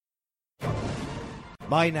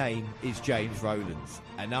My name is James Rowlands,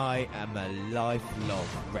 and I am a lifelong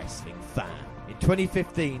wrestling fan. In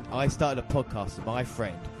 2015, I started a podcast with my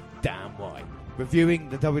friend, Dan White, reviewing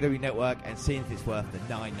the WWE Network and seeing if it's worth the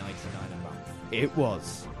 $9.99 a month. It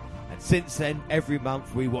was. And since then, every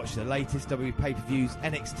month we watch the latest WWE pay-per-views,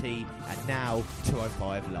 NXT, and now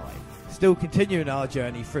 205 Live. Still continuing our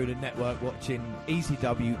journey through the network, watching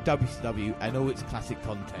ECW, WCW, and all its classic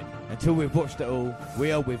content. Until we've watched it all,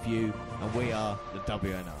 we are with you, and we are the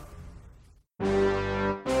WNR.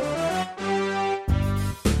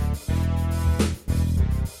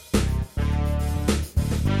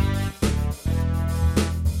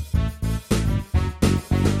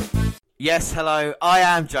 Yes, hello, I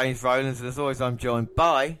am James Rowlands, and as always I'm joined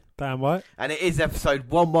by... Dan White. And it is episode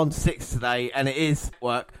 116 today, and it is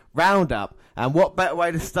work roundup. And what better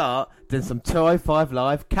way to start than some 205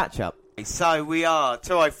 Live catch-up? So we are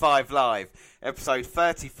 205 Live, episode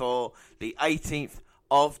 34, the 18th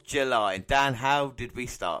of July. And Dan, how did we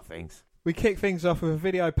start things? We kicked things off with a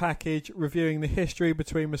video package reviewing the history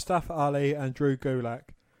between Mustafa Ali and Drew Gulak,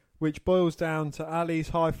 which boils down to Ali's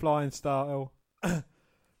high-flying style...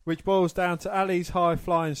 versus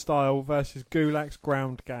Gulak's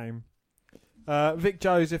ground game. Vic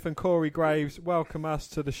Joseph and Corey Graves welcome us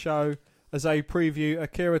to the show as they preview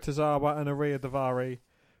Akira Tozawa and Ariya Daivari,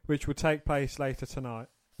 which will take place later tonight.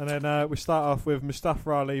 And then we start off with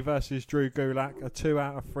Mustafa Ali versus Drew Gulak, a 2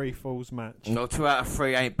 out of 3 falls match. No, 2 out of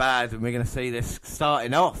 3 ain't bad, and we're going to see this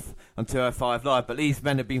starting off on 205 Live. But these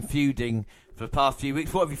men have been feuding for the past few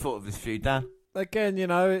weeks. What have you thought of this feud, Dan? Again, you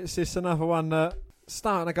know, it's just another one that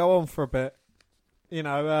starting to go on for a bit. You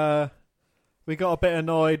know, we got a bit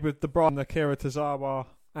annoyed with the Brian Akira Tozawa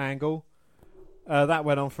angle. That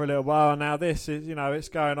went on for a little while. Now this is, you know, it's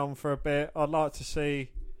going on for a bit. I'd like to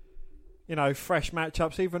see, you know, fresh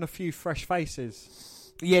matchups, even a few fresh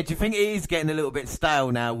faces. Yeah, do you think it is getting a little bit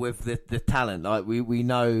stale now with the talent? Like, we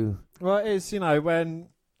know... Well, it is, you know, when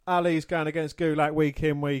Ali's going against Gulak week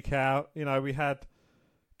in, week out. You know, we had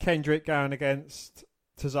Kendrick going against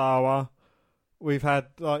Tozawa. We've had,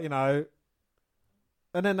 like, you know...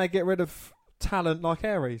 And then they get rid of talent like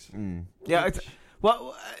Aries. Mm. Yeah,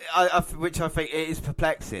 which I think it is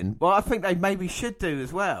perplexing. What I think they maybe should do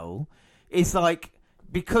as well is, like,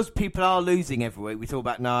 because people are losing every week, we talk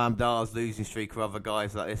about Noam Dar's losing streak or other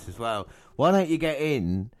guys like this as well. Why don't you get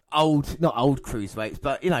in not old cruiserweights,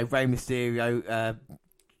 but, you know, Rey Mysterio,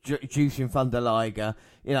 Jushin Thunder Liger,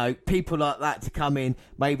 you know, people like that to come in,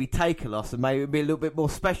 maybe take a loss and maybe be a little bit more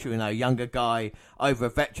special, you know, younger guy over a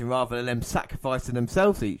veteran rather than them sacrificing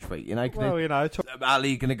themselves each week, you know. Well, you know,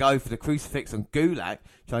 Ali going to go for the crucifix on Gulak,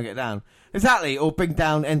 try and get down. Exactly, or bring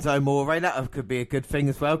down Enzo Amore, that could be a good thing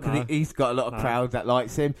as well, because he's got a lot of crowd that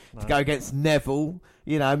likes him. To go against Neville,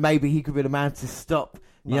 you know, maybe he could be the man to stop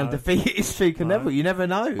the undefeated streak of Neville. You never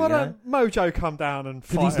know. Why don't Mojo come down and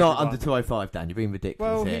fight? Because he's not under 205, Dan. You're being ridiculous.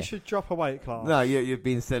 Well, here. he should drop a weight class. No, you're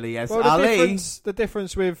being silly. Yes, well, Ali. The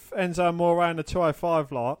difference with Enzo Amore and the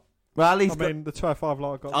 205 lot. Well, the 205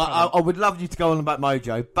 lot got. I would love you to go on about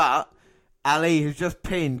Mojo, but Ali has just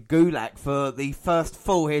pinned Gulak for the first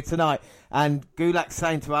fall here tonight, and Gulak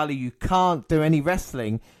saying to Ali, "You can't do any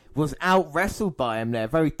wrestling." Was out wrestled by him there.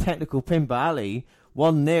 Very technical pin by Ali.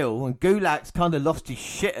 1-0, and Gulak's kind of lost his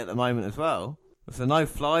shit at the moment as well. It's a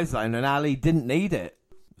no-fly zone, and Ali didn't need it.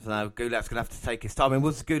 So now Gulak's going to have to take his time. I mean,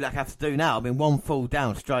 what does Gulak have to do now? I mean, one fall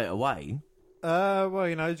down straight away. Well,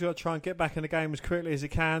 you know, he's got to try and get back in the game as quickly as he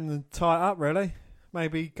can and tie it up, really.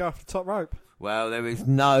 Maybe go off the top rope. Well, there is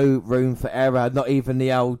no room for error, not even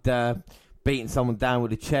the old beating someone down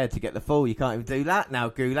with a chair to get the fall. You can't even do that now,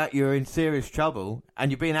 Gulak. You're in serious trouble,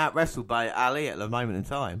 and you're being out-wrestled by Ali at the moment in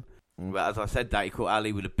time. But as I said that, he caught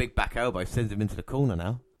Ali with a big back elbow, sends him into the corner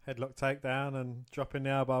now. Headlock takedown and dropping the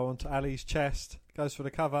elbow onto Ali's chest. Goes for the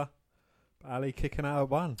cover. But Ali kicking out at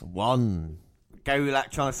 1. Gulak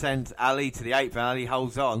trying to send Ali to the apron. Ali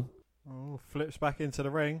holds on. Oh, flips back into the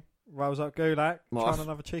ring. Rolls up Gulak. Trying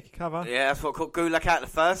another cheeky cover. Yeah, that's what caught Gulak out in the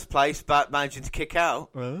first place, but managing to kick out.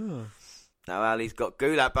 Oh. Now Ali's got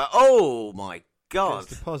Gulak, but oh my God.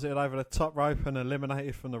 Gets deposited over the top rope and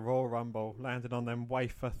eliminated from the Royal Rumble, landing on them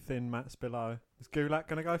wafer-thin mats below. Is Gulak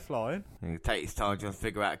going to go flying? He take his time to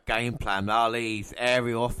figure out a game plan. Ali's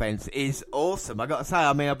aerial offense is awesome. I got to say,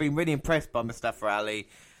 I mean, I've been really impressed by Mustafa Ali,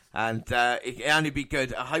 and it can only be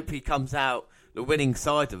good. I hope he comes out the winning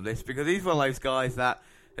side of this, because he's one of those guys that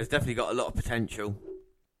has definitely got a lot of potential.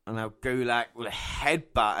 And now Gulak with a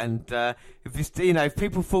headbutt, and if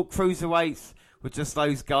people thought cruiserweights were just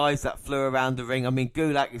those guys that flew around the ring, I mean,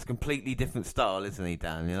 Gulak is a completely different style, isn't he,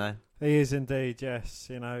 Dan? You know, he is indeed. Yes,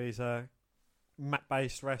 you know, he's a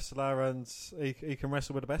mat-based wrestler, and he can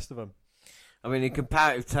wrestle with the best of them. I mean, in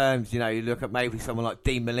comparative terms, you know, you look at maybe someone like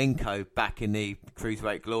Dean Malenko back in the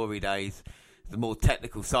Cruiserweight Glory days, the more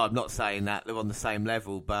technical side. I'm not saying that they're on the same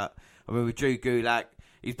level, but I mean, with Drew Gulak,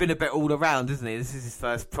 he's been a bit all around, isn't he? This is his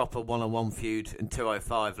first proper one-on-one feud in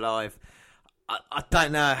 205 Live. I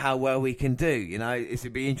don't know how well we can do, you know.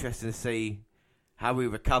 It'd be interesting to see how he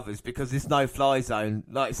recovers, because this no-fly zone,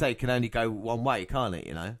 like I say, can only go one way, can't it,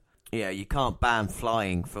 you know? Yeah, you can't ban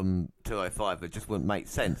flying from 205. It just wouldn't make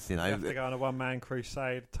sense, you know. You have to go on a one-man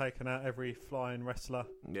crusade, taking out every flying wrestler.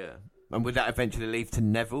 Yeah. And would that eventually lead to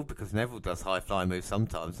Neville? Because Neville does high-flying moves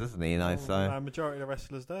sometimes, doesn't he, you know, so... The majority of the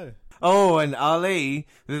wrestlers do. Oh, and Ali,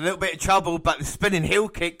 with a little bit of trouble, but the spinning heel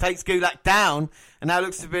kick takes Gulak down, and now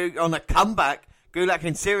looks to be on a comeback. Gulak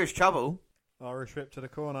in serious trouble. Irish whip to the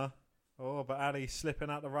corner. Oh, but Ali slipping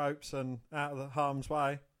out the ropes and out of the harm's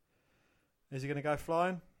way. Is he going to go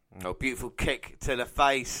flying? Oh, beautiful kick to the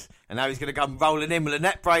face. And now he's going to come rolling in with a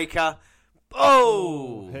net breaker.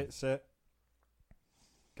 Oh! Hits it.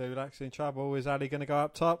 Gulak's in trouble. Is Ali going to go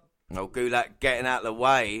up top? Oh, Gulak getting out of the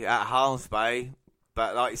way at harm's way.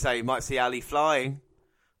 But like you say, you might see Ali flying.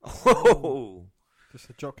 Oh! Just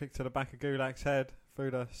a drop kick to the back of Gulak's head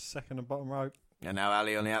through the second and bottom rope. And now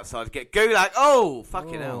Ali on the outside to get Gulak. Oh,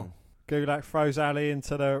 fucking hell. Gulak throws Ali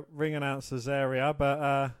into the ring announcer's area,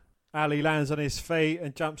 but Ali lands on his feet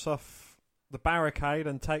and jumps off the barricade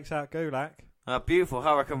and takes out Gulak. A beautiful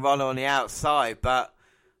Hurricane Runner on the outside, but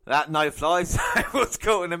that no-fly zone was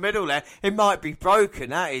caught in the middle there. It might be broken.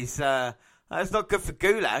 That's not good for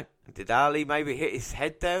Gulak. Did Ali maybe hit his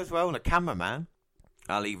head there as well on the cameraman?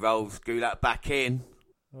 Ali rolls Gulak back in.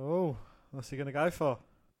 Oh, what's he going to go for?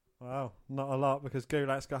 Wow, not a lot, because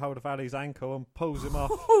Gulak's got hold of Ali's ankle and pulls him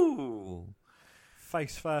off.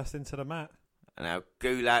 Face first into the mat. And now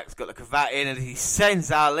Gulak's got the cravat in and he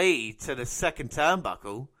sends Ali to the second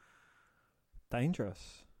turnbuckle.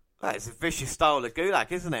 Dangerous. It's a vicious style of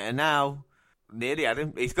Gulak, isn't it? And now, nearly had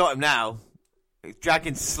him. He's got him now. He's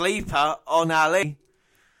dragging Sleeper on Ali.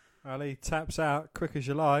 Ali taps out quick as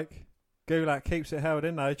you like. Gulak keeps it held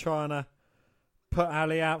in though, trying to put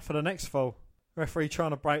Ali out for the next fall. Referee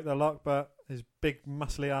trying to break the lock, but his big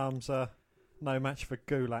muscly arms are no match for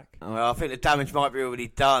Gulak. Well, I think the damage might be already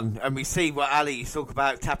done. And we see what Ali's talking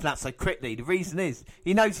about tapping out so quickly. The reason is,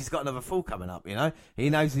 he knows he's got another fall coming up, you know. He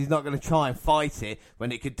knows he's not going to try and fight it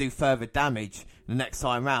when it could do further damage the next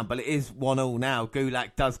time round. But it is 1-1 now.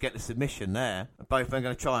 Gulak does get the submission there. Both men are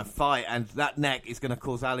going to try and fight, and that neck is going to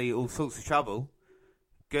cause Ali all sorts of trouble.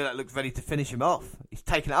 Gulak looks ready to finish him off. He's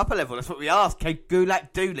taking it up a level. That's what we asked. Can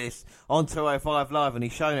Gulak do this on 205 Live? And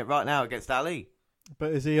he's showing it right now against Ali.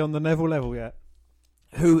 But is he on the Neville level yet?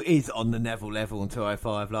 Who is on the Neville level on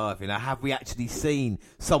 205 Live? You know, have we actually seen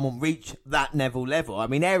someone reach that Neville level? I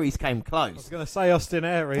mean, Aries came close. I was going to say Austin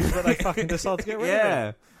Aries, but they fucking decided to get rid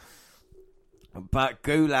of him. But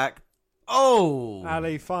Gulak... Oh!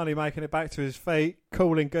 Ali finally making it back to his feet,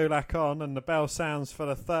 calling Gulak on, and the bell sounds for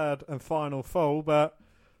the third and final fall, but...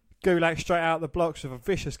 Gulak straight out the blocks with a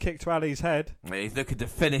vicious kick to Ali's head. He's looking to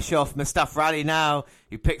finish off Mustafa Ali now.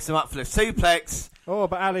 He picks him up for the suplex. Oh,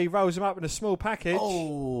 but Ali rolls him up in a small package.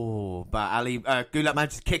 Oh, but Gulak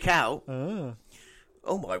manages to kick out.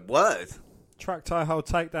 Oh, my word. Truck tie hold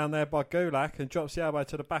takedown there by Gulak and drops the elbow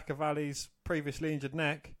to the back of Ali's previously injured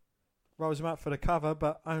neck. Rolls him up for the cover,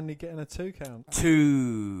 but only getting a 2 count.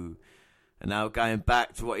 2. And now going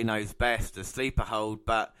back to what he knows best, the sleeper hold,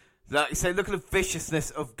 but... Like you say, look at the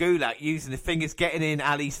viciousness of Gulak using the fingers, getting in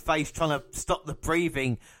Ali's face, trying to stop the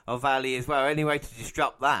breathing of Ali as well. Any way to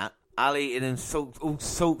disrupt that, Ali in all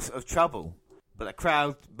sorts of trouble. But the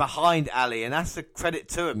crowd behind Ali, and that's a credit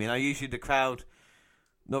to him. You know, usually the crowd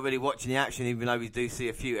not really watching the action, even though we do see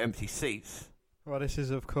a few empty seats. Well, this is,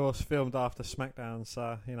 of course, filmed after SmackDown,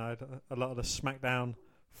 so, you know, a lot of the SmackDown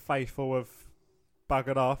faithful have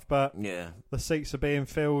buggered off, but the seats are being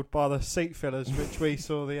filled by the seat fillers, which we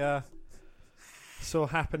saw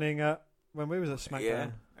happening when we was at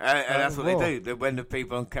SmackDown. And that's what they do. When the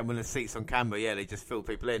people when the seats on camera, they just fill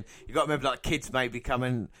people in. You got to remember, like, kids maybe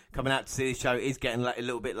coming out to see the show is getting a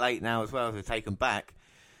little bit late now as well, to take them back.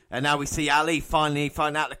 And now we see Ali finally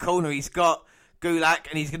finding out the corner. He's got Gulak,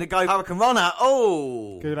 and he's going to go Hurricane Runner.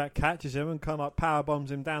 Oh! Gulak catches him and kind of like power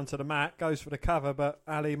bombs him down to the mat, goes for the cover, but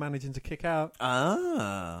Ali managing to kick out.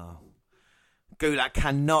 Ah. Gulak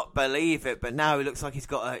cannot believe it, but now he looks like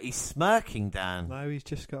he's smirking, Dan. No, he's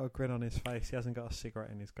just got a grin on his face. He hasn't got a cigarette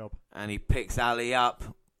in his gob. And he picks Ali up,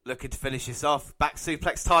 looking to finish this off. Back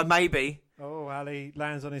suplex time, maybe. Oh, Ali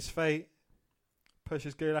lands on his feet,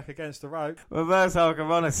 pushes Gulak against the rope. Reverse Hurricane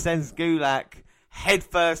Runner sends Gulak head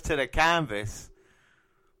first to the canvas.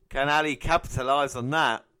 Can Ali capitalise on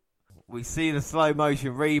that? We see the slow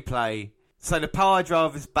motion replay. So the power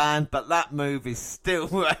drive is banned, but that move is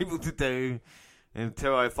still able to do in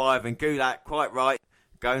 205. And Gulak, quite right,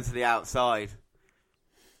 going to the outside.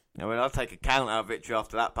 I mean, I'll take a count-out victory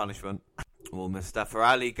after that punishment. Well, Mustafa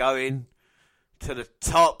Ali going to the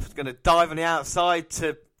top. He's going to dive on the outside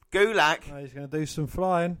to Gulak. Oh, he's going to do some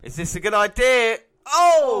flying. Is this a good idea?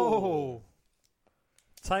 Oh!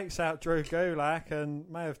 Takes out Drew Gulak and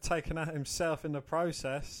may have taken out himself in the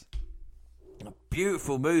process. A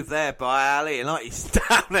beautiful move there by Ali, and like he's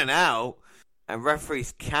down and out. And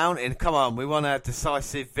referee's counting. Come on, we want a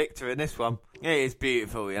decisive victory in this one. It is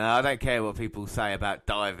beautiful, you know. I don't care what people say about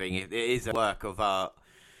diving. It is a work of art.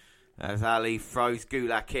 As Ali throws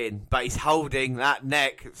Gulak in, but he's holding that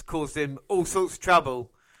neck. It's caused him all sorts of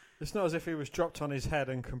trouble. It's not as if he was dropped on his head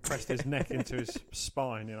and compressed his neck into his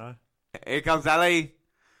spine, you know. Here comes Ali.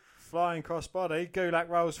 Flying crossbody. Gulak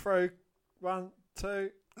rolls through. 1, 2.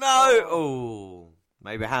 No! Oh.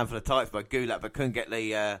 Maybe a handful of tights by Gulak, but couldn't get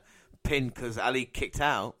the pin because Ali kicked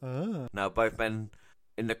out. Now both men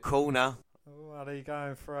in the corner. Oh, Ali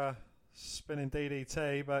going for a spinning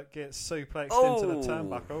DDT, but gets suplexed into the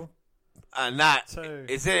turnbuckle. And that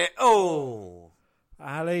is it. Oh!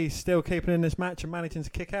 Ali still keeping in this match and managing to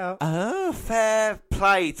kick out. Oh, fair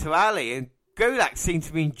play to Ali. And Gulak seemed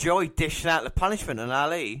to enjoy dishing out the punishment on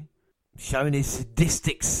Ali, showing his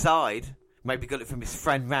sadistic side. Maybe got it from his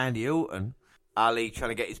friend Randy Orton. Ali trying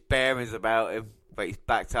to get his bearings about him, but he's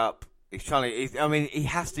backed up. He's trying to. He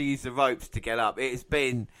has to use the ropes to get up. It has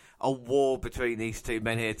been a war between these two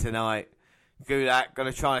men here tonight. Gulak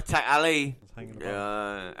going to try and attack Ali.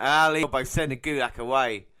 Ali by sending Gulak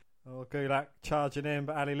away. Oh, Gulak charging in,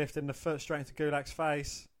 but Ali lifting the foot straight into Gulak's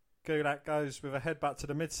face. Gulak goes with a headbutt to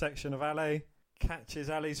the midsection of Ali. Catches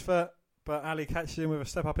Ali's foot, but Ali catches him with a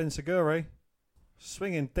step up enziguri.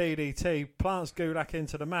 Swinging DDT, plants Gulak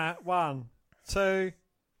into the mat. 1, 2.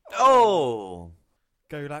 Oh!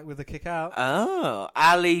 Gulak with the kick out. Oh,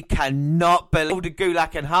 Ali cannot believe the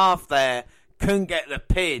Gulak in half there. Couldn't get the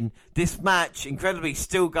pin. This match, incredibly,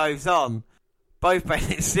 still goes on. Both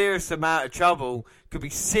men in serious amount of trouble. Could be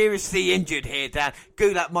seriously injured here, Dan.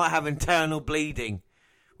 Gulak might have internal bleeding.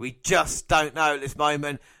 We just don't know at this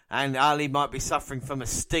moment. And Ali might be suffering from a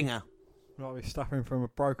stinger. Might be suffering from a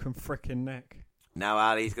broken frickin' neck. Now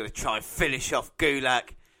Ali's going to try and finish off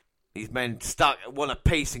Gulak. These men stuck at one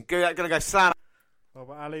apiece, and Gulak going to go slam. Oh,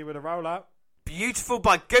 but Ali with a roll up. Beautiful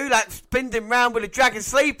by Gulak, spinned him round with a dragon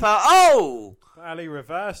sleeper. Oh! But Ali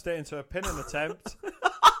reversed it into a pinning attempt.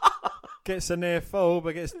 Gets a near fall,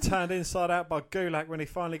 but gets turned inside out by Gulak when he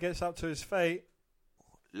finally gets up to his feet.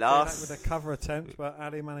 Gulak with a cover attempt, but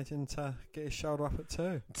Ali managing to get his shoulder up at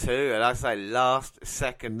 2. 2, and I say last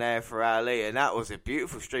second there for Ali, and that was a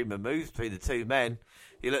beautiful stream of moves between the two men.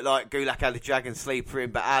 You look like Gulak had a dragon sleeper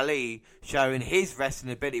in, but Ali showing his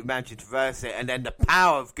wrestling ability, managing to reverse it, and then the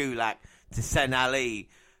power of Gulak to send Ali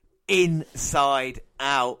inside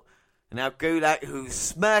out. And now Gulak, who's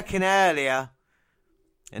smirking earlier,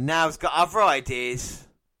 and now has got other ideas.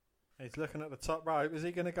 He's looking at the top rope. Is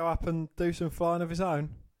he going to go up and do some flying of his own?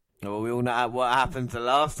 Well, we all know what happened the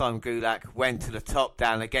last time Gulak went to the top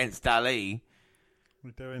down against Ali.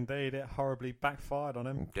 We do indeed. It horribly backfired on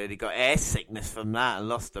him. He got air sickness from that and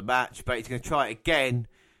lost the match, but he's going to try it again.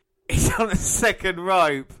 He's on the second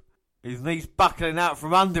rope. His knees buckling out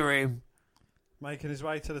from under him. Making his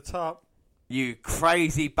way to the top. You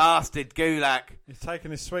crazy bastard, Gulak. He's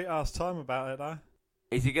taking his sweet ass time about it, though.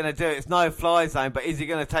 Is he going to do it? It's no fly zone, but is he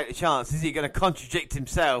going to take the chance? Is he going to contradict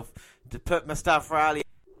himself to put Mustafa Ali?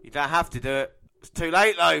 You don't have to do it. It's too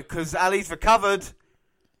late, though, because Ali's recovered.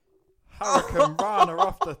 Hurricane Rana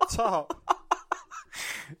off the top.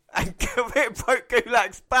 And it broke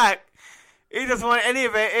Gulak's back. He doesn't want any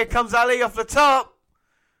of it. Here comes Ali off the top.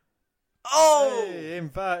 Oh! Hey,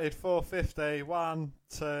 inverted 450. 1,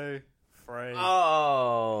 2, 3.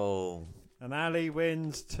 Oh! And Ali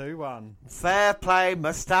wins 2-1. Fair play,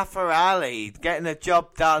 Mustafa Ali. Getting the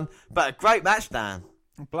job done. But a great match, Dan.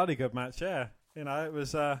 Bloody good match, yeah. You know, it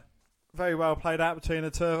was very well played out between the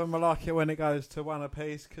two of them. I like it when it goes to one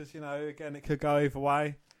apiece because, you know, again, it could go either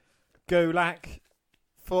way. Gulak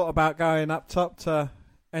thought about going up top to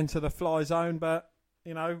enter the fly zone, but,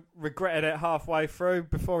 you know, regretted it halfway through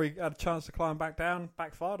before he had a chance to climb back down.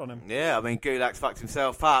 Backfired on him. Yeah, I mean, Gulak's fucked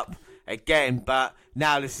himself up again, but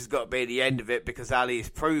now this has got to be the end of it because Ali has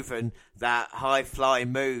proven that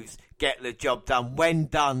high-flying moves get the job done. When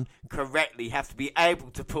done correctly, you have to be able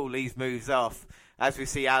to pull these moves off. As we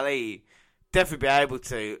see Ali definitely be able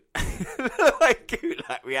to. Like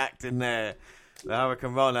Gulak reacting there. The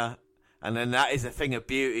Hurricane Rana. And then that is a thing of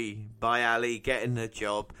beauty by Ali getting the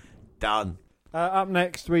job done. Up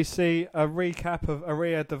next, we see a recap of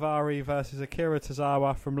Ariya Daivari versus Akira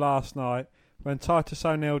Tozawa from last night, when Titus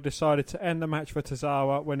O'Neil decided to end the match for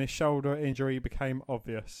Tozawa when his shoulder injury became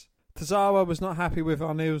obvious. Tozawa was not happy with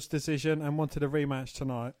O'Neil's decision and wanted a rematch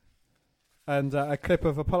tonight. And a clip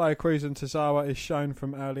of Apollo Crews and Tozawa is shown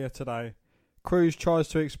from earlier today. Crews tries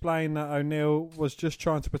to explain that O'Neil was just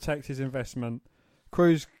trying to protect his investment.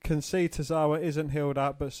 Crews can see Tozawa isn't healed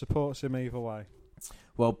up but supports him either way.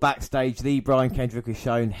 Well, backstage, Lee Brian Kendrick is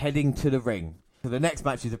shown heading to the ring. So the next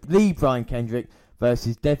match is Lee Brian Kendrick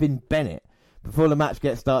versus Devin Bennett. Before the match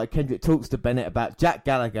gets started, Kendrick talks to Bennett about Jack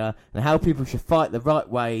Gallagher and how people should fight the right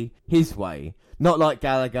way, his way. Not like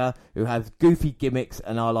Gallagher, who has goofy gimmicks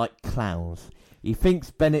and are like clowns. He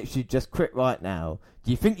thinks Bennett should just quit right now.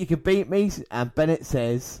 Do you think you can beat me? And Bennett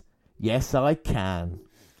says, yes, I can.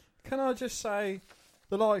 Can I just say,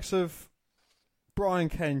 the likes of Brian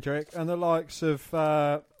Kendrick and the likes of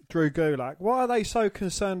Drew Gulak, why are they so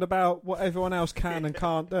concerned about what everyone else can and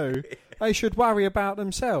can't do? They should worry about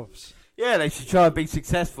themselves. Yeah, they should try and be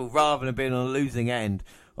successful rather than being on a losing end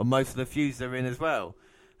on most of the feuds they're in as well.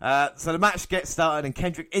 So the match gets started and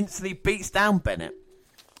Kendrick instantly beats down Bennett.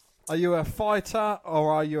 Are you a fighter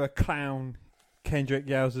or are you a clown? Kendrick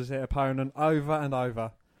yells at his opponent over and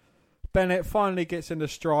over. Bennett finally gets in the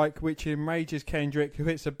strike, which enrages Kendrick, who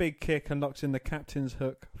hits a big kick and locks in the captain's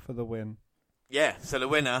hook for the win. Yeah, so the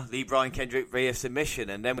winner, Lee Brian Kendrick via submission,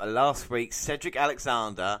 and then last week's Cedric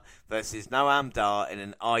Alexander versus Noam Dar in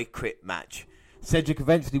an I Quit match. Cedric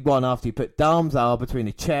eventually won after he put Dar's arm between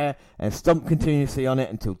a chair and stomped continuously on it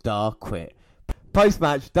until Dar quit.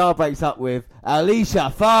 Post-match, Dar breaks up with Alicia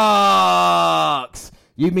Fox!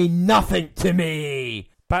 You mean nothing to me!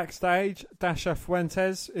 Backstage, Dasha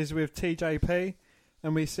Fuentes is with TJP,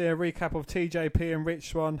 and we see a recap of TJP and Rich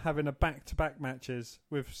Swann having a back-to-back matches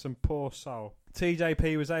with some poor soul.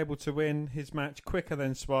 TJP was able to win his match quicker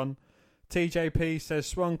than Swann. TJP says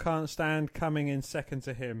Swann can't stand coming in second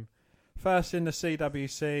to him. First in the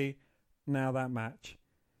CWC, now that match.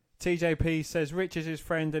 TJP says Rich is his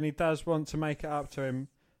friend and he does want to make it up to him.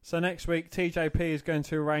 So next week, TJP is going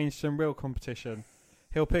to arrange some real competition.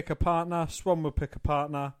 He'll pick a partner, Swann will pick a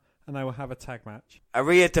partner, and they will have a tag match.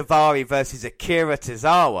 Ariya Daivari versus Akira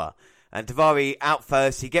Tozawa. And Daivari out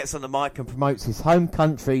first, he gets on the mic and promotes his home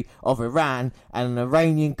country of Iran and an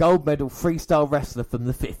Iranian gold medal freestyle wrestler from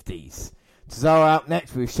the 50s. Tozawa out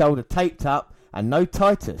next with his shoulder taped up and no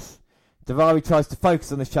Titus. Daivari tries to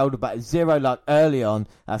focus on the shoulder but has zero luck early on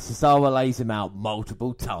as Tozawa lays him out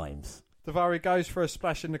multiple times. Daivari goes for a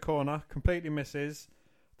splash in the corner, completely misses.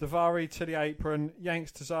 Daivari to the apron,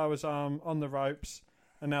 yanks Tozawa's arm on the ropes,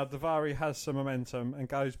 and now Daivari has some momentum and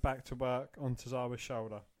goes back to work on Tozawa's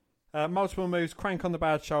shoulder. Multiple moves crank on the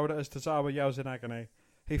bad shoulder as Tozawa yells in agony.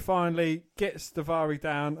 He finally gets Daivari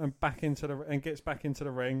down and gets back into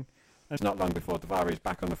the ring. And it's not long before Daivari is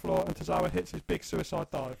back on the floor and Tozawa hits his big suicide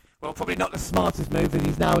dive. Well, probably not the smartest move as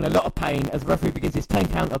he's now in a lot of pain as the referee begins his 10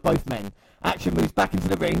 count of both men. Action moves back into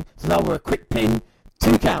the ring. Tozawa a quick pin.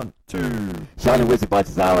 2 count. 2. Shining Wizard by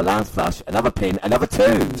Tozawa lands flush. Another pin. Another 2.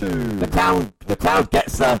 2. The crowd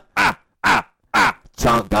gets a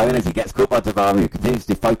chant going as he gets caught by Daivari, who continues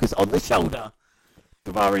to focus on the shoulder.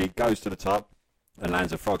 Daivari goes to the top and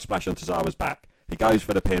lands a frog splash on Tozawa's back. He goes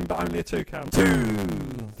for the pin, but only a 2 count.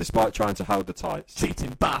 2. Despite trying to hold the tights.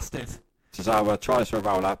 Cheating bastard. Tozawa tries for a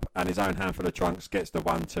roll-up, and his own handful of trunks gets the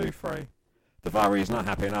 1, 2, 3. Daivari is not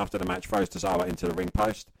happy, and after the match throws Tozawa into the ring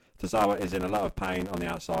post. Tozawa is in a lot of pain on the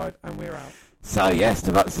outside, and we're out. So yes,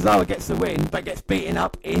 Tozawa gets the win, but gets beaten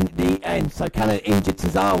up in the end. So can an injured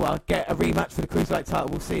Tozawa get a rematch for the Cruiserweight title?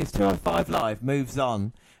 We'll see as 205 Live moves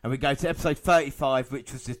on. And we go to episode 35,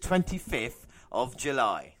 which was the 25th of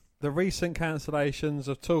July. The recent cancellations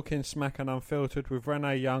of Talking Smack and Unfiltered with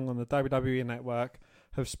Renee Young on the WWE Network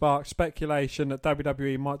have sparked speculation that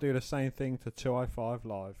WWE might do the same thing to 205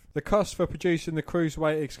 Live. The cost for producing the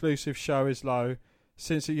Cruiserweight exclusive show is low,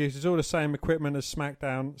 since it uses all the same equipment as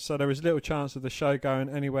SmackDown, so there is little chance of the show going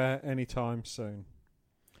anywhere anytime soon.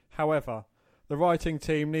 However, the writing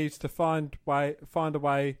team needs to find a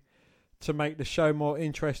way to make the show more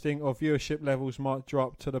interesting, or viewership levels might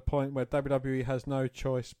drop to the point where WWE has no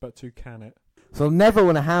choice but to can it. So Neville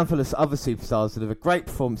and a handful of other superstars deliver great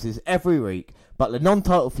performances every week, but the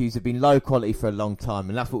non-title feuds have been low quality for a long time,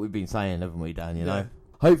 and that's what we've been saying, haven't we, Dan, you know?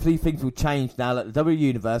 Hopefully things will change now that the W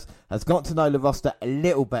Universe has got to know the roster a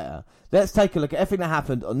little better. Let's take a look at everything that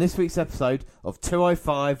happened on this week's episode of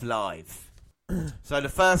 205 Live. So the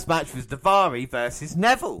first match was Daivari versus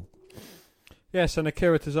Neville. Yes, and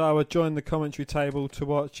Akira Tozawa joined the commentary table to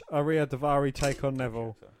watch Ariya Daivari take on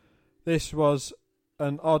Neville. This was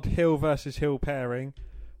an odd heel versus heel pairing,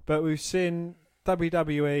 but we've seen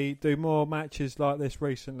WWE do more matches like this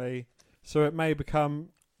recently, so it may become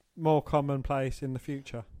more commonplace in the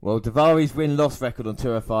future. Well, Daivari win-loss record on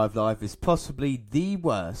 205 Live is possibly the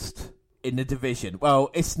worst in the division. Well,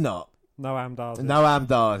 it's not. No Amdars. No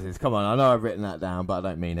Amdars. Come on, I know I've written that down, but I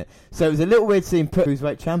don't mean it. So it was a little weird seeing put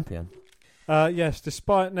Cruiserweight champion. Yes,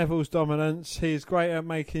 despite Neville's dominance, he is great at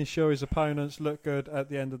making sure his opponents look good at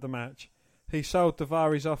the end of the match. He sold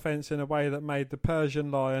Daivari's offense in a way that made the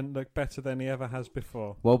Persian Lion look better than he ever has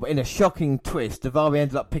before. Well, but in a shocking twist, Daivari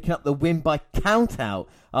ended up picking up the win by count-out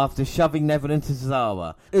after shoving Neville into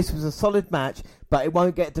Tozawa. This was a solid match, but it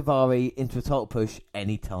won't get Daivari into a title push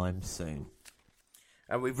anytime soon.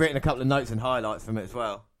 And we've written a couple of notes and highlights from it as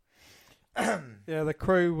well. Yeah, the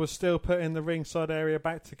crew was still putting the ringside area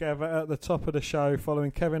back together at the top of the show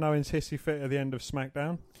following Kevin Owens' hissy fit at the end of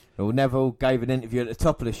SmackDown. Well, Neville gave an interview at the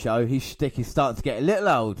top of the show. His shtick is starting to get a little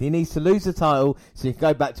old. He needs to lose the title so he can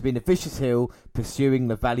go back to being a vicious heel, pursuing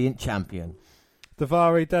the valiant champion.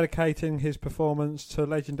 Daivari dedicating his performance to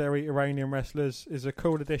legendary Iranian wrestlers is a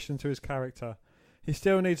cool addition to his character. He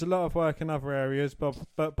still needs a lot of work in other areas,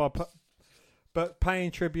 but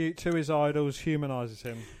paying tribute to his idols humanises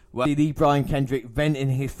him. Well, Lee Brian Kendrick venting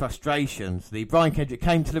his frustrations. Brian Kendrick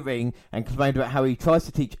came to the ring and complained about how he tries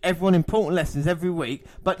to teach everyone important lessons every week,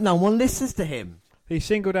 but no one listens to him. He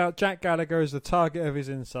singled out Jack Gallagher as the target of his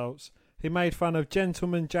insults. He made fun of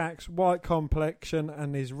Gentleman Jack's white complexion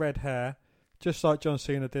and his red hair, just like John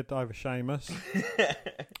Cena did over Sheamus,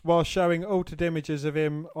 while showing altered images of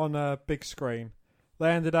him on a big screen. They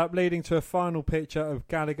ended up leading to a final picture of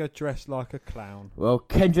Gallagher dressed like a clown. Well,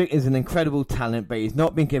 Kendrick is an incredible talent, but he's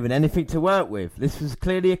not been given anything to work with. This was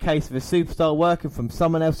clearly a case of a superstar working from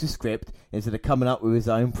someone else's script instead of coming up with his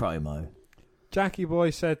own promo. Jackie Boy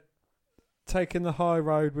said taking the high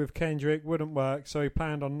road with Kendrick wouldn't work, so he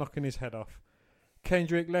planned on knocking his head off.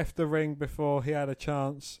 Kendrick left the ring before he had a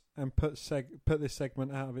chance and put this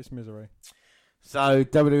segment out of its misery. So,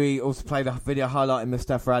 WWE also played a video highlighting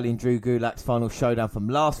Mustafa Ali and Drew Gulak's final showdown from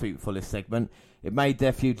last week before this segment. It made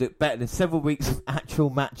their feud look better than several weeks of actual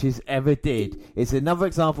matches ever did. It's another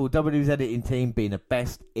example of WWE's editing team being the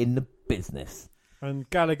best in the business. And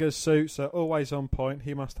Gallagher's suits are always on point.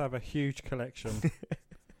 He must have a huge collection.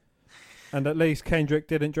 And at least Kendrick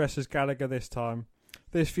didn't dress as Gallagher this time.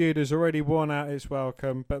 This feud has already worn out its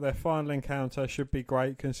welcome, but their final encounter should be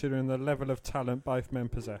great considering the level of talent both men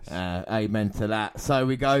possess. Amen to that. So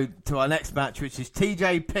we go to our next match, which is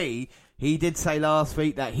TJP. He did say last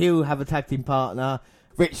week that he'll have a tag team partner.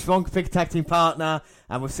 Rich Swann can pick a tag team partner,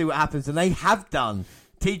 and we'll see what happens. And they have done.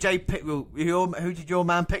 TJP, who did your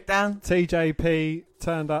man pick down?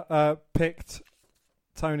 TJP picked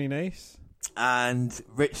Tony Nese. And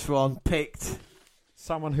Rich Swann picked...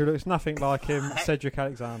 someone who looks nothing like him, Cedric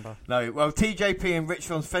Alexander. No, well, TJP and Rich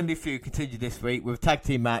Swann's friendly feud continued this week with a tag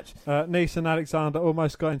team match. Nese and Alexander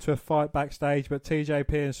almost got into a fight backstage, but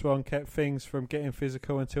TJP and Swann kept things from getting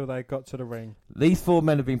physical until they got to the ring. These four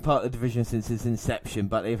men have been part of the division since its inception,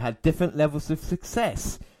 but they've had different levels of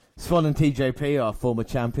success. Swann and TJP are former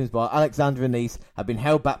champions, while Alexander and Nese have been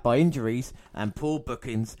held back by injuries and poor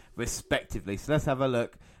bookings, respectively. So let's have a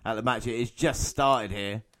look at the match. It has just started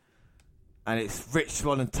here. And it's Rich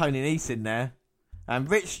Swann and Tony Nese in there. And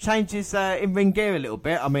Rich changes in-ring gear a little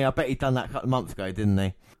bit. I mean, I bet he'd done that a couple of months ago, didn't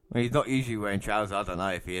he? Well, he's not usually wearing trousers. I don't know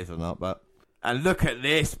if he is or not. But and look at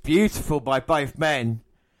this. Beautiful by both men.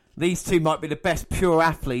 These two might be the best pure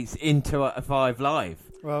athletes in 205 Live.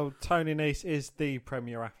 Well, Tony Nese is the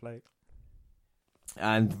premier athlete.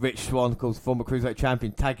 And Rich Swann, of course, former Cruiserweight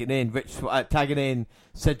champion, tagging in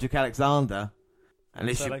Cedric Alexander. And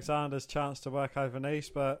it's Alexander's chance to work over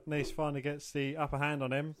Nese, but Nese finally gets the upper hand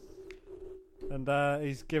on him. And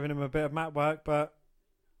he's giving him a bit of mat work, but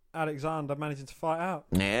Alexander managing to fight out.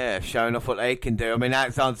 Yeah, showing off what they can do. I mean,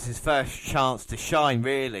 Alexander's his first chance to shine,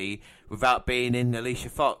 really, without being in Alicia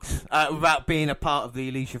Fox. Without being a part of the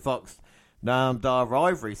Alicia Fox Namdar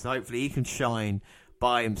rivalry. So hopefully he can shine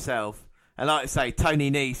by himself. And like I say, Tony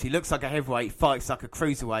Nese, he looks like a heavyweight, fights like a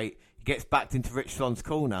cruiserweight. He gets backed into Rich Swann's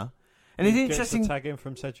corner. And it's interesting. Tag in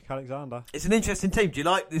from Cedric Alexander. It's an interesting team. Do you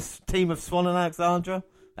like this team of Swann and Alexander?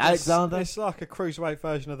 It's like a cruiserweight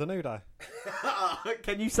version of the New Day.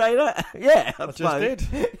 Can you say that? Yeah, I just did.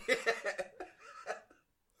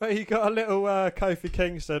 But you got a little Kofi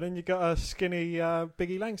Kingston and you got a skinny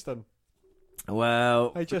Biggie Langston.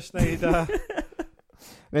 Well, they just need.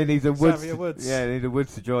 They need the Woods. Woods. Yeah, they need the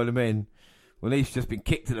Woods to join them in. Well, he's just been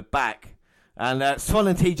kicked to the back. And Swann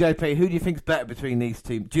and TJP, who do you think's better between these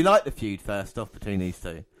two? Do you like the feud first off between these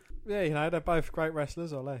two? Yeah, they're both great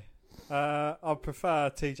wrestlers, aren't they? I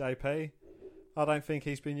prefer TJP, I don't think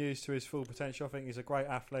he's been used to his full potential. I think he's a great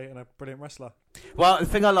athlete and a brilliant wrestler. Well, the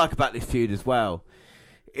thing I like about this feud as well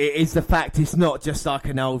is the fact it's not just like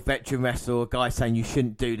an old veteran wrestler or a guy saying you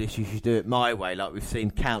shouldn't do this, you should do it my way, like we've seen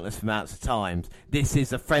countless amounts of times. This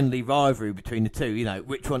is a friendly rivalry between the two. You know,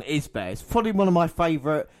 which one is better? It's probably one of my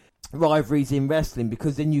favourite rivalries in wrestling,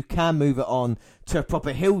 because then you can move it on to a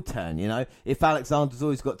proper heel turn. You know, if Alexander's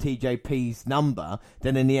always got TJP's number,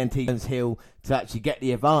 then in the end he turns heel to actually get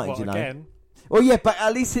the advantage. You know, again? Well, yeah, but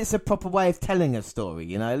at least it's a proper way of telling a story.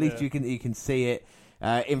 You know, at least you can see it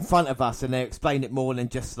in front of us, and they explain it more than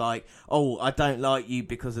just like, oh, I don't like you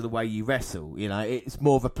because of the way you wrestle. You know, it's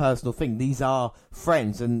more of a personal thing. These are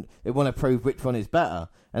friends, and they want to prove which one is better.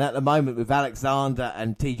 And at the moment, with Alexander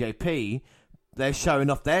and TJP, they're showing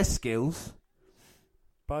off their skills.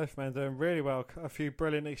 Both men doing really well. A few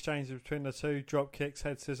brilliant exchanges between the two. Drop kicks,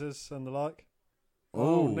 head scissors and the like.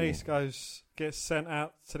 Nice gets sent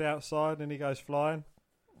out to the outside and he goes flying.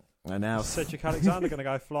 And now Cedric Alexander going to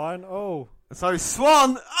go flying. Oh. So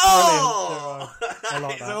Swann. Oh! I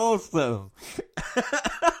like it's that. Awesome.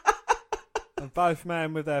 And both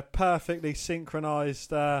men with their perfectly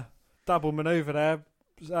synchronised double manoeuvre there.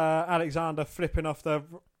 Alexander flipping off the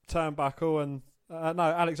turnbuckle and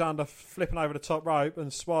Alexander flipping over the top rope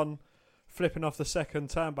and Swann flipping off the second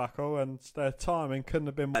turnbuckle, and their timing couldn't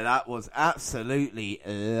have been. That was absolutely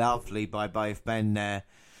lovely by both men there.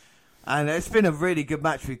 And it's been a really good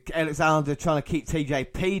match with Alexander trying to keep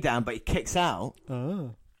TJP down, but he kicks out.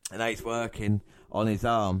 Oh. And he's working on his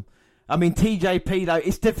arm. I mean, TJP, though,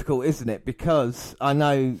 it's difficult, isn't it? Because I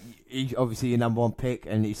know he's obviously your number one pick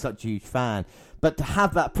and he's such a huge fan. But to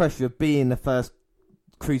have that pressure of being the first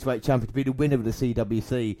Cruiserweight champion, to be the winner of the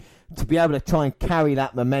CWC, to be able to try and carry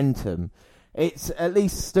that momentum, it's at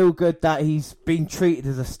least still good that he's been treated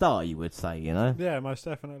as a star, you would say, you know? Yeah, most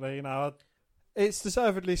definitely. You know, it's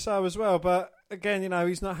deservedly so as well. But again, you know,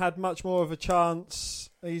 he's not had much more of a chance.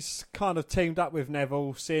 He's kind of teamed up with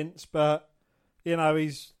Neville since, but, you know,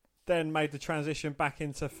 he's then made the transition back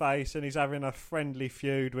into face and he's having a friendly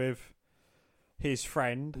feud with his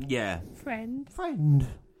friend. Yeah. Friend.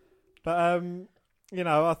 But, you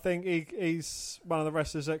know, I think he's one of the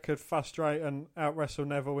wrestlers that could frustrate and out-wrestle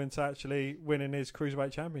Neville into actually winning his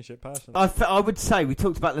Cruiserweight Championship, personally. I would say, we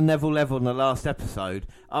talked about the Neville level in the last episode,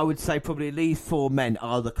 I would say probably these four men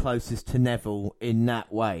are the closest to Neville in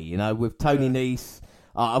that way. You know, with Tony Nese,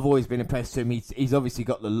 I've always been impressed with him. He's obviously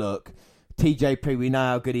got the look. TJP, we know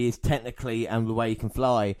how good he is technically and the way he can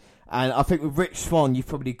fly. And I think with Rich Swann, you've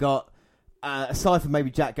probably got, aside from maybe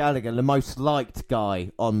Jack Gallagher, the most liked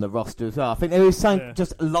guy on the roster as well. I think there is something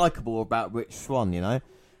just likeable about Rich Swann, you know.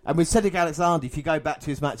 And with Cedric Alexander, if you go back to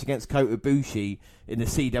his match against Kota Ibushi in the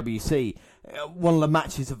CWC, one of the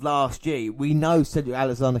matches of last year, we know Cedric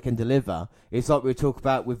Alexander can deliver. It's like we were talking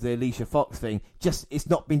about with the Alicia Fox thing. Just, it's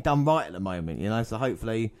not been done right at the moment, you know. So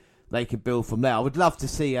hopefully they can build from there. I would love to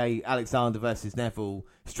see a Alexander versus Neville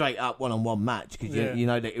straight up one-on-one match, because you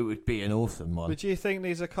know that it would be an awesome one. But do you think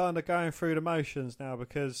these are kind of going through the motions now?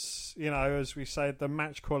 Because, you know, as we said, the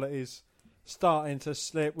match quality is starting to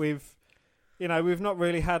slip. We've not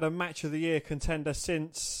really had a match of the year contender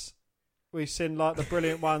since we've seen like the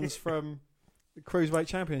brilliant ones from the Cruiserweight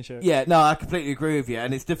Championship. Yeah, no, I completely agree with you.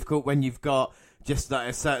 And it's difficult when you've got just like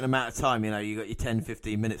a certain amount of time. You know, you got your 10,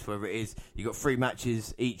 15 minutes, whatever it is. You got 3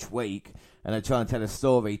 matches each week, and they're trying to tell a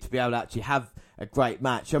story to be able to actually have a great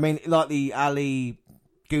match. I mean, like the Ali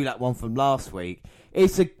Gulak one from last week,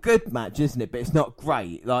 it's a good match, isn't it? But it's not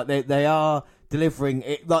great. Like they are delivering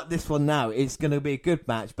it like this one now. It's going to be a good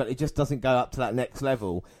match, but it just doesn't go up to that next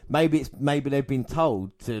level. Maybe they've been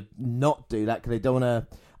told to not do that because they don't want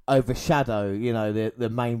to overshadow, you know, the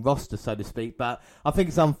main roster, so to speak. But I think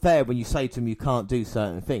it's unfair when you say to them you can't do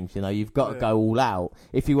certain things. You know, you've got to go all out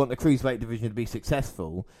if you want the Cruiserweight division to be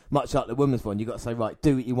successful. Much like the women's one, you've got to say, right,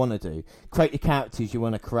 do what you want to do, create the characters you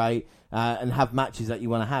want to create, and have matches that you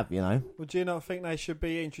want to have. You know. Well, do you not think they should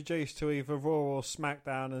be introduced to either Raw or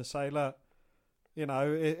SmackDown and say, look, you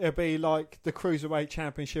know, it'll be like the Cruiserweight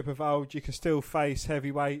Championship of old. You can still face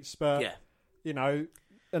heavyweights, but you know,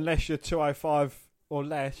 unless you're 205 or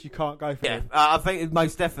less, you can't go for it. I think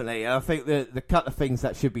most definitely. I think the couple of things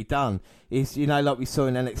that should be done is, you know, like we saw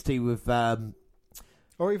in NXT with...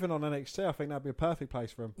 or even on NXT, I think that'd be a perfect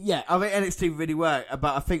place for him. Yeah, I think NXT really worked,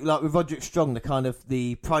 but I think like with Roderick Strong, the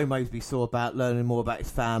promos we saw about learning more about his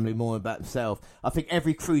family, more about himself, I think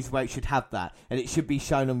every Cruiserweight should have that, and it should be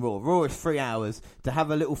shown on Raw. Raw is 3 hours. To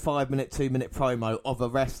have a little 5-minute, 2-minute promo of a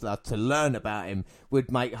wrestler to learn about him would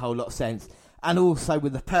make a whole lot of sense. and also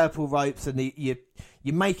with the purple ropes and you're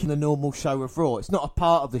making a normal show of Raw. It's not a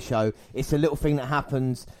part of the show. It's a little thing that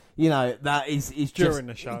happens, that is during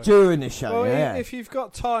the show. During the show, well, yeah. If you've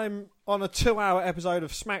got time on a 2-hour episode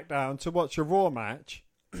of SmackDown to watch a Raw match,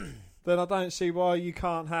 then I don't see why you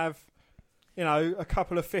can't have, a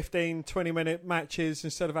couple of 15, 20-minute matches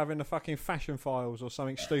instead of having the fucking Fashion Files or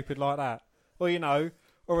something stupid like that. Or,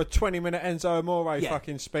 or a 20-minute Enzo Amore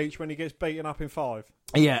fucking speech when he gets beaten up in 5.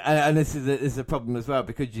 Yeah, and this is a problem as well,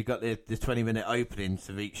 because you've got the 20-minute openings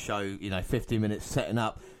of each show, 15 minutes setting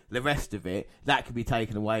up. The rest of it, that could be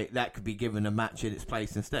taken away. That could be given a match in its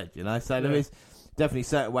place instead, So there is definitely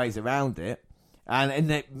certain ways around it.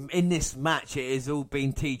 And in this match, it has all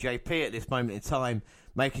been TJP at this moment in time,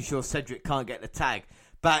 making sure Cedric can't get the tag.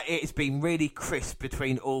 But it's been really crisp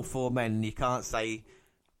between all 4 men, and you can't say...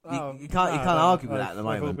 You can't argue with that at the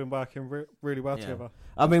moment. They've all been working really well together.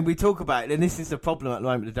 I mean, we talk about it, and this is the problem at the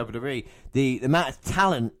moment with WWE. The amount of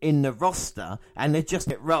talent in the roster, and they're just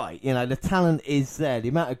it right. The talent is there. The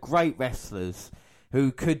amount of great wrestlers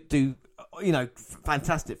who could do,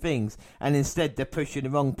 fantastic things, and instead they're pushing the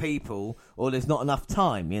wrong people, or there's not enough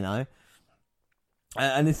time,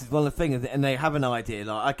 And this is one of the things, and they have an idea,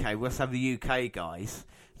 like, okay, let's have the UK guys.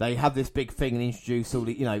 They have this big thing and introduce all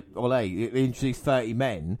the, they introduce 30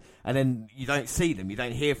 men, and then you don't see them, you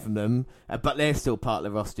don't hear from them, but they're still part of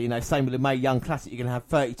the roster. Same with the Mae Young Classic, you're going to have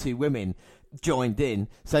 32 women joined in.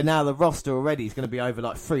 So now the roster already is going to be over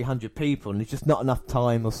like 300 people, and there's just not enough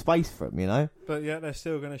time or space for them, But yet they're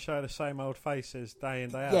still going to show the same old faces day in,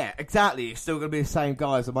 day out. Yeah, exactly. It's still going to be the same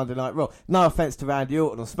guys on Monday Night Raw. No offence to Randy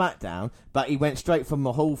Orton on SmackDown, but he went straight from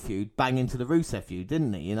the Hall feud bang into the Rusev feud,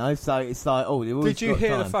 didn't he? So it's like, did you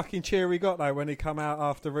hear the fucking cheer he got though when he come out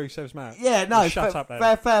after Rusev's match? Yeah, no, shut up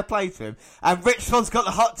then. Fair play to him. And Rich Swann's got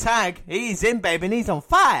the hot tag. He's in, baby, and he's on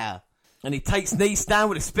fire. And he takes Nice down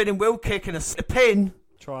with a spinning wheel kick and a pin.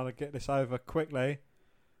 Trying to get this over quickly.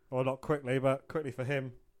 Well, not quickly, but quickly for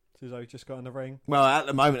him. Since he just got in the ring. Well, at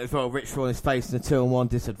the moment as well, Rich Swann is facing a 2-on-1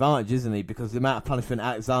 disadvantage, isn't he? Because the amount of punishment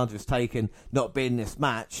Alexander has taken not being in this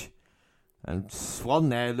match. And Swann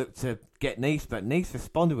there looked to get Nice, but Nice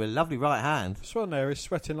responded with a lovely right hand. Swann there is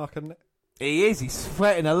sweating like a... He is. He's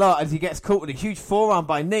sweating a lot as he gets caught with a huge forearm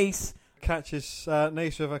by Nice. Catches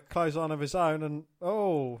Nice with a clothesline of his own and,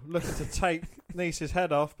 looking to take Nice's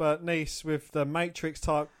head off, but Nice with the Matrix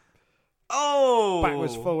type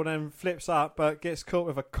backwards fall and then flips up, but gets caught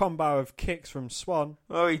with a combo of kicks from Swann.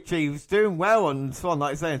 Oh, he was doing well on Swann,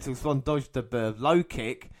 like I say, until Swann dodged the low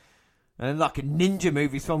kick. And then like a ninja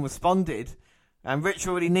movie, Swann responded. And Rich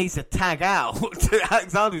already needs to tag out.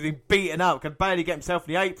 Alexander's been beaten up, can barely get himself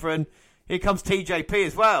in the apron. Here comes TJP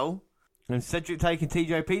as well. And Cedric taking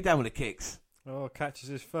TJP down with the kicks. Catches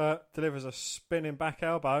his foot, delivers a spinning back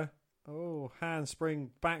elbow.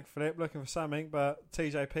 Handspring backflip, looking for something, but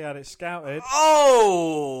TJP had it scouted.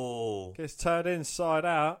 Gets turned inside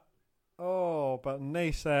out. But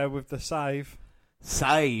Nice there with the save.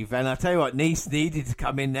 And I tell you what, Nice needed to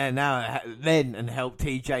come in there now then and help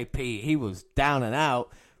TJP. He was down and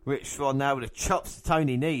out. Rich Swann now with the chops to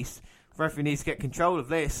Tony Nice. Referee needs to get control of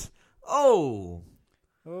this.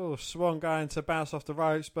 Swann going to bounce off the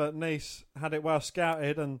ropes, but Nice had it well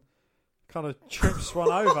scouted and kind of trips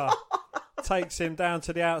Swann over. Takes him down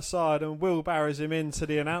to the outside and wheelbarrows him into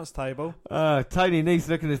the announce table. Tony Nice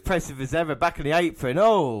looking as impressive as ever, back in the apron.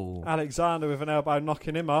 Alexander with an elbow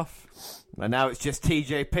knocking him off. And now it's just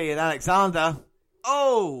TJP and Alexander.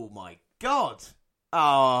 Oh my God.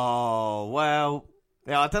 Well.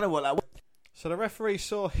 Yeah, I don't know what that was. So the referee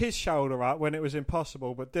saw his shoulder up when it was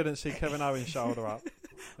impossible, but didn't see Kevin Owens' shoulder up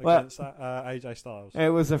against AJ Styles. It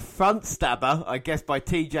was a front stabber, I guess, by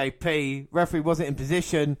TJP. Referee wasn't in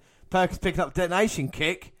position. Perkins picking up detonation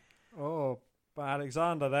kick. But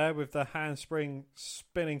Alexander there with the handspring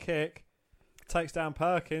spinning kick takes down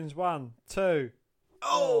Perkins. 1, 2.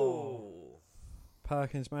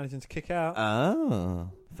 Perkins managing to kick out.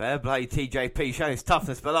 Fair play, TJP showing his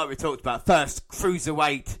toughness, but like we talked about, first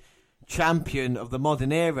cruiserweight champion of the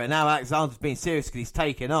modern era. Now Alexander's being serious because he's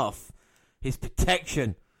taken off his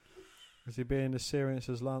protection. Is he being as serious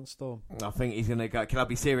as Lance Storm? I think he's going to go. Can I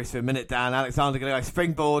be serious for a minute, Dan? Alexander going to go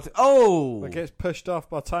springboard. But gets pushed off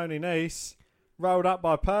by Tony Nice. Rolled up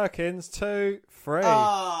by Perkins. 2, 3.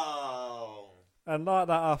 And like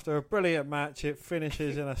that, after a brilliant match, it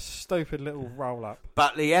finishes in a stupid little roll-up.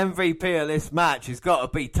 But the MVP of this match has got to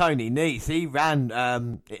be Tony Nice. He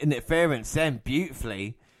ran interference then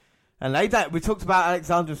beautifully. And we talked about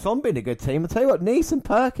Alexander and Swann being a good team. I'll tell you what, Nice and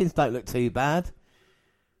Perkins don't look too bad.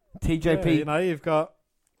 TJP... Yeah, you've got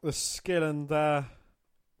the skill and, the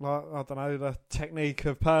technique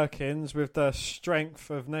of Perkins with the strength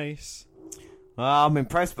of Nice. I'm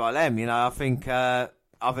impressed by them. I think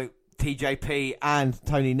TJP and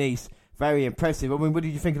Tony Nese, very impressive. I mean, what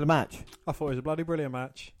did you think of the match? I thought it was a bloody brilliant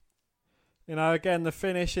match. Again, the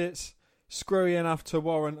finish, it's screwy enough to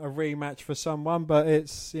warrant a rematch for someone, but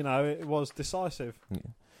it's, it was decisive. Yeah.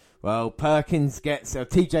 Well,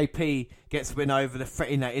 TJP gets a win over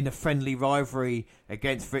in a friendly rivalry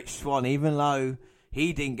against Rich Swann, even though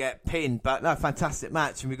he didn't get pinned. But no, fantastic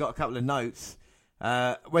match, and we got a couple of notes.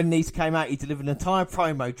 When Nese came out, he delivered an entire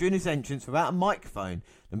promo during his entrance without a microphone.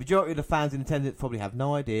 The majority of the fans in attendance probably have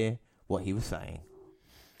no idea what he was saying.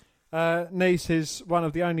 Nese is one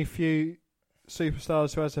of the only few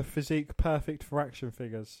superstars who has a physique perfect for action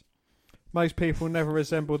figures. Most people never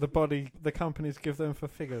resemble the body the companies give them for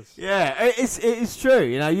figures. Yeah, it's true.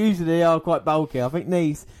 Usually they are quite bulky. I think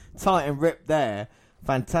Nese, tight and ripped there.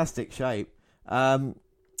 Fantastic shape.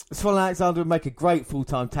 Swann and Alexander would make a great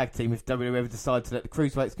full-time tag team if WWE ever decided to let the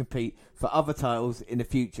Cruiserweights compete for other titles in the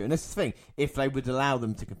future. And this is the thing, if they would allow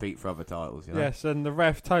them to compete for other titles. Yes, and the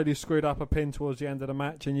ref totally screwed up a pin towards the end of the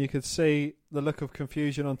match, and you could see the look of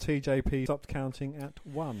confusion on TJP. Stopped counting at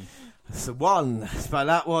 1. So 1. So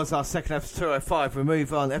that was our second episode, 205. We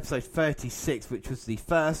move on, episode 36, which was the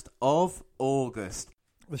 1st of August.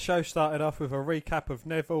 The show started off with a recap of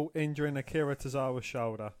Neville injuring Akira Tozawa's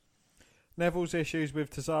shoulder. Neville's issues with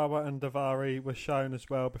Tozawa and Daivari were shown as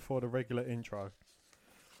well before the regular intro.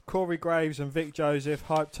 Corey Graves and Vic Joseph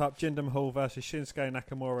hyped up Jinder Mahal versus Shinsuke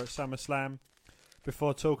Nakamura at SummerSlam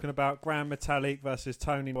before talking about Grand Metalik versus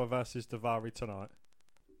Tony versus Daivari tonight.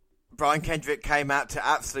 Brian Kendrick came out to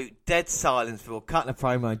absolute dead silence before cutting a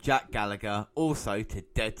promo on Jack Gallagher, also to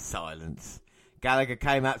dead silence. Gallagher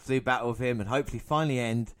came out to do battle with him and hopefully finally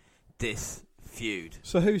end this feud.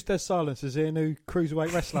 So who's dead silence? Is he a new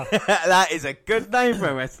cruiserweight wrestler? That is a good name for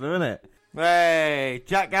a wrestler, isn't it? Hey,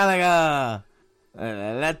 Jack Gallagher.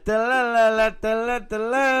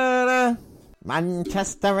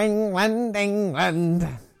 Manchester, England.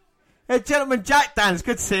 Hey, Gentleman Jack, Dan, it's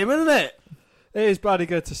good to see him, isn't it? It is bloody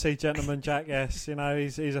good to see Gentleman Jack, yes.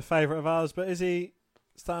 He's a favourite of ours, but is he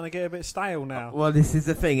starting to get a bit stale now? Well, this is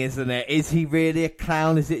the thing, isn't it? Is he really a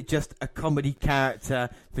clown? Is it just a comedy character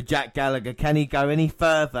for Jack Gallagher? Can he go any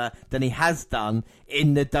further than he has done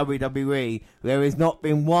in the WWE? There has not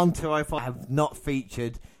been one 205 have not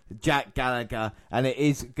featured Jack Gallagher, and it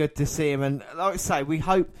is good to see him. And like I say, we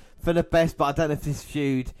hope for the best, but I don't know if this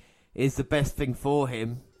feud is the best thing for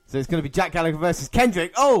him. So it's going to be Jack Gallagher versus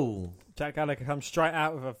Kendrick. Oh! Jack Gallagher comes straight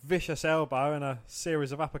out with a vicious elbow and a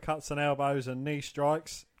series of uppercuts and elbows and knee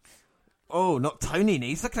strikes. Oh, not Tony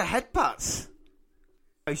Nese. Look at the headbutts.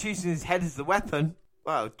 He's using his head as the weapon.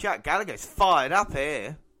 Well, Jack Gallagher's fired up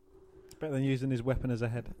here. It's better than using his weapon as a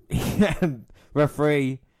head.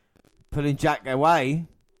 Referee pulling Jack away.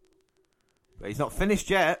 But he's not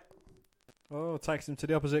finished yet. Oh, takes him to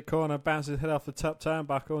the opposite corner, bounces his head off the top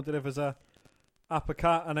turnbuckle and delivers a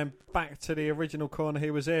uppercut and then back to the original corner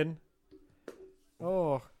he was in.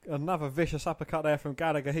 Oh, another vicious uppercut there from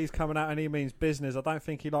Gallagher. He's coming out and he means business. I don't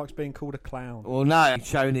think he likes being called a clown. Well, no, he's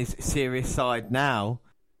showing his serious side now.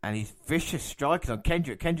 And he's vicious striking on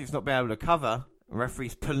Kendrick. Kendrick's not been able to cover. The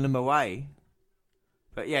referee's pulling him away.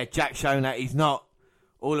 But yeah, Jack's showing that he's not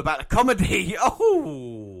all about the comedy.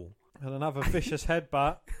 Oh! And another vicious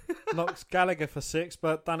headbutt. Knocks Gallagher for 6,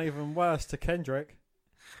 but done even worse to Kendrick.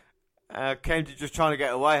 Kendrick just trying to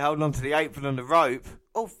get away, holding on to the apron on the rope.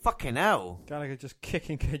 Oh, fucking hell. Gallagher just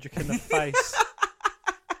kicking Kendrick in the face.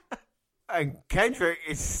 And Kendrick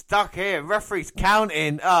is stuck here. Referee's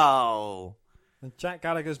counting. Oh. And Jack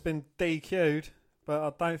Gallagher's been DQ'd, but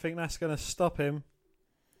I don't think that's going to stop him.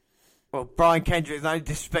 Well, Brian Kendrick has only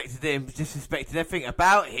disrespected everything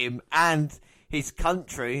about him and his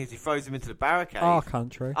country as he throws him into the barricade. Our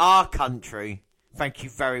country. Our country. Thank you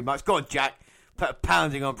very much. Go on, Jack. Put a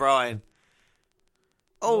pounding on Brian.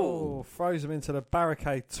 Oh, throws him into the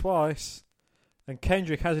barricade twice. And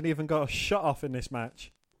Kendrick hasn't even got a shot off in this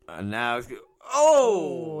match. And now it's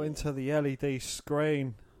into the LED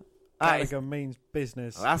screen. Gallagher means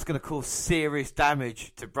business. Well, that's going to cause serious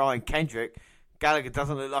damage to Brian Kendrick. Gallagher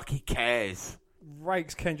doesn't look like he cares.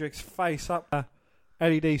 Rakes Kendrick's face up the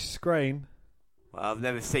LED screen. Well, I've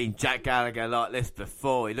never seen Jack Gallagher like this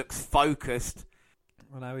before. He looks focused.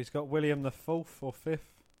 I know he's got William the 4th or 5th.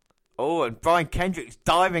 Oh, and Brian Kendrick's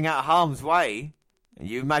diving out of harm's way. And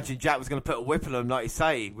you imagine Jack was going to put a whip on him, like you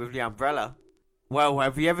say, with the umbrella. Well,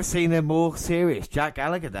 have you ever seen a more serious Jack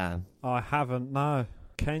Gallagher, Dan? I haven't, no.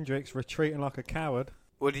 Kendrick's retreating like a coward.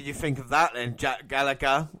 What did you think of that then, Jack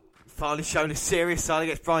Gallagher? Finally showing a serious side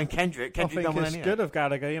against Brian Kendrick. I think it's good of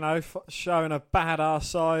Gallagher, showing a badass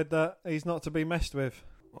side that he's not to be messed with.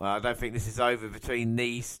 Well, I don't think this is over between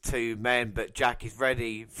these two men, but Jack is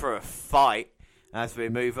ready for a fight as we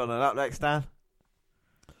move on. And up next, Dan?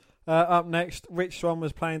 Up next, Rich Swann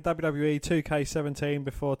was playing WWE 2K17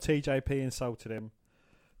 before TJP insulted him.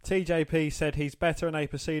 TJP said he's better and they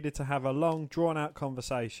proceeded to have a long, drawn-out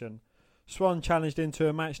conversation. Swann challenged into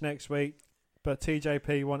a match next week, but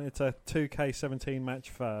TJP wanted a 2K17 match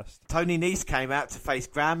first. Tony Nese came out to face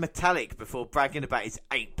Grand Metallic before bragging about his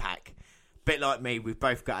 8-pack. Bit like me, we've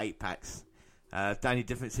both got 8-packs. The only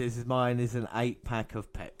difference is mine is an 8-pack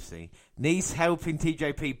of Pepsi. Nese helping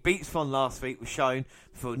TJP beat Swann last week was shown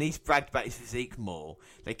before Nese bragged about his physique more.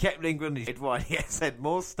 They kept lingering on his head while he said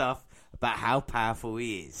more stuff about how powerful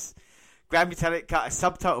he is. Grand Metallic cut a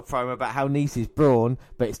subtitle promo about how Nese is brawn,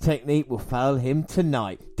 but his technique will fail him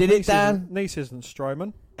tonight. Did it, Dan? Nese isn't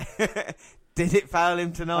Strowman. Did it fail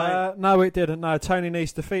him tonight? No, it didn't. No, Tony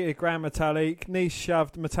Nese defeated Grand Metallic. Nese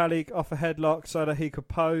shoved Metallic off a headlock so that he could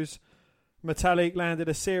pose. Metallic landed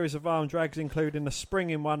a series of arm drags, including a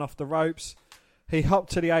springing one off the ropes. He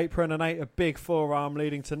hopped to the apron and ate a big forearm,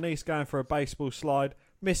 leading to Nese going for a baseball slide,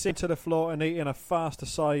 missing to the floor and eating a fast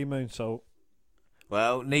Asai moonsault.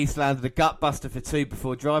 Well, Nese landed a gutbuster for 2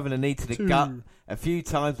 before driving a knee to the gut a few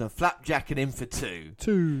times and flapjacking him for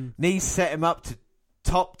 2. Nese set him up to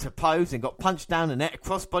top to pose and got punched down the net, a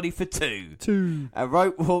crossbody for 2. A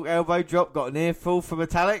rope walk elbow drop got an earful for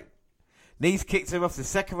Metallic. Nese kicked him off the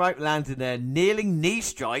second rope, landing a kneeling knee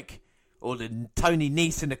strike, or the Tony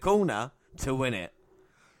Nese in the corner, to win it.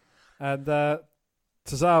 And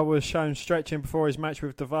Tozawa was shown stretching before his match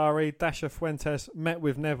with Daivari. Dasher Fuentes met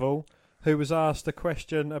with Neville, who was asked a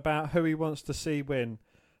question about who he wants to see win.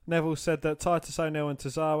 Neville said that Titus O'Neil and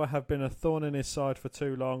Tozawa have been a thorn in his side for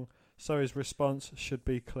too long, so his response should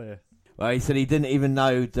be clear. Well, he said he didn't even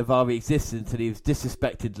know Daivari existed until he was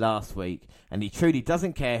disrespected last week, and he truly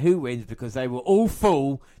doesn't care who wins because they will all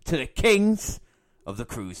fall to the kings of the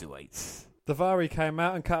cruiserweights. Daivari came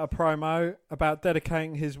out and cut a promo about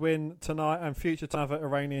dedicating his win tonight and future to another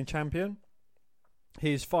Iranian champion.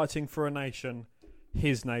 He is fighting for a nation,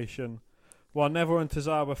 his nation, while Neville and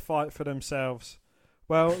Tozawa fight for themselves.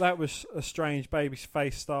 Well, that was a strange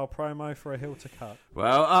babyface style promo for a heel to cut.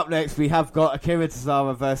 Well, up next we have got Akira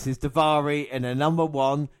Tozawa versus Daivari in a number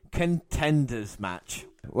 1 contenders match.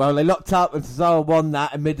 Well, they locked up and Tozawa won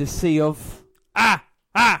that amid a sea of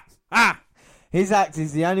His act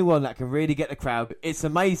is the only one that can really get the crowd. It's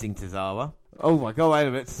amazing, Tozawa. Oh my god, wait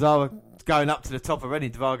a minute. Tozawa going up to the top already.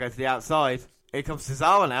 Daivari goes to the outside. Here comes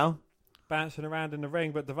Tozawa now. Bouncing around in the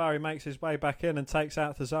ring, but Daivari makes his way back in and takes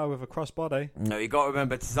out Tozawa with a crossbody. No, you got to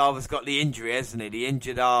remember Tozawa's got the injury, hasn't he? The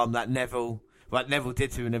injured arm that Neville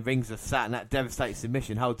did to him in the Rings of Saturn, that devastating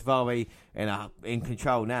submission. Hold Daivari in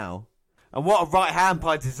control now. And what a right hand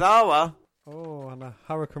by Tozawa. Oh, and a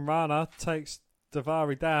Hurricane Rana takes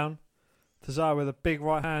Daivari down. Tozawa with a big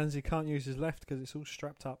right hands. He can't use his left because it's all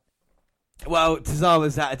strapped up. Well,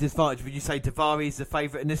 Tozawa's at a disadvantage. Would you say Daivari is the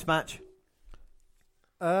favourite in this match?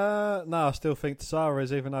 No, I still think Tozawa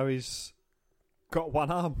is, even though he's got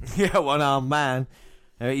one arm. Yeah, one arm man.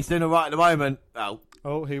 He's doing all right at the moment.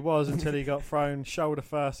 Oh, he was until he got thrown shoulder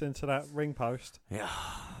first into that ring post. Yeah.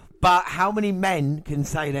 But how many men can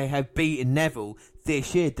say they have beaten Neville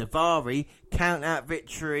this year? Daivari, count-out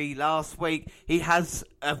victory last week. He has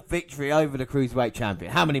a victory over the Cruiserweight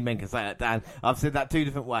Champion. How many men can say that, Dan? I've said that 2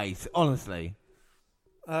 different ways, honestly.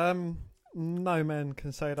 No men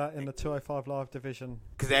can say that in the 205 Live division.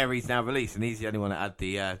 Because Aries now released, and he's the only one that had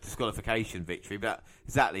the disqualification victory. But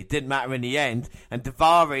exactly, didn't matter in the end. And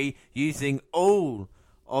Daivari using all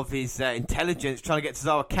of his intelligence, trying to get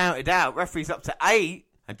Tozawa counted out. Referee's up to 8,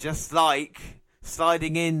 and just like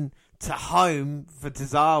sliding in to home for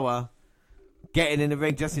Tozawa, getting in the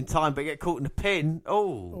ring just in time, but get caught in the pin.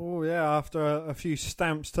 Oh yeah, after a few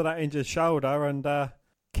stamps to that injured shoulder, and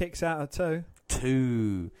kicks out at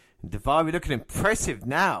 2. Daivari looking impressive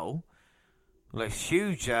now. Like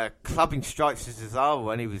huge clubbing strikes to Tozawa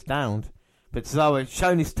when he was downed. But Tozawa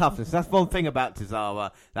shown his toughness. That's one thing about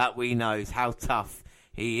Tozawa that we know is how tough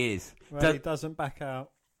he is. Well, he doesn't back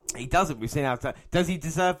out. He doesn't. We've seen how tough. Does he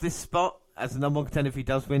deserve this spot as the number 1 contender if he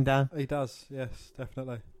does win, Dan? He does, yes,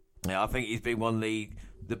 definitely. Yeah, I think he's been one of the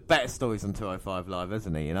better stories on 205 Live,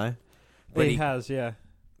 hasn't he, you know? He has, yeah.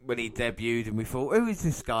 When he debuted and we thought, who is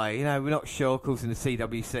this guy? You know, we're not sure, of course, in the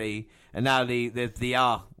CWC. And now the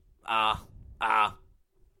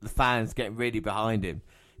fans getting really behind him.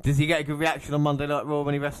 Does he get a good reaction on Monday Night Raw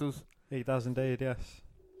when he wrestles? He does indeed, yes.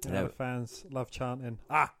 The fans love chanting.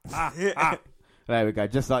 There we go.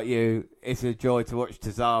 Just like you, it's a joy to watch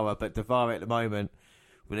Tozawa, but Daivari at the moment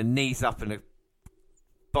with the knees up in the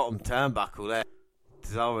bottom turnbuckle there.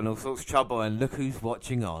 Tozawa in all sorts of trouble, and look who's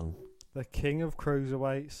watching on. The king of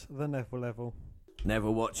cruiserweights, the Neville Level.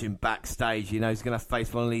 Neville watching backstage. You know he's going to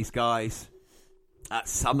face one of these guys at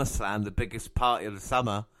SummerSlam, the biggest party of the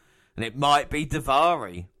summer. And it might be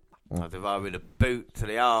Daivari. Daivari with a boot to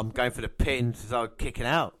the arm, going for the pin. Tozawa kicking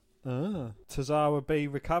out. Tozawa would be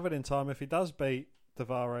recovered in time if he does beat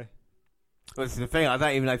Daivari. Well, this is the thing. I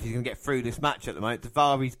don't even know if he's going to get through this match at the moment.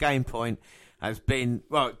 Daivari's game plan has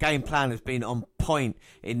been on point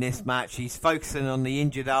in this match. He's focusing on the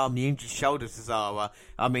injured arm, the injured shoulder of Tozawa.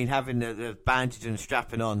 I mean, having the bandage and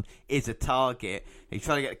strapping on is a target. He's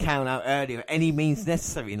trying to get the count out earlier. Any means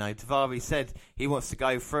necessary, you know. Daivari said he wants to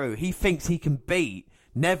go through. He thinks he can beat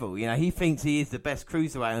Neville. You know, he thinks he is the best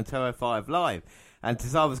cruiserweight on 205 Live. And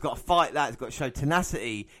Tozawa's got to fight that. He's got to show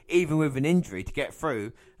tenacity, even with an injury, to get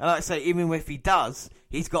through. And like I say, even if he does,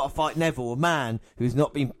 he's got to fight Neville, a man who's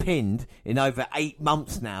not been pinned in over 8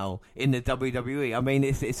 months now in the WWE. I mean,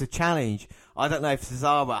 it's a challenge. I don't know if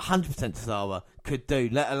Tozawa, 100% Tozawa, could do,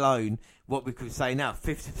 let alone what we could say now,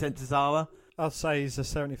 50% Tozawa. I'd say he's a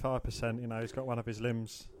 75%. You know, he's got one of his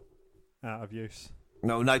limbs out of use.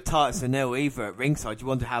 No Titus and Neil either at ringside. You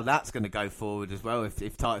wonder how that's going to go forward as well.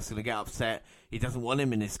 If Titus is going to get upset, he doesn't want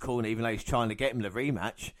him in this corner, even though he's trying to get him the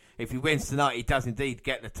rematch. If he wins tonight, he does indeed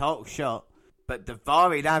get the title shot. But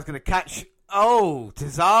Daivari now is going to catch. Oh,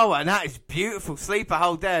 Tozawa, and that is beautiful sleeper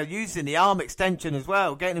hold there, using the arm extension as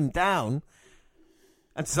well, getting him down.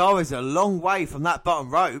 And Tozawa's a long way from that bottom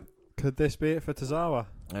rope. Could this be it for Tozawa?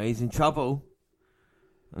 Oh, he's in trouble.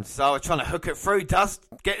 And Tozawa trying to hook it through, does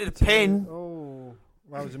get to the pin. Oh,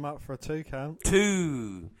 rolls him up for a 2 count.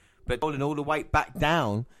 2. But holding all the weight back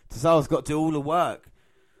down, Tozawa's got to do all the work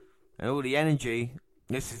and all the energy.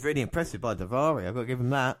 This is really impressive by Daivari. I've got to give him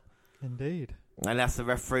that. Indeed. And that's the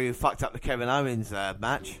referee who fucked up the Kevin Owens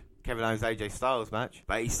match. Kevin Owens AJ Styles match.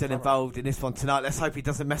 But he's still involved in this one tonight. Let's hope he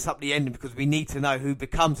doesn't mess up the ending, because we need to know who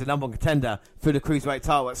becomes the number 1 contender for the Cruiserweight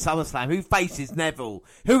title at SummerSlam. Who faces Neville?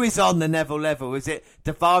 Who is on the Neville level? Is it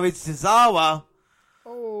Daivari Tozawa?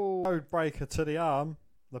 Oh, road breaker to the arm.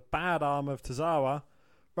 The bad arm of Tozawa.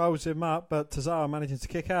 Rolls him up, but Tozawa manages to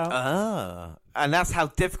kick out. And that's how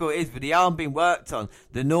difficult it is with the arm being worked on.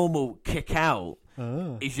 The normal kick out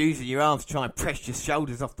is using your arms to try and press your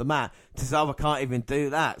shoulders off the mat. Tozawa can't even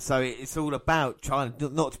do that. So it's all about trying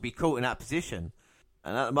not to be caught in that position.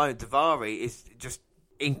 And at the moment, Daivari is just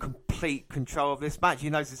in complete control of this match. He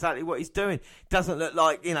knows exactly what he's doing. Doesn't look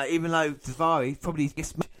like, you know, even though Daivari probably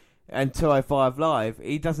gets and 205 Live,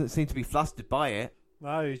 he doesn't seem to be flustered by it.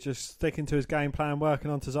 No, he's just sticking to his game plan, working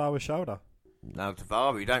on Tozawa's shoulder. Now,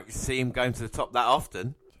 Daivari, you don't see him going to the top that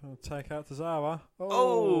often. Trying to take out Tozawa.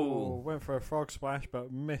 Oh! Went for a frog splash,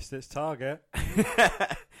 but missed its target.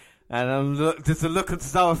 And does the look on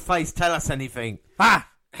Tozawa's face tell us anything? Ha!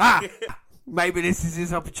 Ha! Maybe this is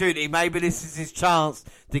his opportunity. Maybe this is his chance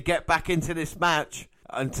to get back into this match.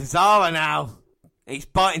 And Tozawa now, he's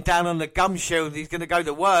biting down on the gum shield. He's going to go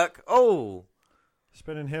to work. Oh!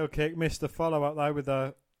 Spinning heel kick. Missed the follow-up, though, with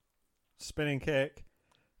a spinning kick.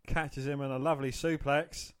 Catches him in a lovely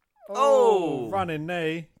suplex. Oh! Running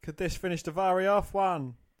knee. Could this finish Daivari off?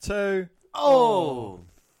 1, 2. Oh!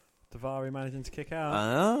 Daivari managing to kick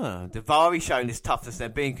out. Daivari showing his toughness there,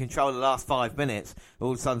 being in control the last 5 minutes.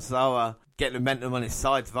 All of a sudden, Tozawa getting the momentum on his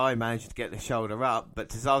side. Daivari managed to get the shoulder up, but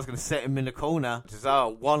Tozawa's going to set him in the corner.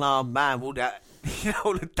 Tozawa, one-armed man, all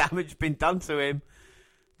the damage been done to him.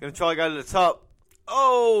 Going to try and go to the top.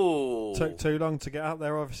 Oh! Took too long to get up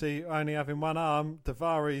there, obviously only having one arm.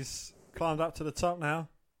 Daivari's climbed up to the top now.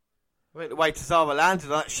 The way Tozawa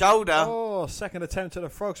landed on that shoulder. Oh, second attempt at a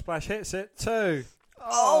frog splash, hits it. 2.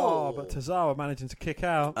 Oh! But Tozawa managing to kick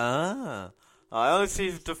out. I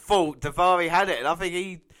honestly thought Daivari had it, and I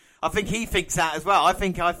think he thinks that as well. I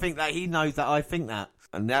think that he knows that I think that.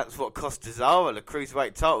 And that's what cost Tozawa the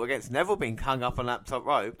Cruiserweight title against Neville being hung up on that top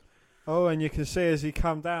rope. Oh, and you can see as he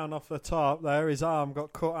come down off the top there, his arm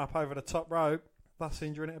got caught up over the top rope. That's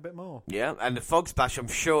injuring it a bit more. Yeah, and the frog splash, I'm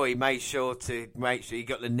sure he made sure to make sure he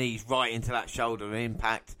got the knees right into that shoulder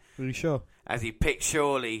impact. Are you sure? As he picks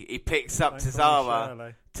up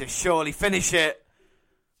Tozawa to surely finish it.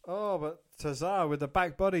 Oh, but Tozawa with the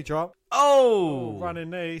back body drop. Oh! Running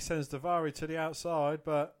knee sends Daivari to the outside,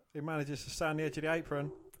 but he manages to stay on the edge of the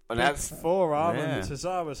apron. And that's forearm, and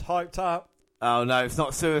Tozawa's hyped up. Oh no, it's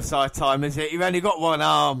not suicide time, is it? You've only got one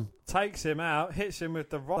arm. Takes him out, hits him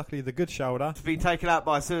with luckily the good shoulder. It's been taken out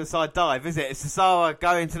by a suicide dive, is it? It's Tozawa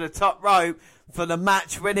going to the top rope for the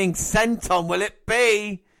match-winning senton. Will it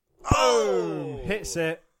be? Boom! Hits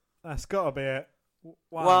it. That's got to be it.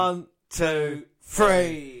 1, 2,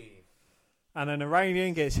 3. And an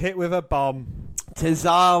Iranian gets hit with a bomb.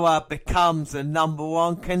 Tozawa becomes the number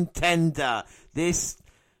one contender. This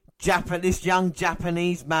young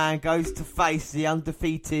Japanese man goes to face the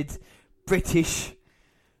undefeated British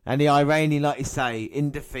and the Iranian, like you say,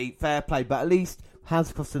 in defeat. Fair play, but at least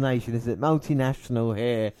hands across the nation, is it? Multinational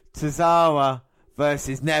here. Tozawa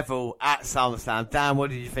versus Neville at SummerSlam. Dan, what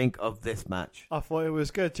did you think of this match? I thought it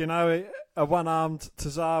was good. You know, a one-armed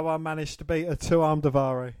Tozawa managed to beat a two-armed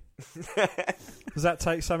Davari. Does that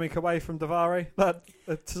take something away from Davari?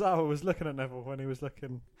 Tozawa was looking at Neville when he was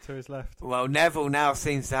looking to his left. Well, Neville now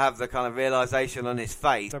seems to have the kind of realisation on his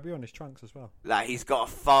face. W on his trunks as well. That he's got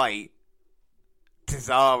to fight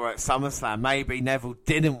Tozawa at SummerSlam. Maybe Neville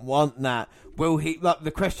didn't want that. Will he? Like,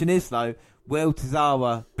 the question is, though, will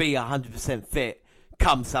Tozawa be 100% fit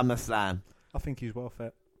come SummerSlam? I think he's well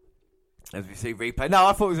fit. As we see replay. No,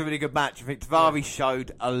 I thought it was a really good match. I think Davari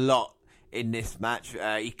showed a lot in this match.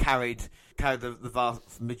 He carried the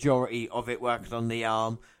vast majority of it, working on the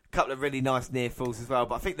arm. A couple of really nice near falls as well,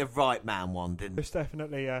 but I think the right man won, didn't it? It's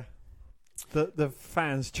definitely the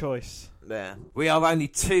fans' choice. Yeah. We are only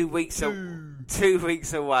 2 weeks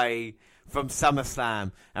away from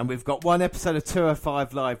SummerSlam, and we've got one episode of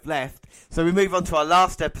 205 Live left. So we move on to our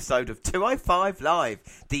last episode of 205 Live,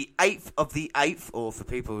 the 8th of the 8th, or for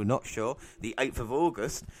people who are not sure, the 8th of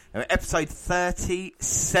August, episode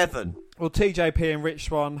 37. Well, TJP and Rich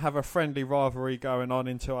Swann have a friendly rivalry going on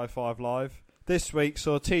in 205 Live. This week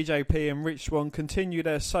saw TJP and Rich Swann continue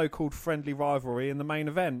their so-called friendly rivalry in the main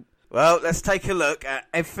event. Well, let's take a look at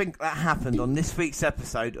everything that happened on this week's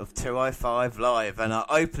episode of 205 Live, and our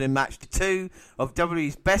opening match to two of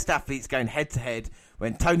WWE's best athletes going head-to-head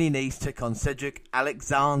when Tony Nese took on Cedric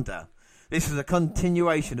Alexander. This was a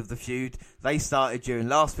continuation of the feud they started during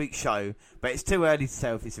last week's show, but it's too early to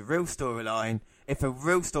tell if it's a real storyline, if a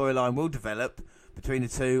real storyline will develop between the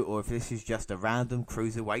two, or if this is just a random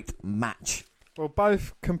cruiserweight match. Well,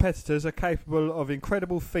 both competitors are capable of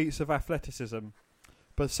incredible feats of athleticism,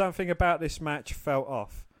 but something about this match felt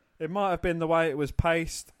off. It might have been the way it was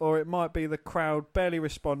paced, or it might be the crowd barely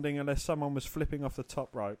responding unless someone was flipping off the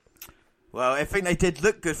top rope. Well, I think they did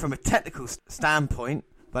look good from a technical standpoint,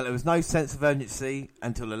 but there was no sense of urgency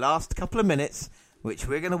until the last couple of minutes, which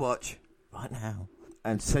we're going to watch right now.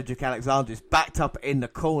 And Cedric Alexander is backed up in the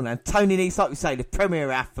corner. And Tony Nese, like we say, the premier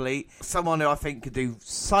athlete, someone who I think could do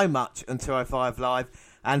so much on 205 Live.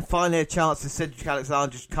 And finally a chance for Cedric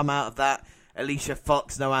Alexander to come out of that Alicia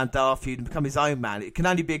Fox, Noam Dar feud and become his own man. It can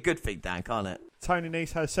only be a good thing, Dan, can't it? Tony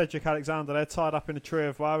Nese has Cedric Alexander there tied up in a tree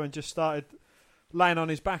of woe and just started laying on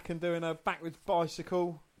his back and doing a backwards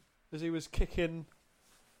bicycle as he was kicking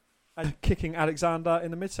Alexander in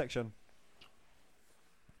the midsection.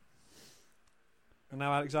 And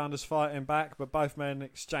now Alexander's fighting back, but both men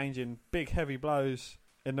exchanging big, heavy blows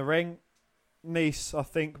in the ring. Nese, I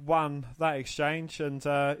think, won that exchange, and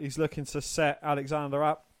he's looking to set Alexander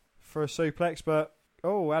up for a suplex. But,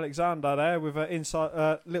 Alexander there with an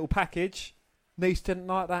inside little package. Nese didn't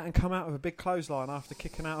like that and come out with a big clothesline after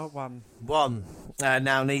kicking out at one.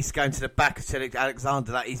 Now Nese going to the back of Cedric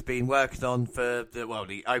Alexander that he's been working on for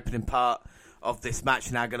the opening part of this match.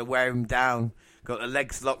 Now going to wear him down. Got the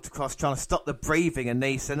legs locked across, trying to stop the breathing of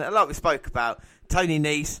Nese. And like we spoke about, Tony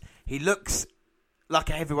Nese, he looks like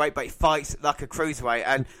a heavyweight, but he fights like a cruiserweight.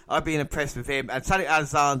 And I've been impressed with him. And Cedric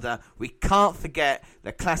Alexander, we can't forget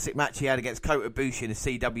the classic match he had against Kota Ibushi in the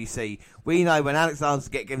CWC. We know when Alexander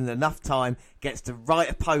gets given enough time, gets the right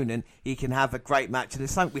opponent, he can have a great match. And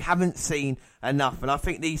it's something we haven't seen enough. And I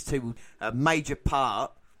think these two are a major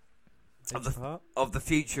part of the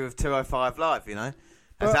future of 205 Live, you know.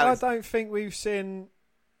 But I don't think we've seen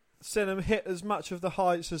them hit as much of the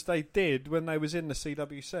heights as they did when they was in the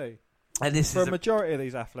CWC. And this for is a majority of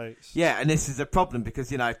these athletes. Yeah, and this is a problem because,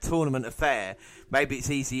 tournament affair, maybe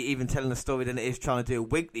it's easier even telling a story than it is trying to do a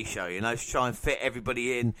weekly show, to try and fit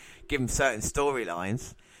everybody in, give them certain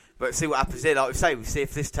storylines. But see what happens here. Like we say, we see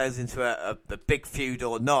if this turns into a big feud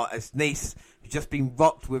or not. As Nese has just been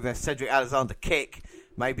rocked with a Cedric Alexander kick,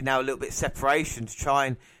 maybe now a little bit of separation to try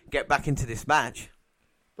and get back into this match.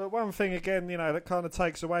 But one thing, again, that kind of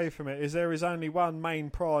takes away from it is there is only one main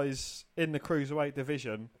prize in the Cruiserweight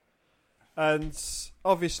division. And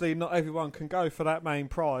obviously not everyone can go for that main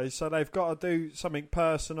prize, so they've got to do something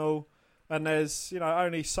personal. And there's,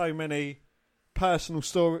 only so many personal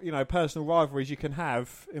rivalries you can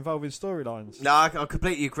have involving storylines. No, I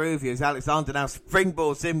completely agree with you. As Alexander now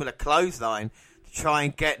springboards in with a clothesline to try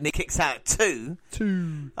and get Nick kicks out at 2.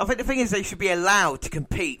 I think the thing is they should be allowed to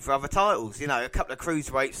compete for other titles. You know, a couple of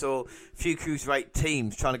cruiserweights or a few cruiserweight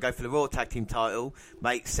teams trying to go for the Raw Tag Team title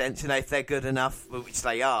makes sense. You know, if they're good enough, which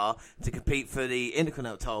they are, to compete for the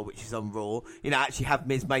Intercontinental title, which is on Raw. You know, actually have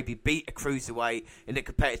Miz maybe beat a cruiserweight in a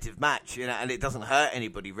competitive match. You know, and it doesn't hurt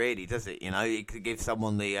anybody really, does it? You know, it could give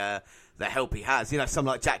someone the help he has. You know,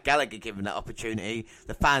 someone like Jack Gallagher given that opportunity,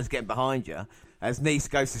 the fans getting behind you. As Nice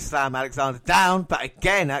goes to slam Alexander down, but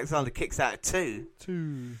again, Alexander kicks out at 2.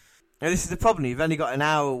 Now, this is the problem. You've only got an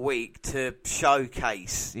hour a week to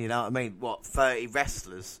showcase, you know what I mean, 30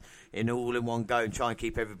 wrestlers in all in one go and try and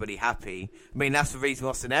keep everybody happy. I mean, that's the reason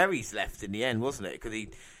Austin Aries left in the end, wasn't it? Because he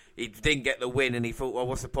didn't get the win and he thought, well,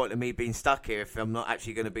 what's the point of me being stuck here if I'm not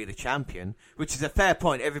actually going to be the champion? Which is a fair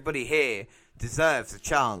point. Everybody here deserves a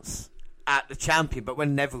chance at the champion, but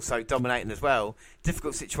when Neville's so dominating as well,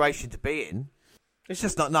 difficult situation to be in. It's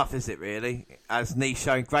just not enough, is it, really? As Nice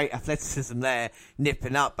showing great athleticism there,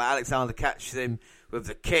 nipping up, but Alexander catches him with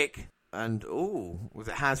the kick. And, with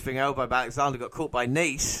a handspring elbow, but Alexander got caught by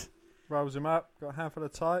Nice. Rolls him up, got a handful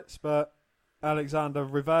of tights, but Alexander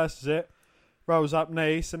reverses it, rolls up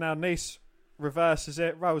Nice, and now Nice reverses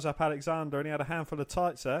it, rolls up Alexander, and he had a handful of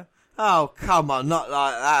tights there. Oh, come on, not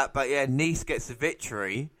like that. But, yeah, Nice gets the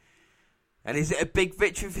victory. And is it a big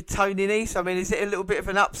victory for Tony Nese? I mean, is it a little bit of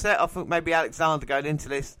an upset? I think maybe Alexander going into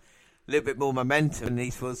this a little bit more momentum than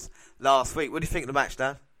Nese was last week. What do you think of the match,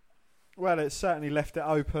 Dan? Well, it certainly left it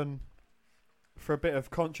open for a bit of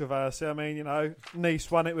controversy. I mean, you know, Nese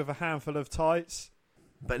won it with a handful of tights.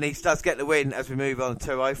 But Nese does get the win as we move on to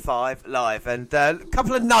 205 Live. And a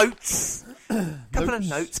couple of notes. Couple of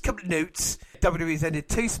notes. WWE's ended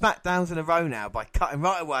 2 SmackDowns in a row now by cutting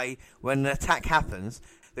right away when an attack happens.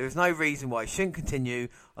 There is no reason why it shouldn't continue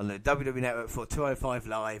on the WWE Network before 205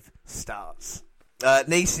 Live starts.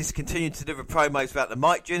 Nese is continuing to deliver promos about the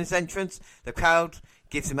mic during his entrance. The crowd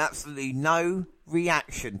gives him absolutely no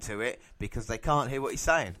reaction to it because they can't hear what he's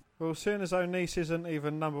saying. Well, seeing as though Nese isn't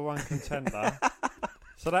even number 1 contender,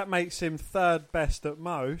 so that makes him 3rd best at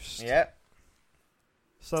most. Yep.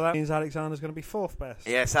 So that means Alexander's going to be 4th best.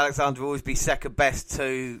 Yes, Alexander will always be 2nd best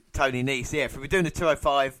to Tony Nese. Yeah, if we're doing the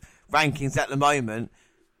 205 rankings at the moment,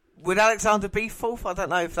 would Alexander be 4th? I don't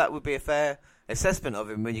know if that would be a fair assessment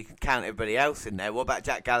of him when you can count everybody else in there. What about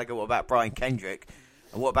Jack Gallagher? What about Brian Kendrick?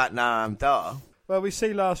 And what about Noam Dar? Well, we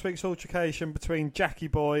see last week's altercation between Jackie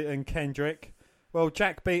Boy and Kendrick. Well,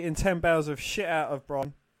 Jack beating 10 bells of shit out of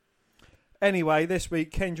Bron. Anyway, this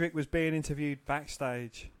week Kendrick was being interviewed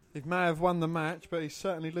backstage. He may have won the match, but he's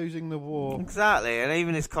certainly losing the war. Exactly, and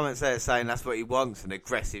even his comments there saying that's what he wants, an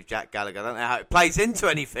aggressive Jack Gallagher. I don't know how it plays into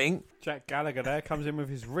anything. Jack Gallagher there comes in with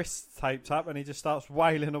his wrists taped up and he just starts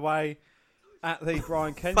wailing away at the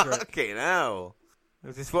Brian Kendrick. Fucking hell.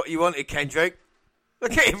 Is this what you wanted, Kendrick?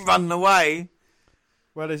 Look at him running away.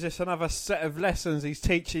 Well, is this another set of lessons he's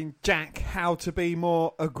teaching Jack how to be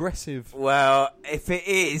more aggressive? Well, if it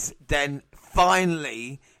is, then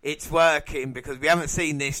finally it's working because we haven't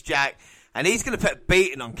seen this Jack, and he's going to put a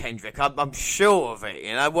beating on Kendrick. I'm sure of it.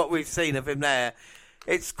 You know what we've seen of him there.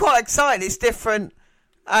 It's quite exciting. It's different,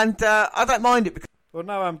 and I don't mind it. Well,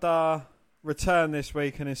 Noam Dar returned this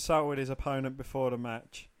week and insulted his opponent before the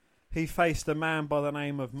match. He faced a man by the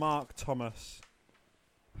name of Mark Thomas.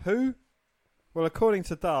 Who? Well, according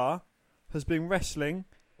to Dar, has been wrestling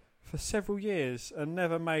for several years and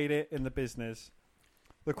never made it in the business.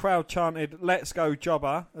 The crowd chanted, "Let's go,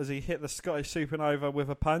 Jobber," as he hit the Scottish Supernova with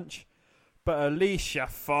a punch. But Alicia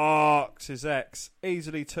Fox, his ex,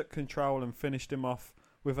 easily took control and finished him off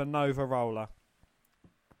with a Nova Roller.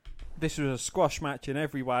 This was a squash match in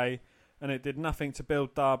every way, and it did nothing to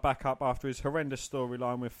build Dar back up after his horrendous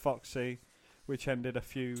storyline with Foxy, which ended a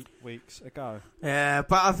few weeks ago. Yeah,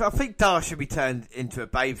 but I think Dar should be turned into a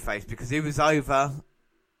babyface because he was over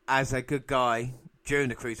as a good guy during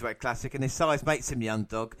the Cruiserweight Classic, and his size makes him the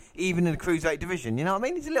underdog, even in the Cruiserweight division. You know what I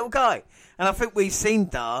mean? He's a little guy. And I think we've seen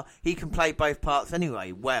Dar. He can play both parts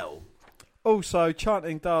anyway, well. Also,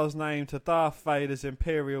 chanting Dar's name to Darth Vader's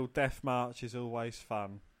Imperial Death March is always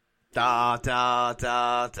fun. Da da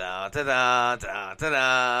da da da da da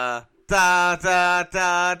da da da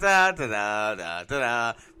da da da da da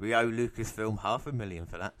da. We owe Lucasfilm $500,000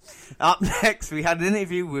 for that. Up next, we had an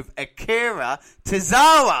interview with Akira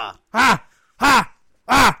Tozawa. Ha! Ha!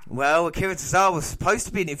 Ah! Well, Akira Tozawa was supposed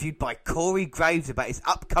to be interviewed by Corey Graves about his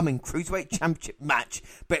upcoming Cruiserweight Championship match,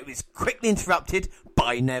 but it was quickly interrupted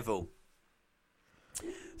by Neville.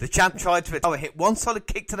 The champ tried to hit one solid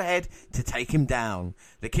kick to the head to take him down.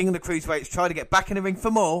 The king of the Cruiserweights tried to get back in the ring for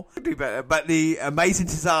more, but the amazing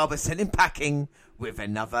Tozawa sent him packing with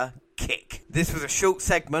another kick. This was a short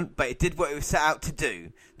segment, but it did what it was set out to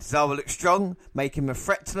do. Tozawa looked strong, making him a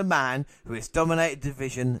threat to the man who has dominated the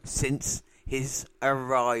division since his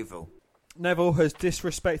arrival. Neville has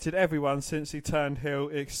disrespected everyone since he turned heel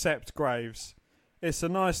except Graves. It's a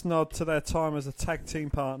nice nod to their time as a tag team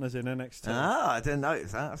partners in NXT. Ah, I didn't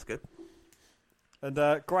notice that. That's good.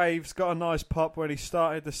 And Graves got a nice pop when he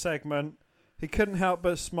started the segment. He couldn't help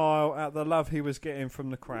but smile at the love he was getting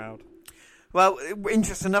from the crowd. Well,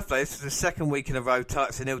 interesting enough, though, this was the second week in a row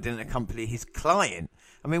Titus O'Neil didn't accompany his client.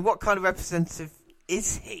 I mean, what kind of representative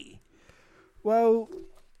is he? Well,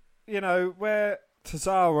 you know, where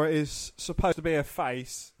Tozawa is supposed to be a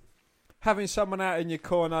face, having someone out in your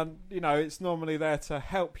corner, you know, it's normally there to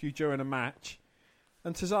help you during a match.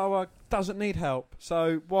 And Tozawa doesn't need help.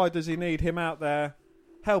 So why does he need him out there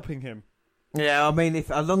helping him? Yeah, I mean, as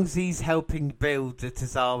long as he's helping build the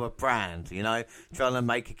Tozawa brand, you know, trying to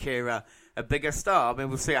make Akira a bigger star. I mean,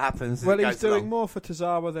 we'll see what happens. Well, he's doing more for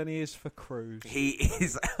Tozawa than he is for Cruz. He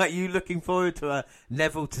is. Are you looking forward to a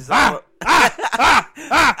Neville Tozawa?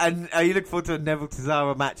 And are you looking forward to a Neville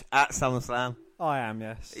Tozawa match at SummerSlam? I am,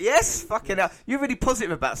 yes. Yes, fucking hell. You're really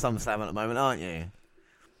positive about SummerSlam at the moment, aren't you?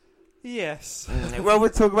 Yes. Well, we'll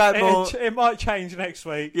talk about more. It might change next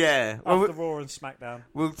week. Yeah. After Raw and SmackDown.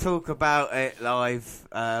 We'll talk about it live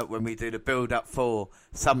when we do the build-up for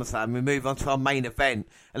SummerSlam. We move on to our main event.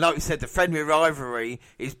 And like we said, the friendly rivalry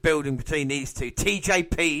is building between these two.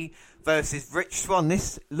 TJP versus Rich Swann.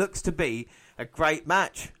 This looks to be a great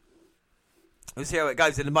match. We'll see how it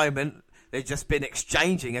goes in a moment. They've just been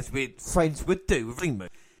exchanging, as we friends would do with ring moves.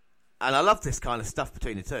 And I love this kind of stuff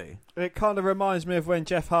between the two. It kind of reminds me of when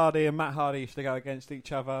Jeff Hardy and Matt Hardy used to go against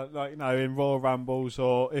each other, like, you know, in Royal Rumbles,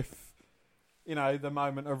 or if, you know, the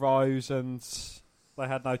moment arose and they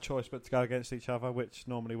had no choice but to go against each other, which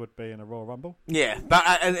normally would be in a Royal Rumble. Yeah, but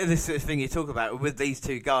and this is the thing you talk about with these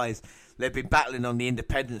two guys. They've been battling on the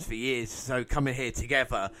independents for years, so coming here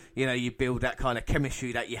together, you know, you build that kind of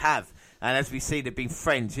chemistry that you have. And as we see, they've been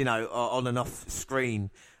friends, you know, on and off screen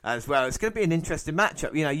as well. It's going to be an interesting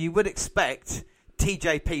matchup. You know, you would expect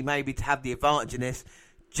TJP maybe to have the advantage in this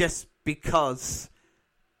just because...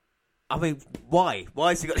 I mean, why? Why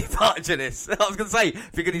has he got the advantage in this? I was going to say,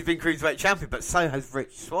 because he's been Cruiserweight champion, but so has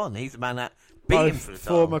Rich Swann. He's the man that beat him for the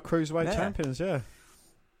title. Former Cruiserweight champions, yeah.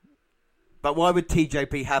 But why would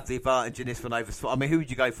TJP have the advantage in this one over Swann? I mean, who would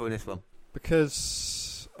you go for in this one?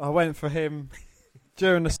 Because I went for him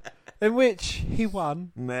during the... in which he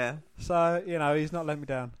won. Yeah. So, you know, he's not let me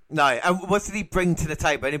down. No. And what did he bring to the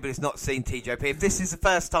table? Anybody's not seen TJP. If this is the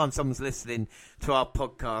first time someone's listening to our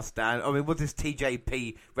podcast, Dan, I mean, what does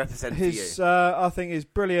TJP represent for you? I think his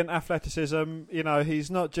brilliant athleticism. You know, he's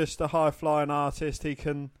not just a high-flying artist. He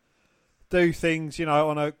can do things, you know,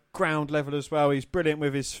 on a ground level as well. He's brilliant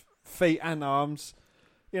with his feet and arms.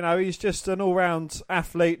 You know, he's just an all-round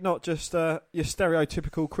athlete, not just your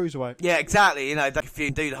stereotypical cruiserweight. Yeah, exactly. You know, if you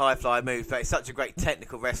do the high-fly moves, but he's such a great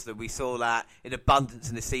technical wrestler. We saw that in abundance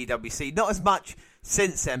in the CWC. Not as much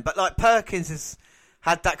since then, but like Perkins has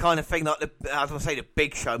had that kind of thing, like I was going to say the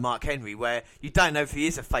Big Show, Mark Henry, where you don't know if he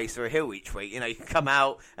is a face or a heel each week. You know, you can come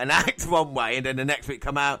out and act one way, and then the next week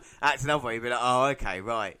come out, act another way. You'll be like, oh, okay,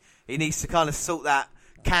 right. He needs to kind of sort that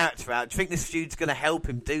character out. Do you think this feud's going to help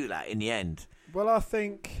him do that in the end? Well, I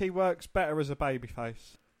think he works better as a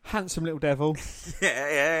babyface. Handsome little devil.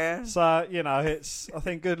 Yeah. So, you know, I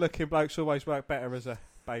think good-looking blokes always work better as a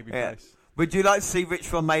babyface. Yeah. Would you like to see Rich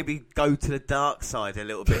Swann maybe go to the dark side a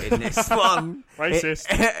little bit in this one? Racist.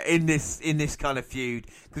 in this kind of feud,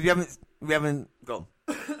 because we haven't gone.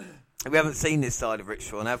 We haven't seen this side of Rich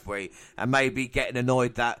Swann, have we? And maybe getting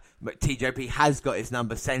annoyed that TJP has got his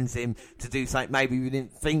number, sends him to do something maybe we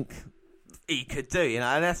didn't think he could do, you know,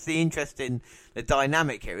 and that's the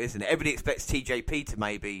dynamic here, isn't it? Everybody expects TJP to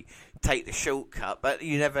maybe take the shortcut, but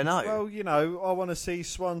you never know. Well, you know, I want to see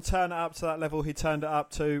Swann turn it up to that level he turned it up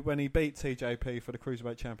to when he beat TJP for the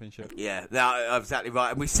Cruiserweight Championship. Yeah, exactly right.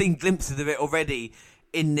 And we've seen glimpses of it already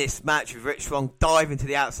in this match with Rich Swann diving to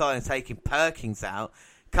the outside and taking Perkins out.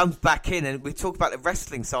 Comes back in, and we talk about the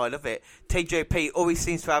wrestling side of it. TJP always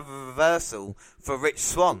seems to have a reversal for Rich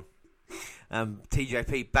Swann.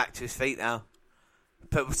 TJP back to his feet now.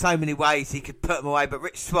 But so many ways he could put him away, but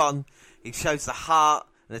Rich Swann, he shows the heart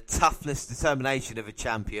and the toughness, determination of a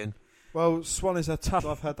champion. Well, Swann is a tough.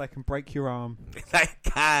 I've heard they can break your arm.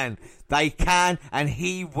 They can, and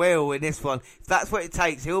he will in this one. If that's what it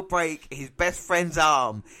takes, he'll break his best friend's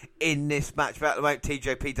arm in this match. But at the moment,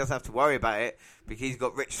 TJP doesn't have to worry about it because he's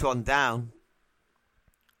got Rich Swann down.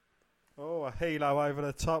 Oh, a helo over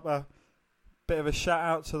the top. A bit of a shout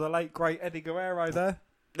out to the late great Eddie Guerrero there.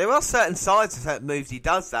 There are certain sides of certain moves he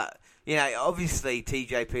does that You know, obviously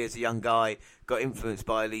TJP as a young guy got influenced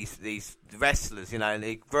by these wrestlers, you know,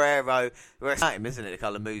 and Guerrero, it's him, isn't it, the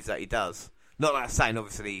kind of moves that he does. Not that I'm saying,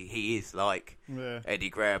 obviously, he is like Eddie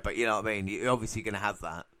Guerrero, but you know what I mean? You're obviously going to have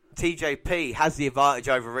that. TJP has the advantage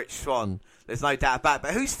over Rich Swann. There's no doubt about it.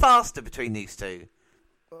 But who's faster between these two?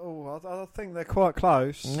 Oh, I think they're quite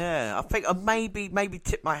close. Yeah, I think I maybe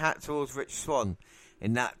tip my hat towards Rich Swann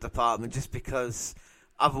in that department, just because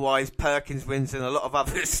otherwise Perkins wins and a lot of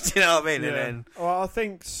others. Do you know what I mean? Yeah. And then, well, I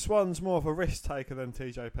think Swann's more of a risk taker than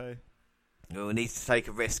TJP. well, he needs to take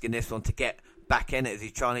a risk in this one to get back in it, as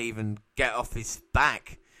he's trying to even get off his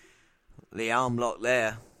back. The arm lock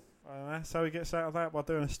there. That's how he gets out of that, by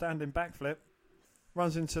doing a standing backflip.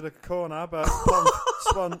 Runs into the corner, but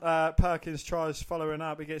Perkins tries following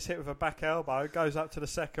up. He gets hit with a back elbow, goes up to the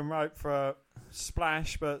second rope for a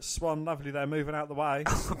splash, but Swann, lovely there, moving out the way.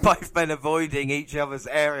 Both men avoiding each other's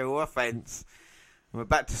aerial offence. We're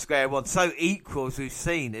back to square one. So equal as we've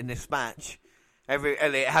seen in this match. Every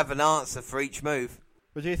Elliot have an answer for each move.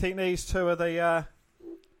 But do you think these two are the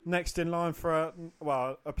next in line for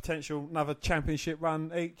a potential another championship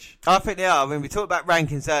run each? I think they are. I mean, we talked about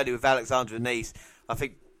rankings earlier with Alexander and Nice. I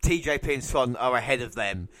think TJP and Swann are ahead of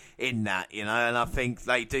them in that, you know, and I think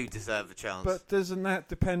they do deserve a chance. But doesn't that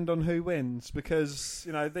depend on who wins? Because,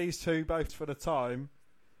 you know, these two both for the time.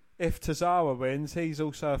 If Tozawa wins, he's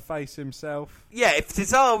also a face himself. Yeah, if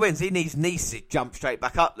Tozawa wins, he needs Nice to jump straight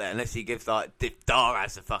back up there, unless he gives, like, Div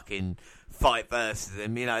Daras a fucking fight versus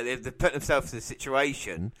him. You know, they've put themselves in a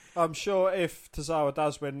situation. I'm sure if Tozawa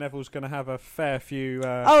does win, Neville's going to have a fair few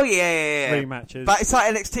rematches. But it's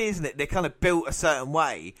like NXT, isn't it? They're kind of built a certain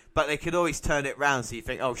way, but they could always turn it round, so you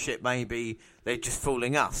think, oh shit, maybe they're just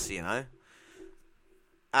fooling us, you know?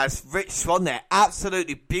 As Rich Swann there,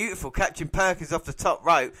 absolutely beautiful, catching Perkins off the top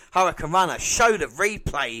rope. Hurricane Runner, show the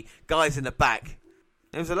replay, guys in the back.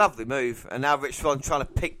 It was a lovely move, and now Rich Swann trying to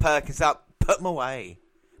pick Perkins up, put him away.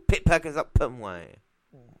 Pick Perkins up, put him away.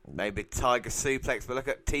 Maybe Tiger suplex, but look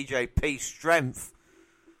at TJP's strength.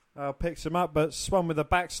 Picks him up, but Swann with a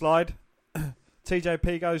backslide.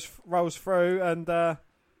 TJP rolls through and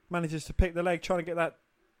manages to pick the leg, trying to get that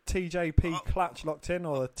TJP clutch locked in,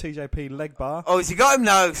 or the TJP leg bar. Oh, has he got him?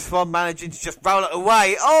 No, Swann managing to just roll it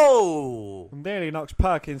away. Oh! Nearly knocks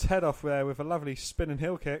Perkins' head off there with a lovely spinning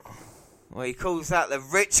heel kick. Well, he calls that the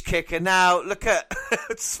rich kicker now. Look at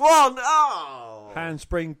Swann. Oh!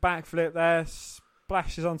 Handspring backflip there.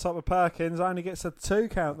 Splashes on top of Perkins. Only gets a 2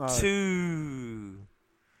 count though. 2.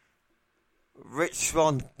 Rich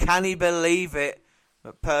Swann, can he believe it?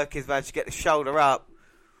 But Perkins managed to get the shoulder up.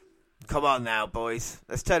 Come on now, boys.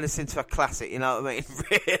 Let's turn this into a classic, you know what I mean?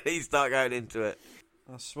 Really start going into it.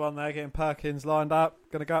 Swann there getting Perkins lined up.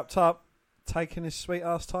 Going to go up top. Taking his sweet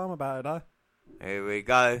ass time about it, though. Here we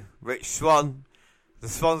go. Rich Swann. The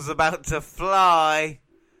Swann's about to fly.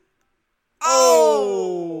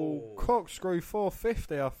 Oh! Corkscrew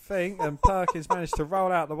 450, I think. And Perkins managed to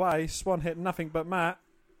roll out the way. Swann hit nothing but mat.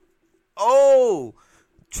 Oh!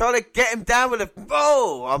 Trying to get him down with a...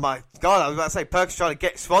 Oh my God, I was about to say, Perkins trying to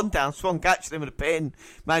get Swann down. Swann catching him with a pin.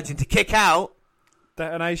 Managing to kick out.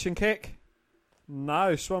 Detonation kick.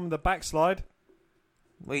 No, Swann with the backslide.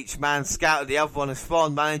 Each man scouted the other one, and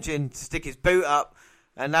Swann managing to stick his boot up.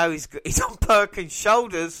 And now he's on Perkins'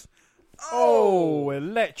 shoulders. Oh,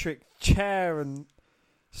 electric chair, and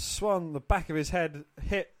Swann, the back of his head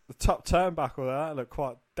hit the top turnbuckle there. That looked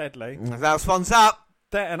quite deadly. Now Swann's up.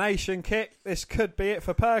 Detonation kick. This could be it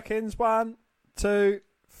for Perkins. 1, 2,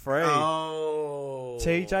 3. Oh.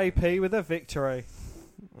 TJP with a victory.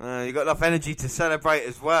 You got enough energy to celebrate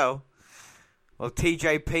as well. Well,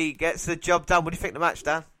 TJP gets the job done. What do you think of the match,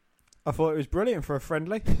 Dan? I thought it was brilliant for a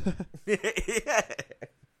friendly. Yeah.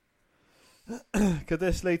 Could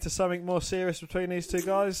this lead to something more serious between these two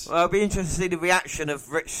guys? Well, it'll be interesting to see the reaction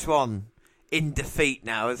of Rich Swann in defeat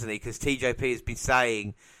now, isn't he? Because TJP has been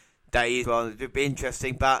saying that he's well, it'd be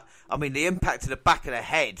interesting. But, I mean, the impact to the back of the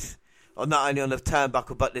head, or not only on the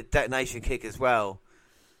turnbuckle, but the detonation kick as well.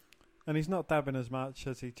 And he's not dabbing as much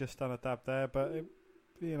as he just done a dab there, but,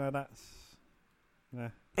 that's... Yeah.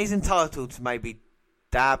 He's entitled to maybe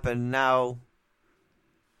dab, and now...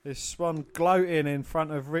 Is Swann gloating in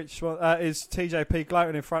front of Rich Swann? Is TJP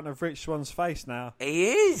gloating in front of Rich Swann's face now?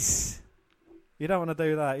 He is. You don't want to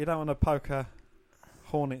do that. You don't want to poke a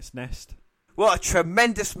hornet's nest. What a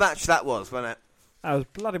tremendous match that was, wasn't it? That was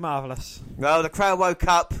bloody marvellous. Well, the crowd woke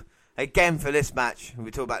up again for this match.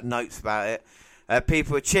 We talk about notes about it.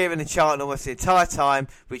 People were cheering and chanting almost the entire time,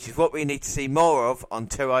 which is what we need to see more of on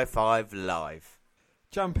 205 Live.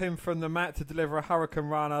 Jumping from the mat to deliver a Hurricane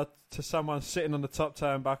Rana to someone sitting on the top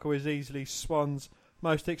turnbuckle is easily Swann's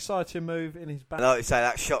Most exciting move in his back. Like you say,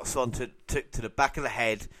 that shot Swann took to the back of the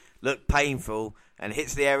head, looked painful, and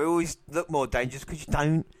hits the area. Always look more dangerous because you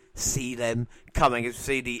don't see them coming. As you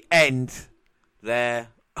see the end there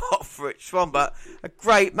off Rich Swann. But a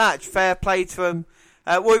great match. Fair play to him.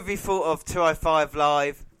 What have you thought of 205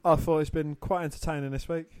 Live? I thought it's been quite entertaining this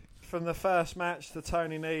week. From the first match to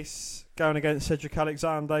Tony Nese going against Cedric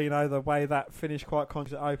Alexander, the way that finished quite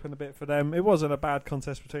conscious, it opened a bit for them. It wasn't a bad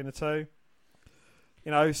contest between the two.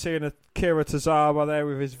 Seeing Akira Tozawa there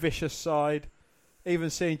with his vicious side. Even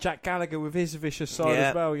seeing Jack Gallagher with his vicious side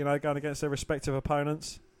as well, going against their respective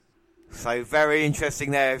opponents. So very interesting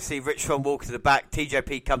there. See Rich Swann walk to the back.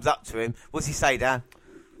 TJP comes up to him. What's he say, Dan?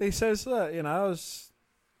 He says, look, I was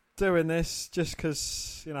doing this just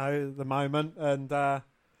because, the moment, and I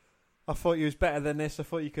thought you was better than this. I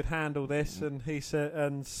thought you could handle this. And he said,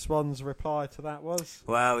 and Swann's reply to that was,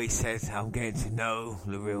 well, he says, I'm getting to know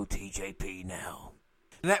the real TJP now.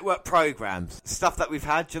 Network programs, stuff that we've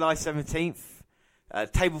had, July 17th,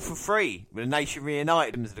 Table for Free, with the Nation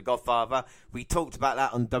Reunited as the Godfather. We talked about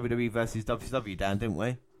that on WWE versus WCW, Dan, didn't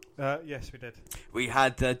we? Yes, we did. We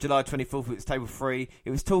had July 24th, it was Table Free.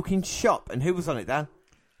 It was Talking Shop, and who was on it, Dan?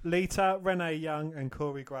 Lita, Renee Young, and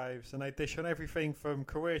Corey Graves, and they dish on everything from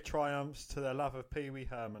career triumphs to their love of Pee Wee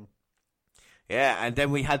Herman. Yeah, and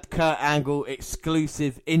then we had Kurt Angle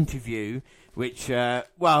exclusive interview, which, on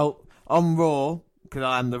Raw, because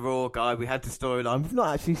I am the Raw guy, we had the storyline. We've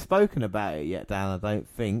not actually spoken about it yet, Dan, I don't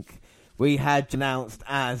think. We had announced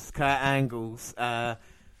as Kurt Angle's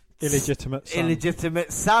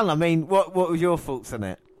illegitimate son. I mean, what was your thoughts on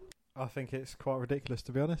it? I think it's quite ridiculous,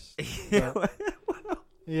 to be honest. But,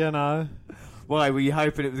 why, were you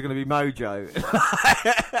hoping it was going to be Mojo?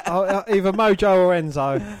 Either Mojo or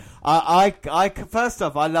Enzo. I first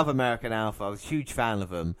off, I love American Alpha. I was a huge fan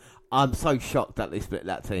of them. I'm so shocked that they split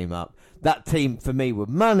that team up. That team, for me, were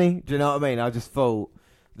money. Do you know what I mean? I just thought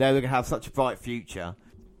they were going to have such a bright future.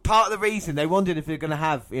 Part of the reason, they wondered if they were going to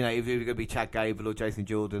have, if it was going to be Chad Gable or Jason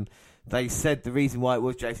Jordan. They said the reason why it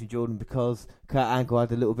was Jason Jordan because Kurt Angle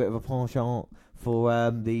had a little bit of a penchant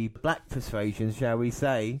for the black persuasion, shall we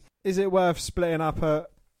say. Is it worth splitting up a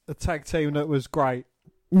tag team that was great?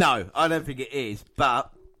 No, I don't think it is,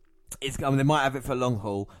 but they might have it for a long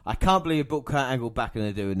haul. I can't believe they brought Kurt Angle back and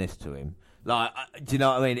they're doing this to him. Like, do you know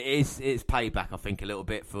what I mean? It's payback, I think, a little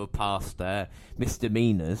bit for past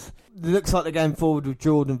misdemeanors. It looks like they're going forward with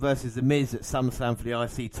Jordan versus The Miz at SummerSlam for the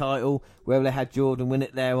IC title, whether they had Jordan win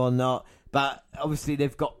it there or not. But obviously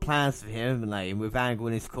they've got plans for him, haven't they? And with Angle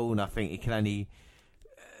in his corner, I think it can only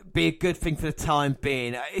be a good thing for the time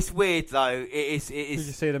being. It's weird, though. It is. Did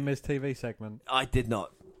you see the Miz TV segment? I did not.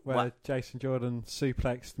 Where Jason Jordan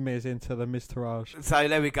suplexed Miz into the Miztourage. So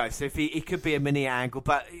there we go. So if he could be a mini Angle,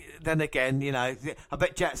 but then again, I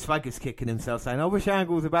bet Jack Swagger's kicking himself saying, I wish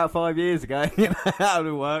Angle was about 5 years ago. That would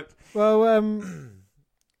have worked. Well,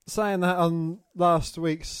 saying that on last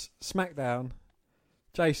week's SmackDown,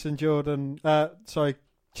 Chad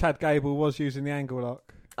Gable was using the Angle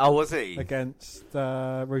lock. Oh, was he? Against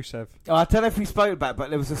Rusev. Oh, I don't know if we spoke about it, but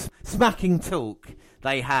there was a smacking talk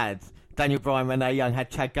they had. Daniel Bryan, Renee Young,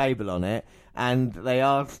 had Chad Gable on it, and they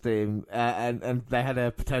asked him, and they had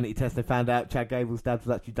a paternity test. They found out Chad Gable's dad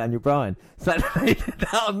was actually Daniel Bryan. So they did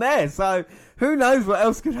that on there. So who knows what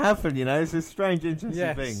else could happen? It's a strange,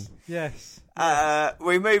 interesting thing. Yes.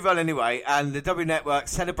 We move on anyway, and the WWE Network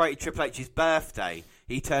celebrated Triple H's birthday.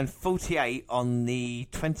 He turned 48 on the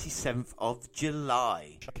 27th of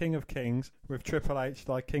July. King of Kings with Triple H,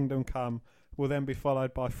 Thy Kingdom Come, will then be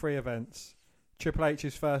followed by 3 events. Triple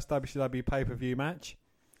H's first WCW pay-per-view match,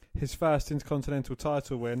 his first Intercontinental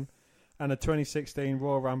title win, and a 2016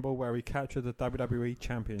 Royal Rumble where he captured the WWE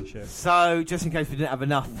Championship. So, just in case we didn't have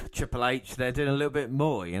enough Triple H, they're doing a little bit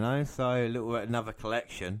more, so another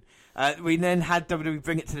collection. We then had WWE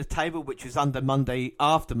Bring It to the Table, which was after Monday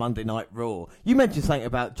Night Raw. You mentioned something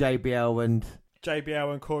about JBL and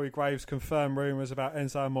Corey Graves confirmed rumours about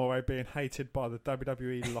Enzo Amore being hated by the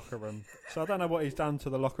WWE locker room. So I don't know what he's done to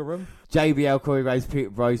the locker room. JBL, Corey Graves, Peter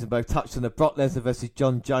Rosenberg touched on the Brock Lesnar versus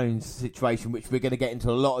John Jones situation, which we're going to get into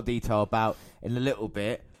a lot of detail about in a little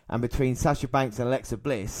bit. And between Sasha Banks and Alexa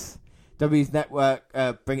Bliss, WWE's Network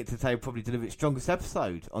Bring It to the Table probably delivered its strongest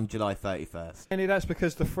episode on July 31st. And that's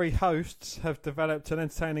because the 3 hosts have developed an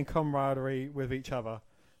entertaining camaraderie with each other.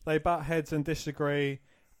 They butt heads and disagree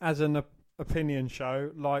as an opinion show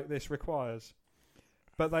like this requires,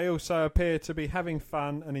 but they also appear to be having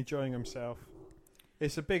fun and enjoying themselves.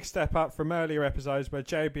 It's a big step up from earlier episodes where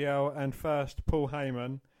JBL and first Paul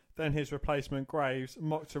Heyman, then his replacement Graves,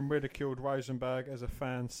 mocked and ridiculed Rosenberg as a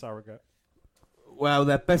fan surrogate. Well,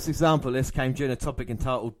 their best example of this came during a topic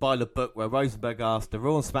entitled By the Book, where Rosenberg asked the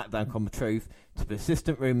Raw and SmackDown Common Truth to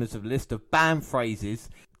persistent rumours of a list of banned phrases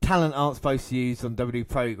talent aren't supposed to use on WWE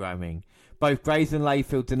programming. Both Graves and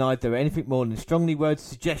Layfield denied there were anything more than strongly worded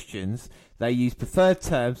suggestions. They used preferred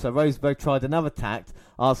terms, so Rosenberg tried another tact,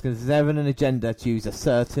 asking if there's ever an agenda to use a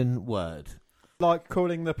certain word. Like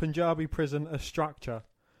calling the Punjabi prison a structure.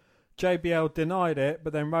 JBL denied it,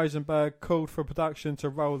 but then Rosenberg called for production to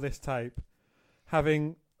roll this tape,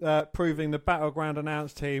 having proving the Battleground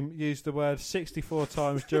announce team used the word 64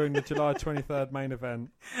 times during the July 23rd main event.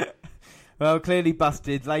 Well, clearly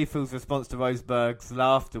busted. Layfield's response to Rosenberg's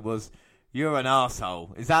laughter was, "You're an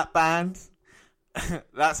arsehole." Is that banned?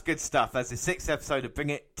 That's good stuff. That's the 6th episode of Bring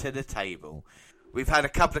It to the Table. We've had a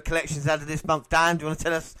couple of collections out of this month. Dan, do you want to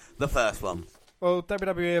tell us the first one? Well,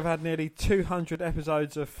 WWE have had nearly 200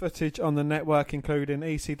 episodes of footage on the network, including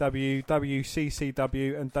ECW,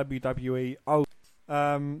 WCCW and WWE Old.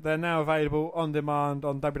 They're now available on demand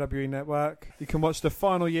on WWE Network. You can watch the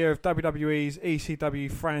final year of WWE's ECW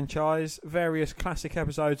franchise, various classic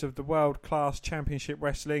episodes of the World Class Championship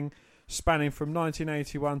Wrestling spanning from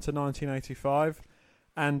 1981 to 1985,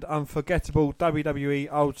 and unforgettable WWE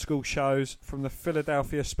old school shows from the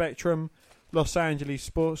Philadelphia Spectrum, Los Angeles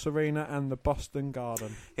Sports Arena and the Boston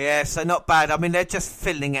Garden. Yeah, so not bad. I mean, they're just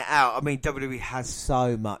filling it out. I mean, WWE has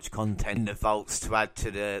so much content in the vaults to add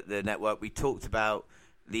to the network. We talked about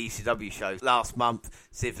the ECW shows last month,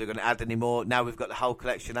 see if they're going to add any more. Now we've got the whole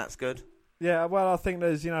collection. That's good. Yeah, well, I think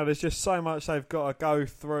there's just so much they've got to go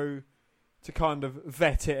through to kind of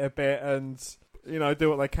vet it a bit and, do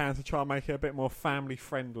what they can to try and make it a bit more family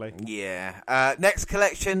friendly. Yeah. Next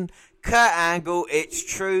collection, Kurt Angle, It's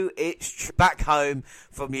True. Back home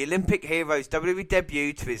from the Olympic Heroes WWE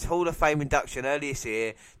debut to his Hall of Fame induction earlier this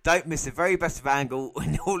year. Don't miss the very best of Angle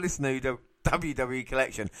in all this new WWE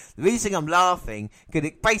collection. The reason I'm laughing, because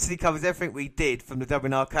it basically covers everything we did from the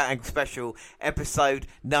WNR Kurt Angle special, episode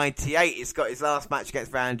 98. It's got his last match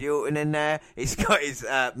against Randy Orton in there. It's got his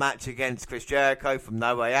match against Chris Jericho from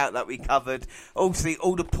No Way Out that we covered. Also,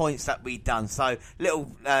 all the points that we done. So,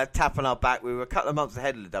 little tap on our back. We were a couple of months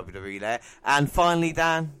ahead of the WWE there. And finally,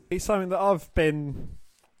 Dan? It's something that I've been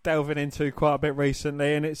delving into quite a bit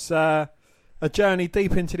recently, and it's a journey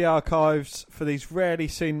deep into the archives for these rarely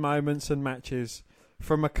seen moments and matches,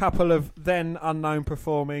 from a couple of then unknown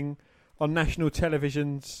performing on national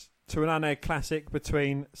televisions to an unaired classic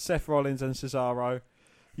between Seth Rollins and Cesaro.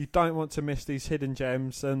 You don't want to miss these hidden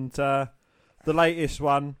gems, and the latest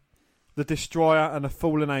one, The Destroyer and a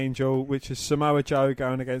Fallen Angel, which is Samoa Joe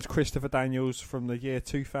going against Christopher Daniels from the year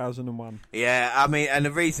 2001. Yeah, I mean, and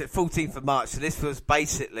the reason, 14th of March, so this was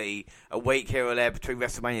basically a week here or there between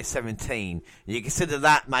WrestleMania 17. You consider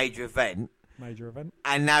that major event.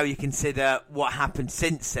 And now you consider what happened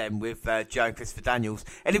since then with Joe and Christopher Daniels.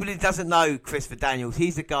 Anybody who doesn't know Christopher Daniels,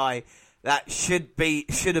 he's a guy that should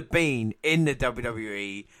have been in the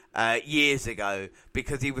WWE years ago,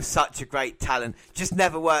 because he was such a great talent. Just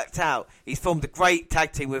never worked out. He's formed a great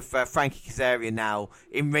tag team with Frankie Kazarian now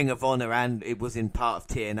in Ring of Honor, and it was in part of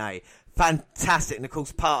TNA. Fantastic, and of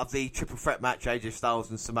course part of the triple threat match, AJ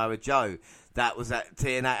Styles and Samoa Joe, that was at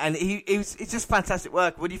TNA, and it's just fantastic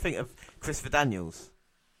work. What do you think of Christopher Daniels?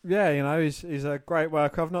 Yeah, he's a great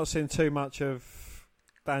worker. I've not seen too much of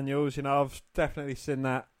Daniels. I've definitely seen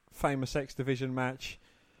that famous X Division match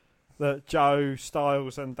that Joe,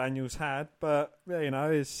 Styles and Daniels had, but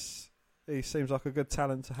he seems like a good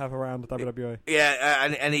talent to have around the WWE. Yeah,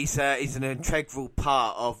 and he's an integral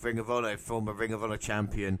part of Ring of Honor, former Ring of Honor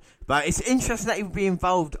champion. But it's interesting that he would be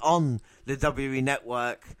involved on the WWE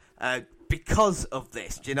Network because of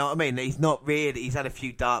this. Do you know what I mean? He's had a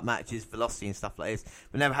few dark matches, Velocity and stuff like this,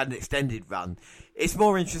 but never had an extended run. It's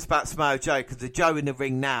more interesting about Samoa Joe, because the Joe in the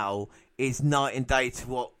ring now is night and day to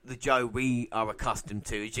what the Joe we are accustomed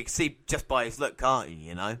to. As you can see just by his look, can't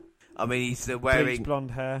you, I mean, he's wearing... bleach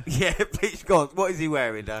blonde hair. Yeah, bleach blonde. What is he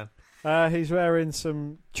wearing, Dan? He's wearing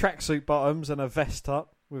some tracksuit bottoms and a vest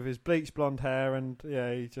top with his bleach blonde hair, and,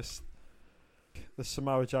 he just... the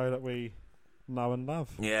Samoa Joe that we know and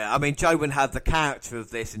love. Yeah, I mean, Joe wouldn't have the character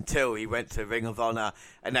of this until he went to Ring of Honor,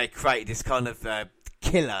 and they created this kind of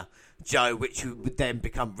killer Joe, which you would then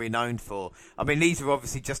become renowned for. I mean, these are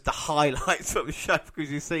obviously just the highlights of the show,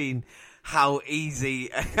 because you've seen how easy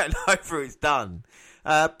and over it's done.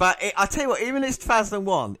 But I tell you what, even it's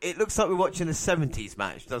 2001, it looks like we're watching a 70s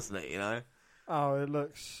match, doesn't it, Oh, it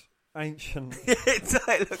looks ancient.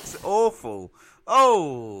 It looks awful.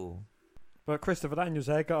 Oh! But Christopher Daniels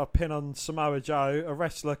there got a pin on Samoa Joe. A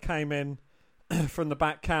wrestler came in from the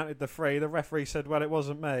back, counted the 3. The referee said, well, it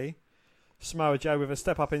wasn't me. Samoa Joe with a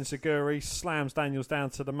step-up enziguri slams Daniels down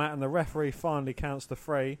to the mat, and the referee finally counts the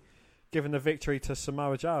 3, giving the victory to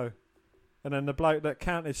Samoa Joe. And then the bloke that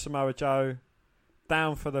counted Samoa Joe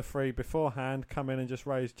down for the 3 beforehand come in and just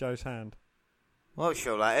raised Joe's hand. Well,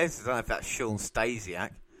 sure that is. I don't know if that's Sean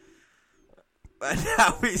Stasiak. But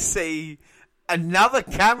now we see another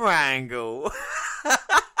camera angle.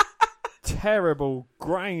 Terrible,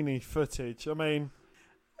 grainy footage. I mean,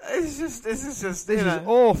 this is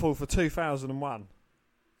awful for 2001.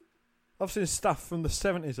 I've seen stuff from the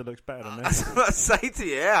 70s that looks better than this. That's what I say to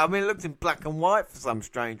you. Yeah. I mean, it looked in black and white for some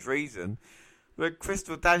strange reason. With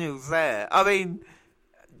Crystal Daniels there. I mean,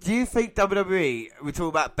 do you think WWE, we're talking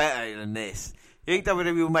about better than this, you think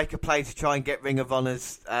WWE will make a play to try and get Ring of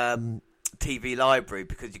Honor's TV library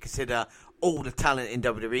because you consider all the talent in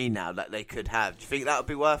WWE now that they could have? Do you think that would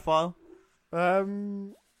be worthwhile?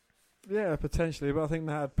 Yeah, potentially, but I think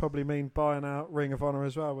that'd probably mean buying out Ring of Honor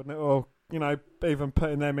as well, wouldn't it? Or, you know, even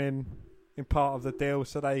putting them in part of the deal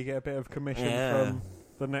so they get a bit of commission from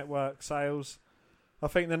the network sales. I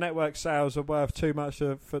think the network sales are worth too much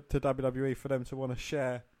to WWE for them to want to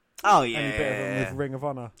share. Oh, yeah. Any bit of them with Ring of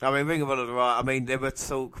Honor. I mean, Ring of Honor, right. I mean, there were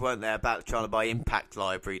talk, weren't there, about trying to buy Impact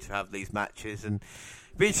Library to have these matches. And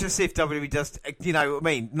it'd be interesting to see if WWE does, you know what I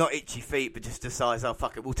mean, not itchy feet, but just decides, oh,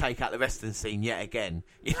 fuck it, we'll take out the wrestling scene yet again.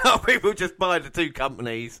 You know, we'll just buy the 2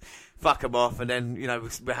 companies, fuck them off, and then, you know,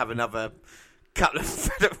 we'll have another couple of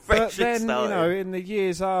federations. But then, started. You know, in the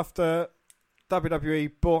years after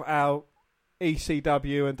WWE bought out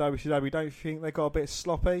ECW and WCW, don't you think they got a bit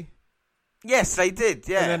sloppy? Yes, they did,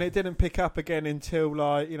 yeah. And then it didn't pick up again until,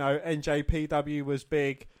 like, you know, NJPW was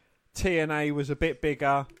big, TNA was a bit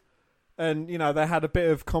bigger, and, you know, they had a bit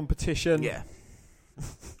of competition. Yeah.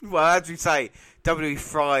 Well, as you say, WWE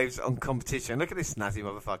thrives on competition. Look at this snazzy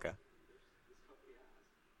motherfucker.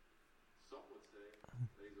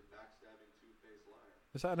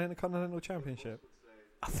 Is that an Intercontinental Championship?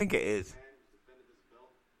 I think it is.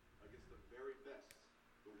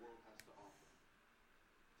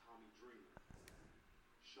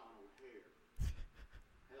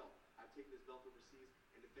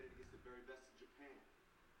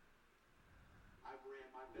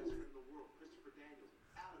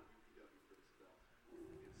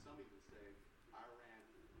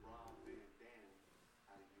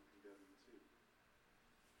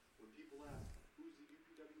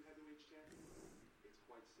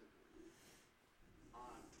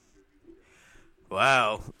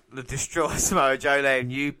 Wow, the Destroyer Samoa Joe there in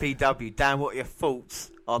UPW. Dan, what are your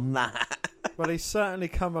thoughts on that? Well, he's certainly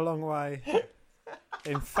come a long way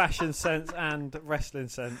in fashion sense and wrestling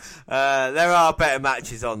sense. There are better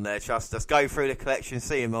matches on there, trust us. Go through the collection,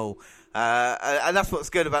 see them all. And that's what's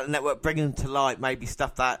good about the network, bringing them to light, maybe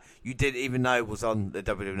stuff that you didn't even know was on the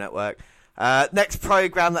WWE Network. Next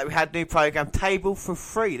programme that we had, new programme, Table for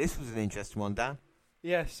Free. This was an interesting one, Dan.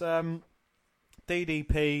 Yes,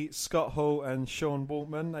 DDP, Scott Hall and Sean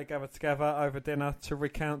Waltman, they gathered together over dinner to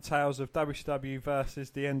recount tales of WCW versus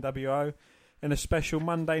the NWO in a special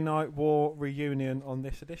Monday Night War reunion on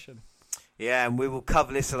this edition. Yeah, and we will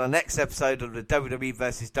cover this on our next episode of the WWE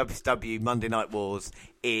versus WCW Monday Night Wars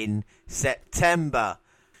in September.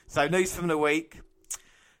 So, news from the week,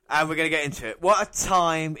 and we're going to get into it. What a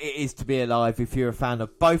time it is to be alive if you're a fan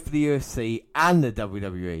of both the UFC and the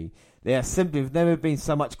WWE. There simply have never been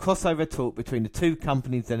so much crossover talk between the two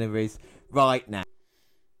companies than there is right now.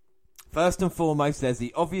 First and foremost, there's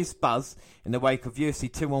the obvious buzz in the wake of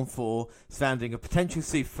UFC 214 surrounding a potential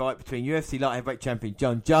super fight between UFC light heavyweight champion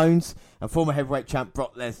John Jones and former heavyweight champ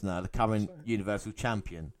Brock Lesnar, the current Universal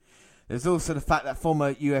Champion. There's also the fact that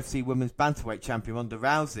former UFC women's bantamweight champion Ronda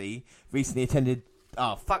Rousey recently attended...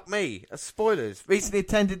 Oh, fuck me. Spoilers. Recently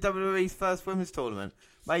attended WWE's first women's tournament,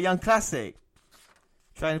 Mae Young Classic.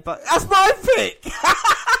 That's my pick!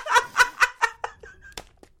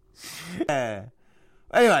 Yeah.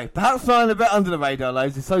 Anyway, perhaps flying a bit under the radar, though,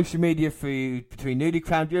 is the social media feud between newly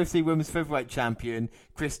crowned UFC Women's Featherweight Champion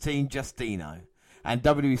Christine Justino and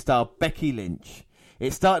WWE star Becky Lynch.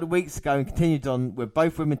 It started weeks ago and continued on with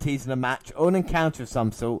both women teasing a match or an encounter of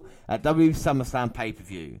some sort at WWE Summerslam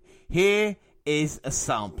pay-per-view. Here is a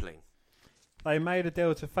sampling. They made a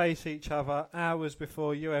deal to face each other hours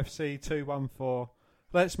before UFC 214.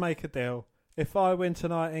 Let's make a deal. If I win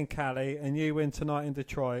tonight in Cali and you win tonight in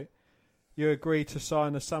Detroit, you agree to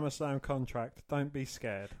sign a SummerSlam contract. Don't be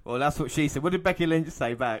scared. Well, that's what she said. What did Becky Lynch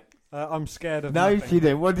say back? I'm scared of No, nothing. she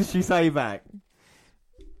didn't. What did she say back?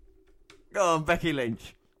 Go on, Becky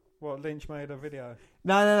Lynch. What, Lynch made a video?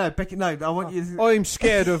 No, Becky, no, I want you to... I'm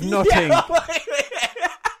scared of nothing. Yeah,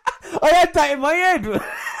 I had that in my head.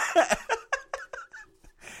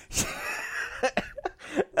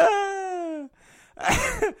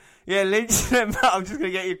 Yeah, Lynch. I'm just going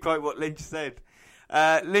to get you to quote what Lynch said.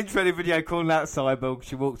 Lynch read a video calling out Cyborg.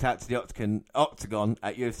 She walked out to the octagon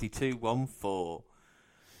at UFC 214.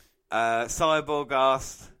 Cyborg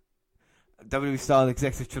asked WWE style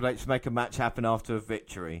executive Triple H to make a match happen after a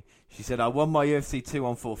victory. She said, I won my UFC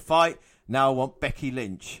 214 fight. Now I want Becky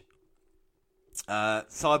Lynch.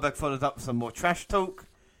 Cyborg followed up with some more trash talk.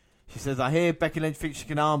 She says, I hear Becky Lynch thinks she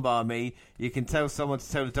can armbar me. You can tell someone to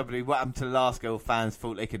tell the WWE what happened to the last girl fans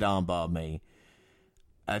thought they could armbar me.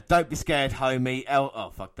 Don't be scared, homie.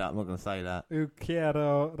 Oh, fuck that. I'm not going to say that. Eu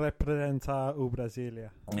quero representar o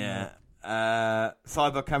Brasilia. Yeah.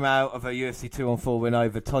 Cyborg came out of a UFC 2-on-4 win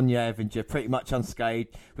over Tonya Evinger pretty much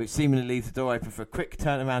unscathed, which seemingly leaves the door open for a quick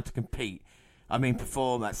turnaround to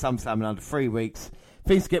perform at SummerSlam in under 3 weeks.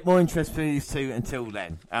 Things get more interesting for these two until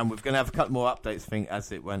then. And we're going to have a couple more updates, I think,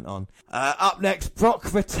 as it went on. Up next,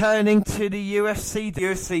 Brock returning to the UFC. The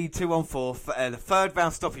UFC 2-on-4, the third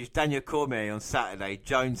round stoppage, Daniel Cormier on Saturday.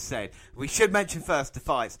 Jones said, we should mention first the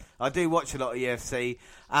fights. I do watch a lot of UFC.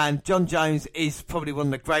 And John Jones is probably one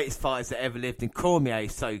of the greatest fighters that ever lived. And Cormier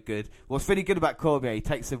is so good. What's really good about Cormier, he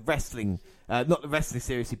takes the wrestling... not the wrestling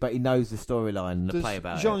seriously, but he knows the storyline and the play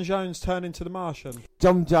about it. John Jones turn into the Martian?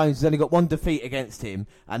 John Jones has only got one defeat against him,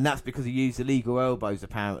 and that's because he used illegal elbows,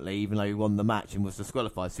 apparently, even though he won the match and was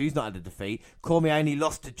disqualified. So he's not had a defeat. Cormier only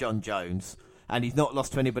lost to John Jones, and he's not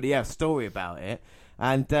lost to anybody else. Story about it.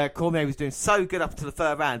 And Cormier was doing so good up to the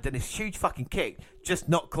third round, then this huge fucking kick just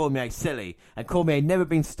knocked Cormier silly. And Cormier, never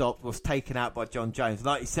been stopped, was taken out by John Jones.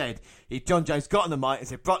 Like he said, John Jones got on the mic and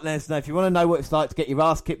said, Brock Lesnar, if you want to know what it's like to get your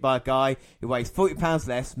ass kicked by a guy who weighs 40 pounds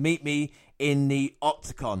less, meet me in the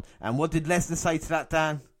octagon. And what did Lesnar say to that,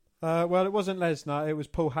 Dan? Well, it wasn't Lesnar, it was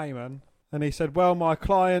Paul Heyman. And he said, well, my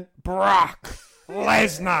client, Brock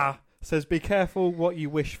Lesnar, says, be careful what you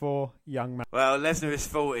wish for, young man. Well, Lesnar is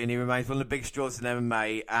 40 and he remains one of the biggest draws in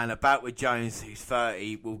MMA, and a bout with Jones, who's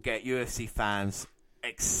 30, will get UFC fans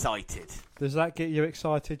excited. Does that get you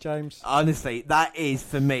excited, James? Honestly, that is,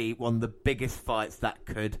 for me, one of the biggest fights that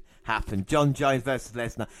could happen. John Jones versus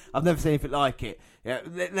Lesnar. I've never seen anything like it. Yeah,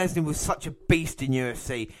 Lesnar was such a beast in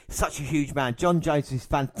UFC, such a huge man. John Jones is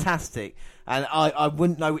fantastic, and I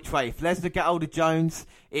wouldn't know which way. If Lesnar get hold of Jones,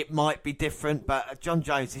 it might be different, but John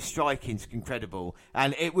Jones, his striking's incredible,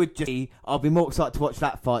 and it would just be, I'll be more excited to watch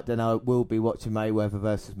that fight than I will be watching Mayweather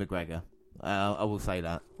versus McGregor. I will say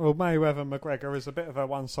that. Well, Mayweather and McGregor is a bit of a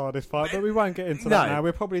one-sided fight, but we won't get into that now.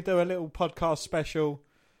 We'll probably do a little podcast special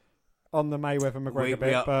on the Mayweather-McGregor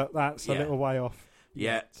bit, but that's a little way off.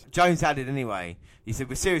 Yeah, Jones added anyway. He said,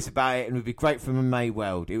 we're serious about it and it would be great for MMA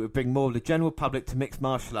world. It would bring more of the general public to mixed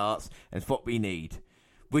martial arts, and it's what we need.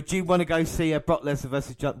 Would you want to go see a Brock Lesnar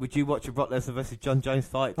versus John... Would you watch a Brock Lesnar versus John Jones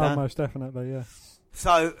fight, Dan? Oh, most definitely, yeah.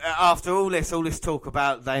 So, after all this talk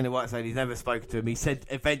about Dana White saying he's never spoken to him, he said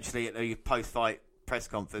eventually at the post-fight press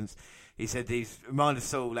conference, he said he's reminded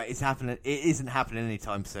us all that it isn't happening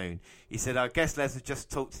anytime soon. He said, I guess Lesnar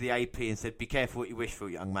just talked to the AP and said, be careful what you wish for,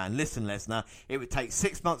 young man. Listen, Lesnar, it would take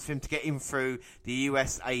 6 months for him to get him through the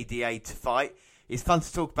US ADA to fight. It's fun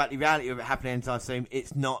to talk about the reality of it happening anytime soon.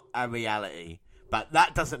 It's not a reality. But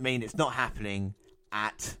that doesn't mean it's not happening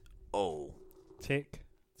at all. Tick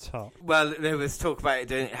tock. Well, there was talk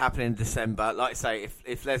about it happening in December. Like I say,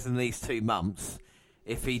 if Lesnar needs 2 months,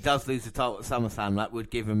 if he does lose the title at SummerSlam, that would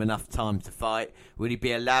give him enough time to fight. Would he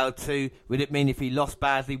be allowed to? Would it mean if he lost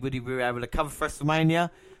badly, would he be able to cover for WrestleMania?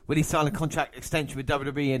 Would he sign a contract extension with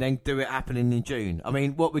WWE and then do it happening in June? I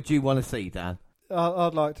mean, what would you want to see, Dan?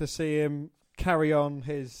 I'd like to see him carry on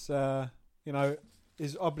his,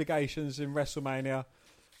 his obligations in WrestleMania,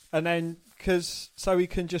 and then so he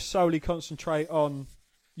can just solely concentrate on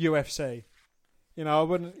UFC. You know, I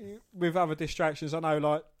wouldn't, with other distractions, I know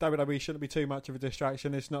like WWE shouldn't be too much of a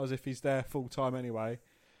distraction. It's not as if he's there full time anyway.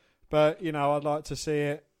 But, you know, I'd like to see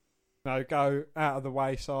it, go out of the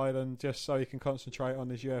wayside and just so he can concentrate on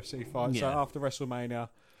his UFC fight. Yeah. So after WrestleMania.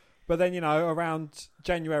 But then, around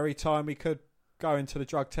January time, he could go into the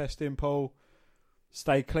drug testing pool,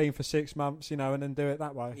 stay clean for 6 months, and then do it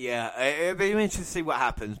that way. Yeah, it'll be interesting to see what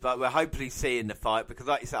happens, but we're hopefully seeing the fight because,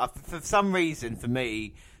 like you said, for some reason, for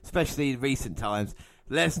me, especially in recent times,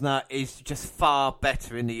 Lesnar is just far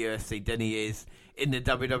better in the UFC than he is in the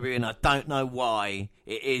WWE, and I don't know why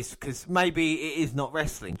it is, because maybe it is not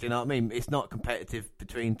wrestling, do you know what I mean? It's not competitive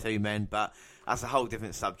between two men, but that's a whole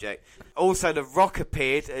different subject. Also, The Rock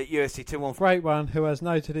appeared at UFC 214. Great one, who has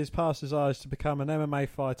noted his past desires to become an MMA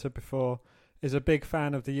fighter before, is a big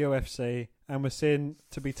fan of the UFC, and was seen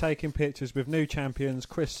to be taking pictures with new champions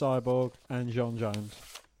Chris Cyborg and John Jones.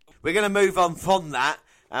 We're going to move on from that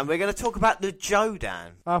And we're going to talk about the Joe,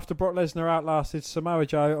 Dan. After Brock Lesnar outlasted Samoa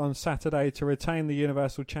Joe on Saturday to retain the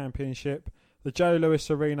Universal Championship, the Joe Louis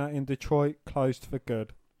Arena in Detroit closed for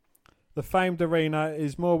good. The famed arena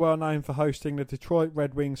is more well known for hosting the Detroit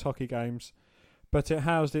Red Wings hockey games, but it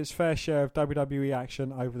housed its fair share of WWE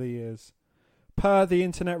action over the years. Per the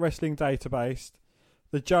Internet Wrestling Database,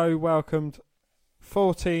 the Joe welcomed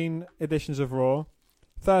 14 editions of Raw,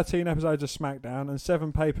 13 episodes of SmackDown, and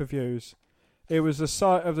 7 pay-per-views. It was the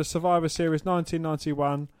site of the Survivor Series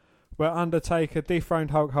 1991, where Undertaker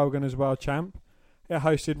dethroned Hulk Hogan as world champ. It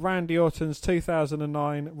hosted Randy Orton's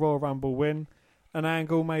 2009 Royal Rumble win, and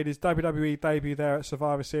Angle made his WWE debut there at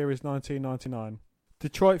Survivor Series 1999.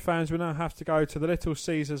 Detroit fans will now have to go to the Little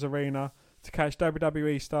Caesars Arena to catch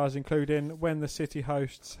WWE stars, including when the city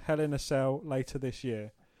hosts Hell in a Cell later this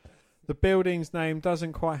year. The building's name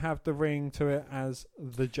doesn't quite have the ring to it as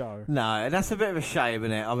the Joe. No, that's a bit of a shame,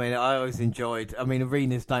 isn't it? I mean, I always enjoyed... I mean,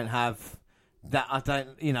 arenas don't have that... I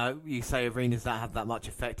don't... You know, you say arenas don't have that much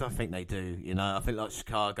effect. I think they do, you know. I think like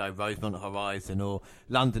Chicago, Rosemont Horizon, or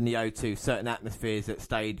London, the O2, certain atmospheres at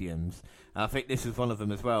stadiums. I think this was one of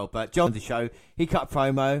them as well. But John's show, he cut a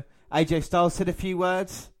promo. AJ Styles said a few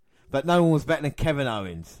words, but no one was better than Kevin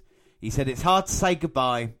Owens. He said, it's hard to say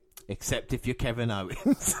goodbye, except if you're Kevin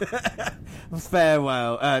Owens.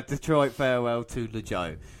 Farewell, Detroit farewell to the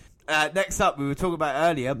Joe. Next up, we were talking about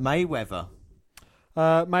earlier, Mayweather.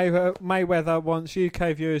 Mayweather wants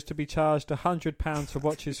UK viewers to be charged £100 to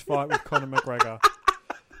watch his fight with Conor McGregor.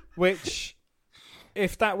 Which,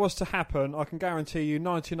 if that was to happen, I can guarantee you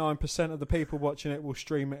 99% of the people watching it will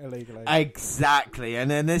stream it illegally. Exactly, and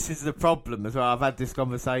then this is the problem as well. I've had this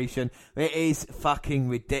conversation. It is fucking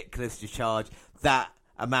ridiculous to charge that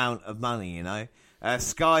amount of money, you know.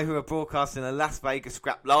 Sky, who are broadcasting a Las Vegas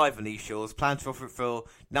scrap live on these shores, plan to offer it for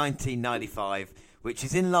 $19.95, which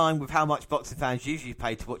is in line with how much boxing fans usually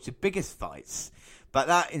pay to watch the biggest fights. But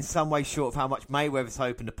that in some way short of how much Mayweather's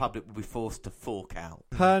hoping the public will be forced to fork out.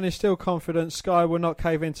 Hearn is still confident Sky will not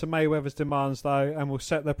cave into Mayweather's demands, though, and will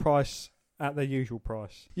set their price at their usual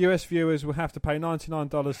price. US viewers will have to pay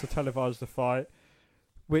 $99 to televise the fight,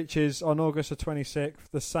 which is on August the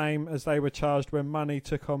 26th, the same as they were charged when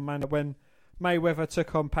when Mayweather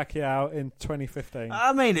took on Pacquiao in 2015.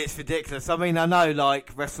 I mean, it's ridiculous. I mean, I know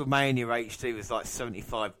like WrestleMania HD was like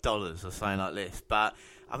 $75 or something like this, but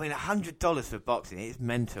I mean, $100 for boxing is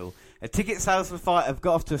mental. Ticket sales for the fight have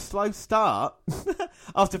got off to a slow start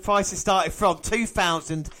after prices started from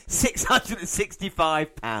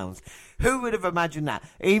 £2,665. Who would have imagined that?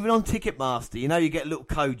 Even on Ticketmaster, you know, you get a little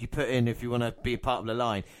code you put in if you want to be a part of the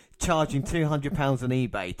line. Charging £200 on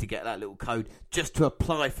eBay to get that little code just to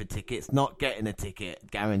apply for tickets, not getting a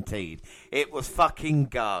ticket, guaranteed. It was fucking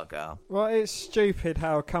gaga. Well, it's stupid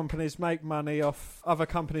how companies make money off other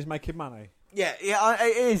companies making money. Yeah,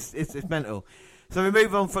 it is. It's mental. So we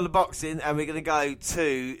move on from the boxing, and we're going to go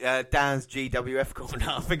to Dan's GWF corner,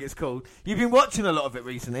 I think it's called. You've been watching a lot of it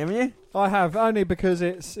recently, haven't you? I have, only because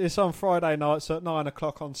it's on Friday nights at 9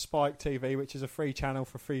 o'clock on Spike TV, which is a free channel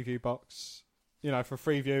for Freeview Box, you know, for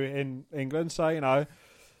Freeview in England. So, you know,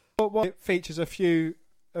 it features a few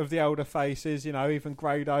of the older faces, you know, even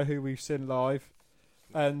Grado, who we've seen live.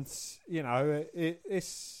 And, you know,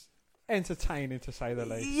 it's entertaining, to say the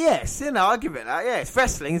least. Yes, you know, I'll give it that. Yeah, it's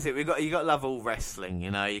wrestling, isn't it? You got to love all wrestling,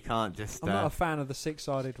 you know. You can't just... I'm not a fan of the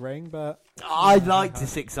six-sided ring, but... I liked the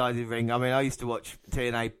six-sided ring. I mean, I used to watch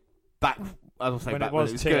TNA back... I don't say when back it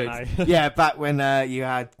was when it was TNA. good. Yeah, back when you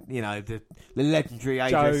had, you know, the legendary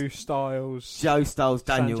Joe Styles,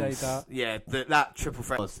 Daniels. Sanjay Dutt. Yeah, that triple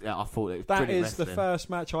threat was... Yeah, I thought it was that brilliant is wrestling. The first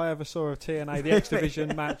match I ever saw of TNA, the X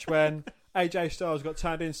Division match when AJ Styles got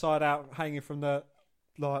turned inside out, hanging from the...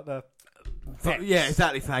 Yeah,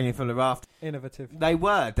 exactly, for hanging from the raft. Innovative. They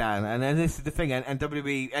were, Dan, and then this is the thing, and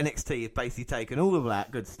WWE NXT has basically taken all of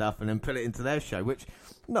that good stuff and then put it into their show, which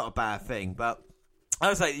not a bad thing, but I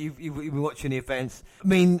was like, you've been watching the events. I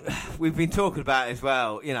mean, we've been talking about it as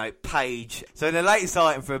well, you know, Paige. So the latest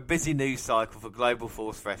item for a busy news cycle for Global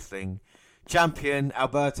Force Wrestling, champion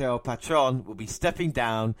Alberto El Patron will be stepping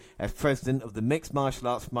down as president of the mixed martial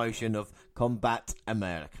arts promotion of Combat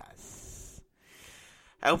Americas.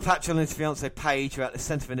 El Patron and his fiancée Paige are at the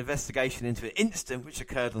centre of an investigation into an incident which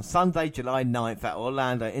occurred on Sunday, July 9th at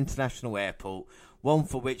Orlando International Airport, one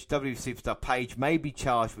for which WWE superstar Paige may be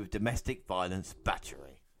charged with domestic violence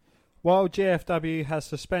battery. While GFW has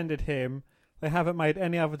suspended him, they haven't made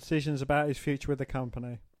any other decisions about his future with the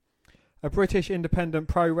company. A British independent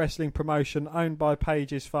pro wrestling promotion owned by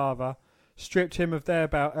Paige's father stripped him of their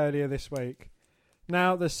belt earlier this week.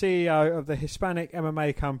 Now, the CEO of the Hispanic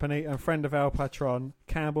MMA company and friend of El Patron,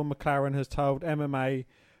 Campbell McLaren, has told MMA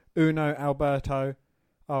Uno Alberto,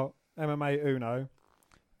 MMA Uno,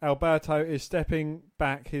 Alberto is stepping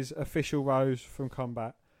back his official rose from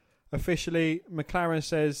combat. Officially, McLaren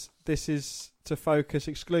says this is to focus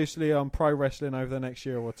exclusively on pro wrestling over the next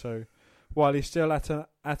year or two, while he's still at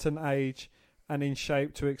an age and in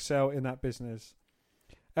shape to excel in that business.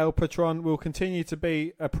 El Patron will continue to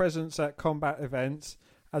be a presence at combat events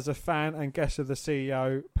as a fan and guest of the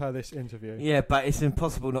CEO per this interview. Yeah, but it's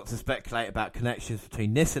impossible not to speculate about connections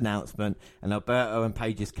between this announcement and Alberto and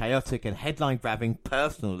Paige's chaotic and headline-grabbing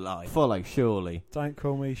personal life. Follow, surely. Don't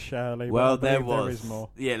call me Shirley. Well, there was. There is more.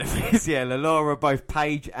 Yeah, Laura, both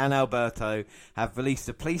Paige and Alberto have released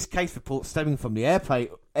a police case report stemming from the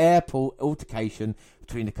airport altercation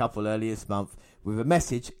between the couple earlier this month, with a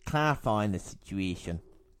message clarifying the situation.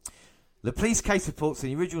 The police case reports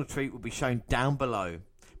in the original tweet will be shown down below,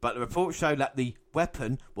 but the report showed that the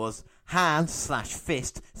weapon was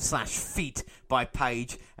hand/fist/feet by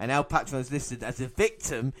Paige, and El Patron is listed as a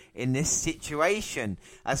victim in this situation,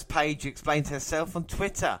 as Paige explained herself on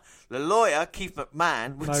Twitter. The lawyer, Keith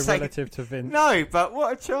McMahon, would say... No relative to Vince. No, but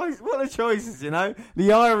what a choice! What a choices, you know?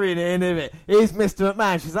 The irony in it. Here's Mr.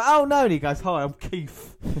 McMahon. She's like, oh no, and he goes, hi, I'm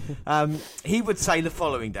Keith. He would say the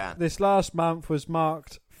following, Dan. This last month was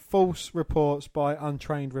marked false reports by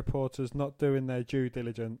untrained reporters not doing their due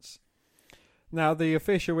diligence. Now, the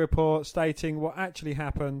official report stating what actually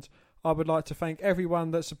happened, I would like to thank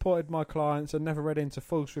everyone that supported my clients and never read into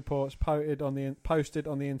false reports posted on the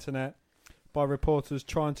internet by reporters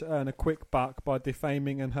trying to earn a quick buck by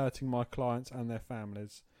defaming and hurting my clients and their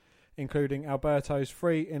families, including Alberto's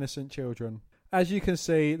 3 innocent children. As you can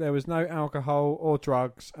see, there was no alcohol or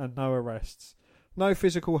drugs and no arrests. No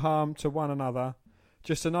physical harm to one another.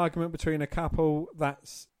 Just an argument between a couple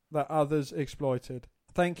that others exploited.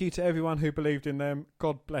 Thank you to everyone who believed in them.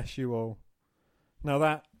 God bless you all. Now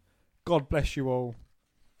that, God bless you all,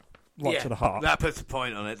 right to the heart. That puts a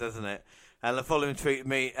point on it, doesn't it? And the following tweet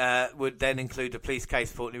would then include the police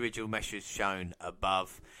case report and the original message shown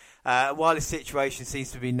above. While the situation seems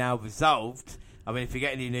to be now resolved, I mean, if we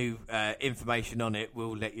get any new information on it,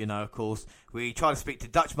 we'll let you know, of course. We try to speak to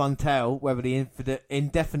Dutch Mantel whether the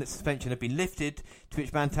indefinite suspension had been lifted, to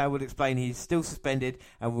which Mantel would explain he's still suspended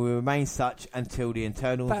and will remain such until the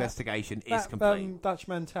internal investigation is complete. Dutch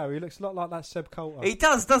Mantel, he looks a lot like that Seb Coulter. He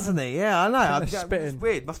does, doesn't he? Yeah, I know. It's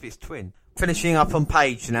weird. Must be his twin. Finishing up on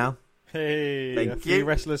Paige now. Hey, a few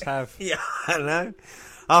wrestlers have. Yeah, I know.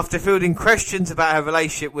 After fielding questions about her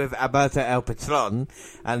relationship with Alberto El Patron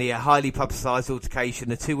and the highly publicised altercation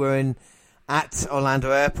the two were in at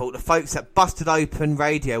Orlando Airport, the folks at Busted Open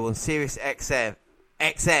Radio on Sirius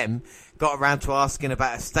XM got around to asking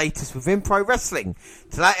about her status within pro wrestling.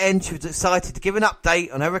 To that end, she was excited to give an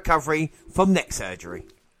update on her recovery from neck surgery.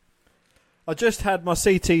 I just had my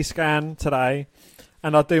CT scan today,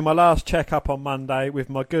 and I'll do my last checkup on Monday with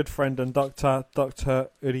my good friend and Dr.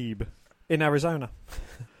 Reeb in Arizona.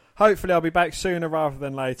 Hopefully I'll be back sooner rather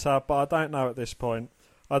than later, but I don't know at this point.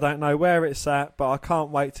 I don't know where it's at, but I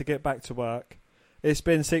can't wait to get back to work. It's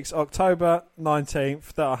been since October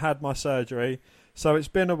 19th that I had my surgery, so it's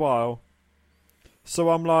been a while.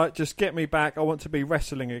 So I'm like, just get me back, I want to be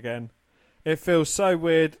wrestling again. It feels so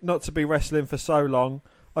weird not to be wrestling for so long.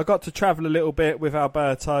 I got to travel a little bit with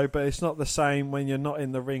Alberto, but it's not the same when you're not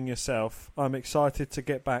in the ring yourself. I'm excited to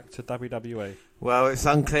get back to WWE. Well, it's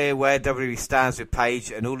unclear where WWE stands with Paige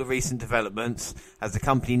and all the recent developments, as the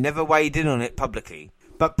company never weighed in on it publicly.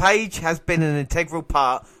 But Paige has been an integral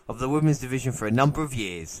part of the women's division for a number of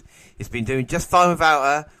years. It's been doing just fine without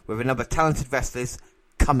her, with a number of talented wrestlers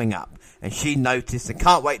coming up. And she noticed and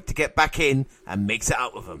can't wait to get back in and mix it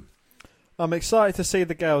up with them. I'm excited to see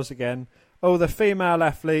the girls again. All the female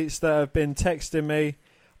athletes that have been texting me.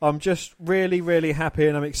 I'm just really, really happy,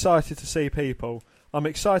 and I'm excited to see people. I'm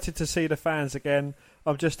excited to see the fans again.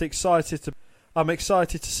 I'm excited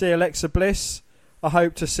to see Alexa Bliss. I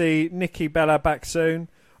hope to see Nikki Bella back soon.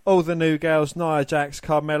 All the new girls, Nia Jax,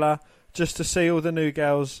 Carmella. Just to see all the new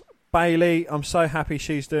girls. Bayley, I'm so happy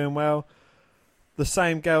she's doing well. The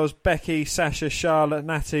same girls, Becky, Sasha, Charlotte,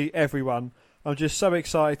 Natty, everyone. I'm just so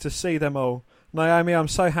excited to see them all. Naomi, I'm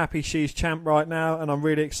so happy she's champ right now, and I'm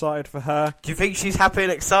really excited for her. Do you think she's happy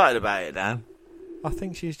and excited about it, Dan? I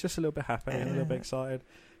think she's just a little bit happy and a little bit excited.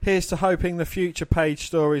 Here's to hoping the future Paige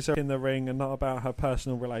stories are in the ring and not about her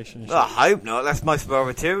personal relationship. Well, I hope not. That's most of our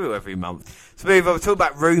material every month. So move on. We'll talk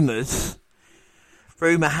about rumours.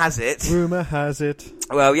 Rumour has it. Rumour has it.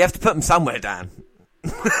 Well, you have to put them somewhere, Dan.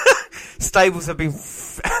 Stables have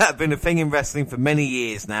been a thing in wrestling for many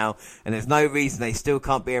years now, and there's no reason they still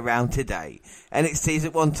can't be around today. NXT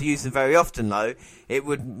isn't one to use them very often, though. It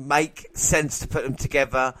would make sense to put them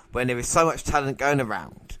together when there is so much talent going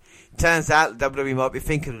around. Turns out the WWE might be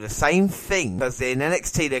thinking of the same thing, because in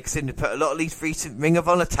NXT they're considering to put a lot of these recent Ring of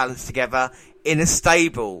Honor talents together in a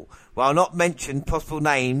stable. While not mentioned, possible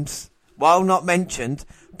names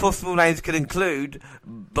could include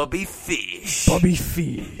Bobby Fish. Bobby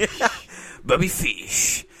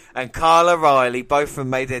Fish. And Kyle O'Reilly, both of them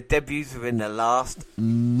made their debuts within the last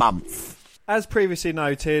month. As previously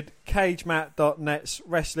noted, CageMat.net's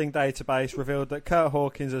wrestling database revealed that Kurt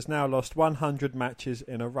Hawkins has now lost 100 matches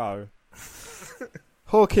in a row.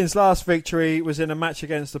 Hawkins' last victory was in a match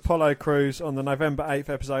against Apollo Crews on the November 8th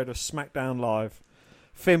episode of SmackDown Live.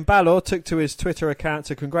 Finn Balor took to his Twitter account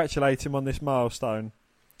to congratulate him on this milestone.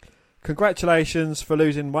 Congratulations for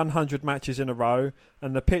losing 100 matches in a row,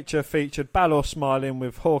 and the picture featured Balor smiling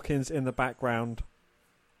with Hawkins in the background.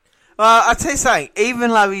 I'll tell you something, even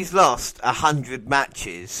though he's lost 100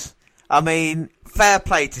 matches, I mean, fair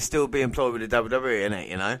play to still be employed with the WWE, isn't it,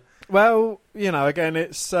 you know? Well, you know, again,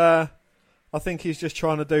 it's... I think he's just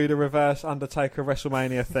trying to do the reverse Undertaker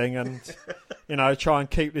WrestleMania thing and, you know, try and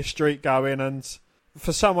keep this streak going. And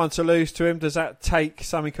for someone to lose to him, does that take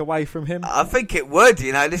something away from him? I think it would,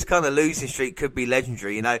 you know. This kind of losing streak could be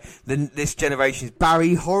legendary, you know. This generation's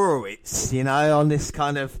Barry Horowitz, you know, on this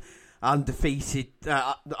kind of undefeated,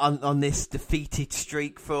 on this defeated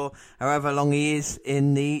streak for however long he is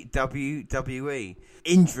in the WWE.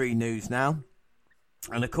 Injury news now.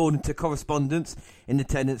 And according to correspondents in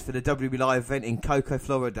attendance for the WNRLive event in Cocoa,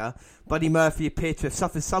 Florida, Buddy Murphy appeared to have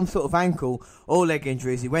suffered some sort of ankle or leg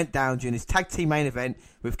injury as he went down during his tag team main event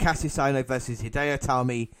with Cassius Ohno versus Hideo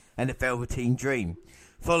Itami and the Velveteen Dream.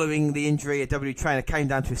 Following the injury, a WWE trainer came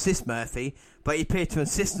down to assist Murphy, but he appeared to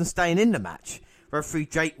insist on staying in the match. Referee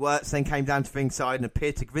Jake Wirtz then came down to ringside and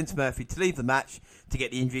appeared to convince Murphy to leave the match to get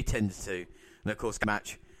the injury tended to. And of course, the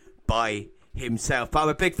match by himself. But I'm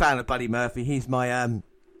a big fan of Buddy Murphy. He's my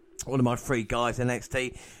one of my three guys in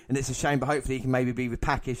NXT, and it's a shame, but hopefully he can maybe be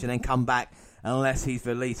repackaged and then come back unless he's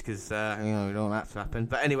released, because you know, we don't want that to happen.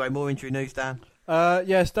 But anyway, more injury news, Dan.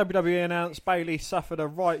 Yes, WWE announced Bayley suffered a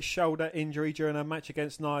right shoulder injury during a match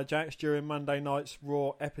against Nia Jax during Monday night's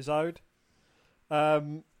Raw episode.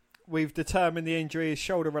 We've determined the injury is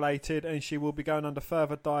shoulder related, and she will be going under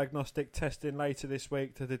further diagnostic testing later this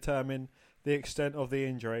week to determine the extent of the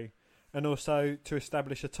injury, and also to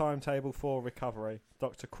establish a timetable for recovery,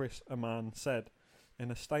 Dr. Chris Amann said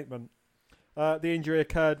in a statement. The injury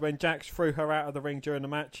occurred when Jax threw her out of the ring during the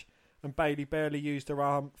match, and Bayley barely used her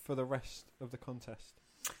arm for the rest of the contest.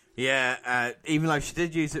 Yeah, even though she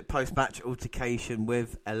did use it post-match altercation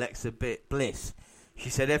with Alexa Bliss, she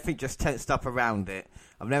said everything just tensed up around it.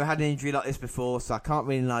 I've never had an injury like this before, so I can't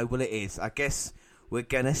really know what it is. I guess we're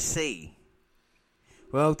going to see.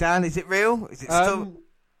 Well, Dan, is it real? Is it still...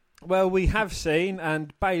 Well, we have seen,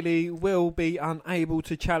 and Bayley will be unable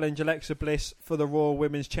to challenge Alexa Bliss for the Raw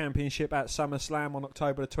Women's Championship at SummerSlam on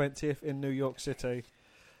October the 20th in New York City.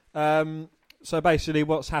 So basically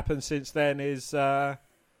what's happened since then is Nia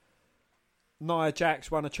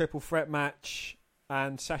Jax won a triple threat match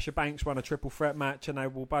and Sasha Banks won a triple threat match, and they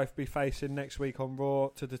will both be facing next week on Raw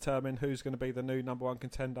to determine who's going to be the new number one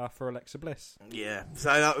contender for Alexa Bliss. Yeah, so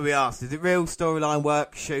like we asked, is it real storyline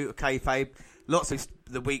work, shoot, or kayfabe? Lots of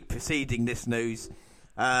the week preceding this news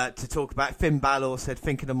to talk about. Finn Balor said,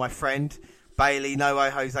 thinking of my friend. Bayley, no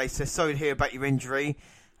way, Jose says, sorry to hear about your injury.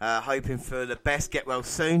 Hoping for the best. Get well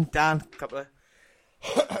soon. Dan, a couple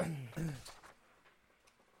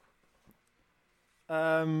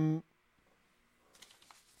of...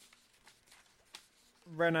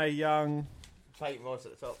 Renee Young. Peyton Royce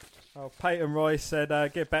at the top. Oh, Peyton Royce said,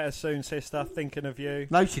 get better soon, sister. Thinking of you.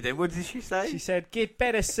 No, she didn't. What did she say? She said, get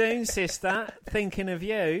better soon, sister. Thinking of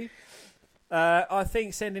you. I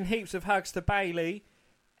think sending heaps of hugs to Bayley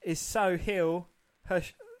is so heal her...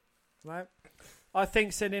 No. I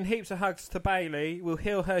think sending heaps of hugs to Bayley will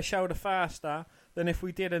heal her shoulder faster than if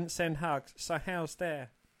we didn't send hugs. So how's there?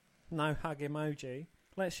 No hug emoji.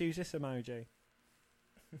 Let's use this emoji.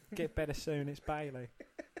 Get better soon, it's Bayley.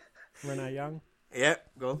 Renee Young.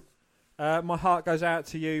 Yep, go on. My heart goes out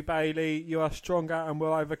to you, Bayley. You are stronger and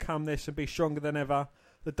will overcome this and be stronger than ever.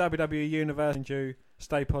 The WWE Universe and you.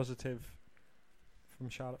 Stay positive. From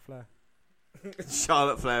Charlotte Flair.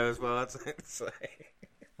 Charlotte Flair as well, I'd say.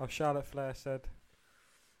 Oh, Charlotte Flair said...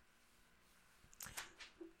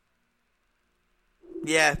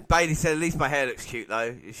 Yeah, Bayley said, at least my hair looks cute,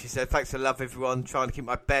 though. She said, thanks for love, everyone. Trying to keep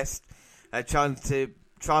my best.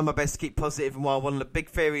 Try my best to keep positive, and while one of the big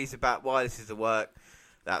theories about why this is a work,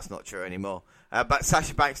 that's not true anymore. But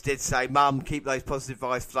Sasha Banks did say, Mum, keep those positive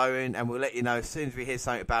vibes flowing, and we'll let you know as soon as we hear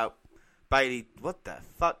something about Bayley. What the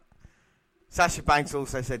fuck? Sasha Banks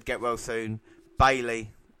also said, get well soon.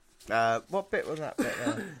 Bayley. What bit was that bit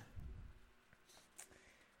there?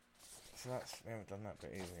 So we haven't done that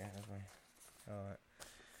bit either yet, have we? Alright.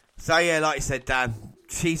 So yeah, like you said, Dan,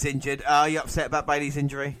 she's injured. Are you upset about Bayley's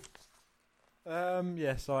injury?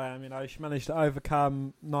 Yes, I am. You know, she managed to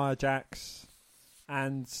overcome Nia Jax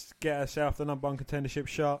and get herself the number one contendership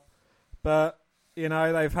shot. But, you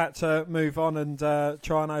know, they've had to move on and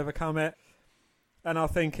try and overcome it. And I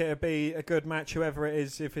think it'll be a good match, whoever it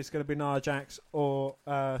is, if it's going to be Nia Jax or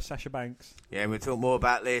Sasha Banks. Yeah, and we'll talk more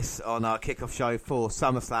about this on our kickoff show for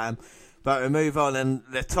SummerSlam. But we move on, and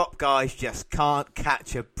the top guys just can't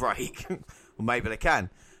catch a break. Or maybe they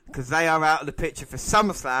can, because they are out of the picture for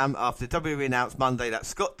SummerSlam after WWE announced Monday that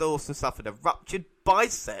Scott Dawson suffered a ruptured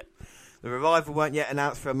bicep. The Revival weren't yet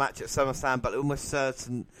announced for a match at SummerSlam, but almost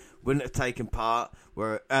certain would have taken part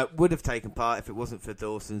if it wasn't for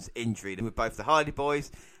Dawson's injury. With both the Hardy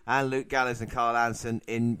Boys and Luke Gallows and Carl Anderson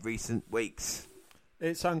in recent weeks.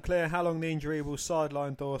 It's unclear how long the injury will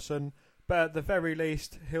sideline Dawson, but at the very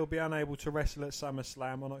least, he'll be unable to wrestle at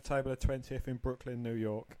SummerSlam on October the 20th in Brooklyn, New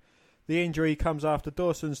York. The injury comes after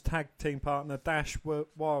Dawson's tag team partner Dash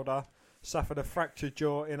Wilder suffered a fractured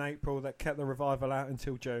jaw in April that kept the Revival out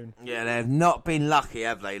until June. Yeah, they've not been lucky,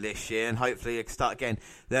 have they, this year? And hopefully they can start again.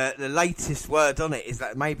 The latest word on it is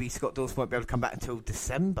that maybe Scott Dawson won't be able to come back until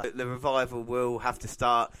December. The Revival will have to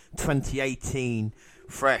start 2018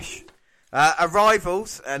 fresh.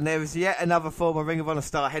 Arrivals, and there was yet another former Ring of Honor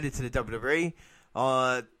star headed to the WWE.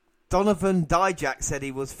 Donovan Dijak said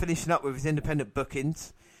he was finishing up with his independent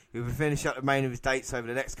bookings. He will finish up the main of his dates over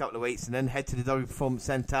the next couple of weeks and then head to the WWE Performance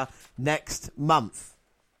Centre next month.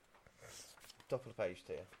 Top of the page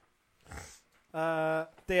to you.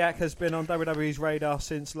 Dijak has been on WWE's radar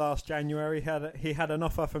since last January. He had an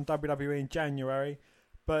offer from WWE in January,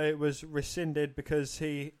 but it was rescinded because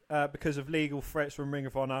of legal threats from Ring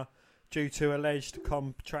of Honor due to alleged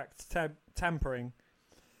contract tampering.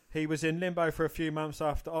 He was in limbo for a few months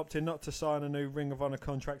after opting not to sign a new Ring of Honor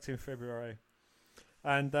contract in February.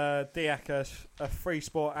 And Dijak, a free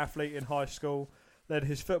sport athlete in high school, led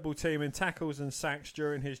his football team in tackles and sacks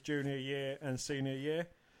during his junior year and senior year.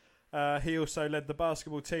 He also led the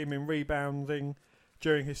basketball team in rebounding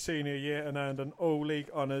during his senior year and earned an all-league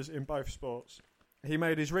honours in both sports. He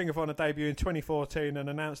made his Ring of Honor debut in 2014 and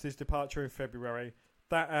announced his departure in February.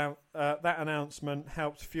 That announcement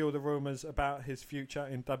helped fuel the rumours about his future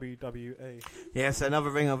in WWE. Yes, another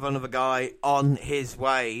Ring of Honor guy on his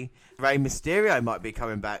way. Rey Mysterio might be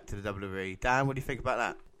coming back to the WWE. Dan, what do you think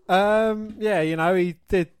about that? Yeah, you know, he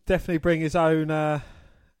did definitely bring his own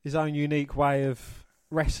unique way of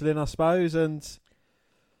wrestling, I suppose. And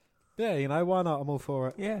yeah, you know, why not? I'm all for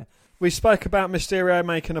it. Yeah. We spoke about Mysterio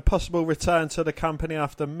making a possible return to the company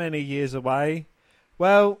after many years away.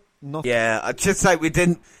 Well, not. Yeah, I should say we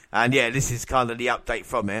didn't. And yeah, this is kind of the update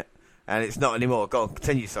from it. And it's not anymore. Go on,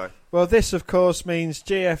 continue, sorry. Well, this, of course, means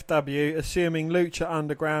GFW, assuming Lucha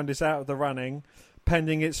Underground is out of the running,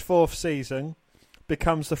 pending its 4th season,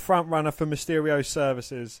 becomes the front runner for Mysterio's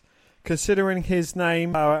services. Considering his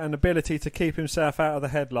name, power and ability to keep himself out of the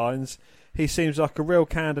headlines, he seems like a real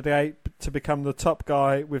candidate to become the top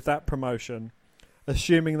guy with that promotion,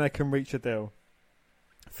 assuming they can reach a deal.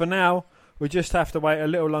 For now, we just have to wait a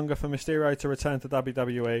little longer for Mysterio to return to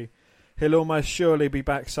WWE. He'll almost surely be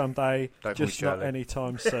back someday, just not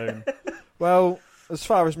anytime soon. Well, as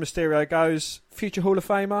far as Mysterio goes, future Hall of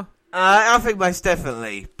Famer? I think most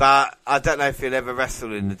definitely, but I don't know if he'll ever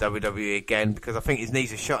wrestle in the WWE again, because I think his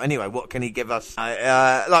knees are shot anyway. What can he give us?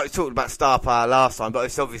 Like we talked about star power last time, but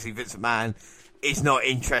it's obviously Vince McMahon is not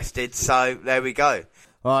interested, so there we go.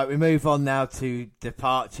 All right, we move on now to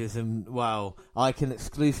departures, and, well, I can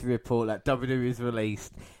exclusively report that WWE has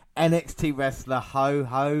released NXT wrestler Ho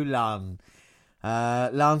Ho Lun.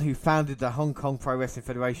 Lun, who founded the Hong Kong Pro Wrestling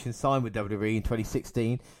Federation, signed with WWE in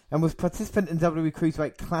 2016 and was participant in the WWE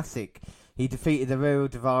Cruiserweight Classic. He defeated the Real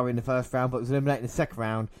Daivari in the first round, but was eliminated in the second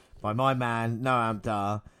round by my man, Noam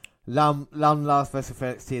Dar. Lun last wrestled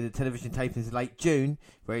for NXT in the television tapings in late June,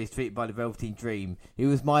 where he was defeated by the Velveteen Dream. He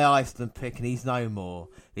was my Iceland pick, and he's no more.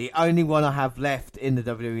 The only one I have left in the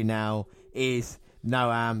WWE now is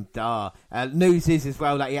Noam Dar. News is as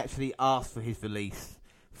well that he actually asked for his release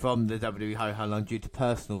from the WWE Ho Ho Lun due to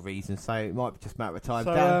personal reasons, so it might be just a matter of time.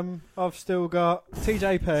 So I've still got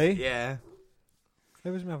TJP. Yeah.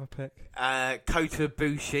 Who was my other pick? Kota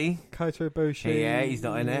Ibushi. Kota Ibushi. Yeah, he's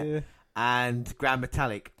not in it. And Grand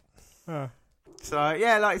Metalik. Oh. So,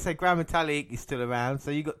 yeah, like I said, Grand Metalik is still around, so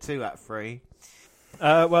you got 2 out of 3.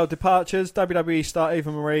 Well, departures. WWE star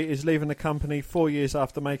Eva Marie is leaving the company 4 years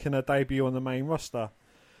after making her debut on the main roster.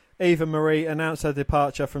 Eva Marie announced her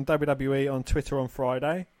departure from WWE on Twitter on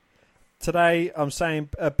Friday. Today, I'm saying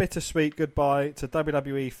a bittersweet goodbye to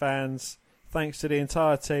WWE fans. Thanks to the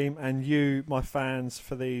entire team and you, my fans,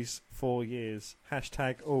 for these 4 years.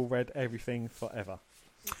 Hashtag all red everything forever.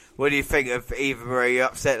 What do you think of Eva Marie? You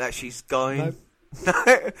upset that she's going? Nope.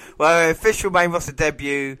 No. Well, her official main roster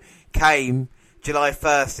debut came July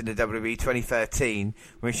 1st in the WWE 2013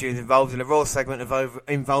 when she was involved in a Raw segment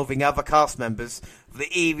involving other cast members of the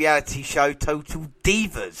e-reality show Total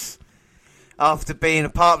Divas. After being a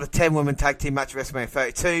part of the 10-woman tag team match at WrestleMania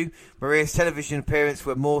 32, Maria's television appearances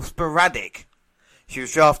were more sporadic. She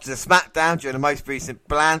was drafted to SmackDown during the most recent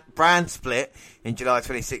brand split in July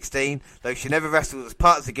 2016, though she never wrestled as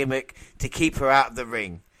part of the gimmick to keep her out of the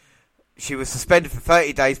ring. She was suspended for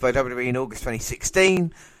 30 days by WWE in August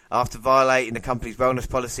 2016 after violating the company's wellness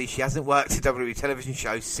policy. She hasn't worked a WWE television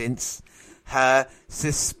show since her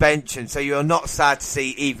suspension. So you're not sad to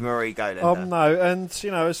see Eva Marie go then? No, and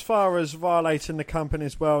as far as violating the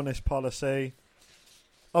company's wellness policy,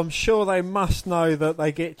 I'm sure they must know that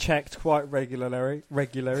they get checked quite regularly.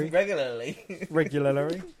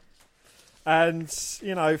 And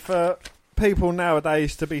for people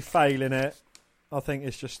nowadays to be failing it, I think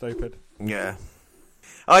it's just stupid. Yeah.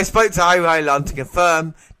 I spoke to Ho Lund to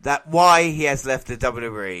confirm that why he has left the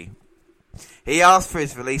WWE. He asked for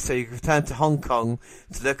his release so he could return to Hong Kong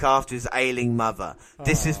to look after his ailing mother.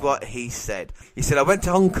 This is what he said. He said, I went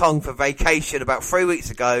to Hong Kong for vacation about 3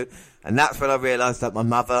 weeks ago, and that's when I realised that my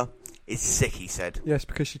mother is sick, he said. Yes,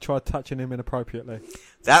 because she tried touching him inappropriately.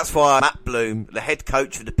 That's why Matt Bloom, the head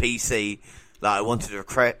coach of the PC, I wanted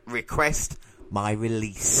to request my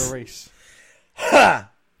release.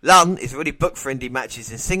 Lund is already booked for indie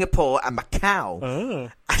matches in Singapore and Macau.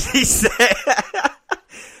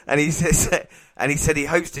 And he said he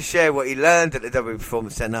hopes to share what he learned at the WWE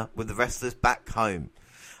Performance Centre with the wrestlers back home.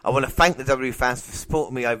 I want to thank the WWE fans for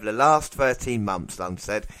supporting me over the last 13 months, Lund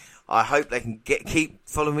said. I hope they can keep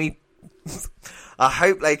following me. I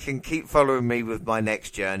hope they can keep following me with my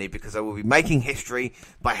next journey because I will be making history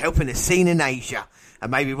by helping the scene in Asia. And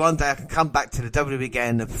maybe one day I can come back to the WWE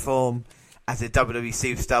again and perform as a WWE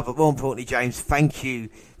superstar. But more importantly, James, thank you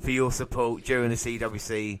for your support during the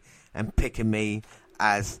CWC and picking me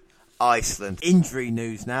as Iceland. Injury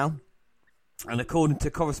news now. And according to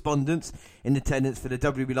correspondents in attendance for the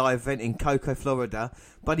WNRLive event in Cocoa, Florida,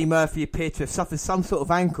 Buddy Murphy appeared to have suffered some sort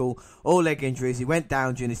of ankle or leg injury as he went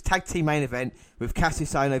down during his tag team main event with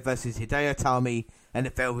Cassius Ohno versus Hideo Itami and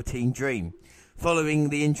the Velveteen Dream. Following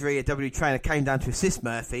the injury, a WWE trainer came down to assist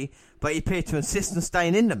Murphy, but he appeared to insist on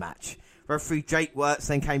staying in the match. Referee Jake Wirtz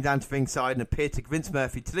then came down to ringside and appeared to convince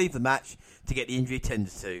Murphy to leave the match to get the injury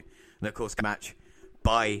attended to. And of course, the match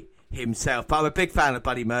by himself. But I'm a big fan of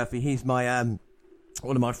Buddy Murphy. He's my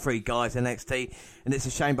one of my 3 guys in NXT, and it's a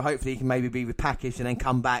shame, but hopefully he can maybe be repackaged and then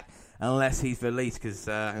come back unless he's released, because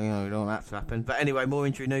we don't want that to happen. But anyway, more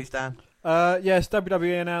injury news, Dan. Yes,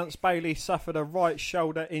 WWE announced Bayley suffered a right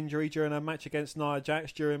shoulder injury during her match against Nia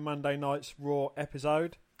Jax during Monday night's Raw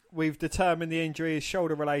episode. We've determined the injury is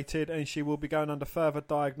shoulder related and she will be going under further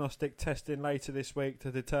diagnostic testing later this week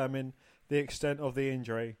to determine the extent of the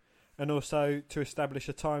injury and also to establish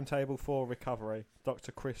a timetable for recovery,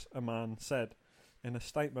 Dr. Chris Amann said in a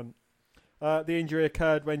statement. The injury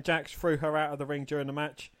occurred when Jax threw her out of the ring during the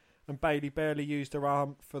match and Bayley barely used her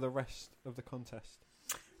arm for the rest of the contest.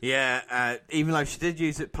 Yeah, even though she did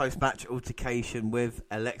use it post-match altercation with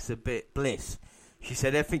Alexa Bliss, she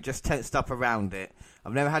said everything just tensed up around it.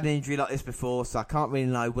 I've never had an injury like this before, so I can't really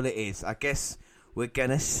know what it is. I guess we're going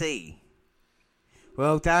to see.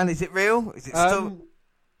 Well, Dan, is it real? Is it still...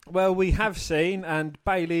 Well, we have seen, and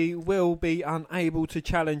Bayley will be unable to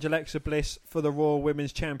challenge Alexa Bliss for the Raw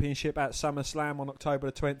Women's Championship at SummerSlam on October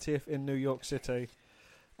the 20th in New York City.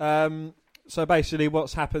 So basically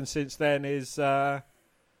what's happened since then is Nia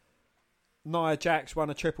Jax won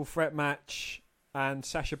a triple threat match and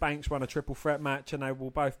Sasha Banks won a triple threat match, and they will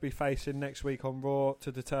both be facing next week on Raw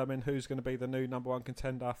to determine who's going to be the new number 1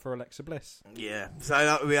 contender for Alexa Bliss. Yeah, so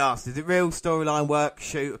like we asked, is it real storyline work,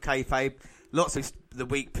 shoot, or kayfabe? Lots of the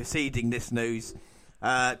week preceding this news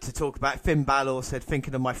to talk about. Finn Balor said,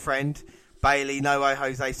 thinking of my friend. Bayley, no way,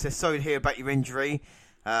 Jose says, sorry to hear about your injury.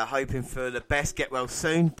 Hoping for the best, get well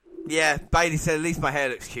soon. Yeah, Bayley said, at least my hair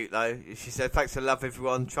looks cute though. She said, thanks for love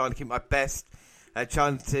everyone, trying to keep my best.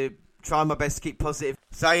 Trying my best to keep positive.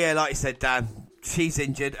 So yeah, like you said, Dan, she's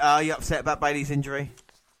injured. Are you upset about Bayley's injury?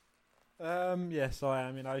 Yes, I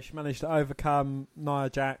am. She managed to overcome Nia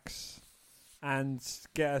Jax and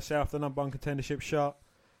get herself the number 1 contendership shot.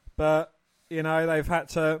 But, they've had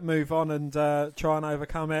to move on and try and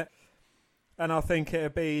overcome it. And I think it'll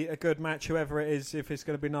be a good match, whoever it is, if it's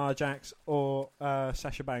going to be Nia Jax or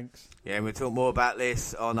Sasha Banks. Yeah, and we'll talk more about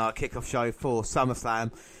this on our kickoff show for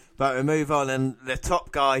SummerSlam. But we move on, and the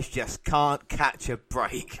top guys just can't catch a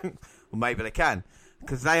break. Well, maybe they can,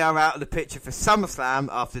 because they are out of the picture for SummerSlam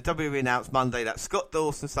after WWE announced Monday that Scott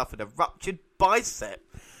Dawson suffered a ruptured bicep.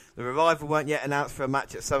 The Revival weren't yet announced for a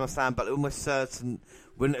match at SummerSlam, but almost certain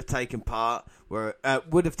would have taken part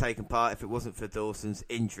if it wasn't for Dawson's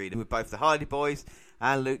injury. With both the Hardy Boys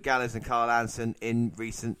and Luke Gallows and Carl Anderson in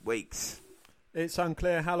recent weeks. It's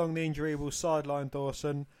unclear how long the injury will sideline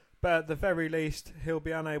Dawson, but at the very least, he'll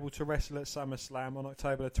be unable to wrestle at SummerSlam on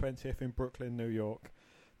October the 20th in Brooklyn, New York.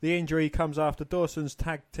 The injury comes after Dawson's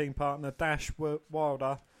tag team partner Dash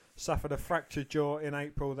Wilder suffered a fractured jaw in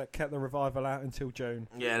April that kept the Revival out until June.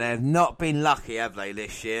 Yeah, they've not been lucky, have they,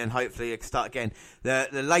 this year? And hopefully they can start again. The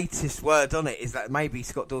latest word on it is that maybe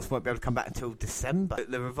Scott Dawson won't be able to come back until December.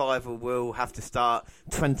 The Revival will have to start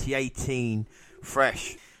 2018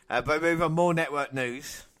 fresh. But we move on, more network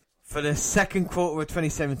news. For the second quarter of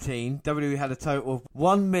 2017, WWE had a total of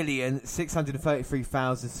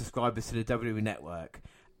 1,633,000 subscribers to the WWE Network,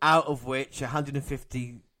 out of which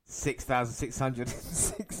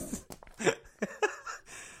 156,606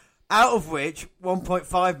 out of which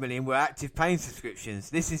 1.5 million were active paying subscriptions.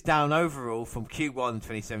 This is down overall from Q1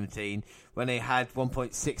 2017, when they had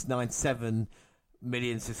 1.697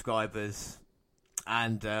 million subscribers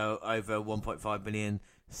and over 1.5 million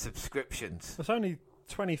subscriptions. It's only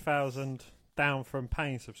 20,000 down from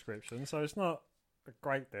paying subscriptions, so it's not a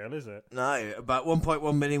great deal, is it? No, about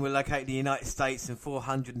 1.1 million were located in the United States and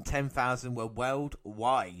 410,000 were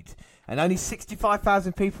worldwide. And only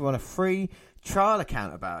 65,000 people were on a free trial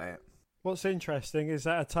account about it. What's interesting is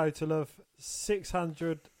that a total of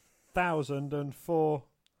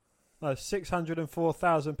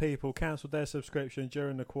 604,000 people cancelled their subscription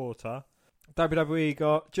during the quarter. WWE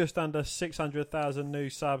got just under 600,000 new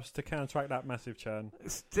subs to counteract that massive churn.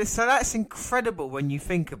 So that's incredible when you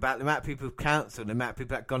think about the amount of people who've cancelled, the amount of people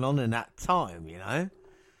that have gone on in that time, you know?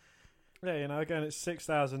 Yeah, you know, again, it's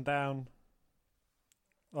 6,000 down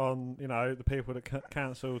on, you know, the people that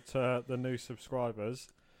cancelled to the new subscribers.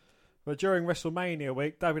 But during WrestleMania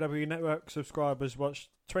week, WWE Network subscribers watched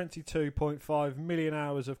 22.5 million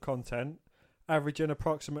hours of content, averaging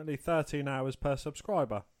approximately 13 hours per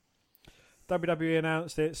subscriber. WWE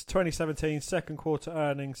announced its 2017 second quarter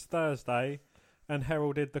earnings Thursday and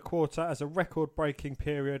heralded the quarter as a record-breaking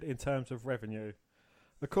period in terms of revenue.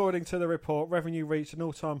 According to the report, revenue reached an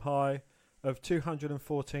all-time high of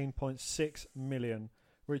 214.6 million,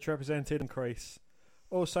 which represented an increase.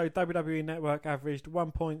 Also, WWE Network averaged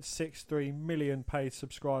 1.63 million paid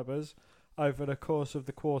subscribers over the course of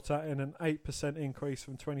the quarter, and an 8% increase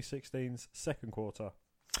from 2016's second quarter.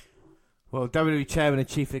 Well, WWE Chairman and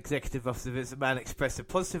Chief Executive Officer Vince McMahon expressed a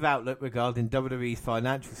positive outlook regarding WWE's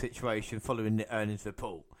financial situation following the earnings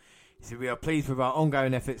report. He said, "We are pleased with our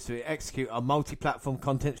ongoing efforts to execute our multi-platform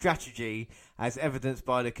content strategy as evidenced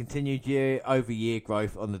by the continued year-over-year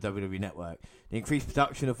growth on the WWE Network, the increased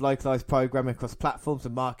production of localised programming across platforms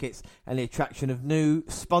and markets, and the attraction of new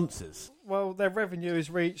sponsors." Well, their revenue has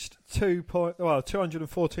reached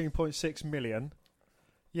 214.6 million.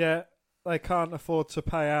 Yeah. They can't afford to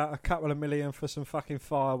pay out a couple of million for some fucking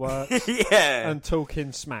fireworks and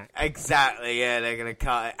talking smack. Exactly, yeah, they're going to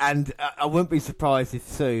cut it. And I wouldn't be surprised if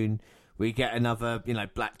soon we get another,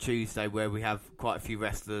 Black Tuesday where we have quite a few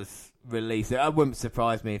wrestlers release it. It wouldn't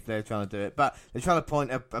surprise me if they're trying to do it. But they're trying to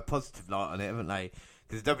point a positive light on it, haven't they?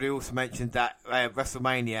 Because WWE also mentioned that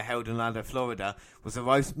WrestleMania, held in Orlando, Florida, was the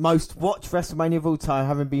most watched WrestleMania of all time,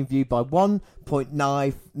 having been viewed by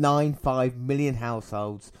 1.995 million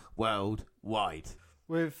households worldwide.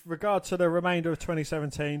 With regard to the remainder of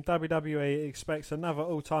 2017, WWE expects another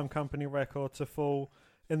all-time company record to fall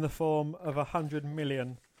in the form of 100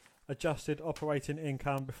 million adjusted operating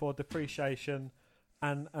income before depreciation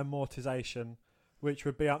and amortization, which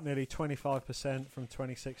would be up nearly 25% from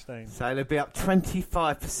 2016. So they'll be up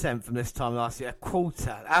 25% from this time last year, a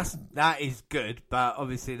quarter. That is good, but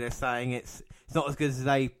obviously they're saying it's not as good as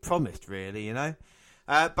they promised, really, you know.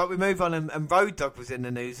 But we move on, and Road Dogg was in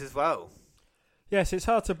the news as well. Yes, it's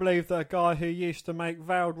hard to believe that a guy who used to make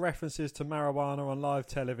veiled references to marijuana on live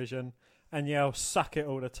television and yell "suck it"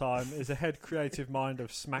 all the time is a head creative mind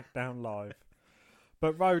of SmackDown Live.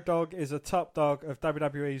 But Road Dogg is a top dog of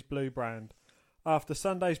WWE's Blue brand. After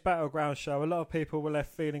Sunday's Battleground show, a lot of people were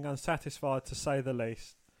left feeling unsatisfied, to say the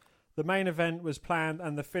least. The main event was planned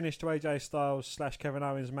and the finish to AJ Styles/Kevin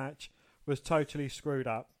Owens match was totally screwed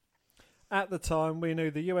up. At the time, we knew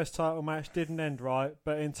the US title match didn't end right,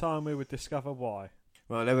 but in time we would discover why.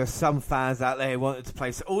 Well, there were some fans out there who wanted to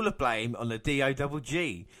place all the blame on the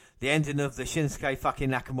DOWG. The ending of the Shinsuke fucking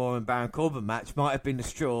Nakamura and Baron Corbin match might have been the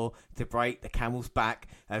straw to break the camel's back,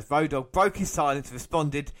 as Roode broke his silence and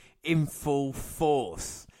responded in full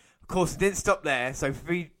force. Of course, it didn't stop there, so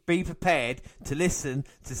be prepared to listen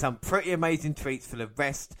to some pretty amazing tweets for the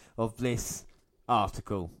rest of this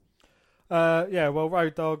article.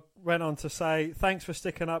 Road Dogg went on to say, thanks for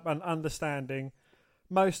sticking up and understanding.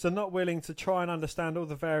 Most are not willing to try and understand all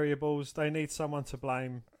the variables. They need someone to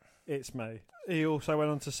blame. It's me. He also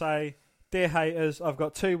went on to say, dear haters, I've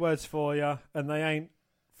got 2 words for you, and they ain't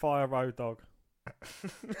fire Road Dogg.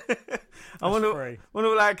 I wonder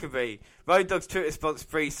what that could be. Road Dogg's Twitter response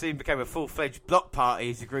spree soon became a full-fledged block party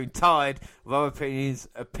as he grew tired of our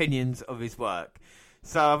opinions of his work.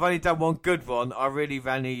 So I've only done one good one. I really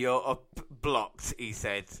ran you blocked, he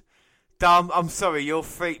said. Dumb, I'm sorry, you're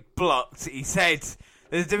freak blocked, he said.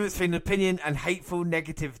 There's a difference between opinion and hateful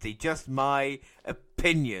negativity. Just my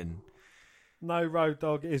opinion. No, Road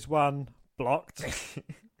Dogg is one blocked.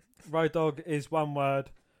 Road Dogg is one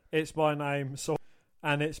word. It's my name,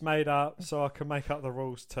 and it's made up so I can make up the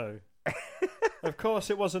rules too. Of course,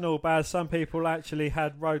 it wasn't all bad. Some people actually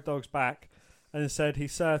had Road Dogg's back and said he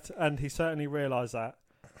certainly realised that.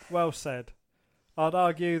 Well said. I'd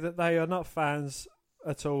argue that they are not fans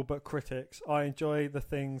at all, but critics. I enjoy the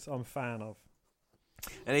things I'm fan of.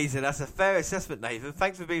 And he said, that's a fair assessment, Nathan.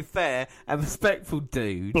 Thanks for being fair and respectful,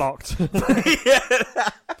 dude. Blocked.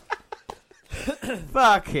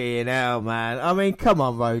 Fucking hell, man. I mean, come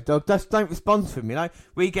on, Road Dogg. Just don't respond to him, you know.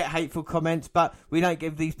 We get hateful comments, but we don't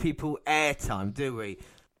give these people airtime, do we?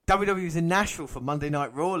 WWE was in Nashville for Monday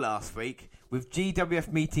Night Raw last week with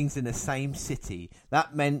GWF meetings in the same city.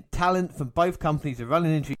 That meant talent from both companies are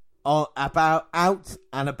running into out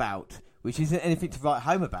and about. Which isn't anything to write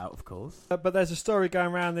home about, of course. But there's a story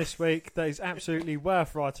going around this week that is absolutely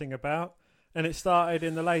worth writing about, and it started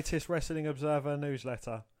in the latest Wrestling Observer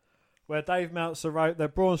newsletter, where Dave Meltzer wrote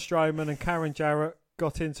that Braun Strowman and Karen Jarrett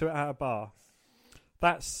got into it at a bar.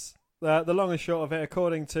 That's the long and short of it,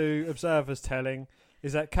 according to Observer's telling,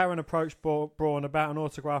 is that Karen approached Braun about an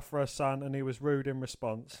autograph for her son, and he was rude in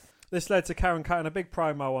response. This led to Karen cutting a big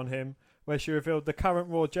promo on him, where she revealed the current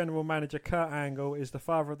Raw general manager Kurt Angle is the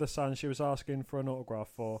father of the son she was asking for an autograph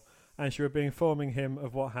for, and she would be informing him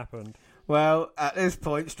of what happened. Well, at this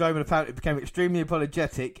point, Strowman apparently became extremely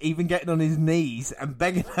apologetic, even getting on his knees and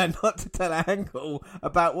begging her not to tell Angle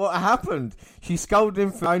about what happened. She scolded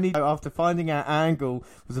him for only after finding out Angle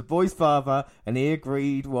was the boy's father, and he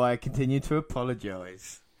agreed while I continued to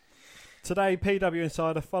apologise. Today, PW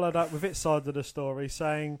Insider followed up with its side of the story,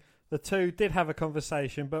 saying the two did have a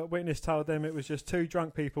conversation, but witness told them it was just 2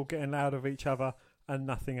 drunk people getting loud with each other and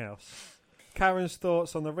nothing else. Karen's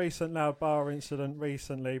thoughts on the recent loud bar incident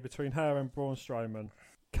recently between her and Braun Strowman.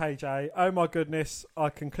 KJ, oh my goodness,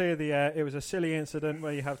 I can clear the air. It was a silly incident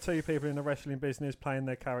where you have 2 people in the wrestling business playing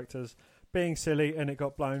their characters, being silly, and it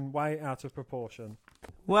got blown way out of proportion.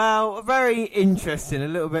 Well, very interesting. A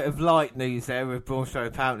little bit of light news there with Braun Strowman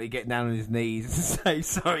apparently getting down on his knees to say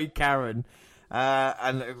sorry, Karen.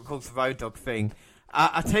 And of course the Road Dogg thing.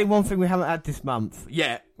 I'll tell you one thing we haven't had this month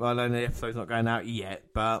yet. Well, I know the episode's not going out yet,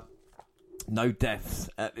 but no deaths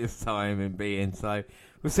at this time in being. So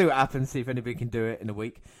we'll see what happens, see if anybody can do it in a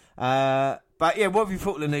week. But yeah, what have you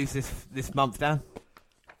thought of the news this month, Dan?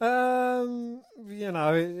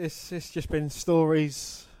 It's just been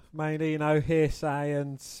stories, mainly, hearsay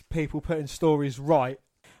and people putting stories right.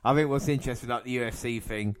 I think what's interesting, like the UFC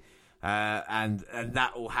thing, and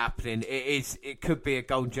that all happening, it could be a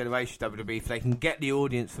golden generation WWE if they can get the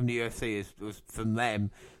audience from the UFC from them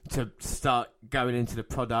to start going into the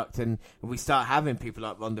product, and we start having people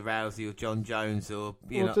like Ronda Rousey or John Jones or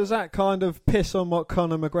does that kind of piss on what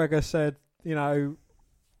Conor McGregor said,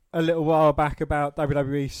 a little while back about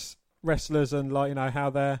WWE wrestlers and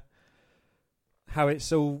how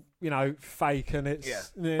it's all fake and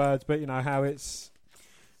it's words, but how it's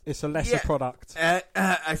a lesser product.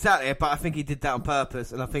 Exactly, but I think he did that on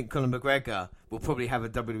purpose, and I think Conor McGregor will probably have a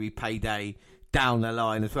WWE payday down the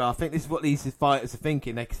line as well. I think this is what these fighters are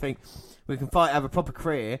thinking. They think we can fight, have a proper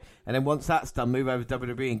career, and then once that's done, move over to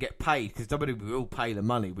WWE and get paid, because WWE will pay the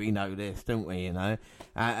money. We know this, don't we, and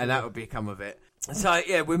that would become of it. So,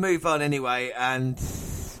 yeah, we move on anyway, and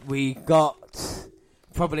we got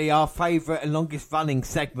probably our favourite and longest running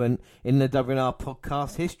segment in the WNR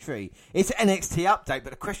podcast history. It's NXT Update,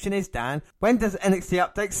 but the question is, Dan, when does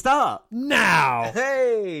NXT Update start? Now!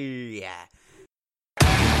 Hey! Yeah.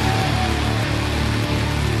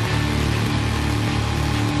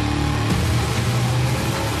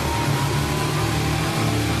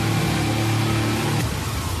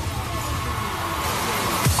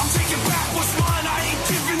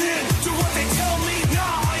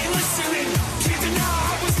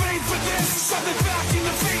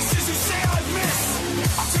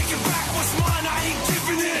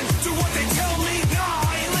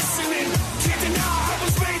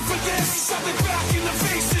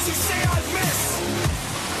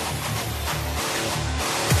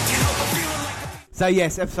 So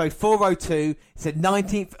yes, episode 402. It's the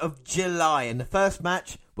 19th of July, and the first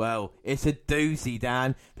match, well, it's a doozy,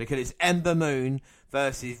 Dan, because it's Ember Moon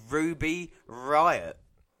versus Ruby Riott.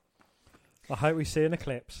 I hope we see an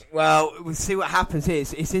eclipse. Well, we'll see what happens here.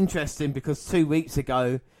 It's interesting because 2 weeks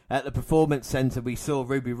ago at the Performance Centre, we saw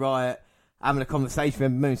Ruby Riott having a conversation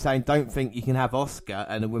with Ember Moon saying, don't think you can have Asuka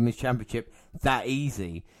and the Women's Championship that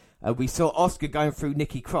easy. We saw Asuka going through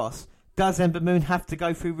Nikki Cross. Does Ember Moon have to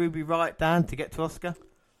go through Ruby Riott, Dan, to get to Asuka?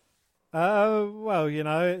 Well,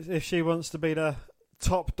 if she wants to be the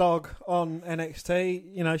top dog on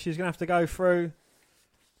NXT, she's going to have to go through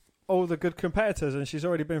all the good competitors, and she's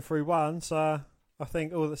already been through one, so I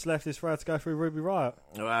think all that's left is for her to go through Ruby Riott.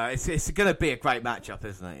 Well, it's going to be a great matchup,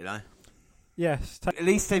 isn't it, Yes. At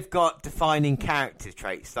least they've got defining character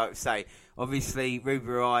traits, like say. Obviously, Ruby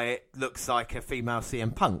Riott looks like a female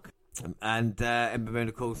CM Punk. And Ember Moon,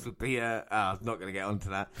 of course, would be I'm not going to get onto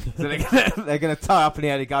that. So they're going to tie up in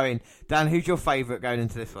the early going. Dan, who's your favourite going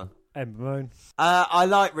into this one? Ember Moon. I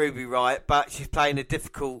like Ruby Riott, but she's playing a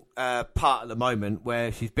difficult part at the moment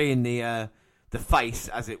where she's being the face,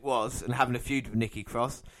 as it was, and having a feud with Nikki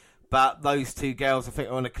Cross. But those two girls, I think,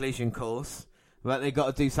 are on a collision course. But they've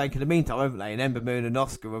got to do something in the meantime, haven't they? And Ember Moon and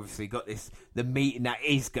Asuka obviously got the meeting that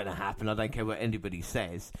is going to happen. I don't care what anybody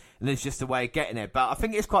says. And it's just a way of getting there. But I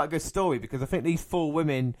think it's quite a good story because I think these four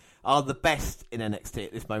women are the best in NXT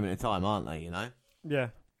at this moment in time, aren't they, Yeah.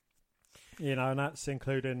 And that's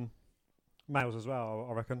including males as well,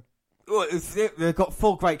 I reckon. Well, they've got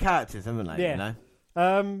four great characters, haven't they? Yeah.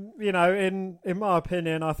 In my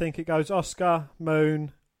opinion, I think it goes Asuka,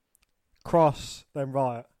 Moon, Cross, then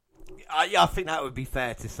Riott. I think that would be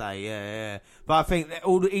fair to say, yeah. But I think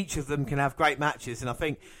that each of them can have great matches, and I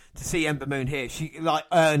think to see Ember Moon here, she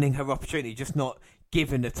earning her opportunity, just not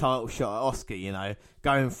giving the title shot at Asuka,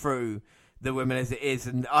 going through the women as it is.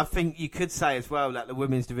 And I think you could say as well that the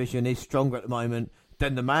women's division is stronger at the moment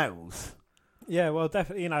than the males. Yeah, well,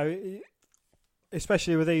 definitely,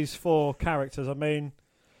 especially with these four characters. I mean,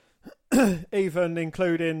 even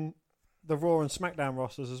including the Raw and SmackDown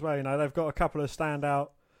rosters as well. They've got a couple of standout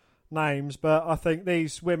names, but I think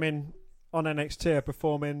these women on NXT are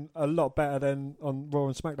performing a lot better than on Raw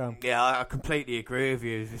and SmackDown. Yeah, I completely agree with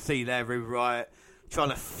you. You see there, Ruby Riott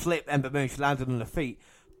trying to flip Ember Moon. She landed on her feet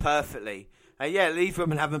perfectly. These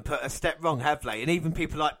women haven't put a step wrong, have they? And even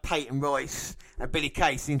people like Peyton Royce and Billie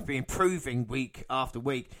Kay seem to be improving week after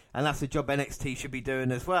week, and that's a job NXT should be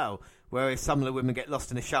doing as well. Whereas some of the women get lost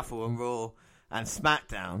in the shuffle on Raw and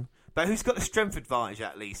SmackDown. But who's got the strength advantage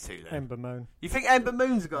at least two then? Ember Moon. You think Ember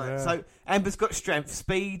Moon's got it? Yeah. So Ember's got strength,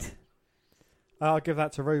 speed. I'll give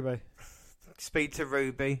that to Ruby. Speed to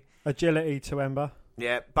Ruby. Agility to Ember.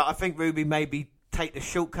 Yeah, but I think Ruby maybe take the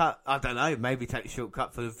shortcut. I don't know, maybe take the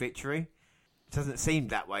shortcut for the victory. It doesn't seem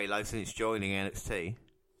that way, though, since joining NXT.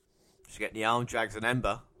 She's getting the arm drags on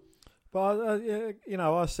Ember. But,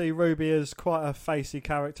 I see Ruby as quite a facey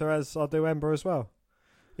character, as I do Ember as well.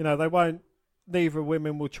 Neither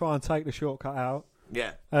women will try and take the shortcut out.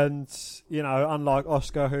 Yeah. And, unlike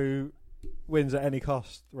Asuka, who wins at any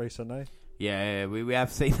cost recently. Yeah, we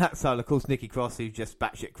have seen that side. Of course, Nikki Cross, who's just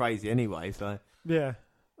batshit crazy anyway, so... Yeah.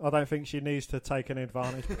 I don't think she needs to take an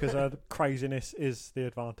advantage because her craziness is the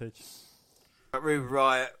advantage. But Ruby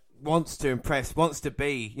Riott wants to impress, wants to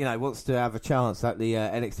have a chance at the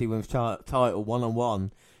NXT Women's title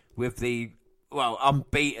one-on-one with the,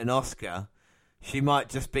 unbeaten Asuka. She might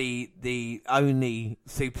just be the only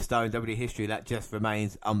superstar in WWE history that just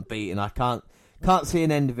remains unbeaten. I can't see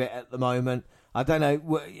an end of it at the moment. I don't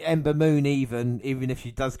know, Ember Moon even if she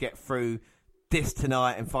does get through this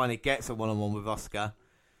tonight and finally gets a one-on-one with Asuka,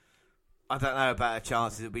 I don't know about her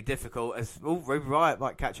chances. It'll be difficult as Ruby Riott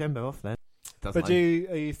might catch Ember off then. But are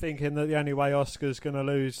you thinking that the only way Asuka's going to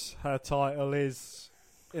lose her title is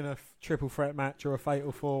in a triple threat match or a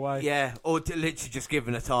fatal four-way? Yeah, or literally just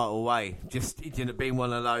giving a title away. Just being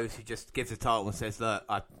one of those who just gives a title and says, "Look,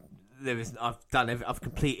 I've done everything. I've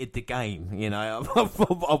completed the game. I've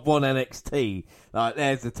won NXT.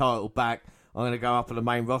 There's the title back. I'm going to go up on the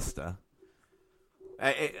main roster."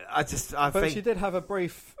 I think she did have a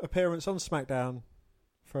brief appearance on SmackDown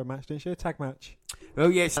for a match, didn't she? A tag match. Well,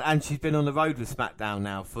 yes, and she's been on the road with SmackDown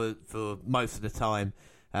now for most of the time,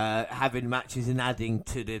 having matches and adding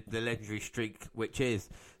to the legendary streak, which is.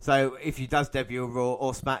 So if she does debut on Raw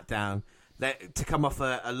or SmackDown, to come off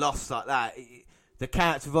a loss like that, the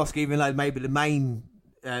character of Asuka, even though maybe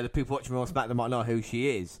the people watching Raw or SmackDown might know who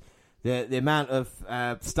she is, the amount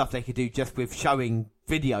of stuff they could do just with showing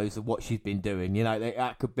videos of what she's been doing,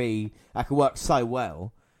 that could work so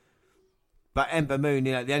well. But Ember Moon,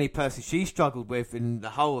 the only person she struggled with in the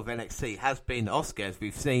whole of NXT has been Asuka, as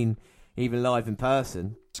we've seen even live in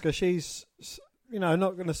person. Because she's, not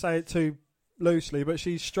going to say it too loosely, but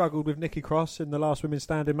she struggled with Nikki Cross in the last women's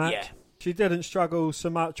standing match. Yeah. She didn't struggle so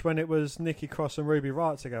much when it was Nikki Cross and Ruby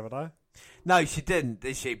Riott together, though. No, she didn't,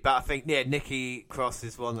 did she? But I think, Nikki Cross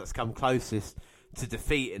is one that's come closest to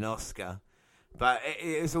defeating Asuka. But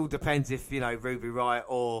it all depends if, Ruby Riott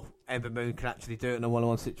or Ember Moon can actually do it in a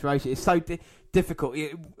one-on-one situation. It's so difficult.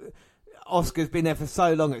 Asuka's been there for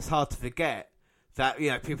so long, it's hard to forget that,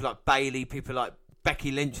 people like Bayley, people like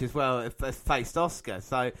Becky Lynch as well have faced Asuka.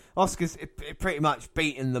 So Asuka's pretty much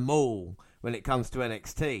beaten them all when it comes to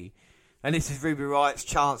NXT. And this is Ruby Riott's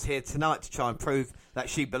chance here tonight to try and prove that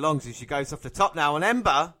she belongs as she goes off the top now on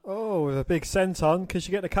Ember. Oh, with a big senton. Can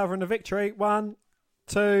she get the cover and the victory? 1,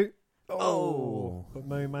 2... Oh. But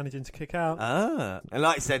Moon managing to kick out. And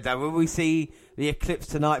like I said, though, will we see the Eclipse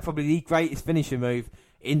tonight? Probably the greatest finishing move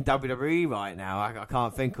in WWE right now. I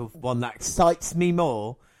can't think of one that excites me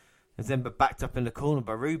more. As Ember backed up in the corner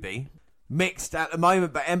by Ruby. Mixed at the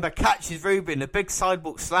moment, but Ember catches Ruby in a big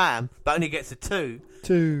sidewalk slam, but only gets a 2.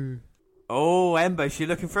 2. Oh, Ember, is she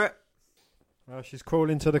looking for it? Well, she's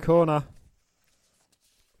crawling to the corner.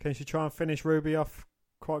 Can she try and finish Ruby off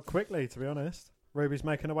quite quickly, to be honest? Ruby's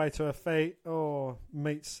making her way to her feet. Oh,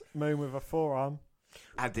 meets Moon with a forearm.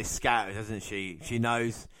 Had this scouted, doesn't she? She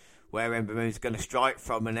knows where Ember Moon's going to strike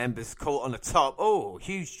from, and Ember's caught on the top. Oh,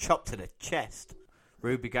 huge chop to the chest.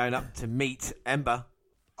 Ruby going up to meet Ember.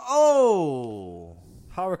 Oh!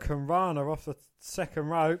 Hurricane Rana off the second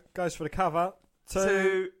rope. Goes for the cover.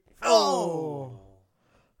 2. Oh!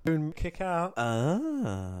 Moon kick out.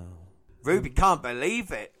 Oh. Ruby can't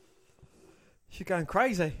believe it. She's going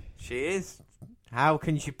crazy. She is. How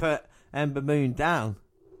can she put Ember Moon down?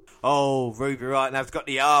 Oh, Ruby right now's got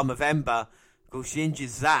the arm of Ember. Of course, she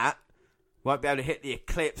injures that. Won't be able to hit the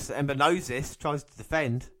Eclipse. Ember knows this. Tries to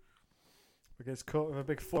defend. But gets caught with a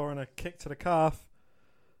big floor and a kick to the calf.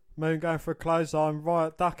 Moon going for a clothesline.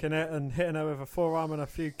 Riott ducking it and hitting her with a forearm and a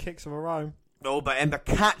few kicks of her own. Oh, but Ember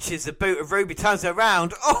catches the boot of Ruby. Turns her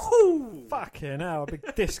around. Oh! Fucking hell. A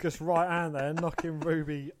big discus right hand there. Knocking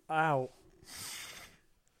Ruby out.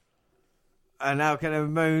 And now can Ember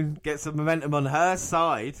Moon get some momentum on her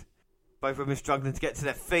side. Both women struggling to get to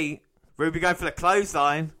their feet. Ruby going for the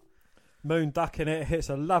clothesline. Moon ducking it, hits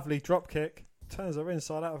a lovely drop kick. Turns her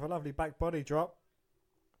inside out with a lovely back body drop.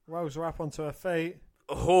 Rolls her up onto her feet.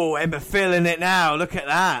 Oh, Ember feeling it now. Look at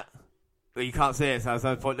that. Well, you can't see it, so there's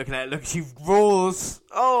no point looking at it. Look, she roars.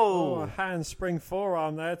 Oh, a handspring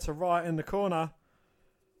forearm there to Riott in the corner.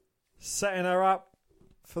 Setting her up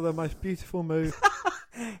for the most beautiful move.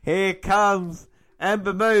 Here comes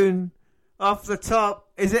Ember Moon off the top.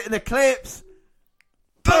 Is it an Eclipse?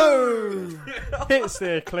 Boom! Hits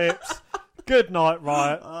the Eclipse. Good night,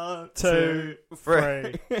 Riott. 2,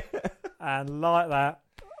 3. And like that,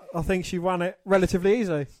 I think she won it relatively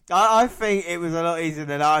easy. I think it was a lot easier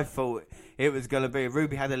than I thought it was going to be.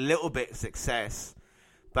 Ruby had a little bit of success,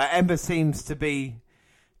 but Ember seems to be,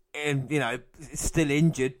 still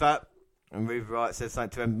injured, but... And Ruby Riott says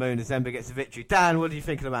something to Ember Moon as Ember gets a victory. Dan, what do you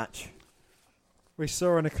think of the match? We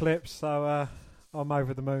saw an eclipse, so I'm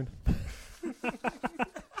over the moon.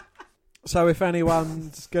 So if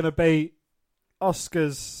anyone's going to beat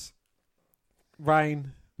Asuka's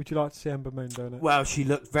reign, would you like to see Ember Moon doing it? Well, she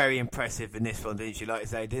looked very impressive in this one, didn't she? Like I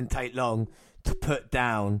say, it didn't take long to put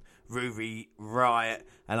down Ruby Riott.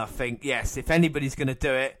 And I think, yes, if anybody's going to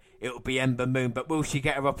do it, it will be Ember Moon. But will she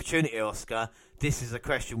get her opportunity, Asuka? This is a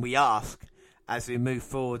question we ask as we move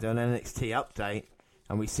forward on NXT Update.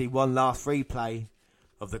 And we see one last replay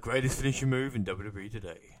of the greatest finishing move in WWE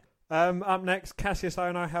today. Up next, Cassius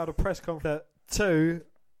Ohno held a press conference that two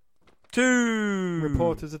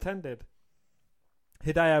reporters attended.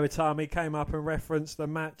 Hideo Itami came up and referenced the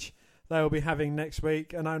match they will be having next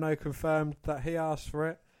week, and Ohno confirmed that he asked for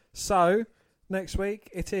it. So, next week,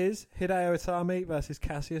 it is Hideo Itami versus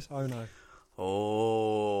Cassius Ohno.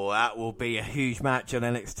 Oh, that will be a huge match on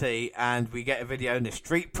NXT, and we get a video, and the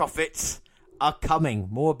Street Profits are coming.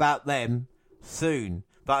 More about them soon.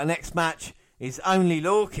 But our next match is Only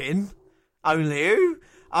Lorcan. Only who?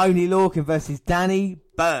 Only Lorcan versus Danny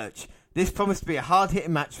Burch. This promised to be a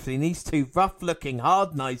hard-hitting match between these two rough-looking,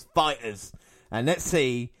 hard-nosed fighters. And let's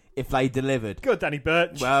see if they delivered. Good, Danny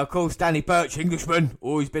Burch. Well, of course, Danny Burch, Englishman,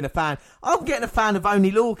 always been a fan. I'm getting a fan of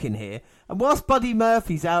Only Lorcan here. And whilst Buddy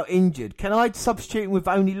Murphy's out injured, can I substitute him with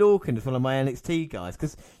Only Lorcan as one of my NXT guys?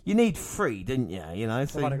 Because you need three, didn't you?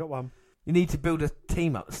 So I've only got one. You need to build a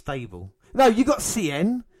team up stable. No, you got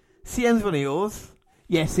CN. CN's one of yours.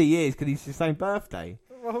 Yes, he is, because he's the same birthday.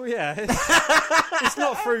 Well, yeah. It's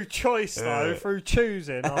not through choice, though. Through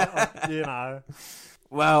choosing,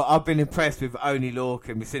 Well, I've been impressed with Oney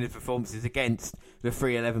Lorcan. We've seen his performances against the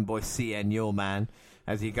 311 boy CN, your man,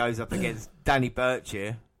 as he goes up against Danny Burch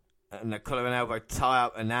here. And the collar and elbow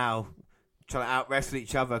tie-up and now trying to out-wrestle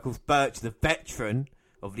each other. Of course, Burch, the veteran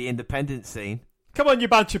of the independent scene. Come on, you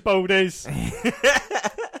bunch of baldies.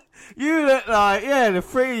 You look like, the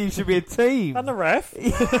three of you should be a team. And the ref.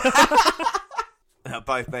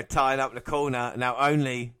 Both men tying up in the corner. Now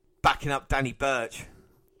Oney backing up Danny Burch.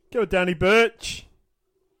 Go, Danny Burch.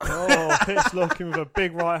 Oh, hits Lorcan with a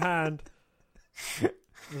big right hand.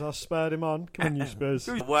 As I spurred him on. Come on, you Spurs.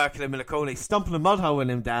 Working him in the corner. He's stomping a mud hole in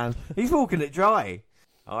him down. He's walking it dry.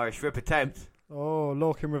 Irish rip attempt. Oh,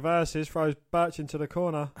 Lorcan reverses, throws Burch into the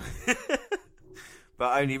corner.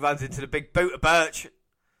 But Oney runs into the big boot of Burch.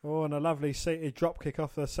 Oh, and a lovely seated drop kick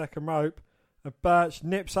off the second rope. And Burch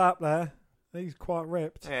nips up there. He's quite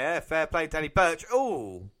ripped. Yeah, fair play, Danny Burch.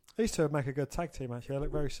 Oh. These two would make a good tag team, actually. They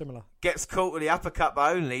look very similar. Gets caught with the uppercut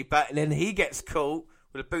by Oney, but then he gets caught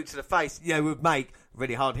with a boot to the face. Would make a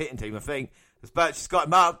really hard-hitting team, I think. As Burch has got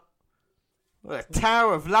him up. What a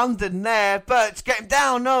Tower of London there. Burch, get him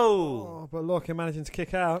down, no! Oh, but Lorcan managing to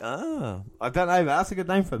kick out. Oh, I don't know, but that's a good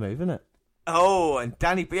name for a move, isn't it? Oh, and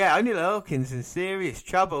Oney Lorcan's in serious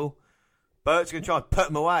trouble. Burch going to try and put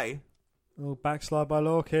him away. Oh, backslide by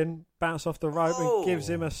Lorcan. Bounce off the rope and gives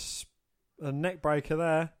him a neck breaker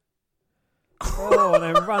there. Oh, and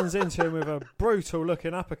then runs into him with a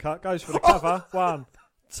brutal-looking uppercut. Goes for the cover. 1,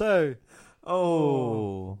 2.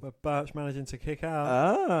 Oh. But Burch managing to kick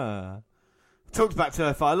out. Talked about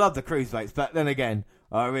TFI. I love the cruiserweights, but then again,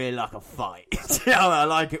 I really like a fight. I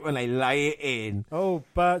like it when they lay it in. Oh,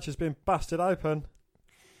 Burch has been busted open.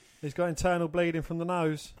 He's got internal bleeding from the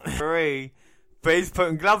nose. 3. But he's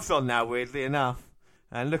putting gloves on now, weirdly enough.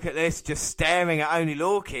 And look at this, just staring at Oney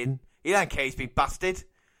Lorcan. He don't care he's been busted.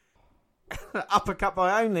 Uppercut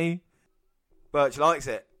by Oney. Burch likes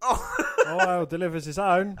it. Oh, delivers his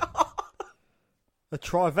own. A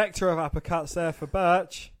trivector of uppercuts there for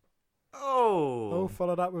Burch. Oh,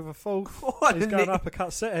 followed up with a fourth. He's going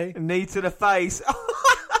uppercut city. Knee to the face.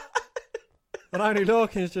 And Oney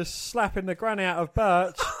Lorcan's just slapping the granny out of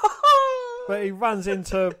Burch. But he runs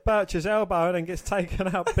into Burch's elbow and then gets taken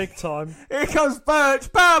out big time. Here comes Burch.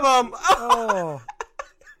 Powerbomb. Oh.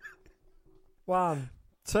 1,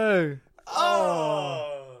 2.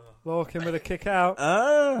 Lorcan with a kick out.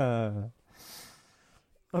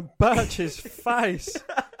 And Burch's face.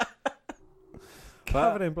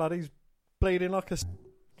 Covered in blood. He's bleeding like a...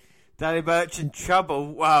 Danny Burch in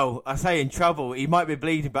trouble. Well, I say in trouble. He might be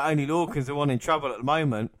bleeding, but Oney Lorcan's the one in trouble at the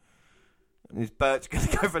moment. And is Burch going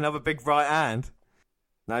to go for another big right hand?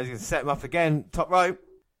 Now he's going to set him up again. Top rope.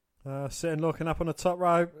 Sitting Lorcan up on the top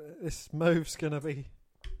rope. This move's going to be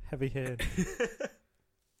heavy here.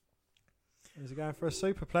 Is he going for a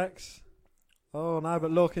superplex? Oh no,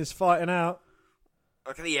 but Lorcan's fighting out.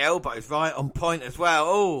 Look at the elbows right on point as well.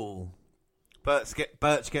 Oh, Burch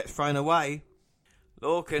gets thrown away.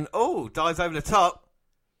 Lorcan, dives over the top.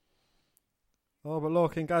 Oh, but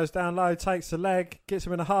Lorcan goes down low, takes the leg, gets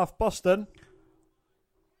him in a half Boston.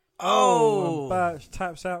 And Burch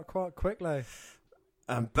taps out quite quickly.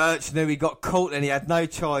 And Burch knew he got caught and he had no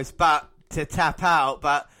choice but to tap out.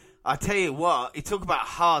 But I tell you what, you talk about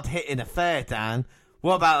hard-hitting affair, Dan.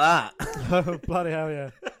 What about that? Oh, bloody hell,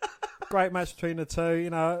 yeah. Great match between the two.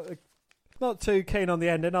 Not too keen on the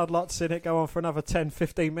ending. I'd like to see it go on for another 10,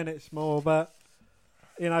 15 minutes more. But,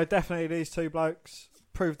 definitely these two blokes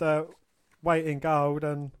proved their weight in gold.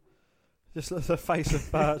 And just the face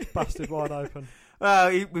of Burch busted wide open.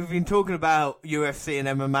 Well, we've been talking about UFC and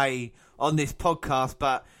MMA on this podcast,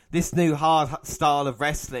 but this new hard style of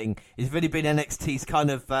wrestling has really been NXT's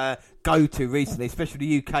kind of go-to recently,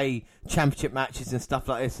 especially the UK championship matches and stuff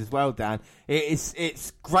like this as well, Dan.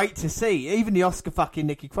 It's great to see. Even the Oscar fucking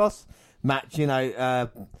Nikki Cross match,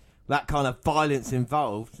 that kind of violence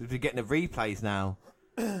involved. We're getting the replays now.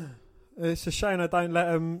 It's a shame I don't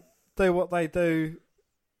let them do what they do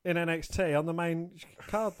in NXT on the main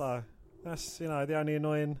card, though. That's, the only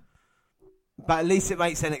annoying... But at least it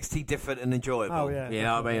makes NXT different and enjoyable. Oh, yeah. You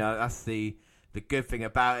know what I mean? That's the good thing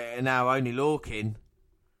about it. And now Oney Lorcan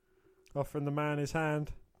offering the man his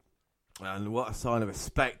hand. And what a sign of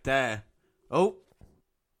respect there. Oh,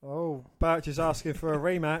 Burch is asking for a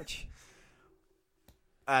rematch.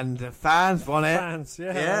 And the fans want it. Fans,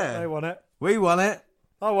 yeah. They want it. We want it.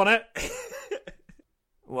 I want it.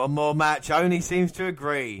 One more match. Oney seems to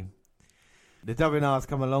agree. The WNR's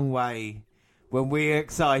come a long way when we're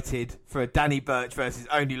excited for a Danny Burch versus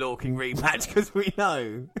Oney Lorcan rematch because we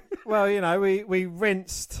know. Well, we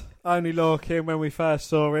rinsed Oney Lorcan when we first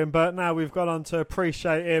saw him, but now we've gone on to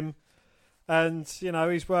appreciate him. And,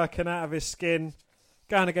 he's working out of his skin,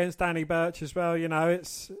 going against Danny Burch as well. You know,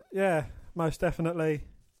 it's most definitely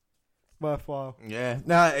worthwhile. Yeah,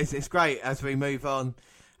 no, it's great as we move on.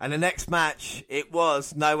 And the next match, it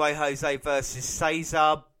was No Way Jose versus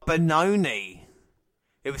Cesar Bononi.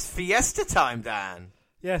 It was Fiesta time, Dan.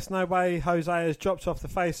 Yes, No Way Jose has dropped off the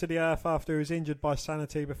face of the earth after he was injured by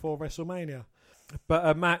Santity before WrestleMania. But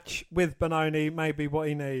a match with Bononi may be what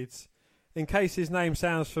he needs. In case his name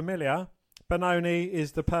sounds familiar, Bononi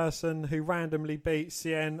is the person who randomly beat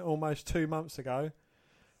Cien almost 2 months ago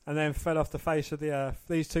and then fell off the face of the earth.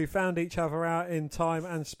 These two found each other out in time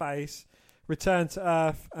and space, returned to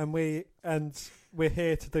Earth, and we're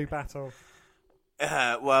here to do battle.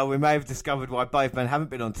 Well, we may have discovered why both men haven't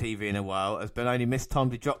been on TV in a while, as Bononi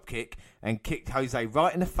mistimed a dropkick and kicked Jose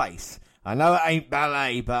right in the face. I know it ain't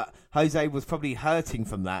ballet, but Jose was probably hurting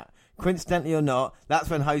from that. Coincidentally or not, that's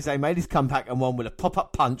when Jose made his comeback and won with a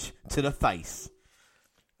pop-up punch to the face.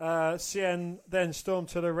 Cien then stormed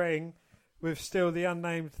to the ring with still the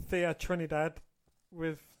unnamed Thea Trinidad,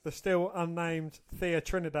 to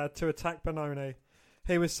attack Bononi.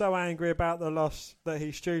 He was so angry about the loss that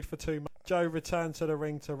he stewed for 2 months. Joe returned to the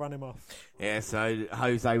ring to run him off. Yeah, so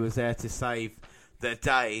Jose was there to save the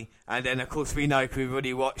day. And then, of course, we know, because we've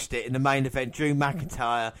already watched it, in the main event, Drew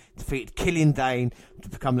McIntyre defeated Killian Dane to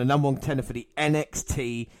become the number one contender for the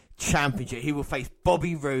NXT Championship. He will face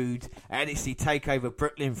Bobby Roode at NXT Takeover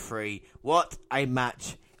Brooklyn 3. What a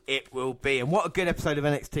match it will be. And what a good episode of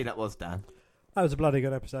NXT that was, Dan. That was a bloody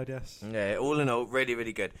good episode, yes. Yeah, all in all, really,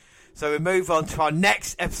 really good. So we move on to our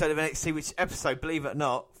next episode of NXT, which is episode, believe it or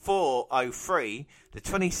not, 403, the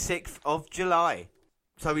 26th of July.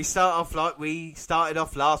 So we start off like we started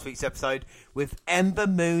off last week's episode with Ember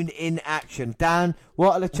Moon in action. Dan,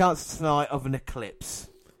 what are the chances tonight of an eclipse?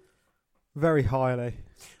 Very highly.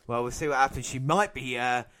 Well, we'll see what happens. She might be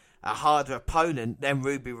a harder opponent than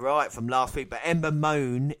Ruby Riott from last week, but Ember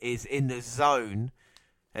Moon is in the zone.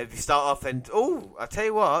 If you start off and... Oh, I'll tell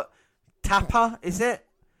you what. Tapa, is it?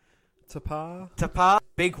 Tapa.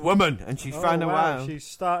 Big woman, and she's thrown around. She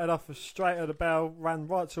started off straight at the bell, ran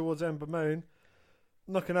right towards Ember Moon,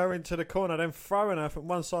 knocking her into the corner, then throwing her from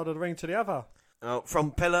one side of the ring to the other. Oh,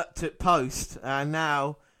 from pillar to post, and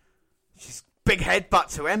now she's big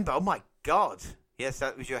headbutt to Ember. Oh, my God. Yes,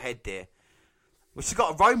 that was your head, dear. Well, she's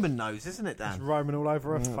got a Roman nose, isn't it, Dan? It's Roman all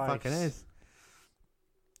over her face. Fucking is.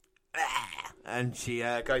 And she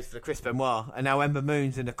goes for the Chris Benoit. And now Ember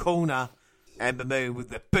Moon's in the corner. Ember Moon with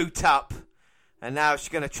the boot up. And now she's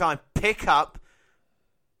going to try and pick up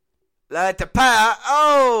the power.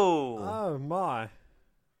 Oh! Oh, my.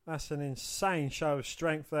 That's an insane show of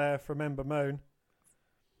strength there from Ember Moon.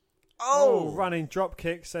 Oh! Running drop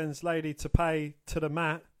kick sends Lady to pay to the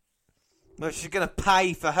mat. Well, she's going to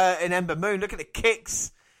pay for hurting Ember Moon. Look at the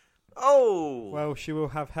kicks. Oh! Well, she will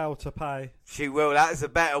have hell to pay. She will. That is a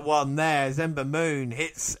better one there. As Ember Moon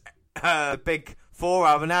hits her big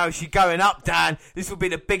forearm. And now she's going up, Dan. This will be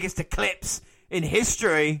the biggest eclipse in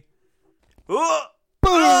history. Oh!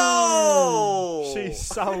 Boom! Oh! She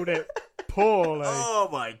sold it poorly. Oh,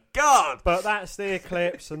 my God. But that's the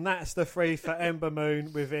eclipse, and that's the free for Ember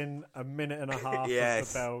Moon within a minute and a half yes.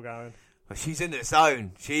 of the bell going. Well, she's in the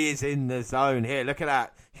zone. She is in the zone. Here, look at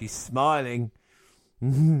that. She's smiling.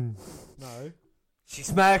 No. She's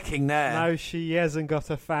smirking there. No, she hasn't got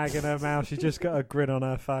a fag in her mouth. She's just got a grin on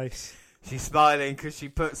her face. She's smiling because she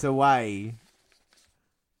puts away...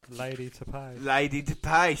 Lady to pay. Lady to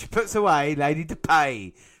pay. She puts away Lady to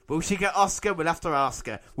pay. Will she get Asuka? We'll have to ask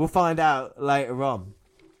her. We'll find out later on.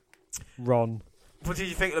 Ron. What did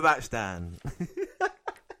you think of the match, Dan?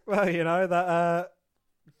 Well, you know, that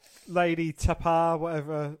Lady Tapa,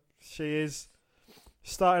 whatever she is,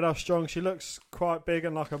 started off strong. She looks quite big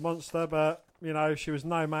and like a monster, but, you know, she was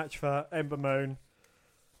no match for Ember Moon.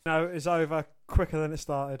 You know, it's over quicker than it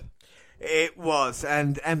started. It was,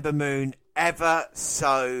 and Ember Moon ever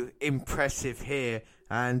so impressive here.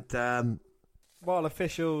 And while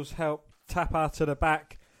officials help tap her to the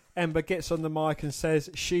back, Ember gets on the mic and says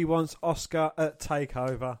she wants Asuka at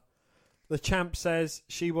TakeOver. The champ says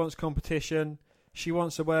she wants competition, she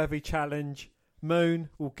wants a worthy challenge. Moon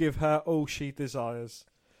will give her all she desires.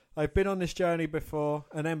 They've been on this journey before,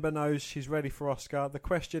 and Ember knows she's ready for Asuka. The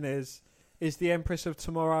question is the Empress of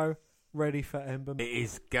Tomorrow ready for Ember? It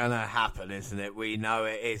is gonna happen, isn't it? We know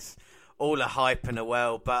it is. All the hype in the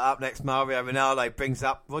world. But up next, Mario Ronaldo brings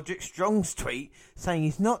up Roderick Strong's tweet saying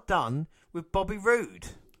he's not done with Bobby Roode.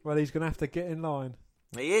 Well, he's going to have to get in line.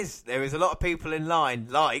 He is. There is a lot of people in line,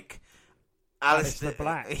 like Aleister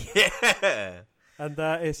Black. Yeah. And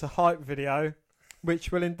it's a hype video,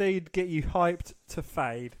 which will indeed get you hyped to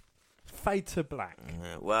fade. Fade to black.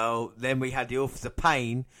 Well, then we had the Authors of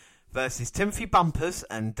Pain versus Timothy Bumpers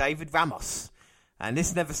and David Ramos. And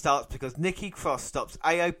this never starts because Nikki Cross stops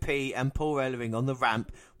AOP and Paul Ellering on the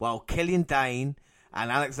ramp while Killian Dane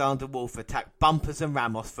and Alexander Wolf attack Bumpers and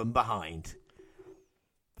Ramos from behind.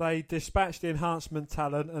 They dispatched the enhancement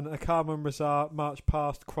talent and Akam and Razar marched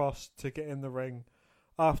past Cross to get in the ring.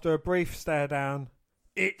 After a brief stare down,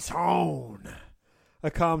 it's on!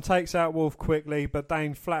 Akam takes out Wolf quickly, but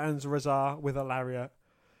Dane flattens Razar with a lariat.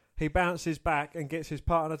 He bounces back and gets his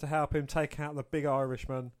partner to help him take out the big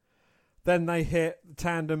Irishman. Then they hit the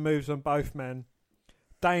tandem moves on both men.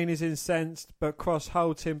 Dane is incensed, but Cross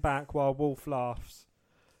holds him back while Wolf laughs.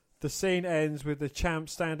 The scene ends with the champ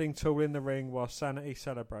standing tall in the ring while Sanity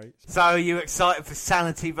celebrates. So are you excited for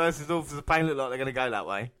Sanity versus Authors of Pain? Look like they're going to go that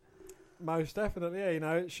way. Most definitely, yeah. You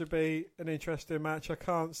know, it should be an interesting match. I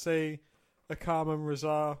can't see Akam and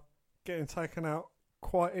Razar getting taken out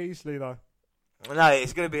quite easily, though. No,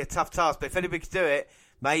 it's going to be a tough task, but if anybody can do it,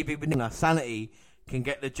 maybe Sanity can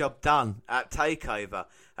get the job done at TakeOver.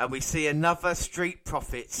 And we see another Street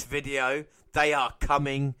Profits video. They are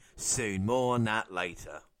coming soon. More on that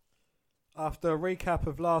later. After a recap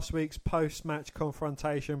of last week's post-match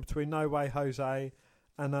confrontation between No Way Jose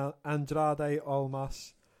and Andrade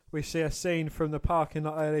Almas, we see a scene from the parking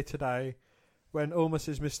lot earlier today when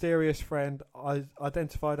Almas's mysterious friend,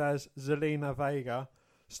 identified as Zelina Vega,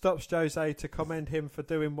 stops Jose to commend him for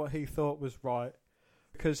doing what he thought was right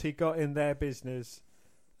because he got in their business,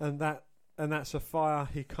 and that's a fire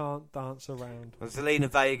he can't dance around. Well, Zelina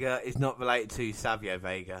Vega is not related to Savio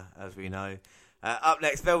Vega, as we know. Up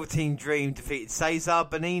next, Velveteen Dream defeated Cesar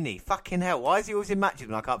Bonini. Fucking hell, why is he always in matches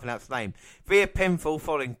when I can't pronounce the name? Via pinfall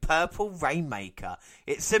following Purple Rainmaker.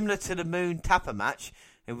 It's similar to the Moon Tapper match.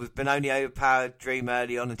 It was Bononi overpowered Dream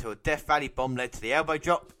early on until a Death Valley bomb led to the elbow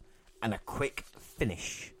drop and a quick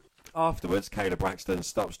finish. Afterwards, Kayla Braxton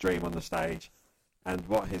stops Dream on the stage and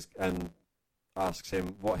asks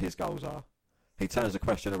him what his goals are. He turns the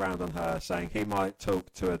question around on her, saying he might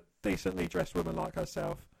talk to a decently dressed woman like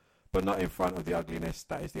herself, but not in front of the ugliness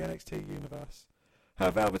that is the NXT universe.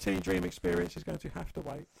 Her Velveteen Dream experience is going to have to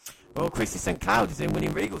wait. Well, Christy St. Cloud is in Winnie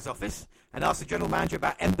Regal's office and asks the general manager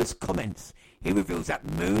about Ember's comments. He reveals that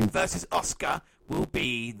Moon versus Asuka will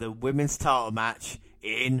be the women's title match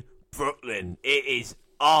in Brooklyn. It is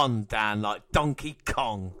on, Dan, like Donkey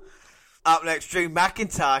Kong. Up next, Drew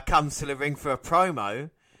McIntyre comes to the ring for a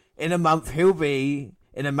promo. In a month, he'll be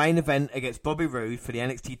in a main event against Bobby Roode for the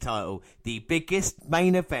NXT title. The biggest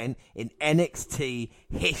main event in NXT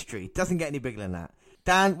history. Doesn't get any bigger than that.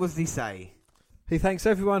 Dan, what does he say? He thanks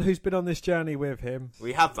everyone who's been on this journey with him.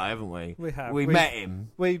 We have, though, haven't we? We have. We've met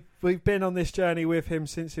him. We've been on this journey with him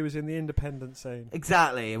since he was in the independent scene.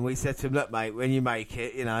 Exactly, and we said to him, look, mate, when you make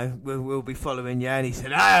it, you know, we'll be following you. And he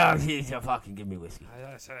said, you fucking give me whiskey.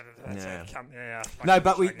 Yeah. No,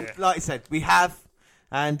 but we, like I said, we have,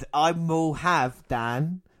 and I will have,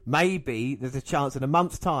 Dan, maybe there's a chance in a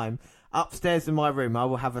month's time, upstairs in my room, I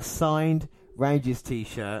will have a signed Rangers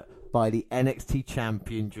t-shirt by the NXT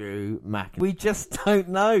champion Drew McIntyre. We just don't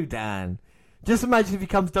know, Dan. Just imagine if he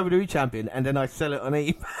becomes WWE champion and then I sell it on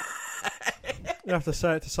eBay. You have to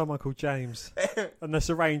sell it to someone called James, and that's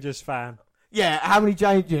a Rangers fan. Yeah, how many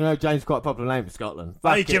James? You know, James is quite a popular name for Scotland.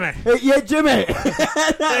 Hey, Jimmy. Yeah, Jimmy.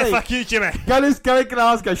 Yeah, fuck you, Jimmy. Go to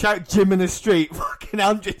Glasgow, shout Jim in the street. Fucking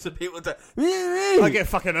hundreds of people do. I get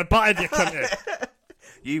fucking abutted, you cunt.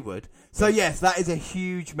 You would. So, yes, that is a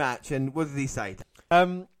huge match. And what did he say?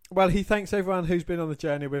 Well, he thanks everyone who's been on the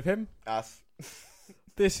journey with him. Us.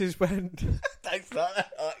 This is when... Thanks like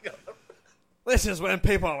that. This is when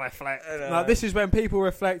people reflect. No, this is when people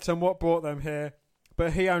reflect on what brought them here,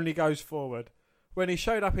 but he only goes forward. When he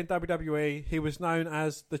showed up in WWE, he was known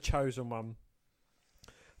as the Chosen One.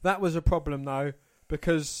 That was a problem, though,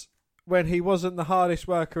 because when he wasn't the hardest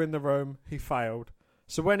worker in the room, he failed.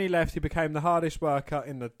 So when he left, he became the hardest worker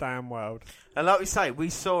in the damn world. And like we say, we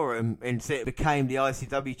saw him and became the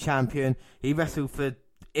ICW champion. He wrestled for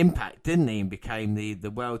Impact, didn't he? And became the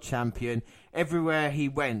world champion. Everywhere he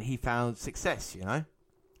went, he found success, you know?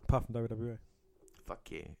 Apart from WWE.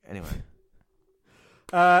 Fuck you. Anyway.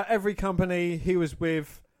 Every company he was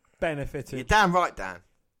with benefited. You're damn right, Dan.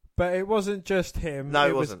 But it wasn't just him. No, it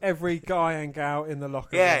was wasn't. Every guy and gal in the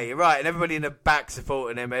locker room. Yeah, you're right. And everybody in the back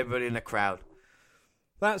supporting him, everybody in the crowd.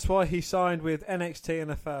 That's why he signed with NXT in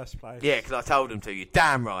the first place. Yeah, because I told him to. You're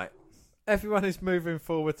damn right. Everyone is moving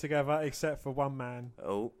forward together except for one man.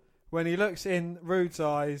 Oh. When he looks in Roode's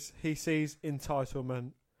eyes, he sees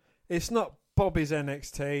entitlement. It's not Bobby's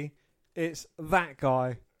NXT. It's that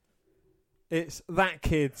guy. It's that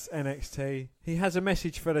kid's NXT. He has a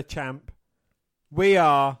message for the champ. We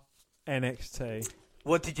are NXT.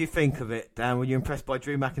 What did you think of it, Dan? Were you impressed by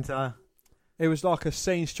Drew McIntyre? It was like a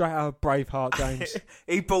scene straight out of Braveheart, James.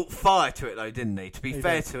 He brought fire to it, though, didn't he? To be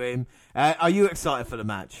fair to him. Are you excited for the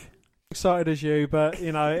match? Excited as you, but,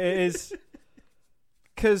 you know, it is...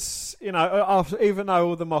 Because, you know, even though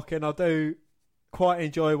all the mocking, I do quite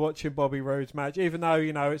enjoy watching Bobby Roode's match, even though,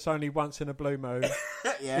 you know, it's only once in a blue moon.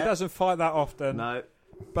 Yeah. He doesn't fight that often. No.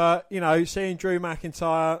 But, you know, seeing Drew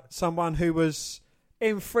McIntyre, someone who was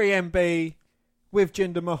in 3MB with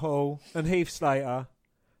Jinder Mahal and Heath Slater...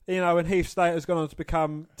 You know, and Heath Slater's gone on to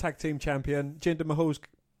become tag team champion. Jinder Mahal's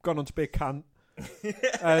gone on to be a cunt.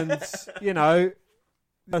 And, you know,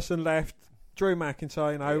 person left, Drew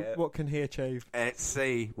McIntyre, you know, what can he achieve? Let's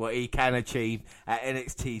see what he can achieve at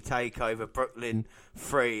NXT Takeover Brooklyn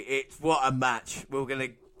 3. It's what a match. We're going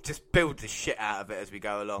to just build the shit out of it as we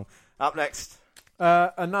go along. Up next.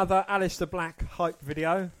 Another Aleister Black hype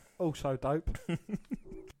video. Also dope.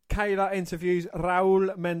 Kayla interviews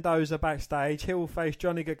Raul Mendoza backstage. He will face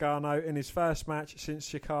Johnny Gargano in his first match since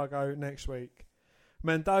Chicago next week.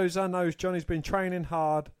 Mendoza knows Johnny's been training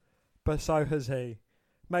hard, but so has he.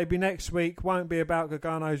 Maybe next week won't be about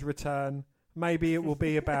Gargano's return. Maybe it will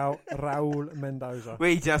be about Raul Mendoza.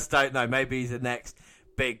 We just don't know. Maybe he's the next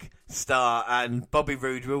big star, and Bobby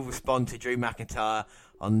Roode will respond to Drew McIntyre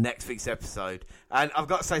on next week's episode. And I've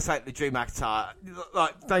got to say something to Drew McIntyre.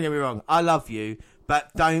 Like, don't get me wrong, I love you,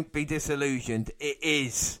 but don't be disillusioned. It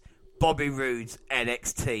is Bobby Roode's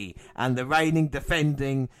NXT, and the reigning,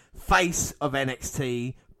 defending face of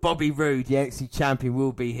NXT, Bobby Roode, the NXT champion,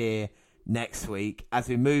 will be here next week as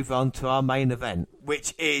we move on to our main event,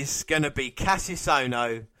 which is going to be Cassius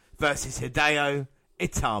Ohno versus Hideo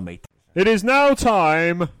Itami. It is now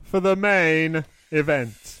time for the main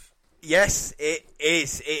event. Yes, it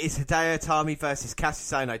is. It is Hideo Itami versus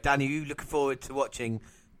Cassius Ohno. Danny, are you looking forward to watching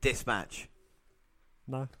this match?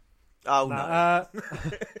 No. Oh, no.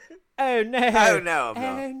 Oh, no. Oh, no, I'm not.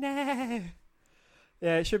 Oh, no.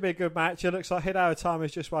 Yeah, it should be a good match. It looks like Hideo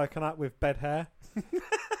Itami's just woken up with bed hair.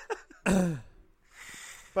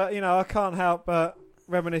 But, you know, I can't help but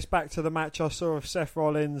reminisce back to the match I saw of Seth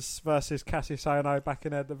Rollins versus Cassius Ohno back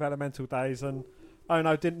in their developmental days, and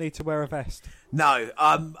Ohno didn't need to wear a vest. No,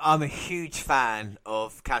 I'm a huge fan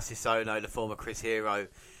of Cassius Ohno, the former Chris Hero,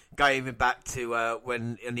 going even back to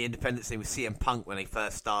when in the independent scene with CM Punk when he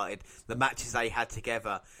first started, the matches they had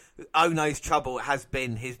together. Ohno's trouble has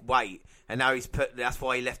been his weight, and now that's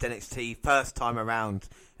why he left NXT first time around,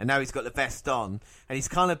 and now he's got the vest on, and he's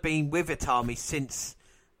kind of been with Itami since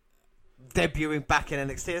debuting back in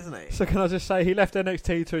NXT, isn't he? So can I just say, he left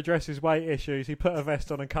NXT to address his weight issues. He put a vest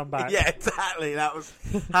on and come back. Yeah, exactly. That was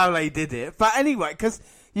how they did it. But anyway, because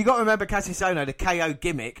you got to remember Cassius Ohno, the KO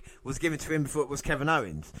gimmick was given to him before it was Kevin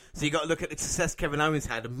Owens. So you got to look at the success Kevin Owens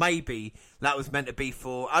had, and maybe that was meant to be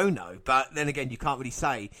for Ohno. But then again, you can't really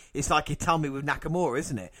say. It's like Itami with Nakamura,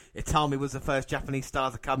 isn't it? Itami was the first Japanese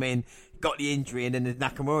star to come in, got the injury, and then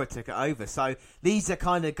Nakamura took it over. So these are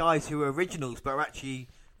kind of guys who are originals, but are actually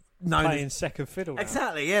playing second fiddle now.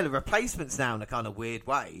 Exactly, yeah, the replacements now in a kind of weird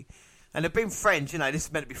way. And they've been friends, you know, this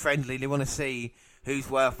is meant to be friendly. They want to see who's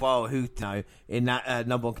worthwhile, who, you know, in that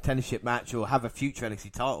number one contendership match or have a future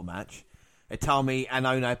NXT title match. Itami and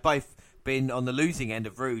Ohno have both been on the losing end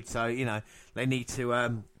of Roode, so, you know, they need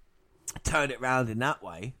to turn it round in that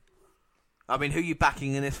way. I mean, who are you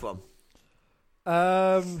backing in this one?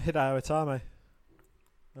 Hideo Itami.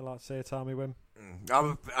 I'd like to see Itami win.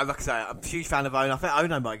 Like I say, I'm a huge fan of Ohno. I think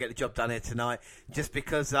Ohno might get the job done here tonight, just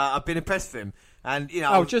because I've been impressed with him. And you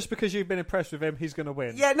know, just because you've been impressed with him, he's going to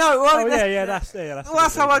win. Yeah, no, well,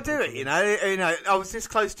 that's how I do it. You know, I was this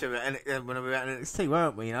close to it, and when we were at NXT,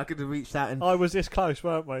 weren't we? You know, I could have reached out and I was this close,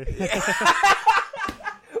 weren't we?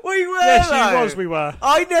 We were. Yes, though. we were.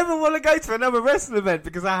 I never want to go to another wrestling event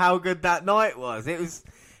because of how good that night was. It was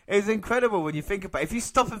incredible when you think about it. If you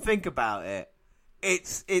stop and think about it.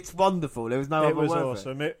 It's wonderful. There was no other word. It was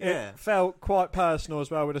awesome. It felt quite personal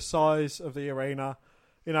as well with the size of the arena.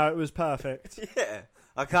 You know, it was perfect. Yeah.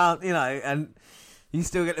 I can't, you know, and you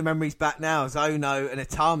still get the memories back now as Ohno and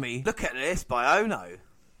Itami. Look at this by Ohno.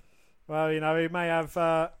 Well, you know, he may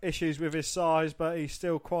have issues with his size, but he's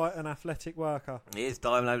still quite an athletic worker. He is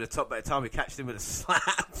diving over the top, but Itami catches him with a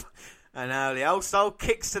slap. And now the old style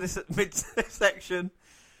kicks to the midsection.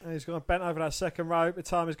 And he's gone bent over that second rope.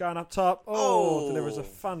 Itami's going up top. Delivers a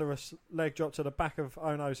thunderous leg drop to the back of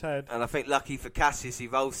Ohno's head. And I think lucky for Cassius, he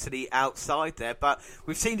rolls to the outside there. But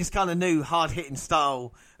we've seen this kind of new hard-hitting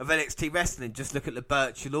style of NXT wrestling. Just look at the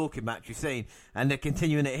Burch Lorcan match we've seen. And they're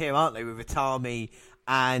continuing it here, aren't they, with Itami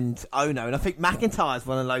and Ohno. And I think McIntyre's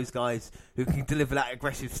one of those guys who can deliver that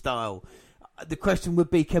aggressive style. The question would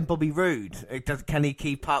be, can Bobby Roode, can he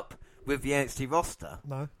keep up with the NXT roster?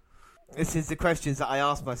 No. This is the questions that I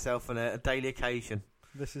ask myself on a daily occasion.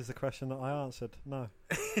 This is the question that I answered. No.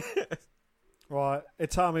 Right,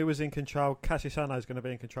 Itami was in control. Cassius Ohno's going to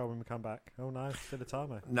be in control when we come back. Oh no, still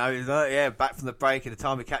Itami. No, he's not. Yeah, back from the break, and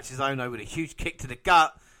Itami catches Ohno with a huge kick to the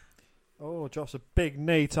gut. Oh, drops a big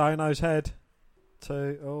knee to Ohno's head.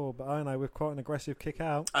 But Ohno with quite an aggressive kick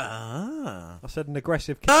out. I said an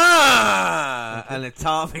aggressive kick. And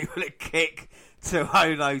Itami with a kick to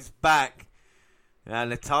Ohno's back.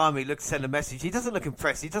 And Itami looks to send a message. He doesn't look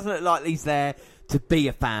impressed. He doesn't look like he's there to be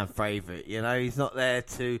a fan favourite. You know, he's not there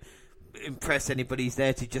to impress anybody. He's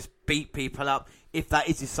there to just beat people up, if that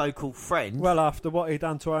is his so-called friend. Well, after what he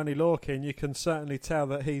done to Oney Lorcan, you can certainly tell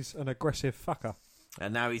that he's an aggressive fucker.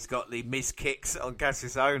 And now he's got the missed kicks on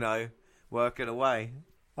Cassius Ohno working away.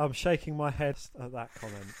 I'm shaking my head at that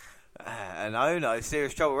comment. And Ohno,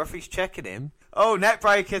 serious trouble. Referee's checking him. Oh, net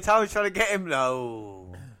breaker. Itami's trying to get him.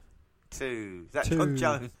 No. 2. Is that John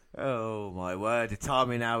Jones? Oh, my word.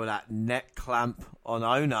 Itami now with that neck clamp on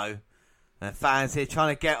Ohno. And fans here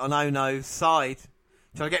trying to get on Ohno's side.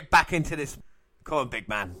 Trying to get back into this. Come on, big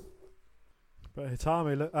man. But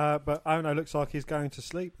Ohno looks like he's going to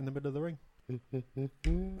sleep in the middle of the ring.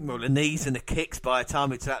 Well, the knees and the kicks by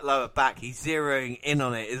Itami to that lower back. He's zeroing in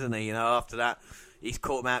on it, isn't he? You know, after that, he's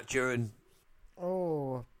caught him out during.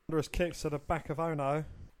 Oh, thunderous kicks to the back of Ohno.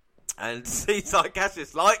 And seems like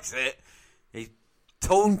Cassius likes it. He's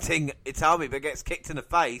taunting Itami, but gets kicked in the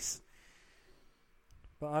face.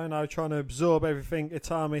 But Ohno trying to absorb everything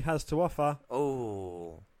Itami has to offer.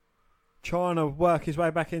 Oh. Trying to work his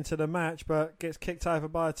way back into the match, but gets kicked over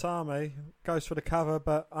by Itami. Goes for the cover,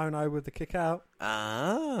 but Ohno with the kick out.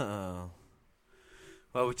 Oh.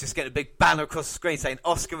 Well, we just get a big banner across the screen saying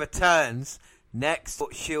Asuka returns. Next,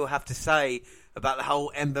 what she'll have to say about the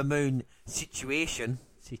whole Ember Moon situation.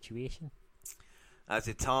 As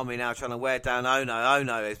Itami now trying to wear down Ohno.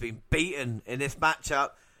 Ohno has been beaten in this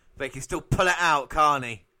matchup, but he can still pull it out, can't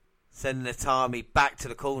he? Sending Itami back to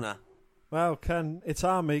the corner. Well, can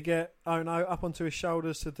Itami get Ohno up onto his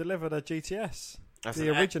shoulders to deliver the GTS?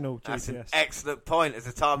 The original GTS. That's an excellent point, as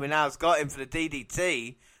Itami now has got him for the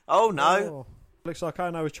DDT. Oh, no. Oh. Looks like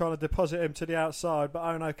Ohno was trying to deposit him to the outside, but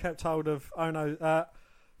Ohno kept hold of Ohno.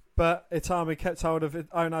 But Itami kept hold of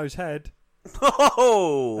Ohno's head.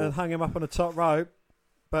 Oh! And hung him up on the top rope.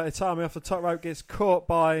 But Itami off the top rope gets caught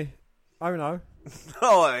by Ohno.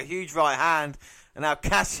 Oh, a huge right hand. And now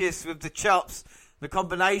Cassius with the chops, the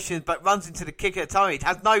combination, but runs into the kick at Itami. It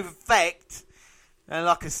has no effect. And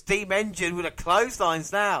like a steam engine with the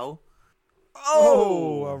clotheslines now.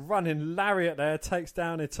 Oh, a running lariat there takes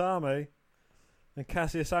down Itami. And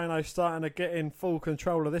Cassius Ohno starting to get in full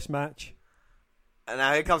control of this match. And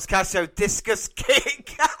now here comes Cassio, discus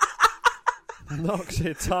kick. Knocks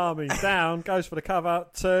Itami down, goes for the cover,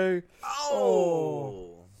 2.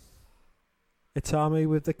 Oh. Itami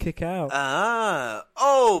with the kick out.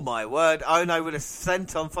 Oh my word. Ohno with a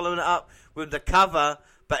senton following it up with the cover.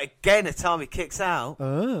 But again, Itami kicks out.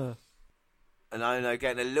 And Ohno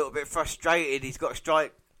getting a little bit frustrated. He's got to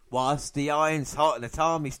strike whilst the iron's hot, and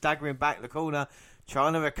Itami staggering back the corner,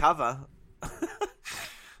 trying to recover.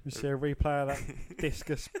 You see a replay of that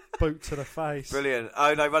discus boot to the face. Brilliant.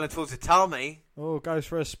 Ohno running towards Itami. Oh, goes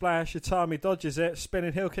for a splash. Itami dodges it.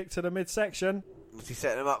 Spinning heel kick to the midsection. What's he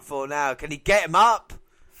setting him up for now? Can he get him up?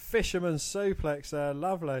 Fisherman's suplex there.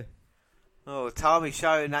 Lovely. Oh, Itami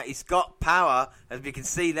showing that he's got power. As we can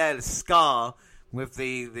see there, the scar with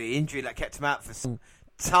the injury that kept him out for some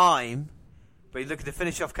time. But he's looking to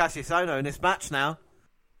finish off Cassius Ohno in this match now.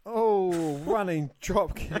 Oh, running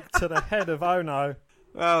drop kick to the head of Ohno.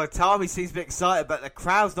 Well, Itami seems a bit excited, but the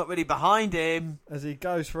crowd's not really behind him. As he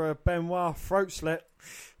goes for a Benoit throat slit.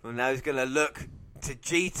 Well, now he's going to look to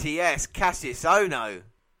GTS Cassius Ohno.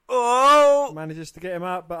 Oh! Manages to get him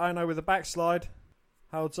up, but Ohno with a backslide.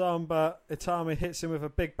 Holds on, but Itami hits him with a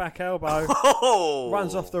big back elbow. Oh!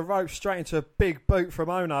 Runs off the rope straight into a big boot from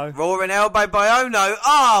Ohno. Roaring elbow by Ohno.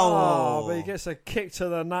 Oh! But he gets a kick to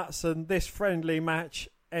the nuts, and this friendly match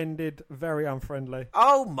ended very unfriendly.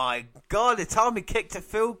 Oh my God, Itami kicked a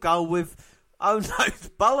field goal with Ohno's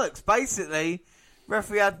bollocks, basically.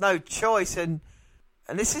 Referee had no choice, and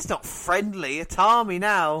this is not friendly. Itami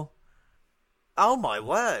now. Oh my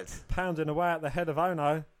word. Pounding away at the head of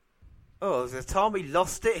Ohno. Oh, has Itami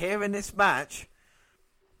lost it here in this match?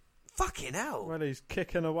 Fucking hell. Well, he's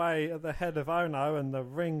kicking away at the head of Ohno, and the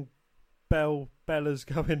ring bella's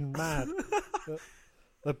going mad.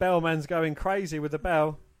 The bellman's going crazy with the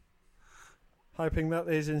bell, hoping that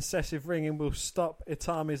his incessive ringing will stop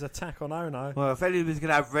Itami's attack on Ohno. Well, if anyone's going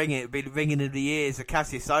to have ringing, it would be the ringing in the ears of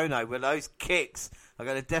Cassius Ohno, where those kicks are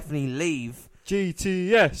going to definitely leave.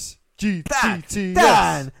 GTS! GTS.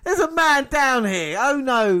 Dan, there's a man down here. Oh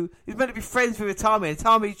no, he's meant to be friends with Itami.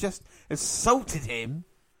 Itami's just assaulted him.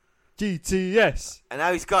 GTS. And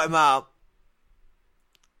now he's got him up.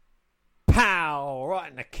 Pow! Right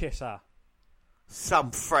in the kisser.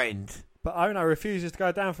 Some friend. But Ono refuses to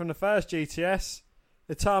go down from the first GTS.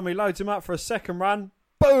 Itami loads him up for a second run.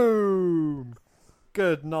 Boom!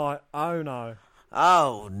 Good night, Ono.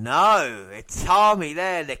 Oh no, Itami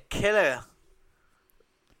there, the killer.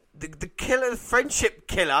 The killer, the friendship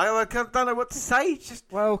killer. I don't know what to say. Just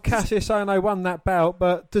Well, Cassius Ono won that belt,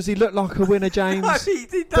 but does he look like a winner, James? No,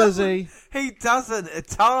 he does he? He doesn't.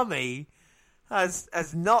 Itami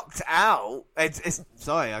has knocked out.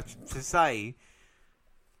 Sorry, I should say.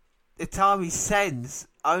 Itami sends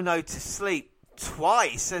Ono to sleep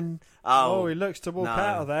twice, and he looks to walk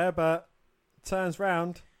out of there, but turns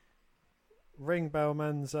round. Ring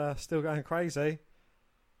bellman's still going crazy.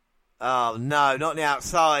 Oh no, not on the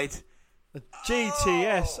outside. A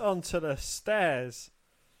GTS onto the stairs.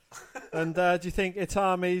 And do you think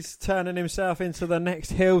Itami's turning himself into the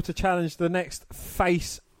next heel to challenge the next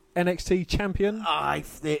face NXT champion?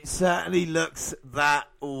 It certainly looks that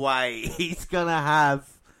way. He's going to have...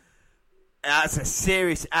 That's a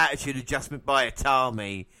serious attitude adjustment by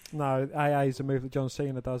Itami. No, AA is a move that John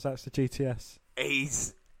Cena does. That's the GTS.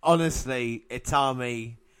 He's... Honestly,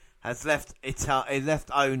 Itami has left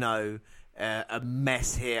Ono a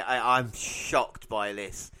mess here. I'm shocked by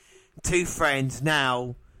this. Two friends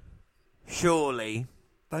now, surely...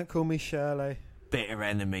 Don't call me Shirley. Bitter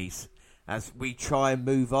enemies. As we try and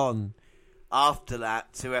move on after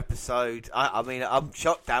that to episode... I'm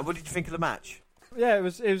shocked, Dan. What did you think of the match? Yeah, it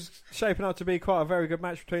was shaping up to be quite a very good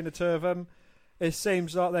match between the two of them. It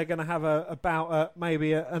seems like they're going to have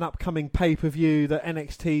an upcoming pay-per-view that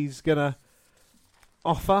NXT's going to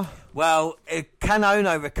offer. Well, can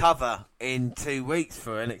Ono recover in 2 weeks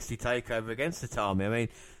for NXT Takeover against Itami? I mean,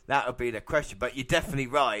 that would be the question. But you're definitely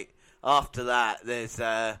right. After that, there's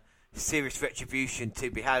serious retribution to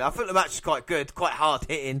be had. I thought the match was quite good, quite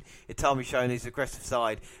hard-hitting. Itami showing his aggressive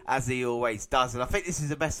side, as he always does. And I think this is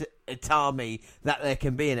the best Itami that there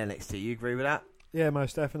can be in NXT. You agree with that? Yeah,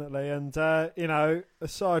 most definitely. And,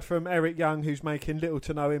 aside from Eric Young, who's making little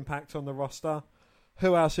to no impact on the roster,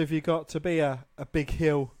 who else have you got to be a big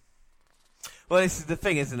heel? Well, this is the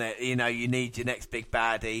thing, isn't it? You need your next big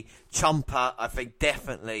baddie. Ciampa, I think,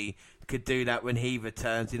 definitely could do that when he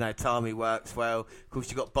returns. Itami works well. Of course,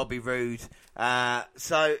 you've got Bobby Roode. But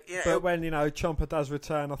when, Ciampa does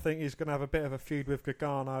return, I think he's going to have a bit of a feud with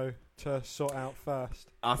Gargano to sort out first.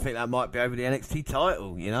 I think that might be over the NXT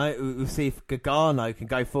title. We'll see if Gargano can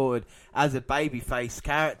go forward as a babyface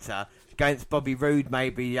character against Bobby Roode,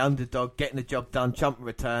 maybe the underdog, getting the job done. Ciampa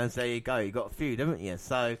returns. There you go. You got a feud, haven't you?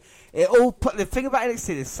 So the thing about NXT,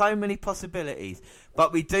 there's so many possibilities.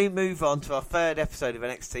 But we do move on to our third episode of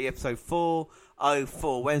NXT, episode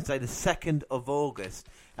 404, Wednesday, the 2nd of August,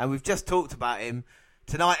 and we've just talked about him.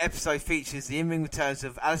 Tonight episode features the in-ring returns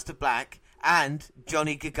of Aleister Black and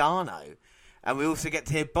Johnny Gargano. And we also get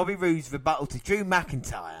to hear Bobby Roode's rebuttal to Drew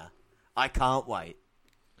McIntyre. I can't wait.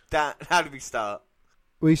 Dan, how do we start?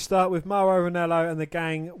 We start with Mauro Ranallo and the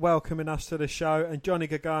gang welcoming us to the show, and Johnny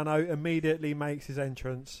Gargano immediately makes his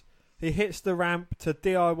entrance. He hits the ramp to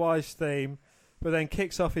DIY's theme, but then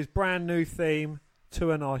kicks off his brand new theme to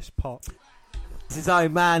a nice pop. It's his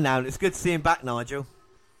own man now, and it's good to see him back, Nigel.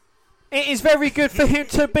 It is very good for him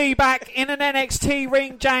to be back in an NXT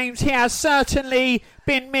ring, James. He has certainly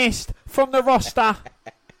been missed from the roster.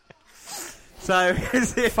 So,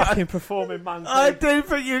 fucking performing Monday. I didn't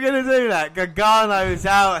think you were going to do that. Gargano's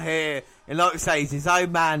out here, and like I say, he's his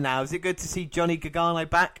own man now. Is it good to see Johnny Gargano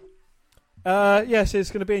back? Yes, it's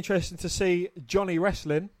going to be interesting to see Johnny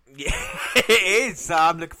wrestling. Yeah, it is. So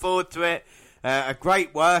I'm looking forward to it. A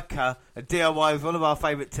great worker. DIY was one of our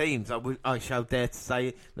favourite teams, I shall dare to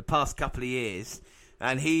say, the past couple of years.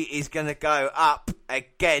 And he is going to go up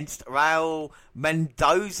against Raul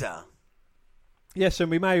Mendoza. Yes,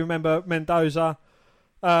 and we may remember Mendoza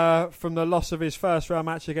from the loss of his first round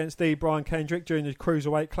match against D. Brian Kendrick during the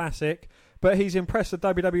Cruiserweight Classic. But he's impressed the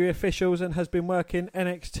WWE officials and has been working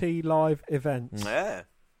NXT live events. Yeah.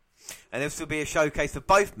 And this will be a showcase for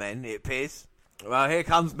both men, it appears. Well, here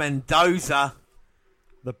comes Mendoza.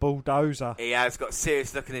 The bulldozer. He has got a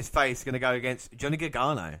serious look in his face. Going to go against Johnny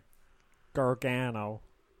Gargano. Gargano.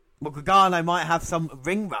 Well, Gargano might have some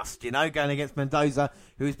ring rust, going against Mendoza,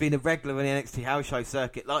 who has been a regular in the NXT House Show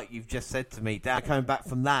circuit, like you've just said to me. Dan, coming back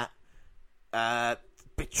from that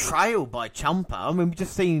betrayal by Ciampa. I mean, we've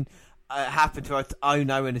just seen happen to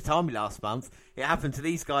Ono and Itami last month. It happened to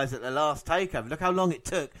these guys at the last takeover. Look how long it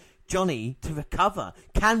took Johnny to recover.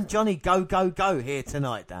 Can Johnny go here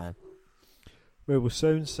tonight, Dan? We will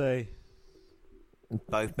soon see.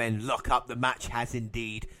 Both men lock up. The match has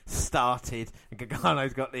indeed started. And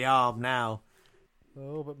Gargano's got the arm now.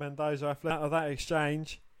 Oh, but Mendoza out of that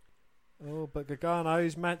exchange. Oh, but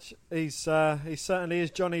Gargano's match, he certainly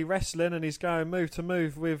is Johnny Wrestling, and he's going move to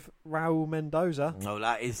move with Raul Mendoza. Oh,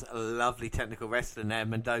 that is a lovely technical wrestling there.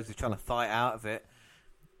 Mendoza trying to fight out of it.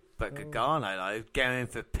 But Gargano, though, going in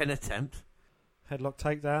for pin attempt. Headlock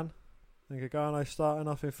takedown. And Gargano starting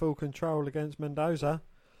off in full control against Mendoza.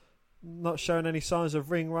 Not showing any signs of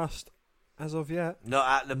ring rust as of yet. Not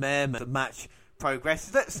at the moment. The match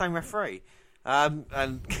progresses. That's the same referee. And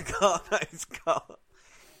Gargano's got...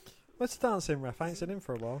 What's the dancing ref? I ain't seen him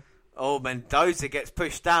for a while. Oh, Mendoza gets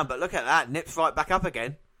pushed down, but look at that. Nips right back up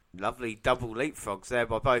again. Lovely double leapfrogs there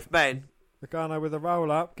by both men. Gargano with a roll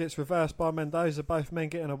up. Gets reversed by Mendoza. Both men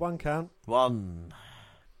getting a 1 count. 1.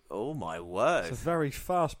 Oh, my word. It's a very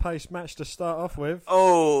fast-paced match to start off with.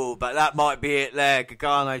 Oh, but that might be it there.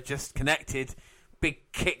 Gargano just connected.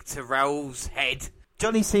 Big kick to Raul's head.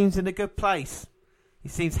 Johnny seems in a good place. He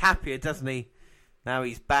seems happier, doesn't he? Now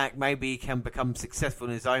he's back. Maybe he can become successful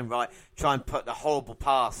in his own right. Try and put the horrible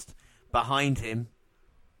past behind him.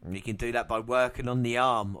 And he can do that by working on the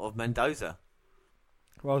arm of Mendoza.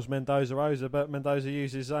 Rolls Mendoza over, but Mendoza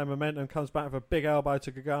uses his own momentum. Comes back with a big elbow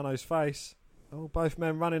to Gargano's face. Oh, both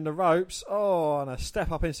men running the ropes. Oh, and a step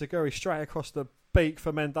up Inseguri straight across the beak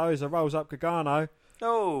for Mendoza. Rolls up Gargano.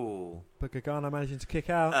 Oh. But Gargano managing to kick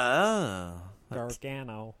out.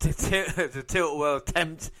 Gargano. The tilt-a-whirl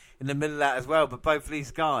attempt in the middle of that as well. But both of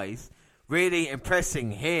these guys really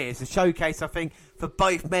impressing here. It's a showcase, I think, for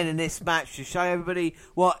both men in this match to show everybody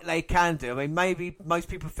what they can do. I mean, maybe most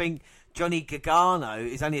people think Johnny Gargano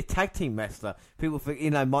is only a tag team wrestler. People think,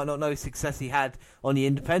 might not know the success he had on the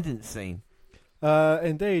independent scene.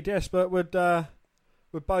 Indeed, yes, but would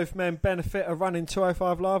both men benefit a run in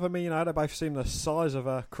 205 Live? I mean, they both seem the size of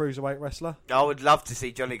a cruiserweight wrestler. I would love to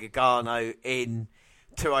see Johnny Gargano in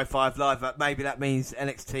 205 Live, but maybe that means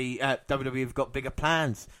NXT, WWE have got bigger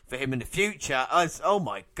plans for him in the future. Oh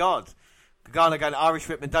my God. Gargano going to Irish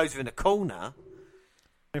Whip Mendoza in the corner.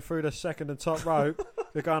 Through the second and top rope,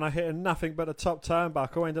 Gargano hitting nothing but the top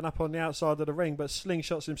turnbuckle, ending up on the outside of the ring, but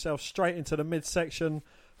slingshots himself straight into the midsection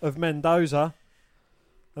of Mendoza.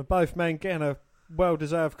 And both men getting a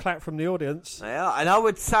well-deserved clap from the audience. Yeah, and I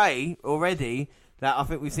would say already that I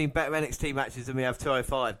think we've seen better NXT matches than we have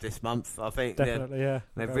 205 this month. I think definitely,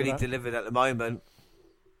 they've really delivered at the moment.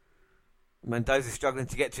 Mendoza's struggling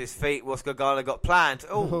to get to his feet. What's Gargano got planned?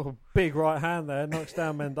 Oh, big right hand there, knocks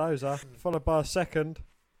down Mendoza, followed by a second.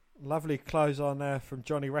 Lovely close on there from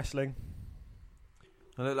Johnny Wrestling.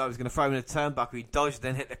 I looked like he was going to throw him in a turnbuckle. He dodged,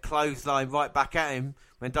 then hit the clothesline right back at him.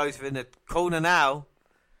 Mendoza in the corner now.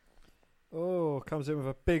 Oh, comes in with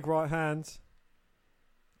a big right hand.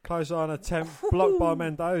 Clothesline attempt blocked by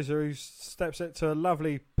Mendoza, who steps it to a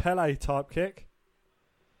lovely Pele type kick.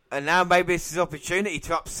 And now maybe it's his opportunity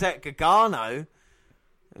to upset Gargano.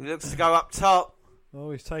 He looks to go up top.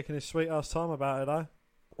 Oh, he's taking his sweet ass time about it though.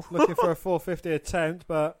 Looking for a 450 attempt,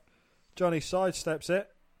 but Johnny sidesteps it.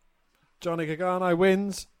 Johnny Gargano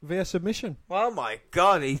wins via submission. Oh my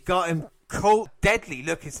God, he's got him caught. Deadly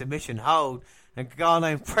looking submission hold. And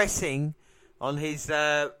Gargano pressing on his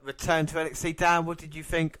return to NXT. Dan, what did you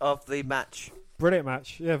think of the match? Brilliant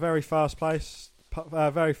match. Yeah, very fast paced.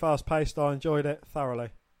 Very fast paced. I enjoyed it thoroughly.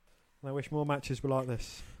 And I wish more matches were like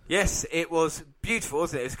this. Yes, it was beautiful,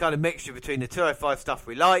 wasn't it? It's kind of mixture between the 205 stuff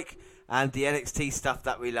we like and the NXT stuff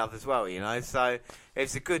that we love as well, So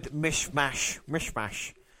it's a good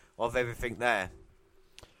mishmash of everything there.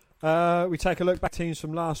 We take a look back at teams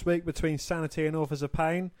from last week between Santity and Authors of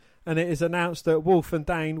Pain. And it is announced that Wolf and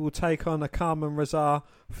Dane will take on Akam and Razar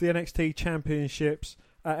for the NXT Championships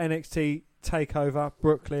at NXT Takeover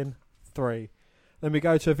Brooklyn 3. Then we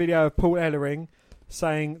go to a video of Paul Ellering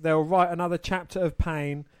saying they'll write another chapter of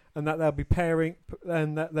Pain and that they'll be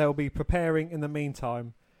preparing in the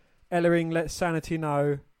meantime. Ellering lets Sanity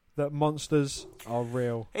know that monsters are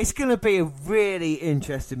real. It's going to be a really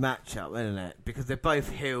interesting matchup, isn't it? Because they're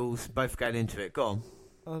both heels, both going into it. Go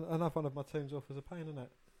on. Another one of my teams Authors of Pain, isn't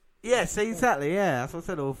it? Yeah, see, exactly, yeah. That's what I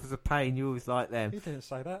said, Authors of Pain, you always like them. You didn't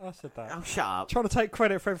say that, I said that. Oh, shut up. Trying to take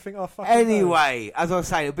credit for everything I fucking Anyway, as I was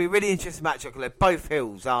saying, it'll be a really interesting matchup because they're both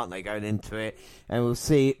heels, aren't they, going into it? And we'll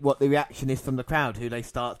see what the reaction is from the crowd, who they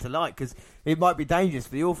start to like. Because it might be dangerous.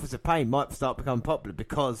 The Authors of Pain might start becoming popular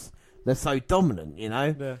because they're so dominant,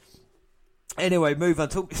 Yeah. Anyway, move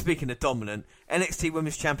on. Speaking of dominant, NXT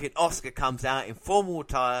Women's Champion Asuka comes out in formal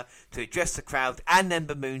attire to address the crowd and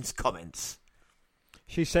Ember Moon's comments.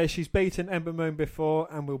 She says she's beaten Ember Moon before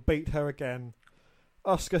and will beat her again.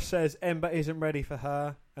 Asuka says Ember isn't ready for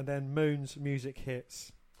her And then Moon's music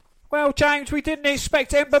hits. Well, James, we didn't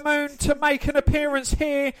expect Ember Moon to make an appearance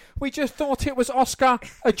here. We just thought it was Asuka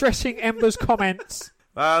addressing Ember's comments.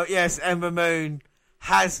 Well, yes, Ember Moon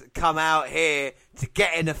has come out here to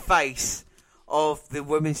get in the face of the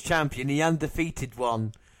women's champion, the undefeated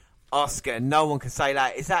one, Asuka. No one can say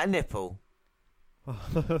that. Is that a nipple? I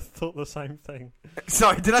thought the same thing.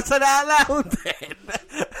 Sorry, did I say that out loud then?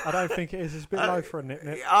 I don't think it is. It's a bit low for a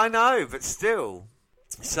nip-nip. I know, but still.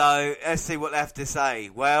 So, let's see what they have to say.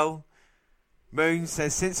 Well, Moon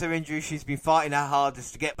says since her injury, she's been fighting her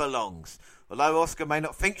hardest to get belongs. Although Asuka may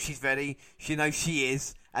not think she's ready, she knows she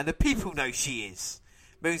is, and the people know she is.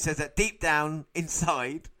 Moon says that deep down,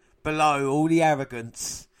 inside, below all the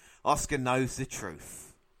arrogance, Asuka knows the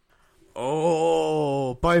truth.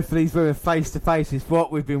 Oh, both of these women face to face is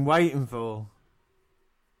what we've been waiting for.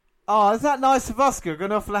 Oh, is that nice of Asuka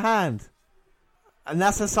going off the hand? And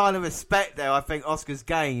that's a sign of respect there, I think Asuka's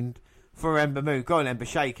gained for Ember Moon. Go on, Ember,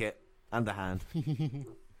 shake it. Underhand.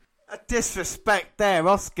 A disrespect there,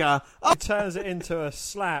 Asuka. He turns it into a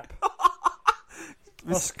slap.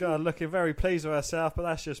 Asuka looking very pleased with herself, but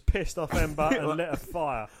that's just pissed off Ember and lit a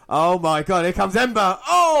fire. Oh my god, here comes Ember.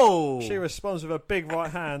 Oh! She responds with a big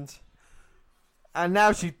right hand. And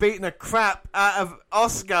now she's beating the crap out of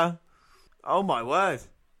Asuka. Oh my word.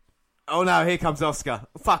 Oh no, here comes Asuka.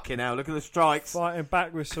 Fucking hell, look at the strikes. Fighting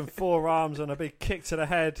back with some forearms and a big kick to the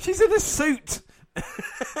head. She's in a suit.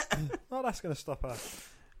 Oh, that's going to stop her.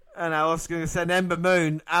 And now Asuka's going to send Ember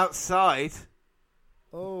Moon outside.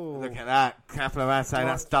 Oh, Look at that. Couple of rounds saying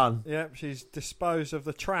that's done. Yep, she's disposed of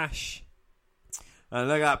the trash. And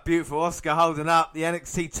look at that beautiful Asuka holding up the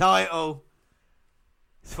NXT title.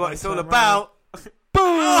 It's what it's all Turn about.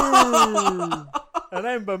 Boom! And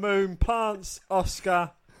Ember Moon plants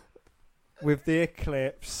Asuka with the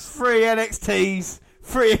Eclipse. 3 NXTs,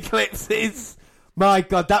 3 Eclipses. My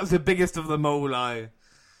God, that was the biggest of them all, though.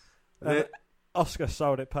 Asuka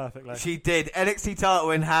sold it perfectly. She did. NXT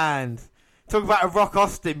title in hand. Talk about a Rock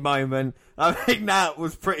Austin moment. I think that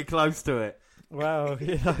was pretty close to it. Well,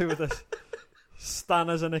 you know, with the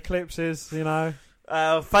stunners and eclipses, you know.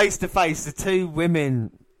 Face to face, the two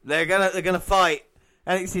women. They're gonna fight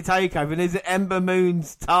NXT Takeover, and is it Ember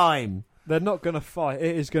Moon's time? They're not going to fight.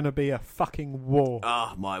 It is going to be a fucking war.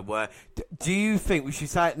 Oh my word! Do you think we should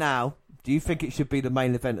say it now? Do you think it should be the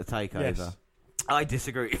main event of Takeover? Yes. I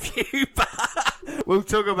disagree with you, but we'll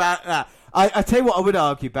talk about that. I tell you what I would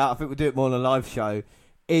argue about, I think we'll do it more on a live show,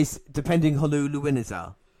 is depending on who the winners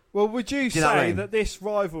are. Well, would you Do you know what I say mean? that this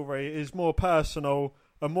rivalry is more personal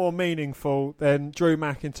and more meaningful than Drew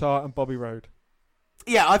McIntyre and Bobby Roode?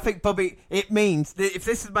 Yeah, I think it means, if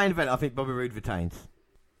this is the main event, I think Bobby Roode retains.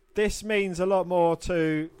 This means a lot more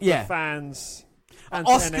to the fans and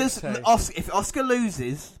to NXT. If Asuka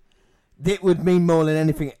loses, it would mean more than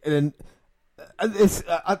anything.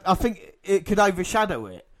 I think it could overshadow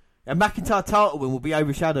it. A McIntyre title win will be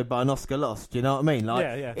overshadowed by an Asuka loss. Do you know what I mean? Like,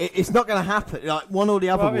 yeah. It's not going to happen. Like one or the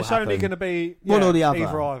other. Well, will it's happen. only going to be one or the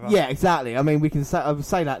other. Either. Yeah, exactly. I mean, I would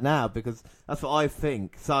say that now because that's what I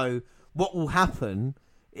think. So what will happen?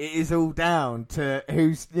 It is all down to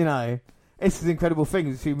who's, you know. It's an incredible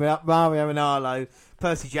thing between Mario and Arlo,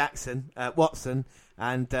 Percy Jackson, Watson,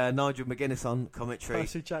 and Nigel McGuinness on commentary.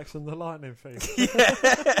 Percy Jackson, the lightning thief. Yeah.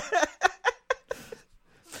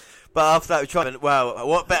 But after that, we tried. Well,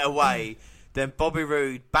 what better way than Bobby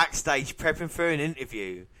Roode backstage prepping for an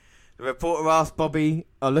interview? The reporter asked Bobby,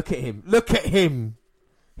 "Oh, look at him! Look at him!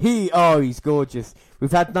 He's gorgeous.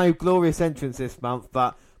 We've had no glorious entrance this month,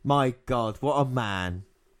 but my God, what a man!"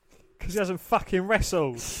 Because he hasn't fucking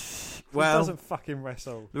wrestled. Well, he doesn't fucking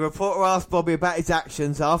wrestle. The reporter asked Bobby about his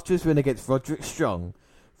actions after his win against Roderick Strong.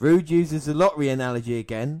 Roode uses the lottery analogy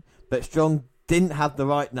again, but Strong didn't have the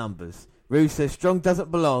right numbers. Roode says Strong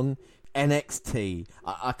doesn't belong NXT.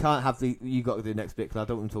 I can't have you got to do the next bit because I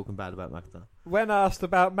don't want him talking bad about McIntyre. When asked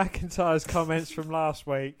about McIntyre's comments from last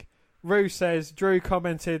week, Roode says Drew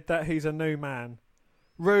commented that he's a new man.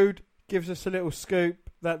 Roode gives us a little scoop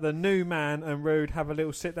that the new man and Roode have a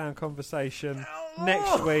little sit-down conversation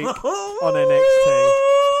next week on NXT.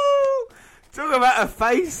 Talk about a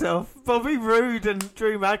face-off. Bobby Roode and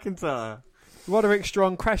Drew McIntyre. Roderick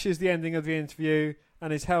Strong crashes the ending of the interview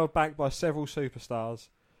and is held back by several superstars.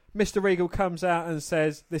 Mr. Regal comes out and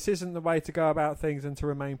says this isn't the way to go about things and to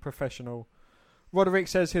remain professional. Roderick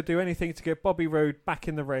says he'll do anything to get Bobby Roode back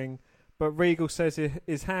in the ring, but Regal says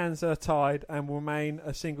his hands are tied and will remain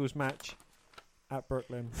a singles match at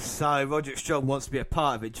Brooklyn. So Roderick Strong wants to be a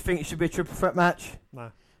part of it. Do you think it should be a triple threat match?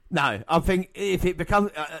 No, I think if it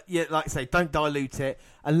becomes, like I say, don't dilute it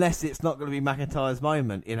unless it's not going to be McIntyre's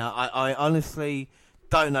moment. You know, I honestly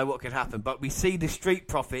don't know what could happen. But we see the Street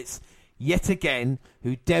Profits yet again,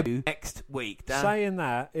 who debut next week. Dan? Saying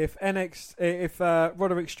that, if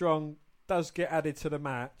Roderick Strong does get added to the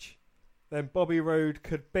match, then Bobby Roode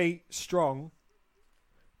could beat Strong,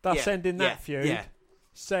 thus ending that feud. Yeah.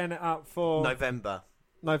 Setting it up for November.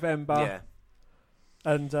 Yeah.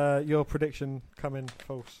 And your prediction coming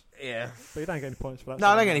false. Yeah. But you don't get any points for that. No,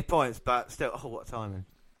 I don't get any points, but still, what timing.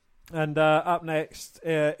 And up next,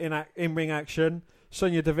 in-ring action,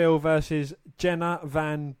 Sonya Deville versus Jenna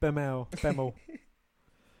Van Bemmel.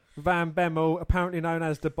 Van Bemmel, apparently known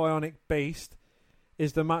as the Bionic Beast,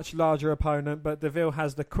 is the much larger opponent, but Deville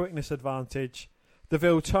has the quickness advantage.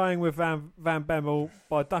 Deville tying with Van Bemmel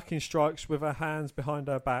by ducking strikes with her hands behind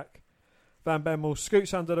her back. Van Bemmel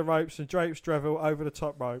scoots under the ropes and drapes Deville over the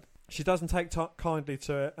top rope. She doesn't take kindly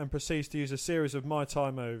to it and proceeds to use a series of Muay Thai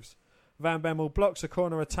moves. Van Bemmel blocks a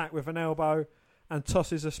corner attack with an elbow and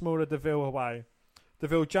tosses a smaller Deville away.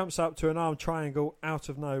 Deville jumps up to an arm triangle out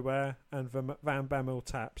of nowhere and Van Bemmel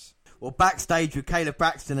taps. Well, backstage with Caleb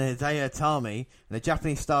Braxton and Hideo Itami, and the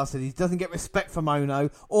Japanese star said he doesn't get respect from Ono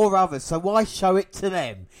or others, so why show it to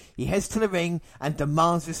them? He heads to the ring and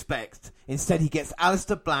demands respect. Instead, he gets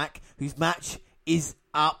Aleister Black, whose match is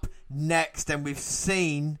up next, and we've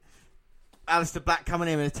seen Aleister Black coming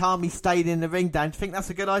in, and Itami stayed in the ring. Dan, do you think that's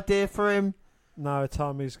a good idea for him? No,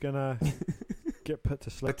 Itami's going to get put to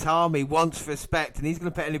sleep. Itami wants respect, and he's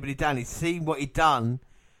going to put anybody down. He's seen what he'd done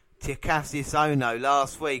to Cassius Ono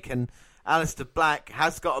last week, and Aleister Black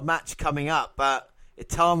has got a match coming up, but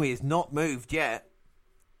Itami has not moved yet.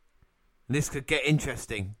 And this could get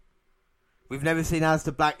interesting. We've never seen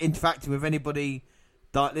Aleister Black interacting with anybody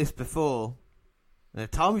like this before. And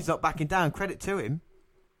Itami's not backing down. Credit to him.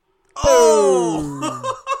 Oh!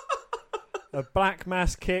 A Black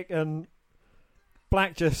mass kick, and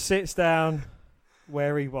Black just sits down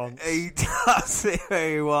where he wants. He does sit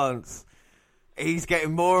where he wants. He's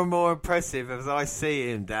getting more and more impressive as I see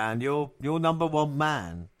him, Dan. You're number one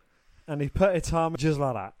man. And he put Itami just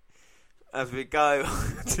like that. As we go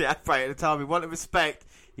to the outbreak at the time, we want to respect.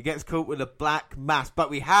 He gets caught with a black mask. But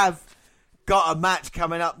we have got a match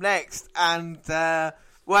coming up next. And, it's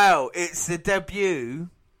the debut.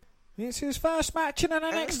 It's his first match in an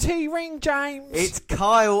NXT ring, James. It's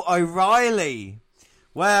Kyle O'Reilly.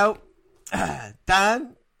 Well,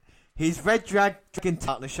 Dan, his Red Dragon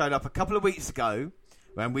partner showed up a couple of weeks ago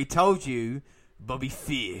when we told you Bobby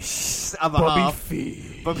Fish, other half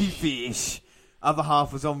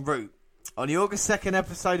was en route. On the August 2nd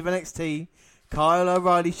episode of NXT, Kyle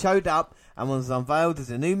O'Reilly showed up and was unveiled as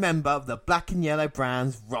a new member of the Black and Yellow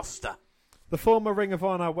Brand's roster. The former Ring of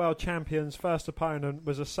Honor World Champion's first opponent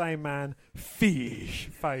was the same man,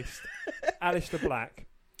 fish-faced, Aleister Black.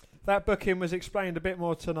 That booking was explained a bit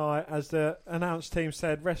more tonight as the announced team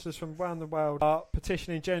said wrestlers from around the world are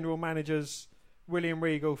petitioning general managers William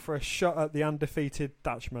Regal for a shot at the undefeated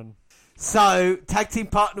Dutchman. So, tag team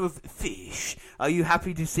partner with Fish. Are you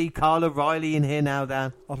happy to see Kyle O'Reilly in here now,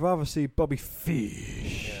 Dan? I'd rather see Bobby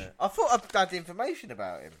Fish. Yeah. I thought I'd had information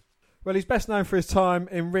about him. Well, he's best known for his time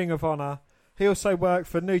in Ring of Honor. He also worked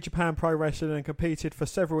for New Japan Pro Wrestling and competed for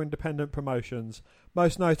several independent promotions,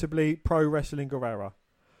 most notably Pro Wrestling Guerrera.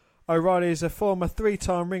 O'Reilly is a former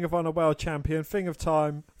 3-time Ring of Honor World Champion,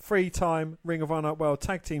 3-time Ring of Honor World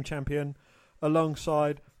Tag Team Champion,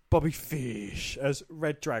 alongside Bobby Fish as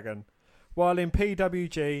Red Dragon. While in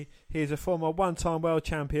PWG, he is a former 1-time World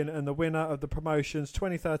Champion and the winner of the promotion's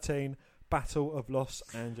 2013 Battle of Los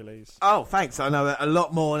Angeles. Oh, thanks. I know a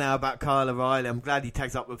lot more now about Kyle O'Reilly. I'm glad he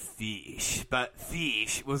tags up with Fish. But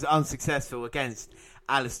Fish was unsuccessful against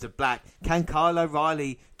Aleister Black. Can Kyle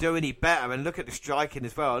O'Reilly do any better? And look at the striking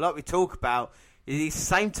as well. Like we talk about, he's the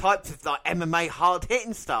same type of like MMA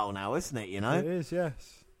hard-hitting style now, isn't it? You know? It is,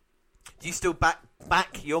 yes. Do you still back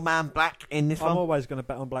your man Black in this one? I'm always going to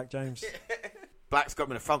bet on Black, James. Black's got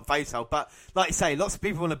him in a front face hold. But like you say, lots of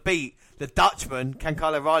people want to beat the Dutchman. Can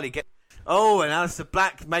Kyle O'Reilly get... Oh, and Aleister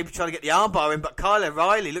Black maybe trying to get the armbar in, but Kyle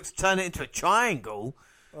O'Reilly looks to turn it into a triangle.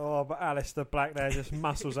 Oh, but Aleister Black there just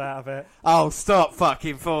muscles out of it. Oh, stop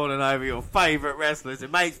fucking falling over your favourite wrestlers.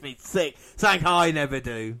 It makes me sick. Something I never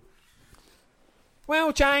do.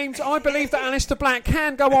 Well, James, I believe that Aleister Black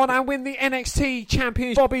can go on and win the NXT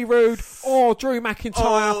Championship. Bobby Roode or Drew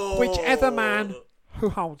McIntyre, whichever man who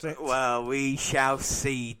holds it. Well, we shall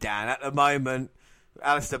see, Dan. At the moment,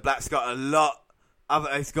 Aleister Black's got a lot.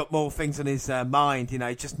 He's got more things on his mind, you know.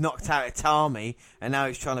 He just knocked out Itami, and now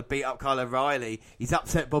he's trying to beat up Kyle O'Reilly. He's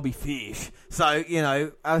upset Bobby Fish. So, you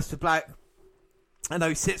know, Aleister Black, I know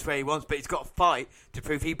he sits where he wants, but he's got to fight to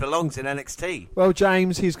prove he belongs in NXT. Well,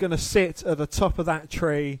 James, he's going to sit at the top of that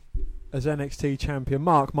tree as NXT champion.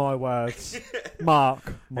 Mark my words.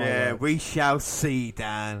 Mark my words. We shall see,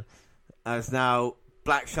 Dan. As now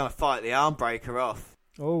Black's trying to fight the arm breaker off.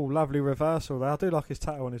 Oh, lovely reversal there. I do like his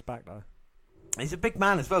tattoo on his back, though. He's a big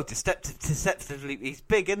man as well. Deceptively, he's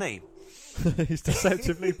big, isn't he? He's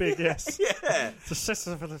deceptively big, yes. Yeah.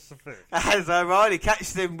 Deceptively big. As O'Reilly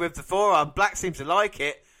catches him with the forearm, Black seems to like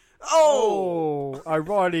it. Oh!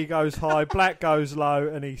 O'Reilly goes high, Black goes low,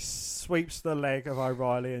 and he sweeps the leg of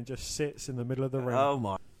O'Reilly and just sits in the middle of the ring. Oh,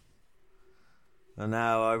 my. And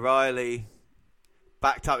now O'Reilly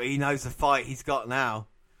backed up. He knows the fight he's got now.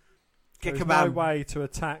 There's no way to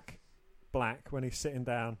attack Black when he's sitting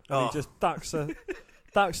down. And he just ducks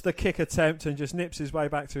the kick attempt and just nips his way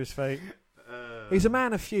back to his feet. He's a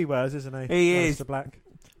man of few words, isn't he? He is. Mr. Black.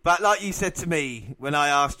 But like you said to me when I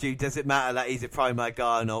asked you, does it matter that he's a promo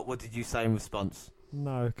guy or not? What did you say in response?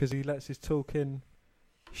 No, because he lets his talking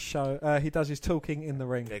show. He does his talking in the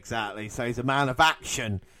ring. Exactly. So he's a man of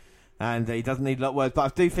action, and he doesn't need a lot of words.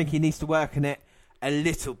 But I do think he needs to work on it a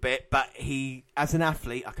little bit. But he, as an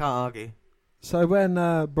athlete, I can't argue. So when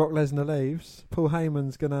Brock Lesnar leaves, Paul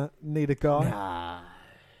Heyman's gonna need a guy. Nah,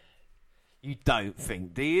 you don't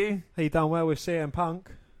think, do you? He done well with CM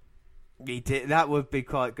Punk. He did. That would be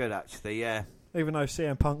quite good, actually. Yeah. Even though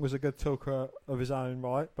CM Punk was a good talker of his own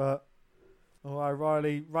right, but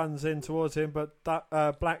O'Reilly runs in towards him, but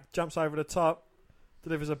Black jumps over the top,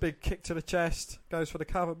 delivers a big kick to the chest, goes for the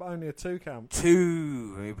cover, but only a 2 count.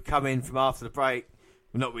 2. We come in from after the break.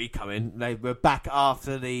 Well, not we come in. They were back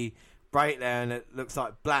after the break there, and it looks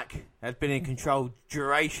like Black had been in control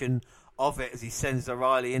duration of it as he sends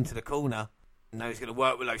O'Reilly into the corner. Now he's going to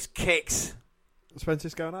work with those kicks.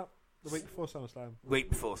 Spencer's going up. The week before SummerSlam. Week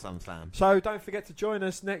before SummerSlam. So don't forget to join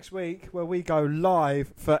us next week where we go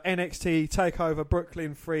live for NXT Takeover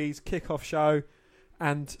Brooklyn Freeze kickoff show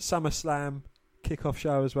and SummerSlam kickoff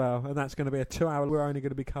show as well. And that's going to be a 2-hour. We're only going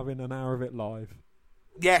to be covering an hour of it live.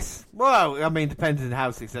 Yes. Well, I mean, depending on how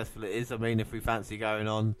successful it is. I mean, if we fancy going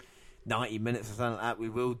on 90 minutes or something like that, we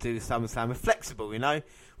will do SummerSlam. We're flexible, you know.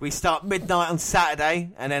 We start midnight on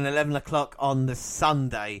Saturday and then 11 o'clock on the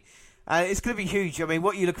Sunday. It's going to be huge. I mean,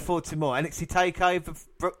 what are you looking forward to more? NXT TakeOver,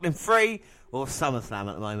 Brooklyn Free, or SummerSlam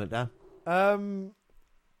at the moment, Dan?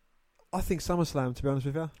 I think SummerSlam, to be honest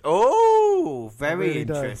with you. Oh, very really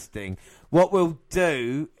interesting. What we'll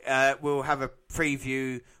do, we'll have a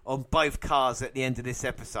preview on both cars at the end of this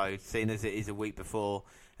episode, seeing as it is a week before,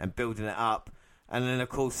 and building it up. And then, of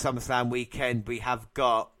course, SummerSlam weekend, we have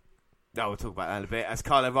got... Oh, we'll talk about that in a bit. As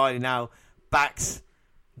Kyle O'Reilly now backs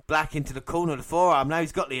Black into the corner of the forearm. Now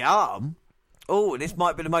he's got the arm. Oh, this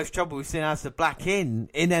might be the most trouble we've seen as the Black in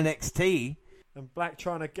NXT. And Black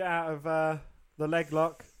trying to get out of the leg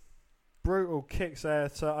lock. Brutal kicks there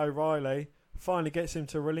to O'Reilly. Finally gets him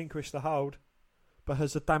to relinquish the hold. But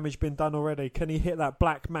has the damage been done already? Can he hit that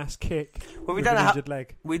Black mass kick with an injured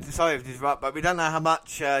leg? Sorry if this is right, but we don't know how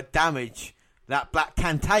much damage that Black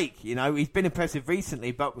can take. You know, he's been impressive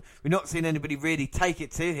recently, but we're not seeing anybody really take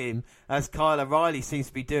it to him as Kyle O'Reilly seems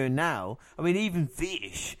to be doing now. I mean, even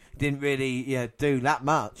Vish didn't really do that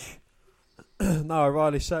much. No,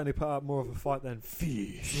 O'Reilly certainly put up more of a fight than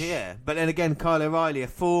Vish. Yeah, but then again, Kyle O'Reilly, a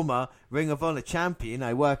former Ring of Honor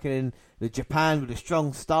champion, working in the Japan with a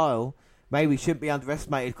strong style, maybe shouldn't be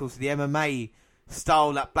underestimated because of the MMA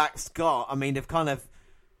style that Black's got. I mean, they've kind of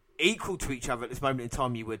equal to each other at this moment in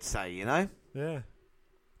time, you would say, you know? Yeah.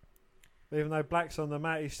 Even though Black's on the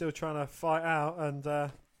mat, he's still trying to fight out,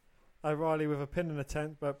 and O'Reilly with a pinning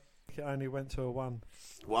attempt, but it only went to a 1.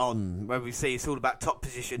 Where we see it's all about top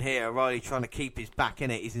position here. O'Reilly trying to keep his back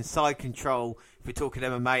in it. He's inside control. If we're talking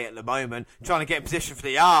MMA at the moment, trying to get in position for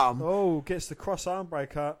the arm. Oh, gets the cross arm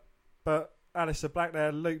breaker, but Aleister Black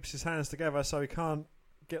there loops his hands together so he can't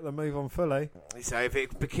get the move on fully. So if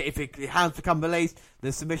the hands become released,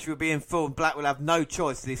 the submission will be in full and Black will have no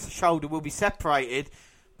choice. His shoulder will be separated,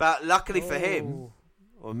 but luckily for him,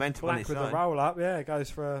 or meant to Black on his with side. the roll up, goes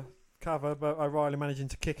for a cover, but O'Reilly managing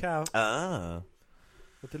to kick out.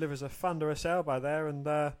 But delivers a thunderous elbow there,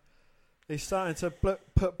 and he's starting to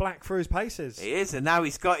put Black through his paces. He is, and now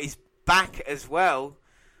he's got his back as well,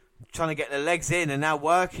 trying to get the legs in, and now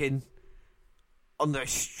working on the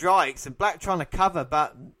strikes, and Black trying to cover,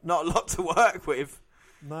 but not a lot to work with.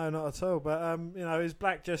 No, not at all. But is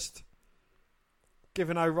Black just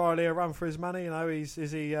giving O'Reilly a run for his money?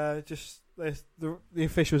 The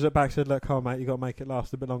officials at back said, "Look, come on, mate, you got to make it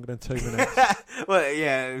last a bit longer than 2 minutes." Well,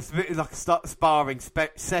 yeah, it's a bit like a sparring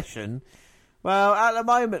session. Well, at the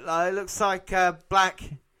moment, it looks like Black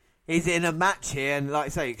is in a match here, and like I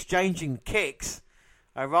say, exchanging kicks.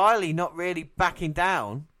 O'Reilly not really backing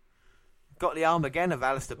down. Got the arm again of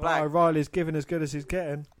Aleister Black. O'Reilly's giving as good as he's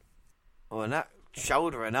getting. Oh, and that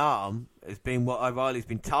shoulder and arm has been what O'Reilly's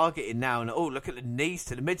been targeting now. And look at the knees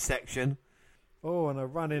to the midsection. Oh, and a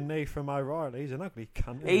running knee from O'Reilly. He's an ugly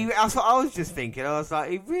cunt. Isn't he? That's what I was just thinking. I was like,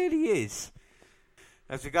 he really is.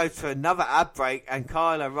 As we go to another ad break, and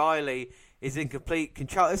Kyle O'Reilly is in complete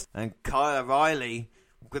control. And Kyle O'Reilly,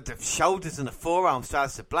 with the shoulders and the forearms to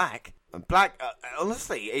Aleister Black. And Black,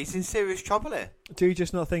 honestly, he's in serious trouble here. Do you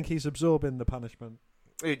just not think he's absorbing the punishment?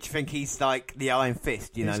 Do you think he's like the Iron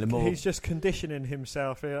Fist, the more... He's just conditioning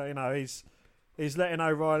himself, he's letting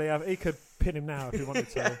O'Reilly have... He could pin him now if he wanted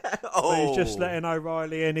to. But he's just letting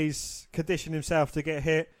O'Reilly in, he's conditioning himself to get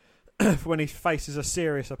hit when he faces a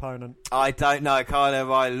serious opponent. I don't know, Kyle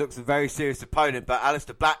O'Reilly looks a very serious opponent, but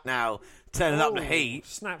Aleister Black now turning up the heat.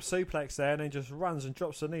 Snap suplex there, and then just runs and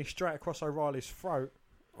drops the knee straight across O'Reilly's throat.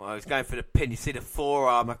 Well, he's going for the pin. You see the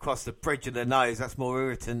forearm across the bridge of the nose. That's more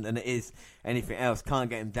irritant than it is anything else. Can't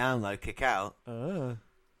get him down, though. Kick out. But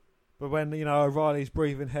when, O'Reilly's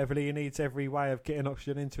breathing heavily, he needs every way of getting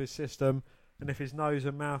oxygen into his system. And if his nose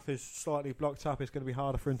and mouth is slightly blocked up, it's going to be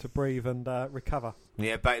harder for him to breathe and recover.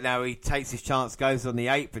 Yeah, but now he takes his chance, goes on the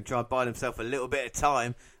apron, trying to buy himself a little bit of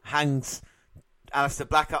time, hangs Aleister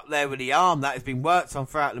Black up there with the arm that has been worked on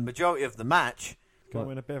throughout the majority of the match. Got to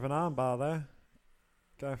win a bit of an armbar there.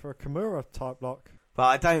 Going for a Kimura type lock. But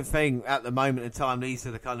I don't think at the moment in time these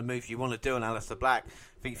are the kind of moves you want to do on Aleister Black.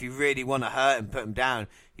 I think if you really want to hurt him, put him down,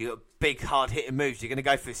 you've got big hard hitting moves. You're going to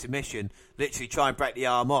go for submission, literally try and break the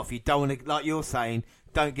arm off. You don't want to, like you're saying,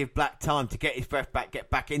 don't give Black time to get his breath back,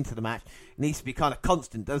 get back into the match. It needs to be kind of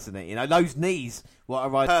constant, doesn't it? Those knees, what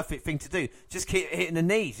a perfect thing to do. Just keep hitting the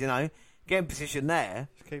knees, get in position there.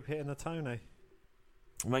 Just keep hitting the Tony.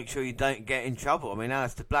 Make sure you don't get in trouble. I mean,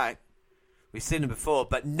 Aleister Black, we've seen him before,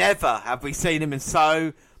 but never have we seen him in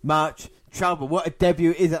so much trouble. What a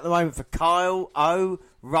debut it is at the moment for Kyle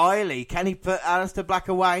O'Reilly. Can he put Aleister Black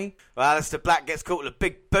away? Well, Aleister Black gets caught with a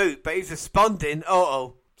big boot, but he's responding.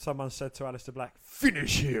 Someone said to Aleister Black,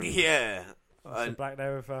 finish him. Yeah. Aleister Black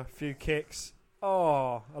there with a few kicks.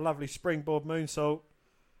 Oh, a lovely springboard moonsault.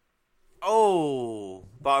 Oh,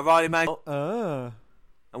 but O'Reilly man.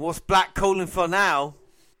 And what's Black calling for now?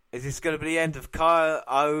 Is this going to be the end of Kyle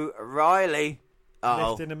O'Reilly?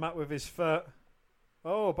 Lifting him up with his foot.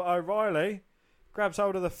 Oh, but O'Reilly grabs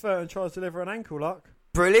hold of the foot and tries to deliver an ankle lock.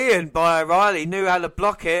 Brilliant by O'Reilly. Knew how to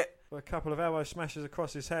block it. A couple of elbow smashes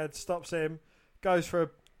across his head. Stops him. Goes for a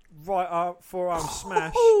right forearm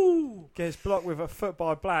smash. Gets blocked with a foot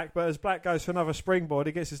by Black. But as Black goes for another springboard,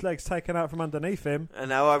 he gets his legs taken out from underneath him. And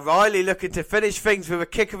now O'Reilly looking to finish things with a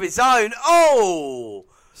kick of his own. Oh!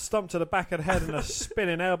 Stomp to the back of the head and a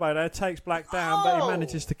spinning elbow there. Takes Black down, but he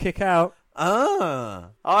manages to kick out.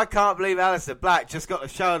 I can't believe Aleister Black just got the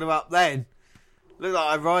shoulder up then. Looked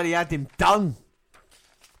like O'Reilly had him done.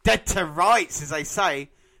 Dead to rights, as they say.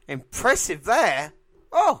 Impressive there.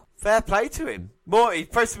 Oh, fair play to him. He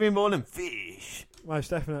impressed me more than Fish.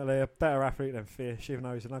 Most definitely a better athlete than Fish, even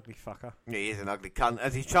though he's an ugly fucker. He is an ugly cunt,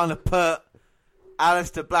 as he's trying to put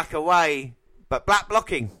Aleister Black away. But Black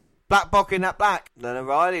blocking that Black. Then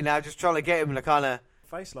O'Reilly now just trying to get him in a kind of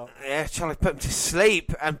face lock. Yeah, trying to put him to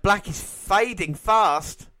sleep. And Black is fading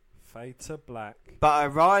fast. Fade to Black. But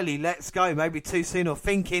O'Reilly lets go, maybe too soon, or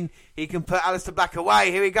thinking he can put Aleister Black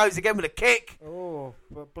away. Here he goes again with a kick. Oh,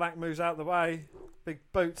 but Black moves out the way. Big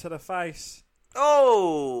boot to the face.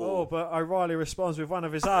 Oh, but O'Reilly responds with one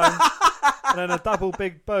of his own. And then a double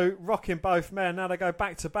big boot, rocking both men. Now they go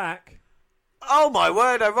back to back. Oh my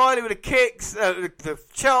word, O'Reilly with the kicks, the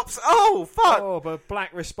chops. Oh, fuck. Oh, but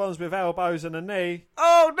Black responds with elbows and a knee.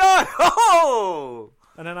 Oh, no. Oh.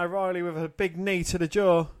 And then O'Reilly with a big knee to the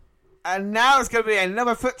jaw. And now it's going to be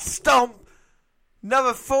another foot stomp.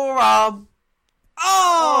 Another forearm.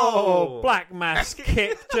 Oh. Black mass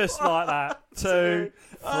kick just like that. 2,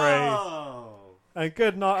 3. Oh. And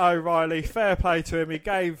good night, O'Reilly. Fair play to him. He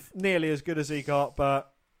gave nearly as good as he got,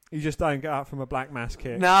 but you just don't get up from a black mass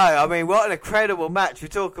kick. No, I mean, what an incredible match. We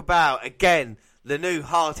talk about, again, the new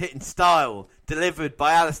hard-hitting style delivered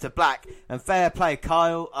by Aleister Black. And fair play,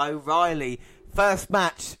 Kyle O'Reilly. First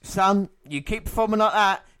match, son, you keep performing like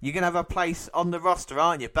that, you're going to have a place on the roster,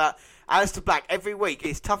 aren't you? But Aleister Black, every week,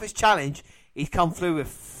 his toughest challenge, he's come through with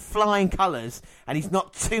flying colours, and he's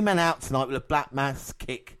knocked 2 men out tonight with a black mass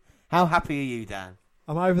kick. How happy are you, Dan?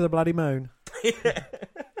 I'm over the bloody moon.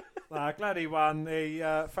 Glad he won. He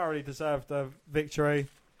thoroughly deserved the victory.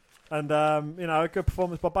 And, a good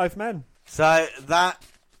performance by both men. So that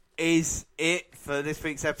is it for this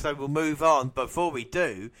week's episode. We'll move on. But before we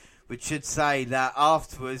do, we should say that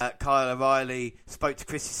afterwards, Kyle O'Reilly spoke to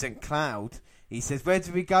Chrissy St. Cloud. He says, where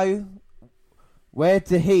do we go? Where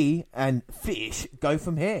do he and Fish go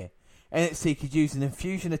from here? NXT could use an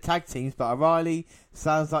infusion of tag teams, but O'Reilly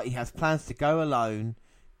sounds like he has plans to go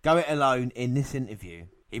it alone in this interview.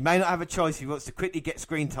 He may not have a choice if he wants to quickly get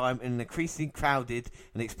screen time in an increasingly crowded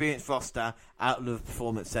and experienced roster out of the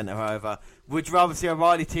Performance Centre, however. Would you rather see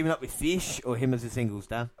O'Reilly teaming up with Fish or him as a singles,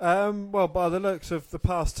 Dan? Well, by the looks of the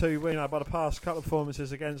past two, by the past couple of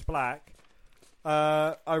performances against Black,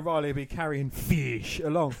 O'Reilly will be carrying Fish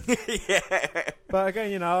along. Yeah. But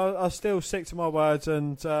again, I'll still stick to my words,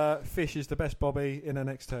 and Fish is the best Bobby in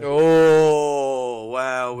NXT. Oh,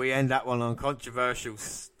 well, we end that one on controversial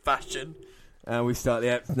fashion. We start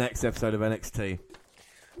the next episode of NXT.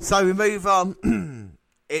 So we move on.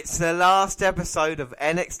 It's the last episode of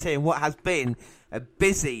NXT and what has been a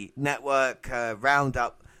busy network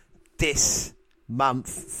roundup this month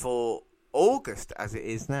for August, as it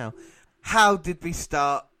is now. How did we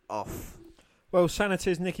start off? Well,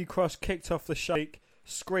 Sanity's Nikki Cross kicked off the shake,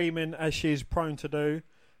 screaming as she is prone to do,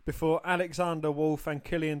 before Alexander Wolf and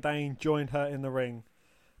Killian Dane joined her in the ring.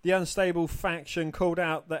 The unstable faction called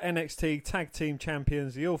out the NXT Tag Team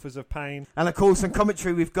Champions, the Authors of Pain. And of course, in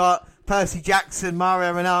commentary, we've got Percy Jackson,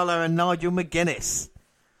 Mario Ranallo, and Nigel McGuinness.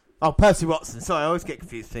 Oh, Percy Watson. Sorry, I always get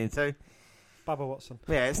confused between the two. Bubba Watson.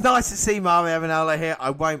 Yeah, it's nice to see Mario Ranallo here. I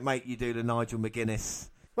won't make you do the Nigel McGuinness.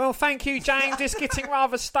 Well, thank you, James. It's getting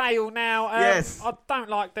rather stale now. Yes. I don't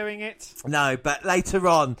like doing it. No, but later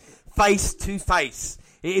on, face to face,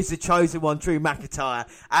 it is the chosen one, Drew McIntyre,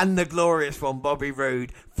 and the glorious one, Bobby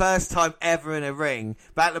Roode. First time ever in a ring.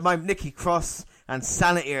 But at the moment, Nikki Cross and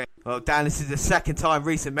Sanity are... Well, Dan, this is the second time,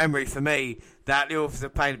 recent memory for me, that the Authors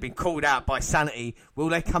of Pain have been called out by Sanity. Will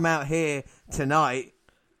they come out here tonight?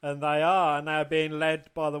 And they are now being led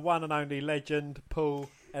by the one and only legend, Paul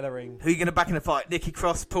Ellering. Who are you going to back in the fight? Nikki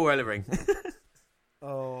Cross, Paul Ellering.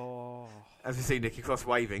 Oh. As we see Nikki Cross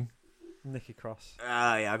waving. Nikki Cross.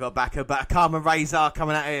 Yeah, I got back her. But Akam and Razor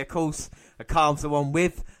coming out here, of course. Akam's the one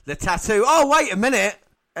with the tattoo. Oh, wait a minute.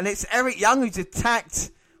 And it's Eric Young who's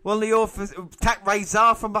attacked one of the Authors, attacked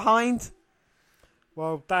Razor from behind.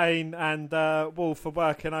 Well, Dane and Wolf are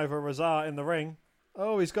working over Razor in the ring.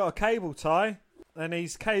 Oh, he's got a cable tie. And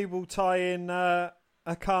he's cable tying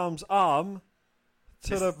Akam's arm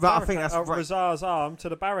to the I think that's right. Razor's arm to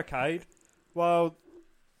the barricade, while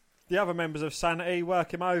the other members of Sanity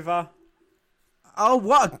work him over. Oh,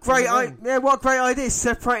 what a great idea!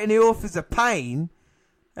 Separating the Authors of Pain,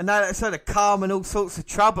 and now that's sort of calm and all sorts of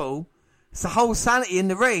trouble. It's the whole Sanity in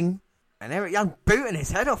the ring, and Eric Young booting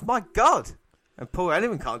his head off. My God! And Paul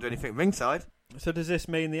Ellering can't do anything ringside. So does this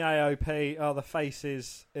mean the AOP are the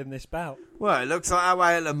faces in this bout? Well, it looks like that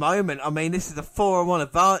way at the moment. I mean, this is a 4-on-1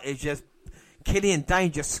 advantage. Just Killian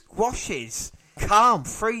Dane just squashes Calm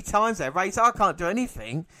 3 times there. Razor can't do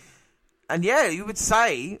anything. And yeah, you would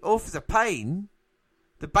say, Authors of Pain,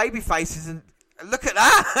 the baby faces, and look at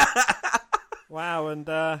that! Wow,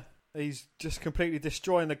 and he's just completely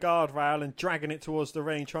destroying the guardrail and dragging it towards the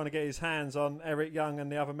ring, trying to get his hands on Eric Young and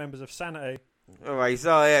the other members of Sanity. Razor,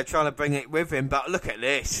 yeah, trying to bring it with him, but look at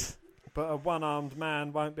this. But a one-armed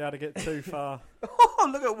man won't be able to get too far. Oh,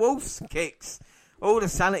 look at Wolf's kicks. All the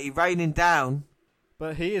Sanity raining down.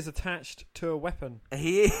 But he is attached to a weapon.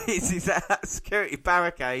 He is. He's at that security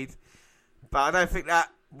barricade. But I don't think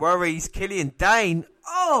that worries Killian Dane.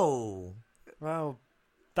 Oh! Well,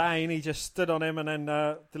 Dane, he just stood on him and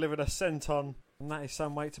then delivered a senton. And that is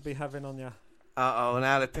some weight to be having on you. Uh-oh,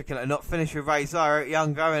 now they're picking it. Not finished with Razor. Eric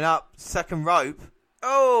Young going up. Second rope.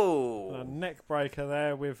 Oh! A neck breaker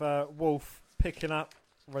there with Wolf picking up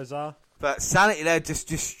Razor. But Sanity there just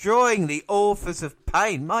destroying the Authors of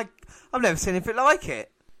Pain. I've never seen anything like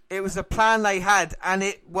it. It was a plan they had, and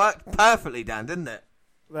it worked perfectly, Dan, didn't it?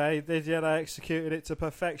 They did, yeah. They executed it to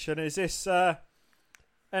perfection. Is this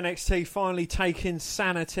NXT finally taking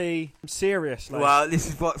Sanity seriously? Well, this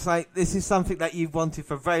is something that you've wanted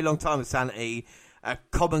for a very long time with Sanity. A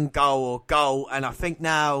common goal, and I think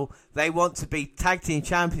now they want to be tag team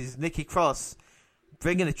champions. Nikki Cross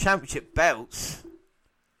bringing the championship belts.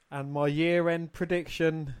 And my year-end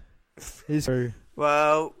prediction is true.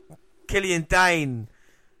 Well, Killian Dane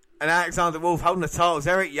and Alexander Wolf holding the titles.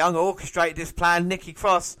 Eric Young orchestrated this plan. Nikki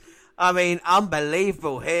Cross, I mean,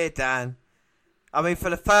 unbelievable here, Dan. I mean, for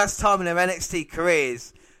the first time in their NXT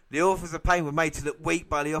careers, the Authors of Pain were made to look weak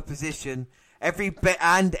by the opposition. Every bit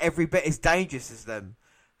as dangerous as them.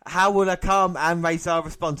 How will Akam and Razor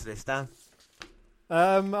respond to this, Dan?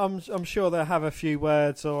 I'm sure they'll have a few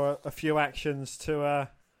words or a few actions to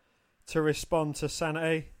respond to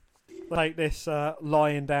Sanity. Take this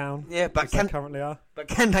lying down. Yeah, but they currently are. But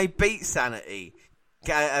can they beat Sanity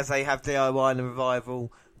as they have DIY and the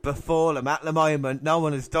Revival before them? At the moment, no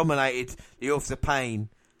one has dominated the Authors of Pain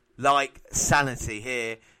like Sanity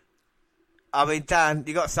here. I mean, Dan,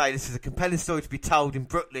 you got to say this is a compelling story to be told in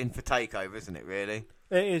Brooklyn for Takeover, isn't it? Really?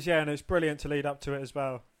 It is, yeah, and it's brilliant to lead up to it as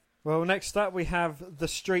well. Well, next up we have the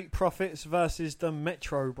Street Profits versus the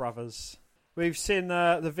Metro Brothers. We've seen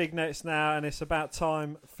the vignettes now, and it's about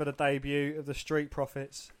time for the debut of the Street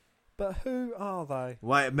Profits. But who are they?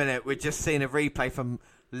 Wait a minute, we're just seeing a replay from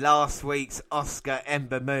last week's Asuka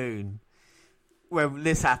Ember Moon, where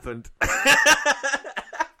this happened.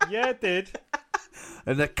 Yeah, it did.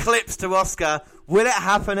 An eclipse to Asuka. Will it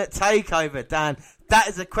happen at Takeover, Dan? That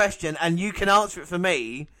is a question, and you can answer it for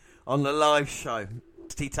me on the live show.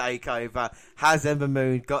 NXT Takeover. Has Ember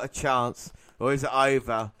Moon got a chance, or is it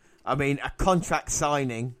over? I mean, a contract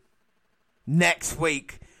signing next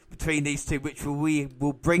week between these two, which we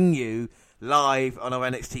will bring you live on our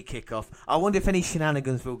NXT Kickoff. I wonder if any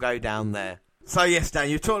shenanigans will go down there. So yes, Dan,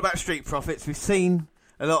 you're talking about Street Profits. We've seen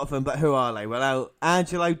a lot of them, but who are they? Well,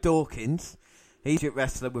 Angelo Dawkins, he's a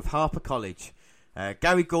wrestler with Harper College.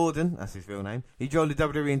 Gary Gordon, that's his real name, he joined the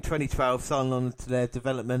WWE in 2012, signing on to their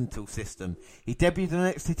developmental system. He debuted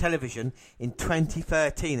on NXT television in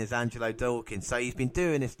 2013 as Angelo Dawkins, so he's been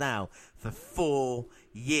doing this now for 4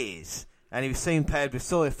 years. And he was soon paired with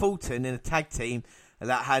Sawyer Fulton in a tag team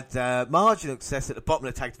that had marginal success at the bottom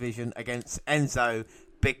of the tag division against Enzo,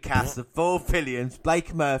 Big Cass, the Vaudevillains,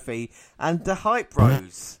 Blake Murphy, and the Hype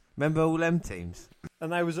Bros. Remember all them teams?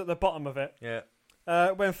 And they was at the bottom of it. Yeah.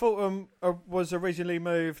 When Fulton was originally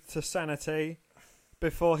moved to Santity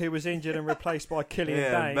before he was injured and replaced by Killian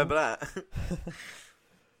Dane. Remember that?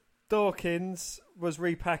 Dawkins was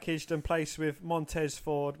repackaged and placed with Montez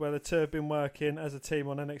Ford, where the two have been working as a team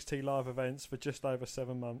on NXT live events for just over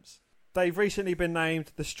 7 months. They've recently been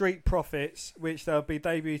named the Street Profits, which they'll be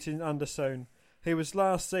debuting under soon. He was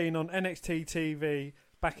last seen on NXT TV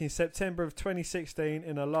back in September of 2016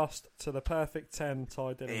 in a lost to the Perfect 10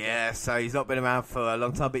 tie Dillinger. Yeah, so he's not been around for a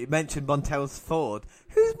long time, but you mentioned Montez Ford.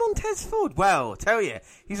 Who's Montez Ford? Well, I'll tell you,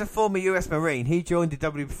 he's a former US Marine. He joined the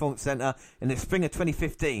WWE Performance Center in the spring of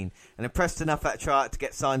 2015 and impressed enough at a tryout to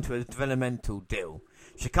get signed to a developmental deal.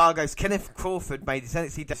 Chicago's Kenneth Crawford made his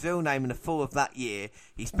NXT debut name in the fall of that year.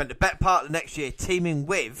 He spent the better part of the next year teaming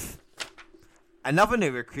with another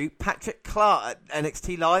new recruit, Patrick Clark, at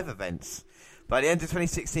NXT live events. By the end of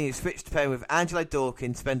 2016, he switched to pair with Angelo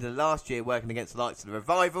Dawkins, spending the last year working against the likes of the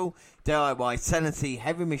Revival, DIY, Santity,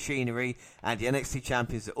 Heavy Machinery, and the NXT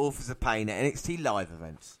champions at Authors of Pain at NXT live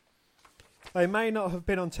events. They may not have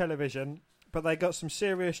been on television, but they got some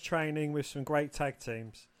serious training with some great tag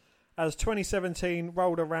teams. As 2017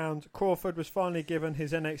 rolled around, Crawford was finally given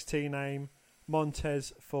his NXT name,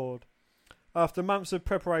 Montez Ford. After months of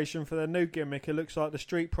preparation for their new gimmick, it looks like the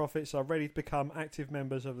Street Profits are ready to become active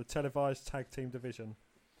members of the televised tag team division.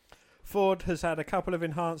 Ford has had a couple of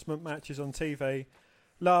enhancement matches on TV,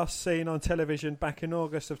 last seen on television back in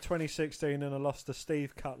August of 2016 in a loss to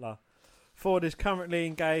Steve Cutler. Ford is currently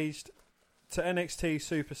engaged to NXT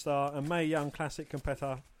superstar and Mae Young Classic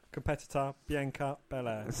competitor Bianca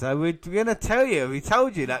Belair. So we're going to tell you, we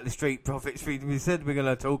told you that the Street Profits, we said we're going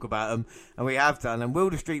to talk about them, and we have done. And will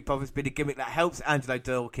the Street Profits be the gimmick that helps Angelo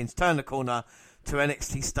Dawkins turn the corner to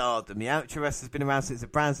NXT stardom? The amateur wrestler has been around since the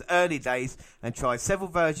brand's early days and tried several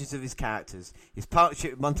versions of his characters. His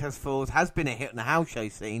partnership with Montez Ford has been a hit on the house show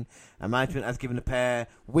scene, and management has given the pair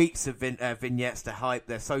weeks of vignettes to hype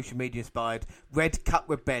their social media inspired Red Cup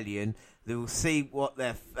Rebellion. They will see what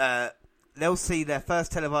they'll see their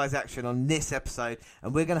first televised action on this episode,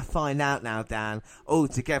 and we're going to find out now, Dan, all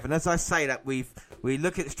together. And as I say that, we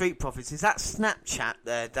look at the Street Profits. Is that Snapchat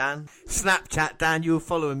there, Dan? Snapchat, Dan, you'll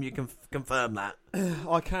follow him, you can confirm that.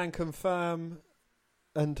 I can confirm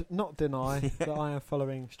and not deny that I am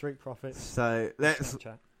following Street Profits. So let's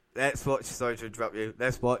watch, sorry to interrupt you,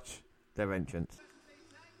 let's watch their entrance.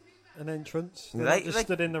 An entrance. They just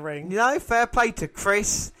stood in the ring. You know, fair play to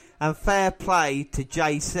Chris and fair play to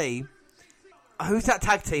JC. Who's that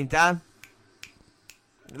tag team, Dan?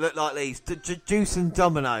 Look like these. Juice and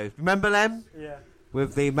Domino. Remember them? Yeah.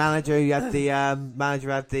 With the manager, you had the manager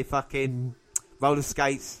had the fucking roller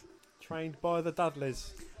skates. Trained by the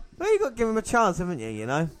Dudleys. Well, you got to give them a chance, haven't you? You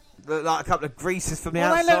know, look like a couple of greasers from the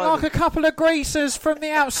outside. They look like a couple of greasers from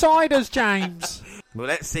the outsiders, James. Well,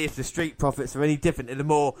 let's see if the Street Profits are any different and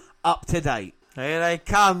more up to date. Here they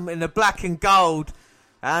come in the black and gold.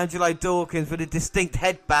 Angelo Dawkins with a distinct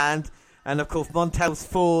headband. And, of course, Montez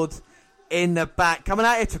Ford in the back. Coming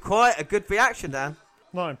out here to quite a good reaction, Dan.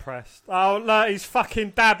 Not impressed. Oh, look, he's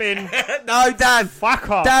fucking dabbing. No, Dan.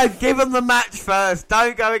 Fuck off. Dan, give him the match first.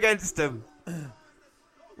 Don't go against him.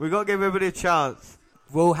 We've got to give everybody a chance.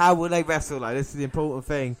 Well, how will they wrestle, though? This is the important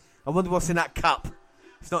thing. I wonder what's in that cup.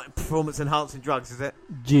 It's not performance-enhancing drugs, is it?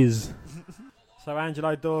 Jizz. So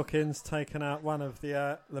Angelo Dawkins taking out one of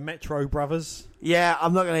the Metro brothers. Yeah,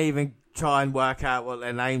 I'm not going to even try and work out what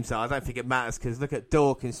their names are. I don't think it matters because look at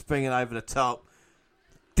Dawkins springing over the top.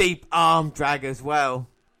 Deep arm drag as well.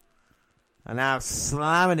 And now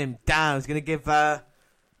slamming him down. He's going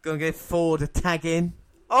to give Ford a tag in.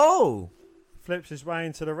 Oh! Flips his way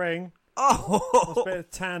into the ring. Oh! That's a bit of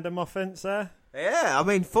tandem offense there. Yeah, I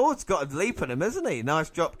mean, Ford's got a leap on him, hasn't he? Nice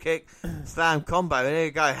drop kick, slam combo. And here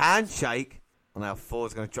you go, handshake. And now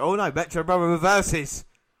Ford's going to... Oh, no, Metro Brother reverses.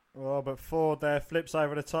 Oh, but Ford there flips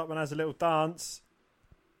over the top and has a little dance.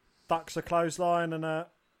 Ducks a clothesline and a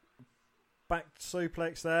back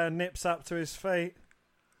suplex there. Nips up to his feet.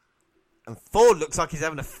 And Ford looks like he's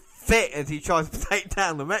having a fit as he tries to take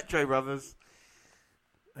down the Metro Brothers.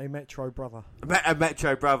 A Metro brother. A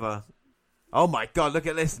Metro Brother. Oh, my God, look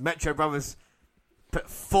at this. Metro Brothers put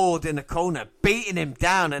Ford in the corner, beating him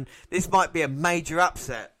down. And this might be a major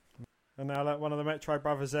upset. And now look, one of the Metro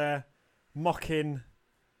brothers there mocking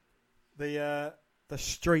the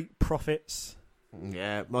Street Profits.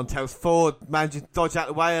 Yeah, Montel's Ford managed to dodge out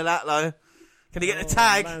the way of that, though. Can he get the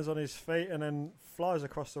tag? Lands on his feet and then flies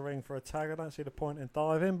across the ring for a tag. I don't see the point in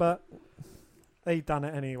diving, but he done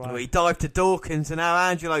it anyway. Well, he dived to Dawkins and now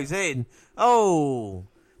Angelo's in. Oh,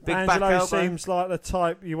 big back Angelo elbow. seems like the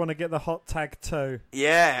type you want to get the hot tag to.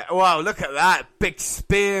 Yeah, wow, look at that. Big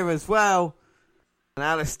spear as well. And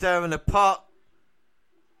Alistair in the pot.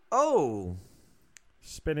 Oh.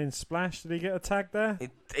 Spinning splash. Did he get a tag there?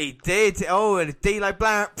 He did. Oh, and D'Lo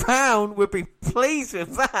Brown would be pleased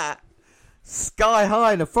with that. Sky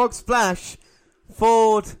high and a frog splash.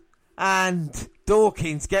 Ford and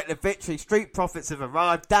Dawkins get the victory. Street Profits have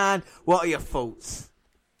arrived. Dan, what are your thoughts?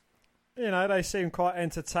 You know, they seem quite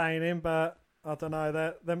entertaining, but I don't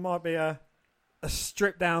know. There might be a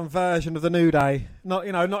stripped down version of the New Day. Not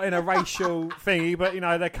in a racial thingy, but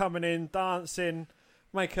they're coming in, dancing,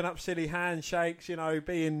 making up silly handshakes,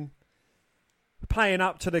 playing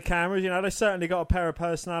up to the cameras. They certainly got a pair of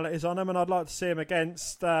personalities on them, and I'd like to see them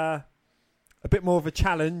against a bit more of a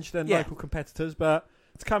challenge than local competitors. But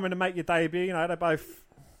to come in and make your debut,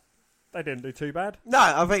 they didn't do too bad. No,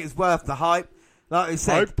 I think it's worth the hype. Like we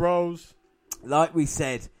said, Hype bros. Like we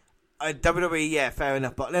said, WWE, yeah, fair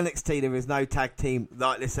enough. But NXT, there is no tag team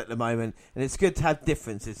like this at the moment, and it's good to have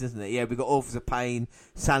differences, isn't it? Yeah, we've got Authors of Pain,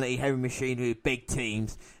 Santity, Heavy Machinery, big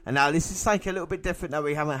teams, and now this is something a little bit different that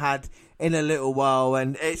we haven't had in a little while,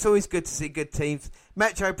 and it's always good to see good teams.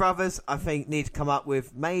 Metro Brothers, I think, need to come up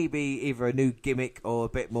with maybe either a new gimmick or a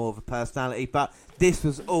bit more of a personality, but this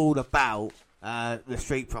was all about the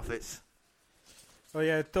Street Profits. Well,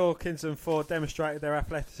 yeah, Dawkins and Ford demonstrated their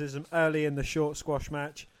athleticism early in the short squash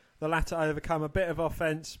match. The latter overcome a bit of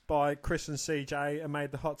offence by Chris and CJ and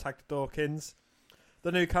made the hot tag to Dawkins.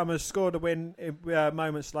 The newcomers scored a win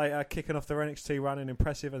moments later, kicking off their NXT run in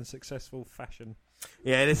impressive and successful fashion.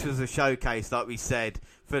 Yeah, this was a showcase, like we said,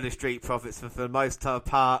 for the Street Profits. For the most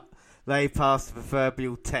part, they passed the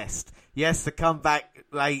proverbial test. Yes, the comeback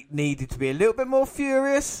late needed to be a little bit more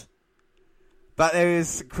furious, but there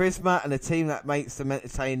is charisma and a team that makes them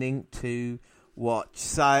entertaining to watch.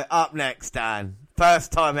 So, up next, Dan.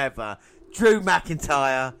 First time ever. Drew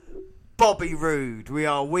McIntyre, Bobby Roode. We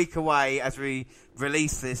are a week away as we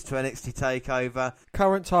release this to NXT Takeover.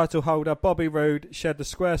 Current title holder Bobby Roode shared the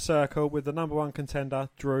square circle with the number one contender,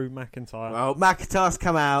 Drew McIntyre. Well, McIntyre's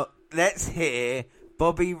come out. Let's hear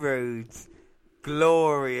Bobby Roode's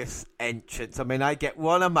glorious entrance. I mean, I get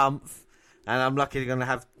one a month, and I'm lucky going to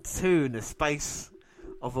have two in the space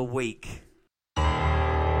of a week.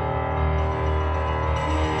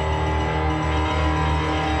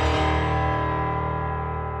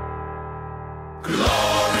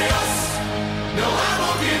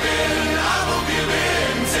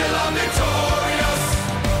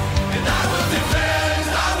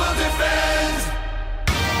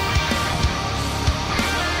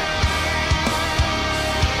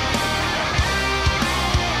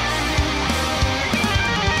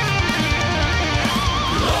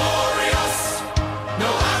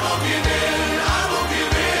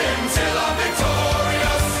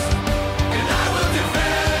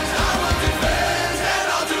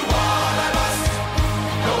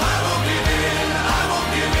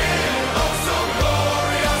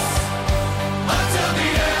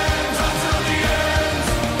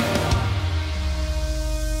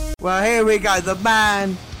 Well, here we go. The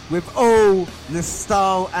man with all the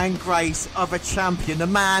style and grace of a champion. The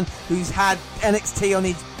man who's had NXT on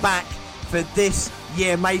his back for this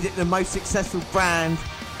year, made it the most successful brand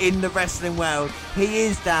in the wrestling world. He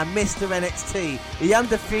is Dan, Mr. NXT, the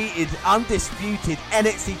undefeated, undisputed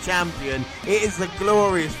NXT champion. It is the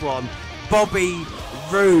glorious one, Bobby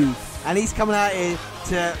Roode. and he's coming out here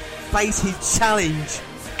to face his challenge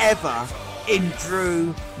ever in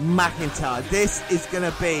Drew McIntyre. This is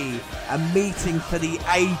going to be a meeting for the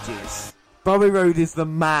ages. Bobby Roode is the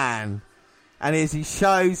man, and as he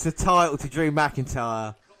shows the title to Drew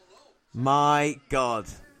McIntyre, my God.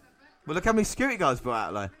 Well, look how many security guards brought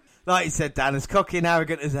out, though. Like you said, Dan, as cocky and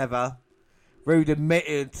arrogant as ever, Roode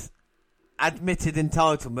admitted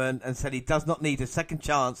entitlement and said he does not need a second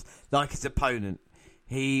chance like his opponent.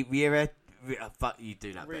 He He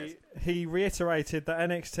reiterated that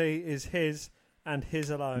NXT is his and his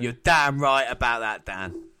alone. You're damn right about that,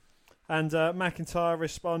 Dan. And McIntyre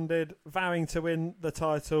responded, vowing to win the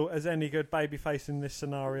title as any good babyface in this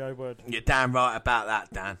scenario would. You're damn right about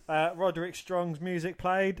that, Dan. Roderick Strong's music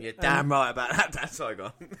played. You're damn right about that, Dan. Sorry, go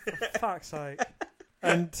on. For fuck's sake.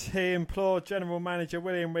 And he implored General Manager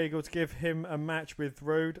William Regal to give him a match with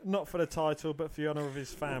Roode, not for the title, but for the honour of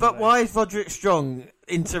his family. But why is Roderick Strong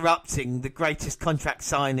interrupting the greatest contract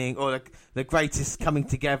signing or the greatest coming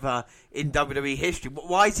together in WWE history?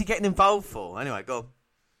 Why is he getting involved for? Anyway, go on.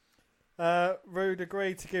 Roode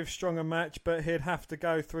agreed to give Strong a match, but he'd have to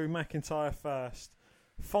go through McIntyre first.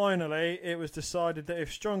 Finally, it was decided that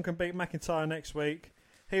if Strong can beat McIntyre next week,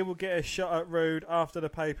 he will get a shot at Roode after the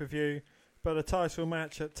pay-per-view, but the title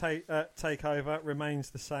match at Takeover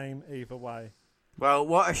remains the same either way. Well,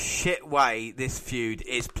 what a shit way this feud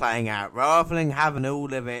is playing out. Rather than having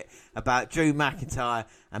all of it about Drew McIntyre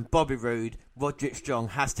and Bobby Roode, Roderick Strong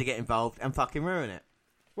has to get involved and fucking ruin it.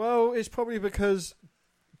 Well, it's probably because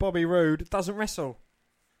Bobby Roode doesn't wrestle.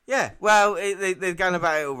 Yeah, well, they're going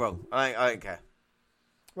about it all wrong. I don't care.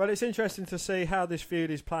 Well, it's interesting to see how this feud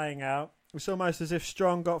is playing out. It's almost as if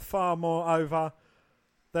Strong got far more over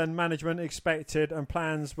than management expected, and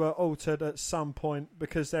plans were altered at some point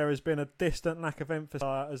because there has been a distant lack of emphasis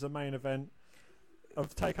as a main event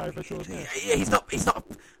of Takeover. Yeah, he's not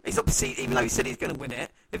perceived, even though he said he's going to win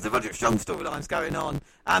it. If the Roderick Strong storyline's going on,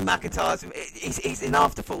 and McIntyre's, he's an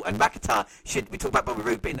afterthought, and McIntyre we talk about Bobby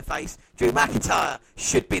Roode being the face. Drew McIntyre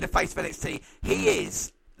should be the face of NXT. He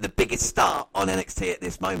is the biggest star on NXT at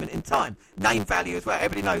this moment in time. Name value as well.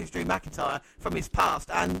 Everybody knows Drew McIntyre from his past,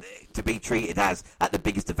 and to be treated as at the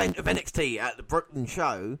biggest event of NXT at the Brooklyn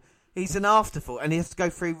show, he's an afterthought, and he has to go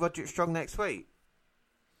through Roderick Strong next week.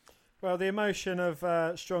 Well, the emotion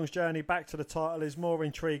of Strong's journey back to the title is more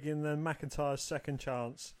intriguing than McIntyre's second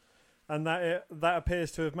chance, and that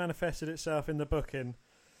appears to have manifested itself in the booking.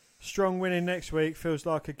 Strong winning next week feels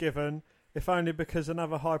like a given, if only because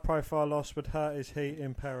another high-profile loss would hurt his heat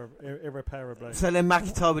irreparably. So then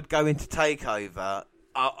McIntyre would go into TakeOver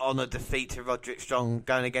on a defeat to Roderick Strong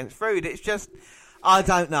going against Roode. It's just, I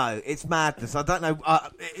don't know. It's madness. I don't know.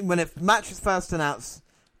 When the match was first announced,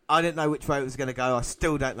 I didn't know which way it was going to go. I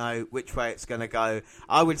still don't know which way it's going to go.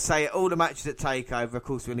 I would say all the matches at TakeOver, of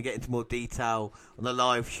course, we're going to get into more detail on the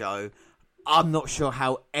live show. I'm not sure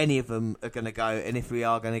how any of them are going to go, and if we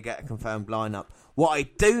are going to get a confirmed lineup. What I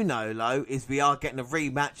do know, though, is we are getting a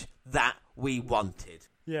rematch that we wanted.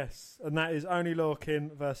 Yes, and that is Oney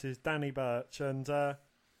Lorcan versus Danny Burch. And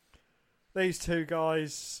these two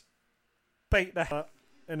guys beat the hell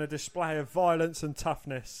in a display of violence and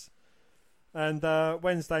toughness. And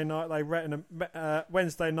Wednesday night they met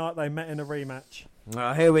in a rematch.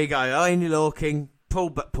 Here we go. Oney Lorcan, Paul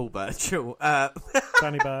Burch.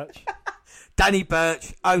 Danny Burch. Danny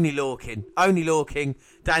Burch, Oney Lorcan,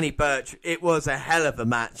 Danny Burch. It was a hell of a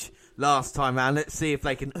match last time round. Let's see if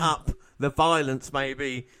they can up the violence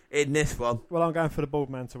maybe in this one. Well, I'm going for the bald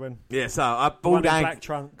man to win. Yeah, so black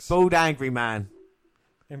trunks. Bald angry man.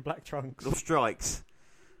 In black trunks. Little strikes.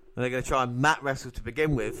 And they're going to try and mat wrestle to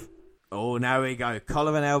begin with. Oh, now we go.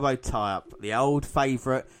 Collar and elbow tie-up. The old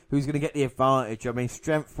favourite. Who's going to get the advantage? I mean,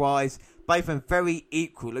 strength-wise, both of them very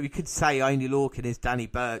equal. We could say Oney Lorcan is Danny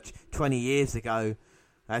Burch 20 years ago,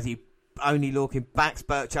 as Oney Lorcan backs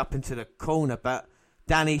Burch up into the corner, but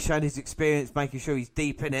Danny showed his experience, making sure he's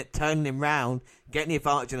deep in it, turning him round, getting the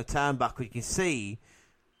advantage on a turnbuckle. You can see,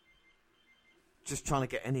 just trying to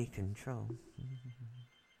get any control.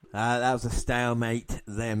 That was a stalemate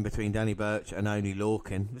then between Danny Burch and Oney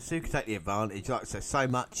Lorcan. So you could take the advantage. Like I said, so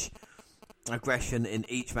much aggression in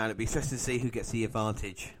each man. It'd be interesting to see who gets the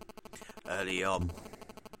advantage early on.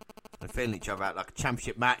 They're feeling each other out like a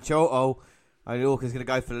championship match. Oney Lorcan's going to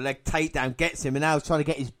go for the leg takedown, gets him, and now he's trying to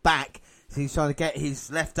get his back. So he's trying to get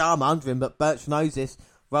his left arm under him, but Burch knows this,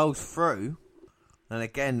 rolls through. And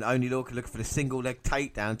again, Oney Lorcan looking for the single leg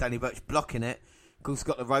takedown. Danny Burch blocking it. Of course,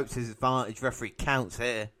 got the ropes as his advantage. Referee counts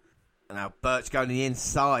here. And now Burch going to the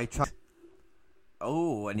inside.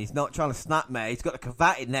 Oh, and he's not trying to snap me. He's got the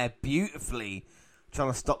cravat in there beautifully.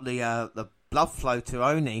 Trying to stop the blood flow to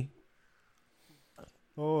Oney.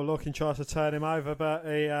 Oh, Lorcan tries to turn him over, but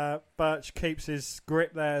Birch keeps his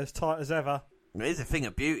grip there as tight as ever. It is a thing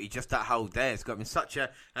of beauty, just that hold there. It's got me such a...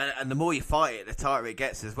 And the more you fight it, the tighter it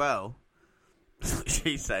gets as well. That's what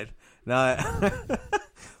she said. No.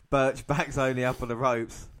 Birch backs only up on the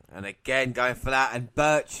ropes. And again, going for that. And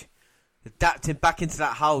Birch adapting back into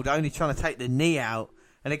that hold, only trying to take the knee out.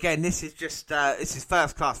 And again, this is just... this is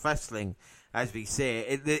first-class wrestling, as we see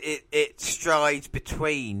it. It strides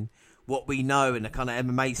between what we know and the kind of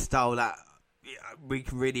MMA style that we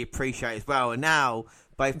can really appreciate as well. And now,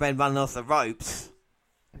 both men running off the ropes.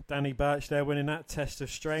 Danny Birch there winning that test of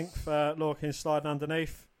strength. Lorcan sliding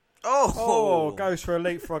underneath. Oh, goes for a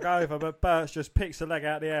leapfrog over, but Birch just picks the leg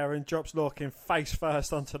out of the air and drops Lorcan face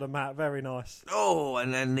first onto the mat. Very nice. Oh,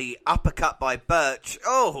 and then the uppercut by Birch.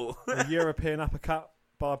 Oh. A European uppercut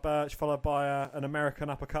by Birch, followed by an American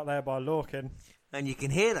uppercut there by Lorcan. And you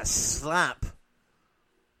can hear the slap.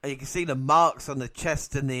 And you can see the marks on the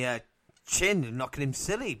chest and the chin knocking him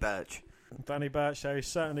silly, Birch. Danny Birch there, he's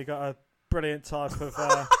certainly got a brilliant type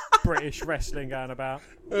of British wrestling going about.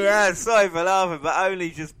 Yeah, sorry for laughing, but only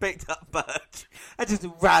just picked up Birch and just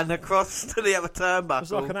ran across to the other turnbuckle. It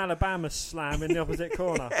was like an Alabama slam in the opposite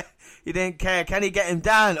corner. Yeah, he didn't care. Can he get him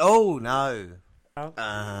down? Oh, no.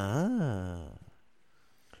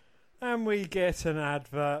 And we get an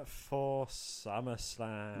advert for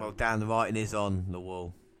SummerSlam. Well, down the writing is on the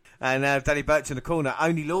wall. And Danny Birch in the corner.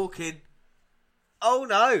 Only Lorcan. Oh,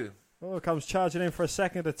 no. Oh, comes charging in for a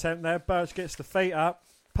second attempt there. Birch gets the feet up.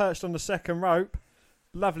 Perched on the second rope.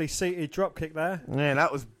 Lovely seated dropkick there. Yeah,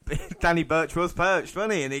 that was... Danny Birch was perched,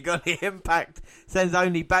 wasn't he? And he got the impact. Sends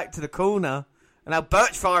Only back to the corner. And now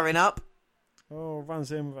Birch firing up. Oh,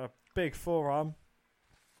 runs in with a big forearm.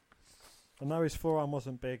 I know his forearm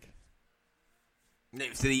wasn't big.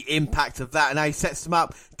 It was the impact of that. And now he sets them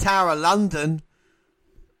up. Tower of London.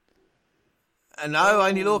 And no,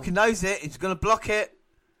 Only Lorcan knows it. He's going to block it.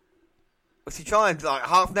 What's he trying? Like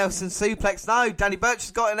half Nelson suplex? No, Danny Birch has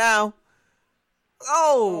got it now.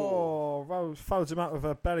 Oh! Rose folds him up with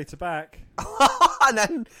a belly to back. And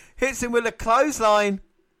then hits him with a clothesline.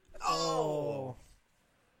 Oh!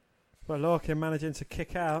 But Lorcan managing to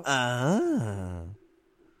kick out.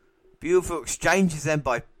 Beautiful exchanges then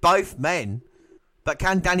by both men. But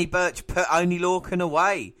can Danny Birch put Only Lorcan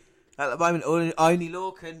away? At the moment, Only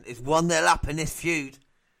Lorcan is 1-0 up in this feud.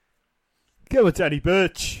 Go with Danny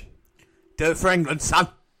Birch. Do it for England, son.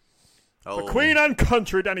 For Queen and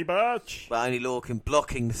Country, Danny Birch. But Only Lorcan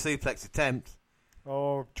blocking the suplex attempt.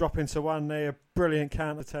 Oh, dropping to one knee, a brilliant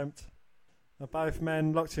counter attempt. Both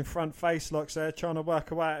men locked in front face locks there, trying to work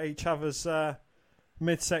away at each other's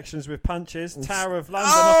midsections with punches. Tower of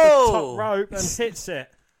London off the top rope and hits it.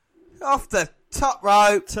 Off the top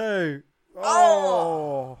rope. 2.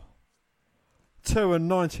 Oh! 2 and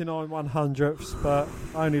 99/100ths, but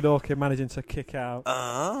Only Lorcan managing to kick out.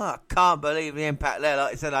 I can't believe the impact there.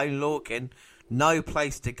 Like I said, Only Lorcan, no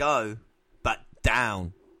place to go but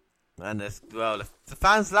down. And the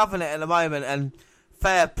fans loving it at the moment, and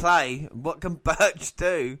fair play. What can Birch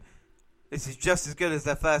do? This is just as good as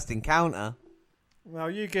their first encounter. Well,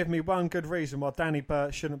 you give me one good reason why Danny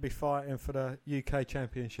Birch shouldn't be fighting for the UK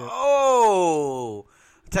Championship. Oh!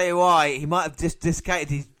 Tell you why, he might have just dislocated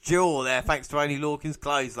his jaw there thanks to Only Lorcan's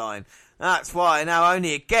clothesline. That's why. Now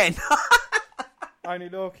Only again. Only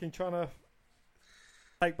Lorcan trying to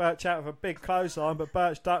take Birch out of a big clothesline, but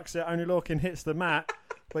Birch ducks it. Only Lorcan hits the mat,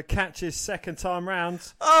 but catches second time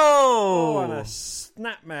round. Oh! And a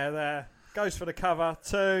snapmare there. Goes for the cover.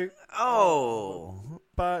 2. Oh!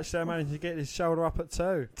 Birch there managing to get his shoulder up at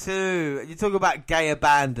 2. 2. You talk about gay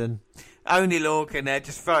abandon. Only Lorcan there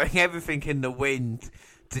just throwing everything in the wind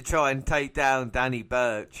to try and take down Danny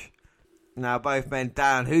Birch. Now both men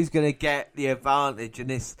down. Who's going to get the advantage in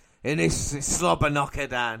this slobber knocker,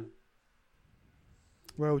 Dan?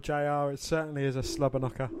 Well, JR, it certainly is a slobber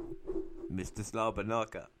knocker. Mr. Slobber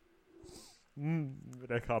Knocker.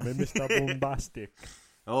 They're coming, Mr. Bombastic.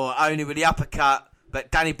 Oh, Only with the uppercut,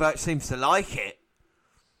 but Danny Birch seems to like it.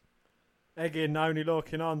 Egging Only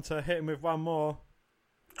Lorcan on to hit him with one more.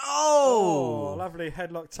 Oh! Lovely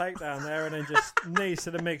headlock takedown there, and then just knees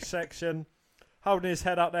to the midsection, holding his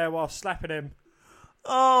head up there while slapping him.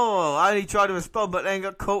 Oh, Only tried to respond, but then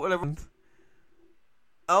got caught with a...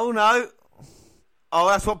 Oh no! Oh,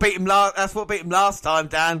 that's what beat him last time,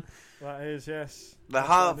 Dan. That is, yes. The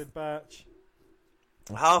half Birch.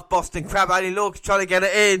 Half Boston Crab. Only Lorcan trying to get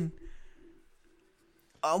it in.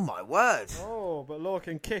 Oh my word! Oh, but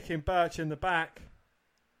Lorcan kicking Birch in the back.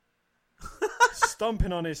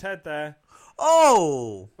 Stomping on his head there.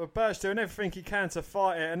 Oh! But Birch doing everything he can to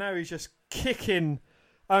fight it, and now he's just kicking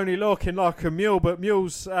Only Lorcan like a mule. But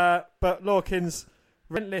Lorcan's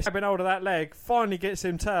Relentless grabbing hold of that leg. Finally gets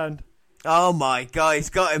him turned. Oh my God, he's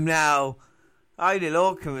got him now. Only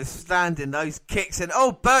Lorcan was standing those kicks and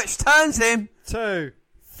Birch turns him. 2,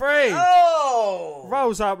 3. Oh!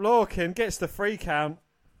 Rolls up Lorcan, gets the 3 count.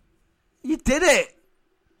 You did it.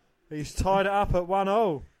 He's tied it up at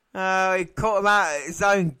 1-0. He caught him out of his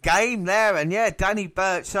own game there. And yeah, Danny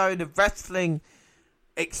Burch showing the wrestling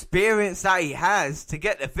experience that he has to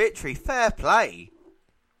get the victory. Fair play.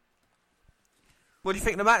 What do you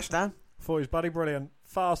think of the match, Dan? Thought he was bloody brilliant.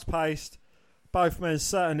 Fast-paced. Both men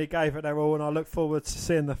certainly gave it their all, and I look forward to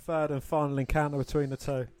seeing the third and final encounter between the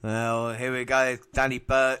two. Well, here we go. Danny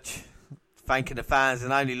Burch thanking the fans,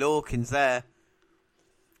 and only Lorcan's there.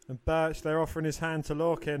 And Burch, they're offering his hand to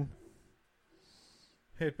Lorcan.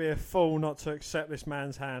 He'd be a fool not to accept this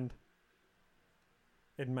man's hand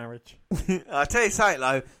in marriage. I'll tell you something,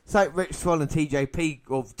 though. Something Rich Swann and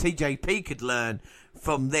TJP could learn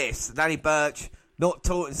from this. Danny Burch not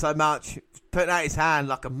talking so much, putting out his hand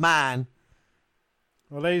like a man.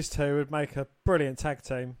 Well, these two would make a brilliant tag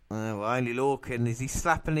team. Well, only Lorcan. Is he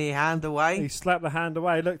slapping the hand away? He slapped the hand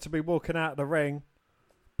away, looked to be walking out of the ring.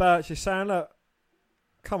 Burch is saying, look,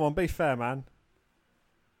 come on, be fair, man.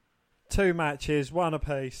 2 matches, 1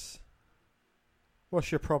 apiece.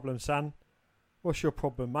 What's your problem, son? What's your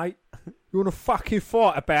problem, mate? You want to fucking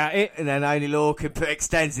fight about it? And then only Lorcan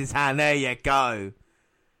extends his hand. There you go.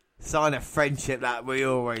 Sign of friendship that we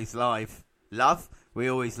always love. We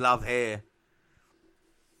always love here.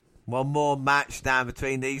 One more match down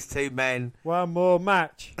between these two men. One more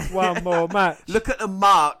match. One more match. Look at the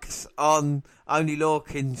marks on only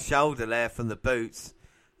Lorcan's shoulder there from the boots.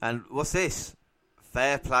 And what's this?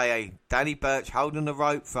 Fair play. Danny Burch holding the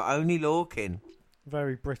rope for only Lorcan.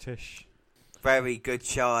 Very British. Very good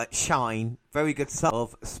shine. Very good sort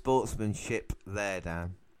of sportsmanship there,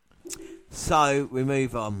 Dan. So, we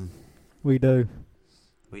move on. We do.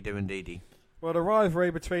 We do indeedy. Well, the rivalry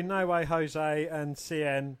between No Way Jose and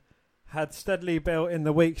CN had steadily built in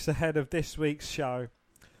the weeks ahead of this week's show.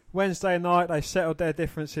 Wednesday night, they settled their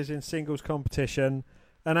differences in singles competition,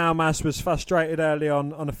 and Almas was frustrated early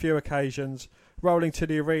on a few occasions, rolling to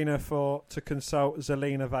the arena to consult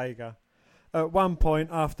Zelina Vega. At one point,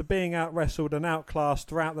 after being out-wrestled and outclassed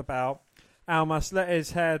throughout the bout, Almas let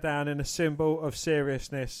his hair down in a symbol of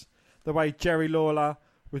seriousness, the way Jerry Lawler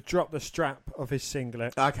would drop the strap of his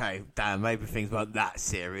singlet. Okay, damn, maybe things weren't that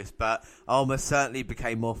serious, but Almas certainly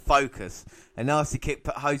became more focused. A nasty kick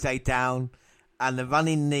put Jose down, and the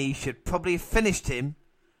running knee should probably have finished him.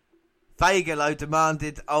 Vega, though,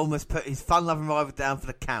 demanded Almas put his fun-loving rival down for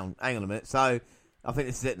the count. Hang on a minute. So, I think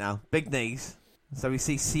this is it now. Big knees. So we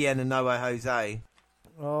see CN and No Way Jose.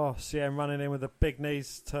 Oh, CN running in with the big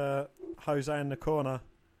knees to Jose in the corner.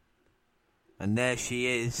 And there she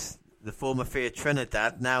is. The former Thea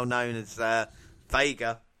Trinidad, now known as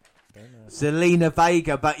Vega. Zelina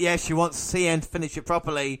Vega. But yeah, she wants CN to finish it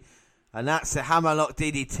properly. And that's a hammerlock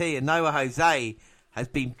DDT. And Noah Jose has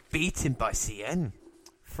been beaten by CN.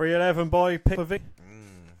 3-11 boy, pick for Vic.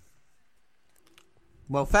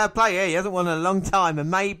 Well, fair play. Yeah, he hasn't won in a long time. And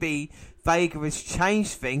maybe Vega has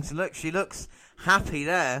changed things. And look, she looks happy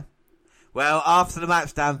there. Well, after the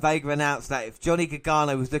match, Dan, Vega announced that if Johnny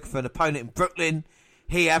Gargano was looking for an opponent in Brooklyn,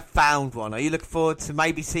 he had found one. Are you looking forward to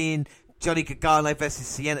maybe seeing Johnny Gargano versus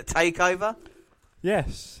CN at TakeOver?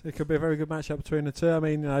 Yes, it could be a very good matchup between the two. I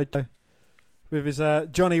mean, you know, with his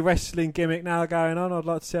Johnny wrestling gimmick now going on, I'd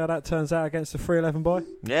like to see how that turns out against the 3-11 boy.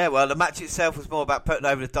 Yeah, well, the match itself was more about putting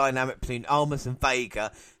over the dynamic between Almas and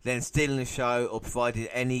Vega than stealing the show or providing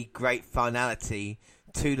any great finality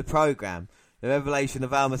to the programme. The revelation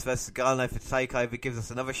of Almas versus Gargano for TakeOver gives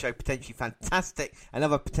us another potentially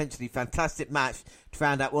fantastic match to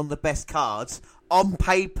round out one of the best cards on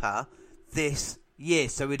paper this year.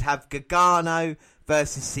 So we'd have Gargano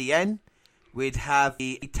versus CN. We'd have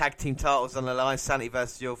the tag team titles on the line, Santity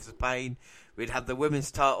versus the Authors of Pain. We'd have the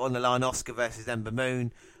women's title on the line, Asuka versus Ember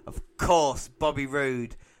Moon. Of course, Bobby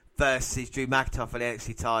Roode versus Drew McIntyre for the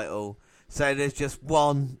NXT title. So there's just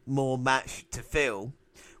one more match to fill,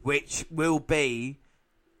 which will be,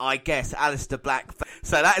 I guess, Aleister Black.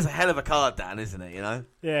 So that is a hell of a card, Dan, isn't it, you know?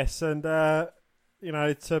 Yes, and, you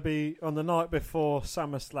know, to be on the night before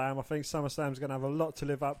SummerSlam, I think SummerSlam's going to have a lot to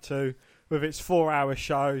live up to with its 4-hour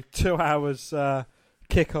show, 2 hours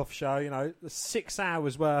kickoff show, you know, 6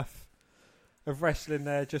 hours worth of wrestling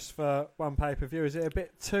there just for one pay-per-view. Is it a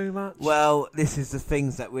bit too much? Well, this is the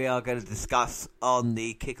things that we are going to discuss on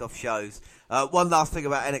the kickoff shows. One last thing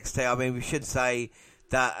about NXT, I mean, we should say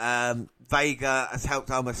that Vega has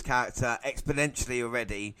helped Almas' character exponentially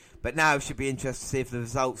already, but now it should be interesting to see if the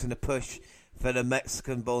results in the push for the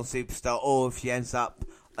Mexican-born superstar, or if she ends up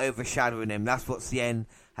overshadowing him. That's what Sien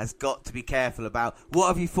has got to be careful about. What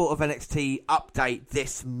have you thought of NXT update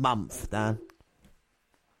this month, Dan?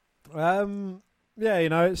 Yeah,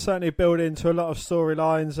 it's certainly built into a lot of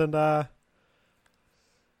storylines, and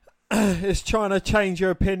it's trying to change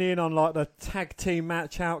your opinion on like the tag team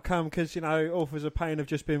match outcome, because Authors of Pain have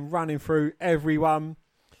just been running through everyone.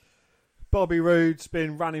 Bobby Roode's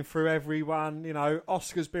been running through everyone.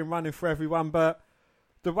 Asuka's been running through everyone, but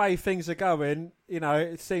the way things are going,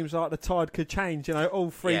 it seems like the tide could change. All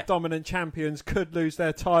three dominant champions could lose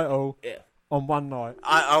their title on one night.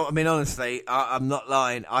 I mean, honestly, I'm not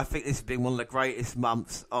lying. I think this has been one of the greatest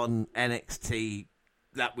months on NXT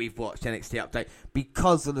that we've watched, NXT Update,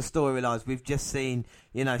 because of the storylines. We've just seen,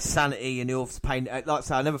 Santity and the Authors of Pain. Like I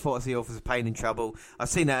say, I never thought I'd see Authors of Pain in trouble. I've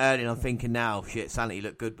seen that early and I'm thinking now, shit, Santity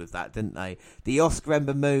looked good with that, didn't they? The Asuka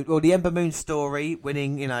Ember Moon, the Ember Moon story,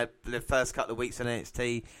 winning, the first couple of weeks on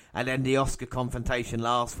NXT, and then the Asuka confrontation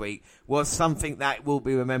last week, was something that will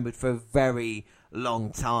be remembered for a very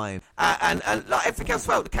long time. And like everything else,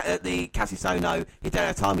 well, the Cassie Sono,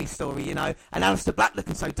 Hideo Itami story, and Aleister Black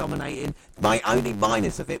looking so dominating. My only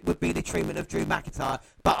minus of it would be the treatment of Drew McIntyre,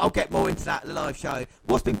 but I'll get more into that in the live show.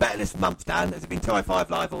 What's been better this month, Dan? Has it been 205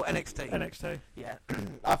 Live or NXT? NXT. Yeah.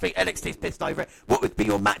 I think NXT's pissed over it. What would be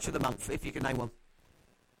your match of the month, if you can name one?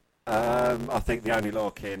 I think the only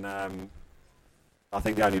lock in...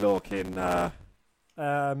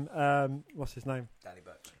 what's his name? Danny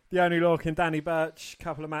Burch. The only lock in Danny Burch.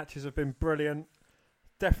 Couple of matches have been brilliant.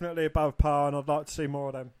 Definitely above par, and I'd like to see more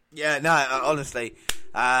of them. Yeah, no, honestly,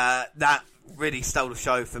 that really stole the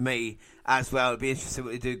show for me as well. It'd be interesting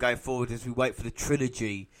what they do going forward as we wait for the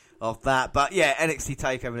trilogy of that. But yeah, NXT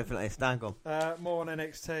Takeover and everything like that. Stand on. More on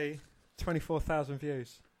NXT. 24,000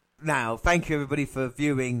 views. Now, thank you everybody for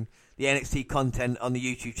viewing the NXT content on the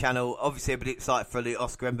YouTube channel. Obviously, everybody excited for the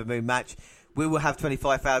Asuka Ember Moon match. We will have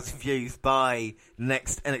 25,000 views by the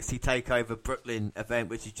next NXT Takeover Brooklyn event,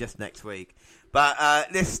 which is just next week.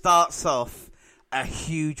 But this starts off a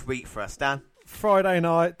huge week for us, Dan. Friday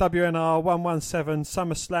night, WNR117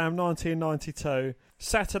 SummerSlam 1992.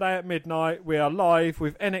 Saturday at midnight, we are live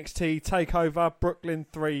with NXT Takeover Brooklyn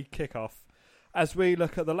 3 Kickoff, as we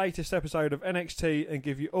look at the latest episode of NXT and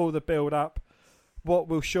give you all the build-up. What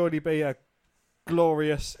will surely be a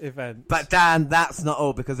glorious event. But Dan, that's not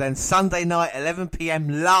all, because then Sunday night 11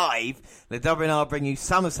 PM live, the WNR bring you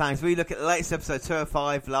SummerSlam. So we look at the latest episode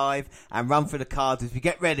 205 live and run through the cards as we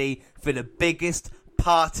get ready for the biggest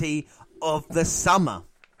party of the summer.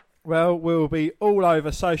 Well, we'll be all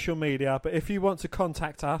over social media, but if you want to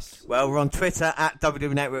contact us... Well, we're on Twitter at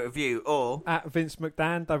WWE Network Review, or... at Vince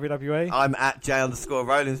McDan, WWE. I'm at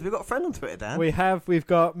J_Rollins. We've got a friend on Twitter, Dan. We've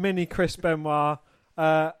got Mini Chris Benoit.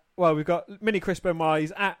 We've got Mini Chris Benoit.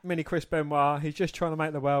 He's at Mini Chris Benoit. He's just trying to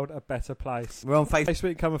make the world a better place. We're on Facebook. This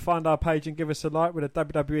week, come and find our page and give us a like with a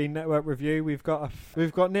WWE Network Review. We've got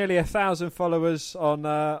nearly 1,000 followers on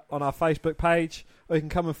our Facebook page. Or you can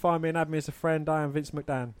come and find me and add me as a friend. I am Vince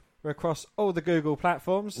McDan. We're across all the Google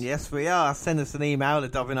platforms. Yes, we are. Send us an email, the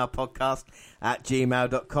WNR podcast at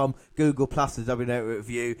gmail.com. Google plus the W Network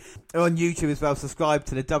Review. We're on YouTube as well. Subscribe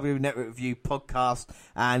to the W Network Review podcast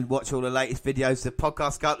and watch all the latest videos. The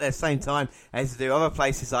podcast go up there at the same time as they do other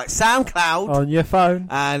places like SoundCloud. On your phone.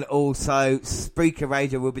 And also Spreaker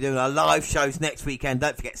Radio. We'll be doing our live shows next weekend.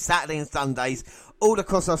 Don't forget, Saturday and Sundays, all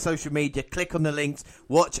across our social media. Click on the links.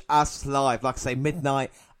 Watch us live. Like I say,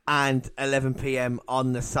 midnight and 11 PM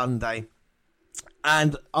on the Sunday,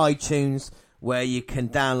 and iTunes, where you can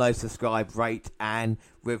download, subscribe, rate and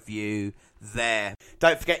review there.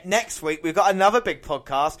 Don't forget, next week we've got another big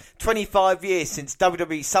podcast. 25 years since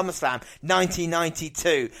WWE Summerslam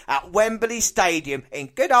 1992 at Wembley Stadium in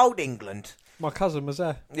good old England. My cousin was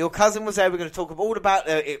there. Your cousin was there. We're going to talk all about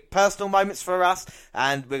personal moments for us,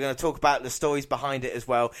 and we're going to talk about the stories behind it as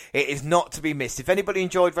well. It is not to be missed. If anybody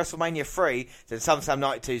enjoyed WrestleMania 3, then SummerSlam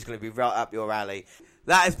 92 is going to be right up your alley.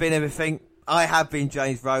 That has been everything. I have been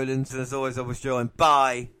James Rowlands, and as always, I was joined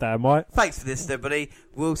by... Dan White. Thanks for this, everybody.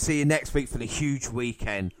 We'll see you next week for the huge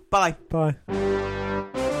weekend. Bye. Bye.